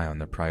not high on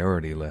the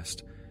priority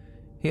list.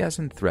 He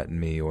hasn't threatened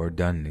me or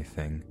done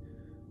anything.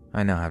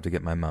 I now have to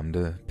get my mom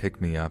to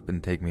pick me up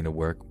and take me to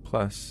work,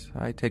 plus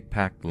I take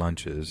packed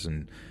lunches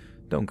and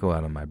don't go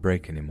out on my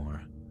break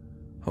anymore.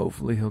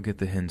 Hopefully he'll get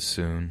the hint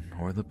soon,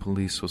 or the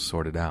police will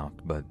sort it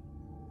out, but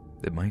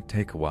it might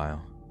take a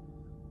while.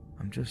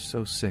 I'm just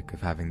so sick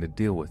of having to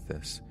deal with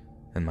this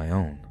in my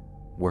own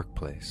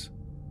workplace.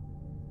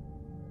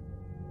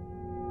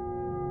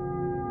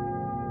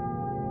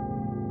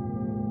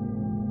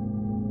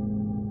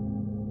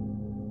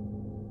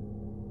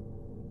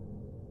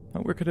 I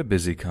work at a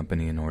busy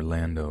company in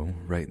Orlando,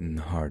 right in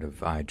the heart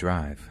of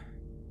I-Drive.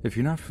 If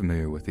you're not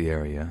familiar with the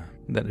area,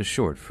 that is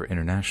short for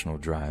International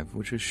Drive,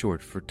 which is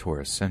short for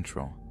Tourist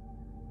Central.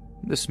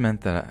 This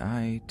meant that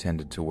I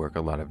tended to work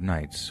a lot of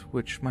nights,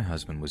 which my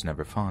husband was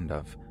never fond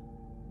of.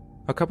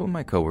 A couple of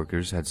my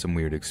coworkers had some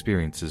weird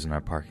experiences in our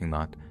parking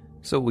lot,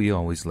 so we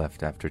always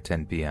left after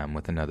 10 p.m.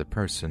 with another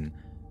person,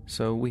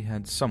 so we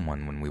had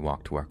someone when we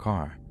walked to our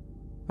car.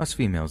 Us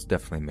females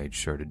definitely made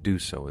sure to do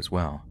so as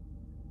well.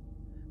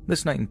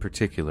 This night in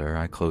particular,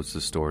 I closed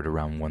the store at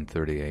around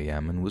 1:30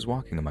 a.m. and was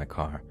walking to my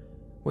car,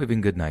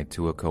 waving goodnight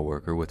to a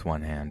coworker with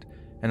one hand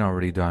and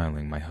already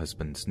dialing my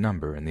husband's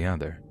number in the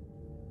other.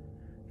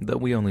 Though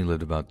we only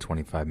lived about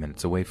 25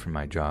 minutes away from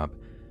my job,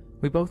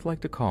 we both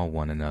liked to call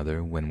one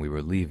another when we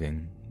were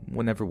leaving,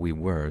 whenever we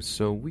were,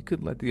 so we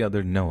could let the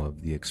other know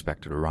of the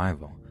expected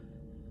arrival.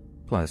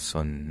 Plus,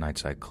 on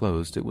nights I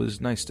closed, it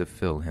was nice to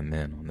fill him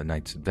in on the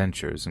night's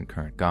adventures and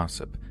current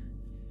gossip.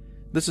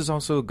 This is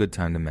also a good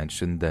time to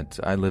mention that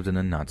I lived in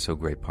a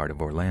not-so-great part of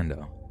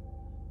Orlando.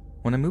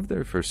 When I moved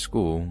there for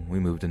school, we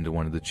moved into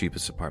one of the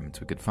cheapest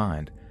apartments we could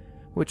find,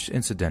 which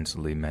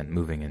incidentally meant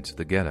moving into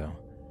the ghetto.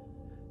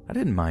 I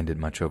didn't mind it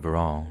much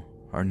overall.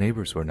 Our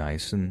neighbors were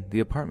nice, and the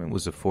apartment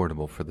was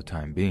affordable for the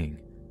time being.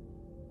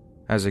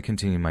 As I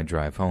continued my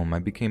drive home, I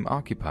became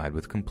occupied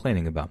with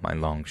complaining about my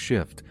long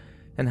shift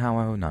and how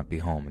I would not be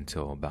home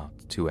until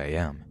about 2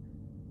 a.m.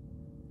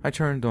 I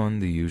turned on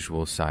the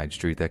usual side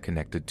street that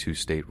connected 2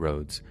 state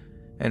roads,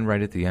 and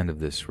right at the end of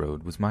this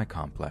road was my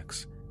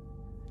complex.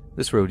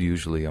 This road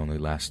usually only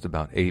lasted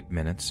about 8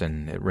 minutes,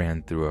 and it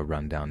ran through a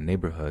rundown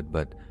neighborhood,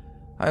 but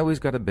I always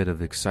got a bit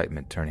of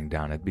excitement turning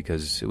down it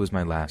because it was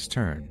my last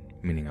turn,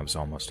 meaning I was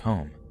almost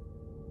home.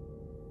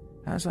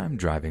 As I'm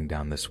driving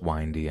down this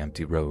windy,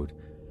 empty road,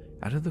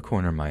 out of the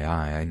corner of my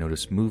eye I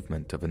noticed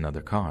movement of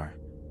another car.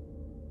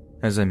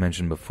 As I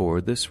mentioned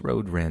before, this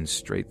road ran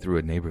straight through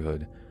a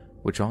neighborhood,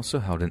 which also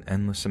held an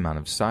endless amount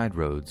of side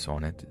roads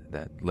on it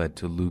that led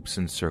to loops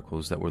and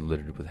circles that were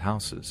littered with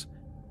houses.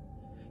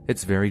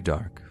 It's very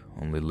dark,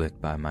 only lit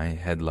by my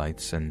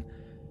headlights and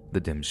the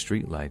dim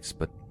streetlights,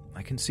 but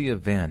I can see a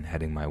van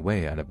heading my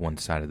way out of one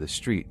side of the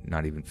street,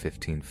 not even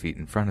 15 feet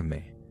in front of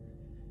me.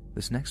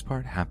 This next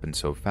part happened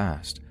so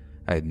fast,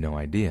 I had no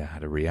idea how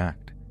to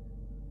react.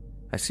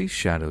 I see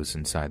shadows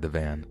inside the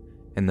van,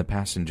 in the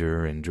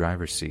passenger and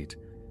driver's seat.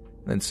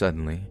 Then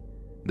suddenly,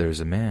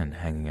 there's a man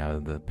hanging out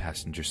of the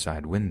passenger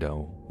side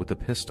window with a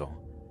pistol.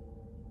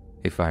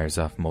 He fires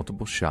off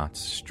multiple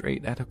shots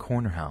straight at a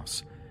corner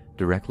house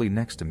directly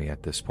next to me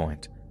at this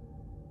point.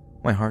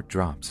 My heart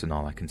drops and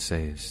all I can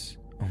say is,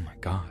 "Oh my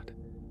God."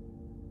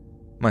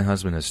 My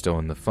husband is still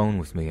on the phone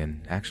with me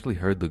and actually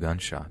heard the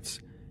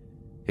gunshots.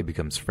 He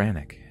becomes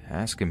frantic,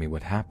 asking me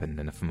what happened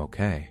and if I'm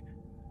okay.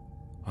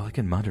 All I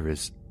can mutter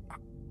is,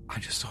 I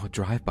just saw a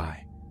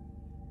drive-by.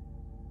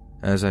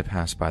 As I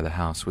pass by the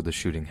house where the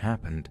shooting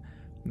happened,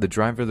 the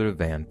driver of the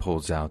van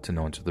pulls out and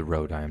onto the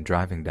road I am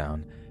driving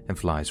down and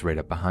flies right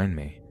up behind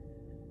me.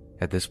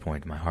 At this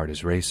point, my heart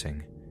is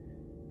racing.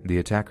 The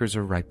attackers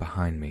are right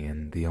behind me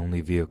and the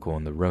only vehicle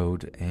on the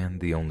road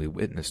and the only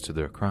witness to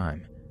their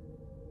crime.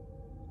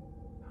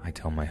 I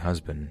tell my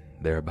husband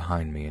they're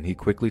behind me and he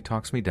quickly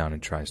talks me down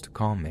and tries to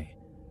calm me.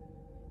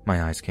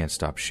 My eyes can't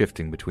stop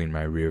shifting between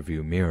my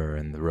rearview mirror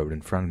and the road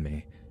in front of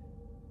me.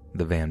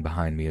 The van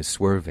behind me is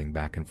swerving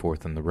back and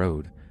forth on the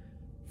road,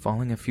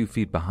 falling a few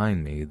feet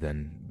behind me,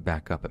 then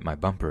back up at my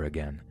bumper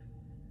again.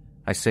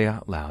 I say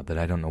out loud that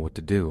I don't know what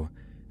to do,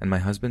 and my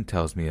husband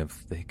tells me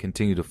if they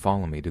continue to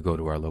follow me to go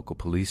to our local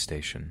police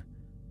station.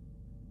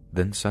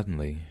 Then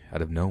suddenly,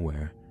 out of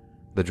nowhere,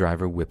 the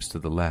driver whips to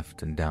the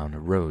left and down a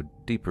road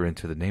deeper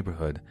into the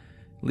neighborhood,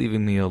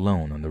 leaving me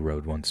alone on the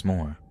road once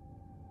more.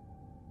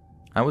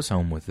 I was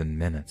home within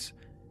minutes,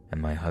 and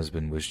my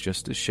husband was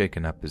just as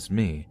shaken up as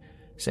me,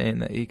 saying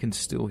that he can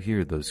still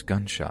hear those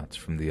gunshots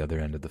from the other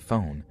end of the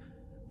phone,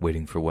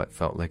 waiting for what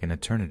felt like an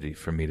eternity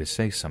for me to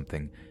say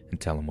something and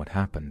tell him what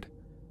happened.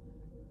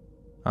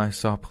 I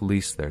saw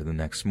police there the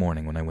next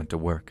morning when I went to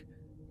work,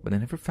 but I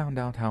never found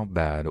out how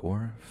bad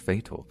or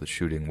fatal the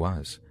shooting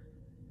was.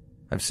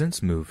 I've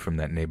since moved from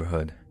that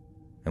neighborhood,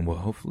 and will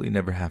hopefully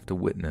never have to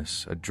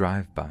witness a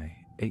drive-by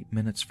 8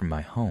 minutes from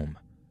my home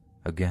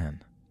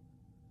again.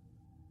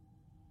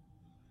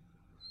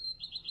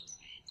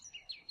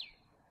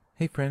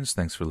 Hey friends,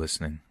 thanks for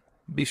listening.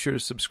 Be sure to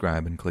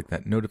subscribe and click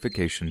that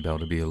notification bell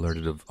to be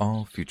alerted of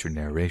all future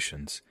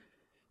narrations.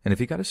 And if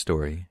you got a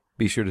story,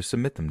 be sure to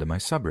submit them to my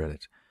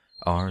subreddit,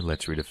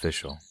 r/Let's Read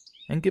Official,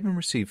 and give and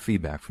receive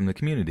feedback from the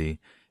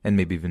community and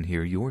maybe even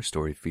hear your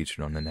story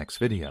featured on the next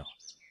video.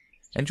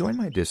 And join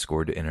my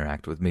Discord to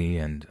interact with me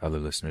and other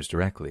listeners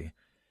directly.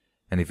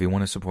 And if you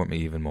want to support me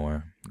even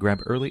more,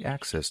 grab early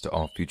access to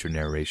all future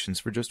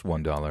narrations for just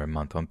 $1 a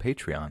month on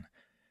Patreon,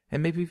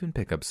 and maybe even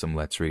pick up some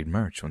Let's Read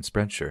merch on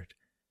Spreadshirt.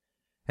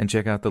 And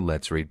check out the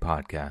Let's Read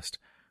podcast,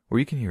 where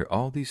you can hear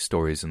all these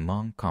stories in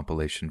long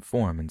compilation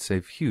form and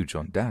save huge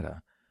on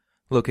data,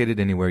 located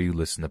anywhere you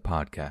listen to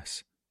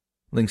podcasts.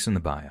 Links in the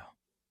bio.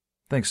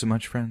 Thanks so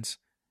much, friends,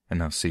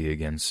 and I'll see you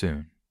again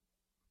soon.